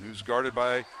Glenn, who's guarded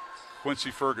by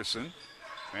Quincy Ferguson.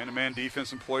 Man-to-man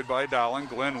defense employed by Dowling.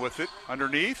 Glenn with it.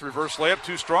 Underneath. Reverse layup.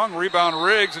 Too strong. Rebound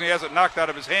Riggs, and he has it knocked out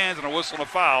of his hands, and a whistle and a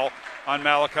foul on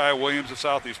Malachi Williams of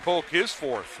Southeast Polk, his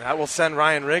fourth. That will send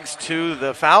Ryan Riggs to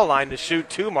the foul line to shoot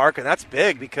 2, Mark, and that's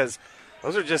big because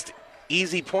those are just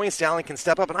easy points. Dowling can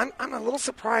step up, and I'm a little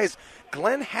surprised.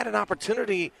 Glenn had an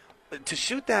opportunity to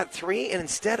shoot that 3 and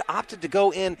instead opted to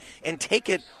go in and take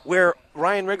it where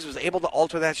Ryan Riggs was able to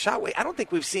alter that shot. I don't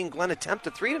think we've seen Glenn attempt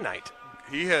a 3 tonight.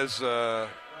 He has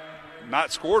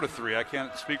not scored a 3. I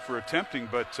can't speak for attempting,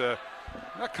 but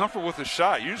not comfortable with his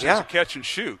shot. Usually it's a catch and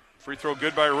shoot. Free throw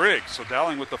good by Riggs. So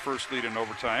Dowling with the first lead in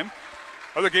overtime.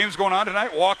 Other games going on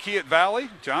tonight. Waukee at Valley,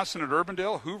 Johnson at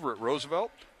Urbandale, Hoover at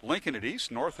Roosevelt, Lincoln at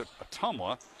East, North at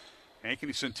Ottumwa,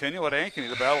 Ankeny Centennial at Ankeny,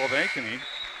 the Battle of Ankeny.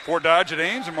 Fort Dodge at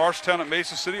Ames and Marshalltown at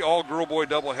Mason City, all girl-boy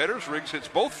doubleheaders. Riggs hits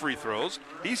both free throws.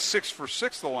 He's 6 for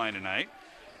 6 the line tonight,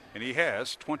 and he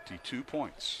has 22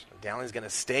 points. Dowling's going to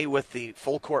stay with the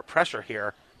full court pressure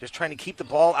here, just trying to keep the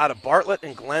ball out of Bartlett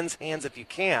and Glenn's hands if you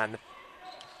can.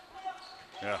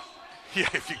 Yeah,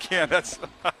 if you can.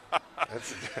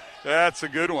 That's a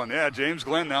good one. Yeah, James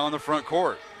Glenn now in the front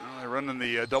court. Well, they're running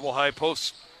the double high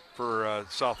posts for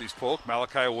Southeast Polk.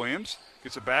 Malachi Williams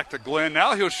gets it back to Glenn.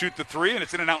 Now he'll shoot the 3, and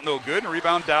it's in and out, no good. And a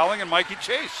rebound Dowling and Mikey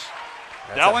Chase.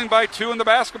 Dowling by 2 in the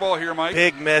basketball here, Mike.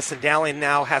 Big miss, and Dowling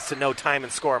now has to know time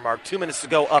and score, Mark. 2 minutes to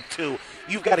go, up 2.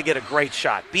 You've got to get a great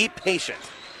shot. Be patient.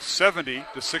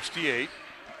 70-68.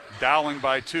 Dowling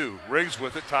by 2. Riggs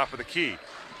with it, top of the key.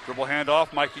 Dribble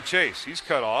handoff, Mikey Chase. He's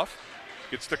cut off.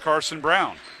 Gets to Carson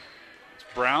Brown. It's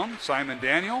Brown, Simon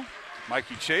Daniel,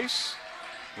 Mikey Chase,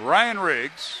 Ryan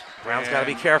Riggs. Brown's got to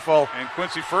be careful. And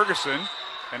Quincy Ferguson.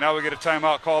 And now we get a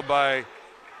timeout called by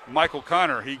Michael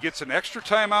Connor. He gets an extra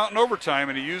timeout in overtime,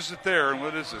 and he uses it there. And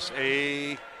what is this?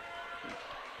 A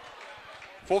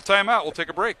full timeout. We'll take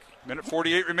a break. Minute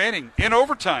 48 remaining in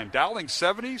overtime. Dowling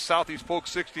 70, Southeast Polk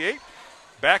 68.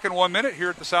 Back in 1 minute here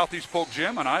at the Southeast Polk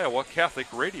Gym on Iowa Catholic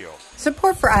Radio.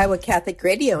 Support for Iowa Catholic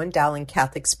Radio and Dowling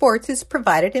Catholic Sports is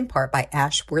provided in part by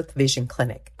Ashworth Vision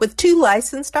Clinic. With 2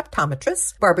 licensed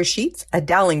optometrists, Barbara Sheets, a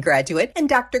Dowling graduate, and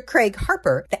Dr. Craig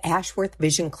Harper, the Ashworth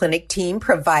Vision Clinic team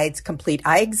provides complete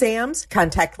eye exams,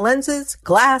 contact lenses,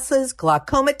 glasses,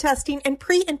 glaucoma testing, and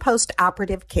pre- and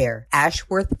post-operative care.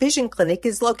 Ashworth Vision Clinic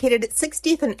is located at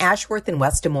 60th and Ashworth in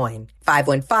West Des Moines.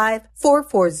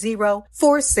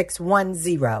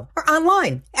 515-440-4610 or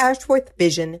online,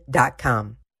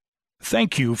 ashworthvision.com.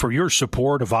 Thank you for your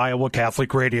support of Iowa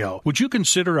Catholic Radio. Would you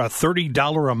consider a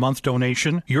 $30 a month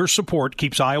donation? Your support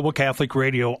keeps Iowa Catholic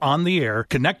Radio on the air,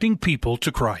 connecting people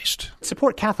to Christ.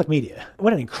 Support Catholic media.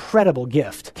 What an incredible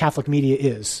gift Catholic media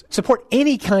is. Support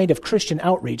any kind of Christian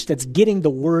outreach that's getting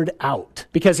the word out,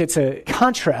 because it's a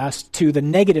contrast to the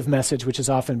negative message which is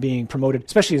often being promoted,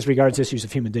 especially as regards issues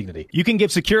of human dignity. You can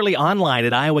give securely online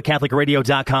at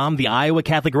iowacatholicradio.com, the Iowa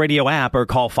Catholic Radio app, or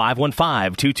call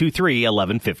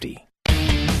 515-223-1150.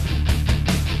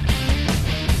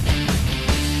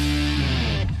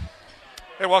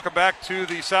 Hey, welcome back to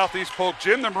the Southeast Polk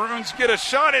Gym. The Maroons get a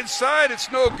shot inside.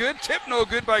 It's no good. Tip no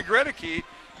good by Gredeke.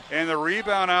 And the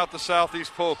rebound out the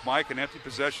Southeast Polk. Mike, an empty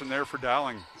possession there for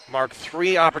Dowling. Mark,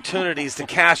 3 opportunities to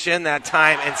cash in that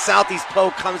time, and Southeast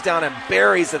Polk comes down and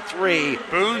buries a 3.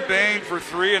 Boone Bain for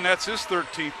 3, and that's his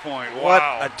 13th point. Wow. What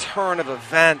a turn of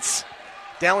events.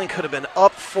 Dowling could have been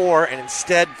up 4 and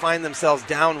instead find themselves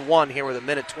down 1 here with a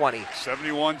minute 20.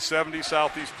 71-70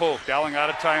 Southeast Polk. Dowling out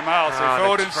of timeouts. They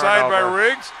throw it inside by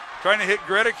Riggs, trying to hit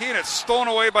Gredeke, and it's stolen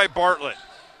away by Bartlett.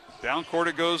 Down court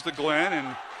it goes to Glenn,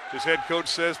 and his head coach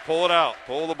says, pull it out,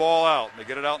 pull the ball out. They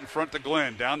get it out in front to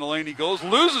Glenn. Down the lane he goes,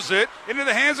 loses it into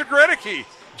the hands of Gredeke.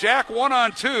 Jack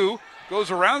 1-on-2, goes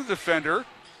around the defender,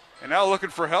 and now looking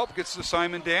for help, gets to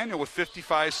Simon Daniel with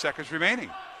 55 seconds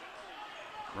remaining.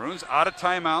 Maroons out of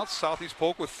timeouts. Southeast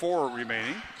Polk with 4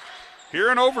 remaining. Here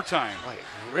in overtime.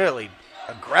 Really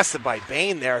aggressive by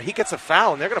Bain there. He gets a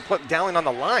foul, and they're going to put Dowling on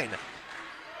the line.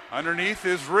 Underneath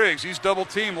is Riggs. He's double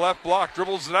teamed, left block,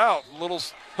 dribbles it out. Little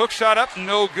hook shot up,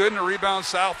 no good, and a rebound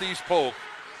Southeast Polk.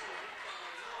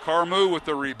 Carmu with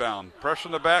the rebound. Pressure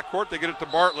in the backcourt. They get it to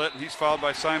Bartlett, and he's fouled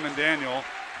by Simon Daniel,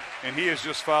 and he is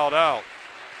just fouled out.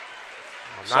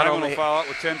 Simon will foul out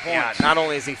with 10 points. Yeah, not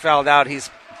only is he fouled out, he's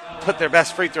put their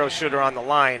best free throw shooter on the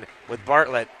line with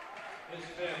Bartlett.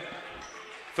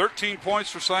 13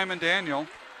 points for Simon Daniel.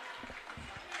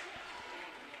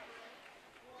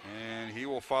 And he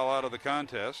will foul out of the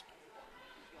contest.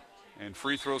 And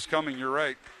free throws coming, you're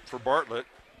right, for Bartlett.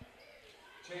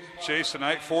 Chase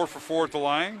tonight, 4 for 4 at the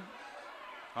line.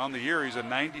 On the year, he's a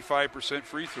 95%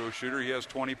 free throw shooter. He has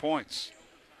 20 points.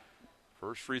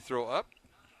 First free throw up.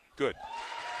 Good.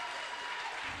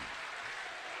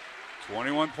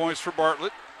 21 points for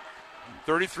Bartlett.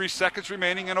 33 seconds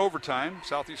remaining in overtime.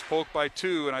 Southeast Polk by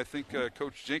 2, and I think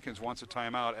Coach Jenkins wants a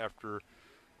timeout after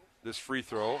this free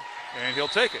throw, and he'll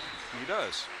take it. He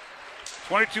does.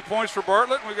 22 points for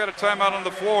Bartlett, and we've got a timeout on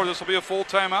the floor. This will be a full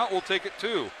timeout. We'll take it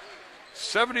too.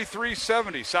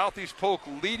 73-70. Southeast Polk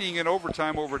leading in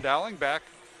overtime over Dowling. Back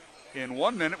in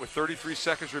 1 minute with 33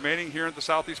 seconds remaining here at the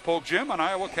Southeast Polk Gym on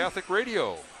Iowa Catholic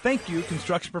Radio. Thank you,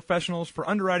 construction professionals, for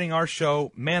underwriting our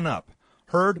show, Man Up.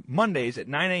 Heard Mondays at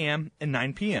 9 a.m. and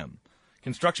 9 p.m.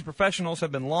 Construction professionals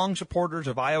have been long supporters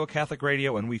of Iowa Catholic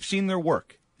Radio, and we've seen their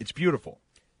work. It's beautiful.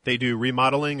 They do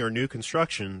remodeling or new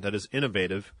construction that is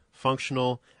innovative,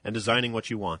 functional, and designing what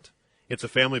you want. It's a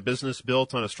family business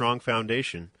built on a strong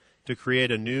foundation to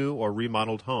create a new or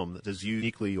remodeled home that is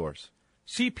uniquely yours.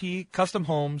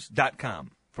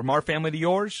 cpcustomhomes.com. From our family to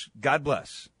yours, God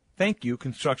bless. Thank you,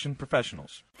 construction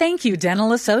professionals. Thank you,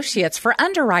 Dental Associates, for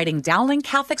underwriting Dowling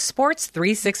Catholic Sports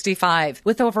 365.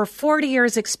 With over 40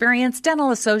 years' experience,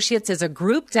 Dental Associates is a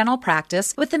group dental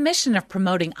practice with the mission of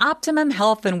promoting optimum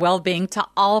health and well-being to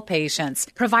all patients,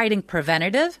 providing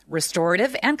preventative,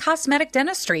 restorative, and cosmetic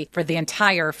dentistry for the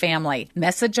entire family.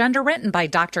 Message underwritten by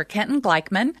Dr. Kenton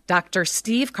Gleichman, Dr.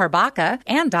 Steve Karbaka,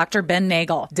 and Dr. Ben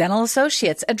Nagel. Dental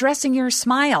Associates, addressing your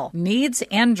smile, needs,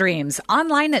 and dreams.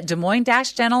 Online at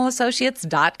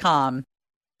DesMoines-DentalAssociates.com.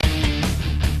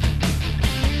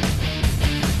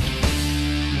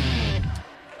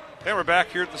 And we're back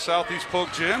here at the Southeast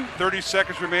Polk Gym. 30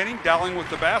 seconds remaining. Dowling with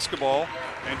the basketball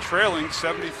and trailing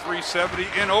 73-70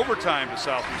 in overtime to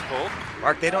Southeast Polk.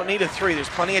 Mark, they don't need a three. There's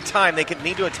plenty of time. They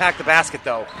need to attack the basket,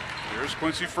 though. Here's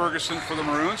Quincy Ferguson for the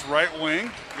Maroons, right wing.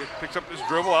 Picks up his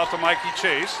dribble out to Mikey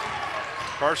Chase.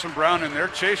 Carson Brown in there.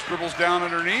 Chase dribbles down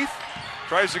underneath.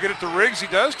 Tries to get it to Riggs. He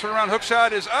does. Turnaround hook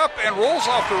shot is up and rolls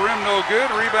off the rim. No good.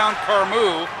 Rebound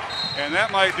Carmu. And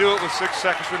that might do it with 6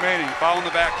 seconds remaining. Foul in the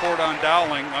backcourt on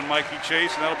Dowling on Mikey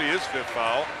Chase, and that'll be his 5th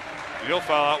foul. And he'll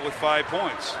foul out with 5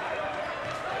 points.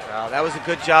 Well, that was a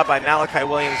good job by Malachi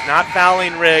Williams, not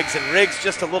fouling Riggs, and Riggs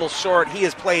just a little short. He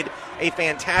has played a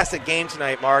fantastic game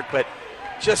tonight, Mark, but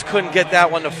just couldn't get that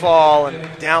one to fall, and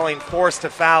Dowling forced to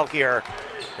foul here.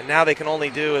 And now they can only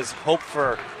do is hope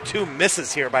for 2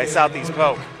 misses here by Southeast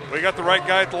Polk. We got the right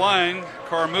guy at the line,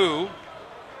 Carmu.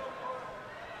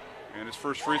 And his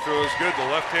first free throw is good. The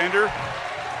left-hander,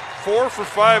 4 for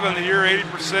 5 on the year,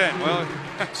 80%. Well,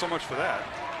 so much for that.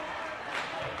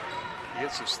 He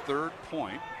hits his 3rd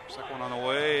point. Second one on the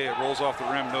way. It rolls off the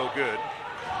rim, no good.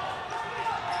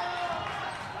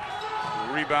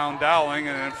 Rebound Dowling,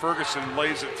 and then Ferguson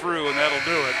lays it through, and that'll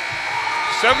do it.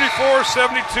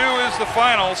 74-72 is the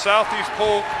final. Southeast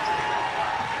Polk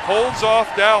holds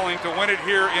off Dowling to win it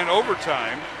here in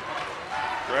overtime.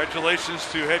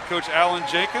 Congratulations to head coach Alan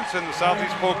Jenkins and the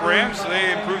Southeast Polk Rams.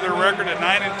 They improved their record at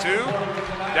 9-2.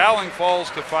 Dowling falls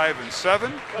to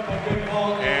 5-7.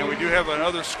 And we do have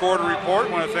another score to report. I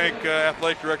want to thank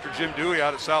Athletic Director Jim Dewey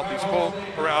out at Southeast Polk,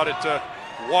 or out at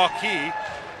Waukee.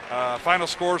 Final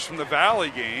scores from the Valley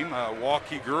game.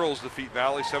 Waukee girls defeat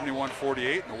Valley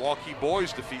 71-48, and the Waukee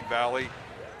boys defeat Valley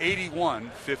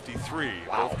 81-53.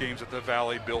 Wow. Both games at the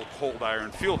Valley built Cold Iron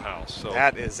Fieldhouse. So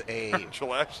that is a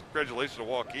congratulations to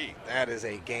Waukee. That is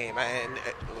a game, and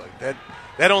look,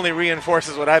 that only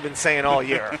reinforces what I've been saying all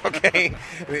year. Okay,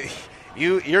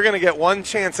 you're going to get one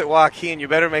chance at Waukee, and you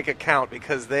better make it count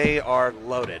because they are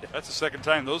loaded. That's the second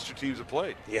time those 2 teams have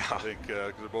played. Yeah, I think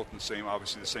they're both in the same,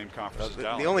 obviously the same conference as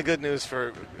Dowling. The only good news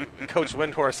for Coach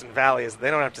Windhorst and Valley is they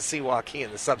don't have to see Waukee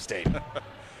in the sub-state.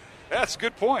 That's a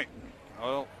good point.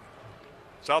 Well,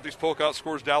 Southeast Polk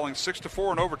outscores Dowling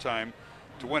 6-4 in overtime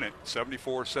to win it,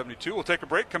 74-72. We'll take a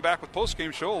break, come back with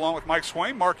post-game show along with Mike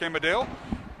Swain, Mark Amadale,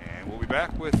 and we'll be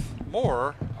back with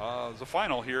more the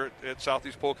final here at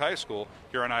Southeast Polk High School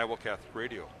here on Iowa Catholic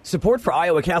Radio. Support for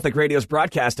Iowa Catholic Radio's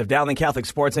broadcast of Dowling Catholic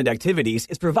sports and activities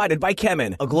is provided by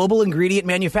Kemin, a global ingredient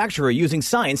manufacturer using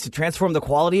science to transform the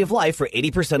quality of life for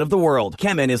 80% of the world.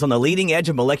 Kemin is on the leading edge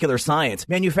of molecular science,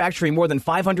 manufacturing more than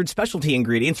 500 specialty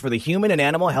ingredients for the human and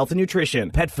animal health and nutrition,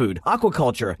 pet food,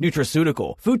 aquaculture,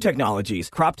 nutraceutical, food technologies,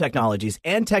 crop technologies,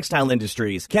 and textile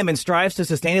industries. Kemin strives to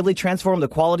sustainably transform the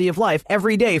quality of life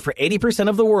every day for 80%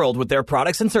 of the world with their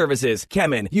products and services.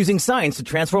 Kemin, using science to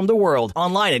transform the world.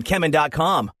 Online at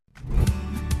Kemin.com.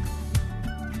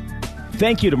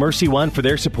 Thank you to Mercy One for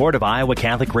their support of Iowa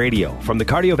Catholic Radio. From the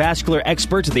cardiovascular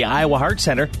experts at the Iowa Heart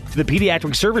Center to the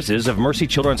pediatric services of Mercy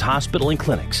Children's Hospital and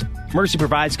Clinics, Mercy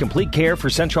provides complete care for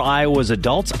Central Iowa's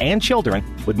adults and children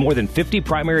with more than 50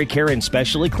 primary care and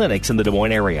specialty clinics in the Des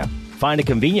Moines area. Find a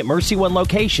convenient Mercy One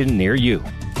location near you.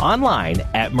 Online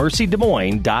at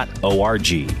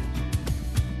mercydesmoines.org.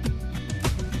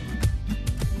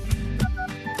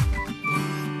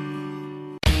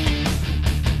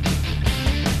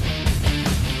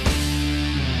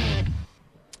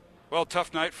 Well,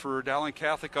 tough night for Dowling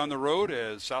Catholic on the road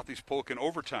as Southeast Polk in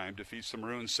overtime defeats the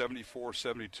Maroons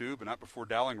 74-72, but not before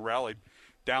Dowling rallied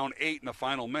down 8 in the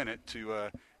final minute to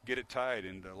get it tied.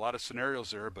 And a lot of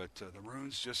scenarios there, but the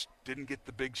Maroons just didn't get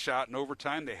the big shot in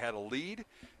overtime. They had a lead,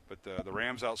 but the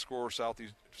Rams outscore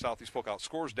Southeast Polk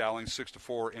outscores Dowling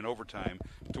 6-4 in overtime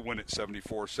to win it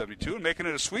 74-72, and making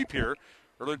it a sweep here.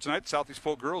 Earlier tonight, Southeast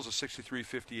Polk girls a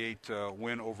 63-58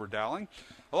 win over Dowling.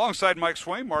 Alongside Mike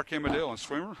Swaim, Mark Amadale, and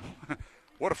Swimmer.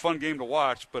 What a fun game to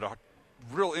watch, but a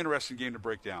real interesting game to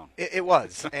break down. It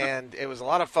was, and it was a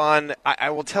lot of fun. I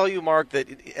will tell you, Mark, that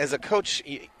as a coach,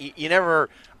 you never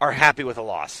are happy with a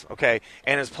loss, okay?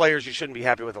 And as players, you shouldn't be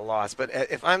happy with a loss. But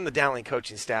if I'm the Dowling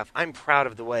coaching staff, I'm proud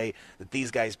of the way that these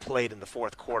guys played in the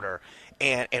fourth quarter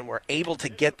and were able to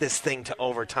get this thing to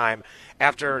overtime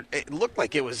after it looked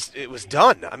like it was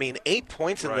done. I mean, 8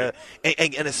 points in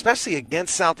and especially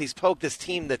against Southeast Polk, this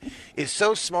team that is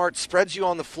so smart, spreads you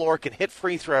on the floor, can hit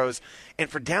free throws,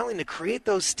 and for Dowling to create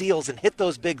those steals and hit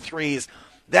those big threes,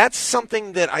 that's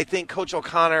something that I think Coach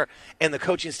O'Connor and the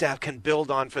coaching staff can build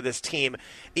on for this team.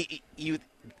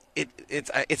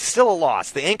 It's still a loss.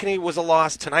 The Ankeny was a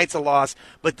loss. Tonight's a loss.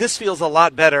 But this feels a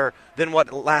lot better than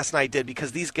what last night did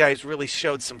because these guys really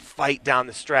showed some fight down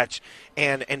the stretch.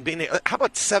 And being, how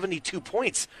about 72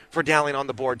 points for Dowling on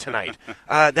the board tonight?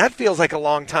 That feels like a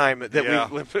long time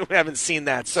that we haven't seen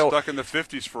that. So stuck in the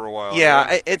 50s for a while.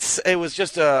 Yeah, it was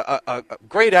just a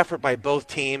great effort by both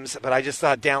teams. But I just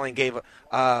thought Dowling gave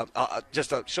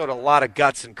showed a lot of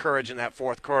guts and courage in that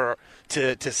fourth quarter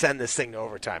to send this thing to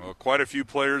overtime. Well, quite a few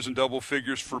players in double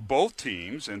figures for both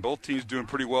teams, and both teams doing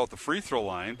pretty well at the free throw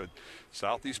line. But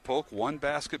Southeast Polk one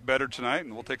basket better tonight,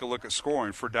 and we'll take a look at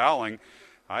scoring for Dowling.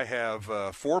 I have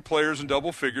 4 players in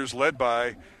double figures, led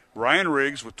by Ryan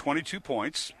Riggs with 22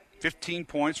 points, 15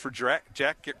 points for Jack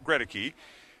Gredicke,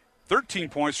 13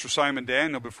 points for Simon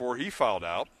Daniel before he fouled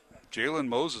out. Jalen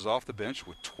Moses off the bench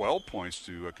with 12 points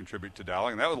to contribute to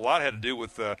Dowling. And that was a lot had to do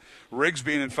with Riggs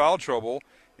being in foul trouble,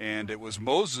 and it was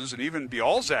Moses and even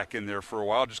Bialzak in there for a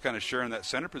while, just kind of sharing that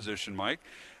center position, Mike.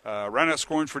 Round out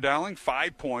scoring for Dowling,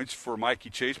 5 points for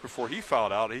Mikey Chase before he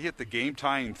fouled out. He hit the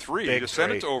game-tying three to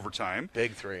send it to overtime.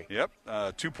 Big three.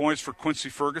 Yep. 2 points for Quincy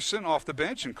Ferguson off the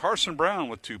bench, and Carson Brown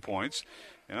with 2 points.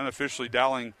 And unofficially,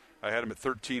 Dowling, I had him at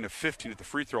 13 of 15 at the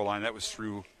free throw line. That was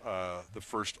through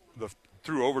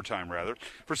through overtime, rather.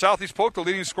 For Southeast Polk, the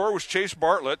leading scorer was Chase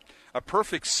Bartlett, a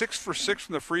perfect 6 for 6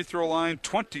 from the free throw line,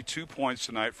 22 points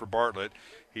tonight for Bartlett.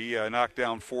 He knocked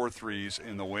down 4 threes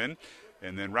in the win.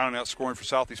 And then rounding out scoring for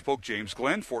Southeast Polk, James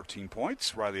Glenn, 14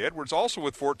 points. Riley Edwards also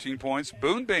with 14 points.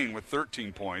 Boone Bain with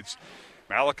 13 points.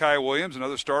 Malachi Williams,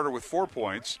 another starter with 4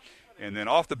 points. And then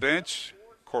off the bench,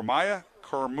 Cormaya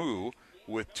Carmu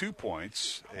with 2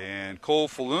 points. And Cole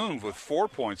Falloon with 4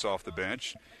 points off the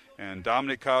bench. And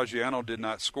Dominic Caggiano did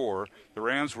not score. The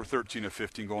Rams were 13 of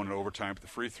 15 going into overtime at the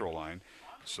free throw line.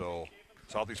 So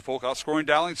Southeast Polk outscoring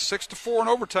Dowling 6-4 in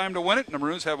overtime to win it. And the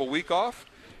Maroons have a week off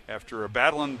after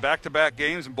battling back-to-back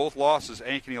games and both losses,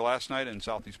 Ankeny last night and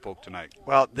Southeast Polk tonight.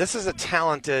 Well, this is a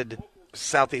talented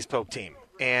Southeast Polk team.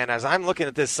 And as I'm looking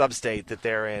at this sub-state that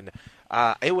they're in,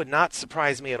 it would not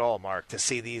surprise me at all, Mark, to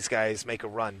see these guys make a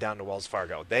run down to Wells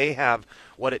Fargo. They have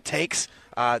what it takes.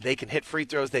 They can hit free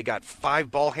throws. They got 4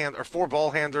 ball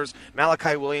handlers.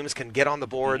 Malachi Williams can get on the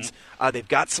boards. They've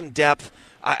got some depth.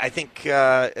 I think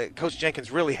Coach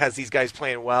Jenkins really has these guys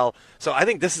playing well. So I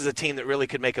think this is a team that really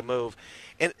could make a move.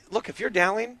 And look, if you're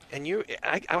Dowling, and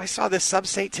I saw this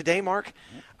sub-state today, Mark.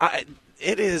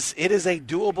 It is a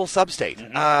doable sub-state.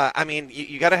 I mean,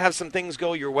 you got to have some things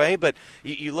go your way, but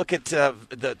you look at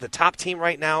the top team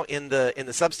right now in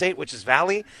the sub-state, which is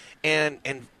Valley, and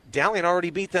Dowling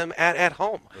already beat them at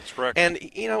home. That's correct. And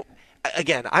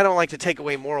again, I don't like to take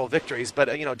away moral victories, but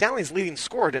Dowling's leading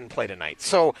scorer didn't play tonight,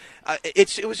 so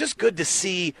it was just good to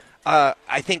see.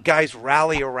 I think guys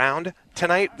rally around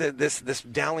tonight this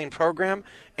Dowling program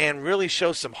and really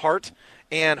show some heart.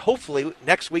 And hopefully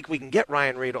next week we can get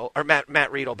Ryan Riedel or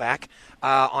Matt Riedel back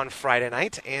on Friday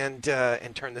night and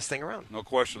turn this thing around. No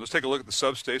question. Let's take a look at the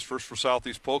sub-states. First for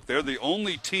Southeast Polk. They're the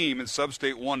only team in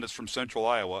Sub-State 1 that's from Central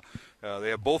Iowa. They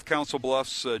have both Council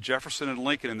Bluffs, Jefferson, and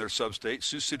Lincoln in their sub-state,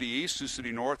 Sioux City East, Sioux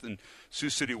City North, and Sioux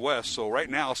City West. So right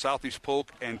now Southeast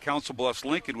Polk and Council Bluffs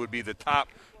Lincoln would be the top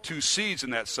 2 seeds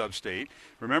in that sub-state.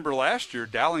 Remember last year,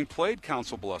 Dowling played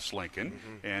Council Bluffs Lincoln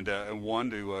and won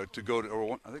to go to,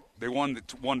 or I think they won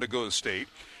to go to state.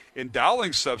 In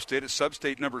Dowling's sub-state, it's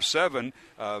sub-state number 7.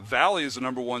 Valley is the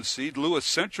number 1 seed. Lewis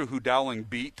Central, who Dowling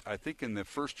beat, I think in the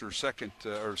first or second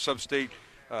or sub-state,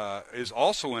 is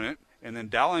also in it. And then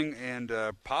Dowling and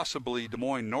possibly Des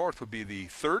Moines North would be the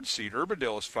 3rd seed.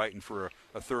 Urbandale is fighting for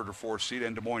a 3rd or 4th seed,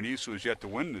 and Des Moines East, who has yet to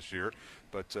win this year.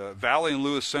 But Valley and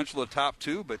Lewis Central, the top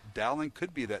 2, but Dowling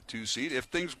could be that 2 seed if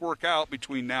things work out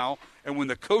between now and when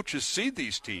the coaches seed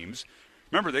these teams.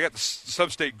 Remember, they got the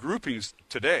sub-state groupings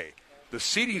today. The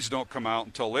seedings don't come out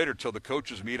until later, till the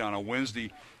coaches meet on a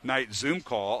Wednesday night Zoom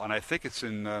call, and I think it's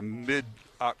in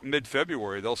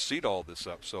mid-February. They'll seed all this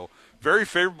up. So very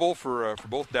favorable for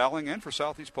both Dowling and for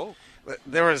Southeast Polk.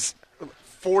 There was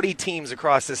 40 teams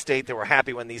across the state that were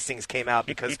happy when these things came out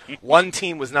because one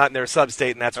team was not in their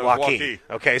sub-state, and that's Waukee.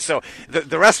 Okay, so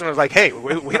the rest of them was like, hey,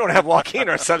 we don't have Waukee in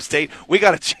our sub-state. We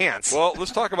got a chance. Well,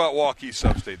 let's talk about Waukee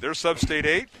sub-state. They're sub-state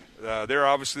 8. They're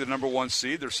obviously the number 1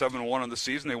 seed. They're 7-1 on the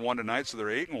season. They won tonight, so they're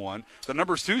 8-1. The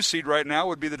number 2 seed right now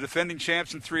would be the defending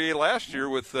champs in 3A last year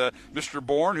with Mr.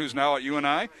 Bourne, who's now at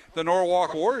UNI. The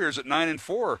Norwalk Warriors at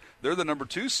 9-4. They're the number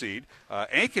 2 seed.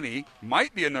 Ankeny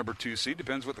might be a number 2 seed.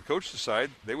 Depends what the coach decide.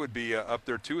 They would be up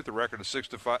there too with a record of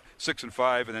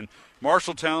 6-5, and then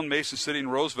Marshalltown, Mason City,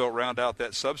 and Roosevelt round out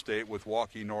that sub-state with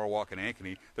Waukee, Norwalk, and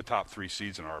Ankeny, the top 3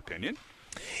 seeds in our opinion.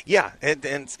 Yeah, and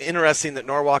it's interesting that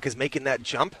Norwalk is making that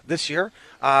jump this year.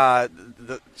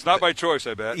 It's not by choice,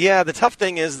 I bet. Yeah, the tough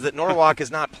thing is that Norwalk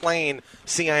is not playing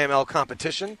CIML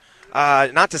competition.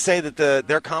 Not to say that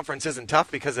their conference isn't tough,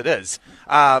 because it is.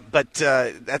 But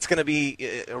that's going to be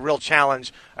a real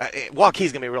challenge.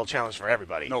 Waukee's going to be a real challenge for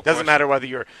everybody. Doesn't matter whether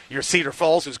you're Cedar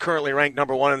Falls, who's currently ranked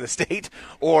number 1 in the state,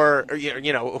 or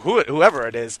whoever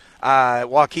it is.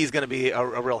 Waukee's going to be a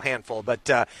real handful. But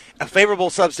a favorable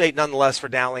sub-state nonetheless for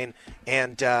Dowling,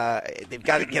 and they've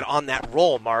got to get on that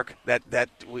roll, Mark, that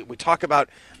we talk about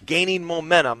gaining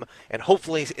momentum, and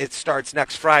hopefully it starts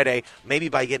next Friday, maybe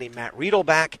by getting Matt Riedel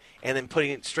back and then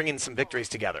stringing some victories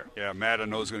together. Yeah, Matt, I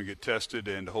know, is going to get tested,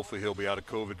 and hopefully he'll be out of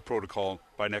COVID protocol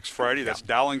by next Friday. That's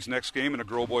Dowling's next game in a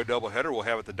girl-boy doubleheader. We'll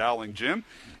have it at the Dowling Gym,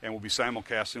 and we'll be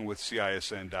simulcasting with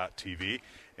CISN.TV.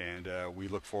 And we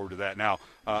look forward to that. Now,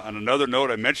 on another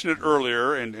note, I mentioned it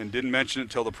earlier and didn't mention it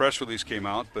until the press release came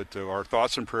out, but our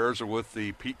thoughts and prayers are with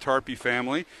the Pete Tarpey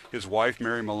family. His wife,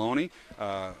 Mary Maloney,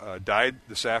 died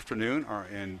this afternoon,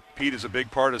 and Pete is a big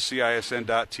part of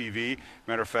CISN.TV.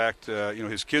 Matter of fact,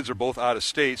 his kids are both out of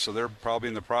state, so they're probably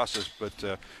in the process,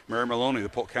 but Mary Maloney, the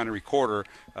Polk County recorder,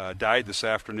 died this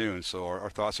afternoon. So our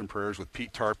thoughts and prayers with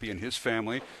Pete Tarpey and his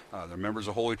family. They're members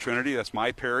of Holy Trinity. That's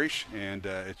my parish, and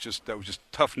that was just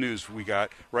tough news we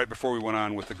got right before we went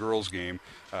on with the girls' game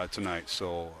tonight.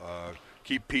 So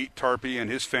keep Pete Tarpey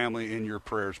and his family in your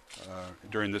prayers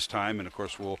during this time, and of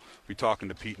course we'll be talking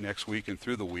to Pete next week and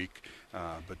through the week.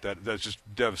 But that's just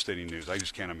devastating news. I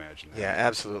just can't imagine that. Yeah,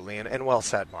 absolutely, and well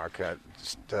said, Mark.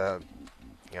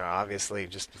 Obviously,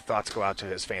 just thoughts go out to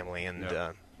his family,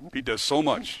 and Pete does so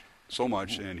much,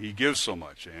 and he gives so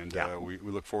much, and we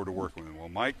look forward to working with him. Well,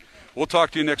 Mike, we'll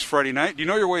talk to you next Friday night. Do you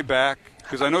know your way back?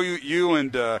 Because I know you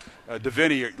and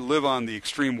Deviney live on the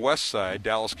extreme west side,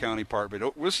 Dallas County part,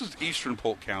 but this is eastern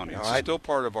Polk County. It's still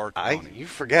part of our county. You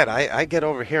forget, I get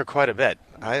over here quite a bit.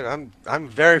 I'm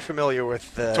very familiar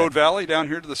with Toad Valley down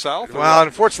here to the south. Well,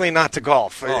 unfortunately, not to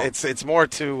golf. Oh. It's more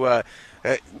to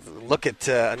look at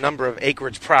a number of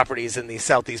acreage properties in the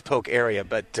southeast Polk area.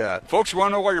 But folks, you want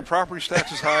to know why your property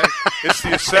tax is high? It's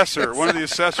the assessor, one of the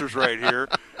assessors right here.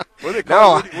 What do they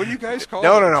call it? What do you guys call it?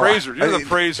 No. Appraiser. You're the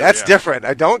appraiser. That's different.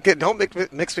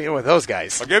 Don't mix me in with those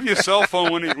guys. I'll give you a cell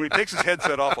phone when he takes his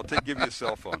headset off. I'll give you a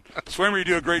cell phone. Swaymer, you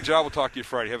do a great job. We'll talk to you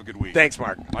Friday. Have a good week. Thanks,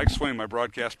 Mark. Mike Swain, my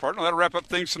broadcast partner. That'll wrap up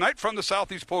things tonight from the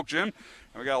Southeast Polk Gym.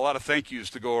 And we got a lot of thank yous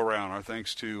to go around. Our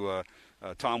thanks to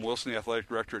Tom Wilson, the athletic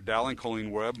director at Dowling, Colleen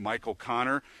Webb, Mike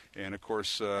O'Connor, and, of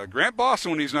course, Grant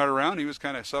Boston when he's not around. He was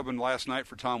kind of subbing last night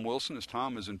for Tom Wilson, as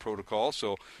Tom is in protocol,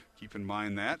 so keep in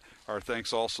mind that. Our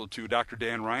thanks also to Dr.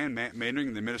 Dan Ryan, Matt Maynard,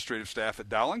 and the administrative staff at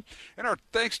Dowling. And our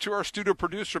thanks to our studio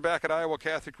producer back at Iowa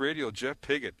Catholic Radio, Jeff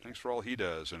Piggott. Thanks for all he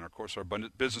does. And, of course, our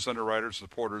business underwriters,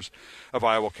 supporters of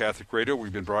Iowa Catholic Radio.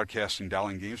 We've been broadcasting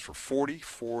Dowling games for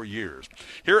 44 years.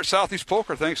 Here at Southeast Polk,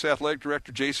 our thanks to Athletic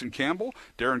Director Jason Campbell,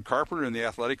 Darren Carpenter in the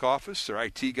athletic office, their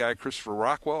IT guy Christopher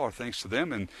Rockwell. Our thanks to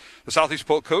them. And the Southeast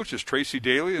Polk coach is Tracy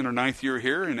Daly in her 9th year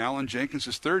here, and Alan Jenkins'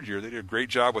 3rd year. They did a great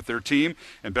job with their team,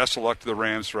 and best of luck to the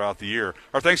Rams throughout the year.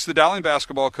 Our thanks to the Dowling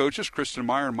basketball coaches, Kristen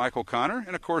Meyer and Michael Connor.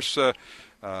 And, of course,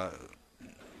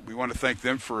 we want to thank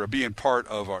them for being part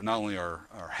of not only our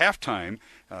halftime,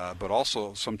 but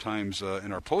also sometimes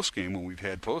in our postgame when we've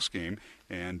had postgame.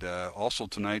 And also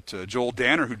tonight, Joel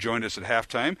Danner, who joined us at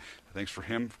halftime. Thanks for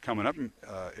him coming up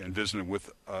and visiting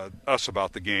with us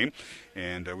about the game,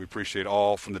 and we appreciate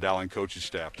all from the Dowling coaching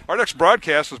staff. Our next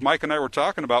broadcast, as Mike and I were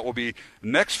talking about, will be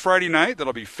next Friday night.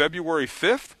 That'll be February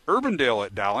 5th, Urbandale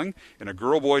at Dowling, in a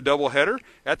girl-boy doubleheader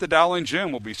at the Dowling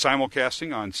Gym. We'll be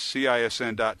simulcasting on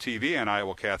CISN.TV and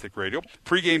Iowa Catholic Radio.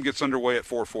 Pre-game gets underway at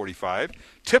 4:45.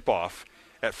 Tip-off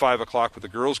at 5 o'clock with the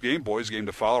girls' game. Boys' game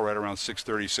to follow right around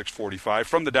 6:30, 6:45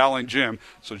 from the Dowling Gym.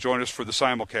 So join us for the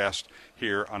simulcast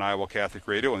here on Iowa Catholic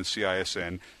Radio and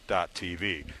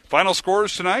CISN.TV. Final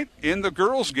scores tonight in the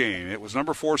girls' game. It was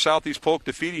number 4 Southeast Polk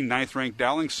defeating 9th-ranked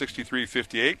Dowling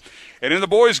 63-58. And in the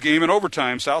boys' game in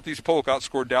overtime, Southeast Polk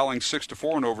outscored Dowling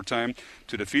 6-4 in overtime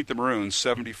to defeat the Maroons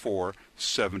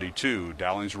 74-72.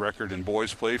 Dowling's record in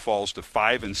boys' play falls to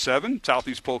 5-7.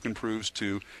 Southeast Polk improves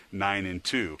to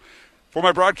 9-2. For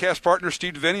my broadcast partners,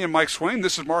 Steve Devaney and Mike Swain,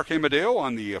 this is Mark Amadeo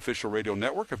on the official radio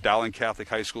network of Dowling Catholic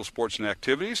High School Sports and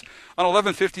Activities on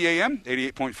 1150 AM,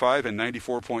 88.5 and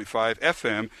 94.5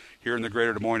 FM here in the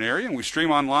greater Des Moines area. And we stream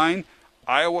online,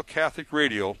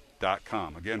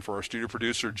 iowacatholicradio.com. Again, for our studio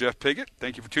producer, Jeff Piggott,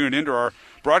 thank you for tuning in to our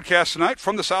broadcast tonight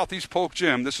from the Southeast Polk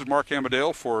Gym. This is Mark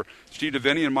Amadeo for Steve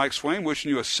Devaney and Mike Swain,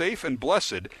 wishing you a safe and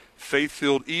blessed,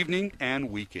 faith-filled evening and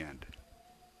weekend.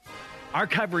 Our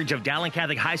coverage of Dowling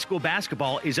Catholic High School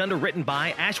basketball is underwritten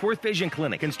by Ashworth Vision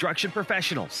Clinic, Construction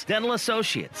Professionals, Dental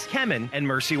Associates, Kemen, and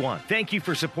Mercy One. Thank you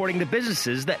for supporting the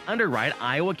businesses that underwrite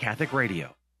Iowa Catholic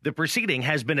Radio. The proceeding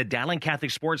has been a Dowling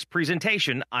Catholic Sports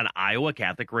presentation on Iowa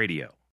Catholic Radio.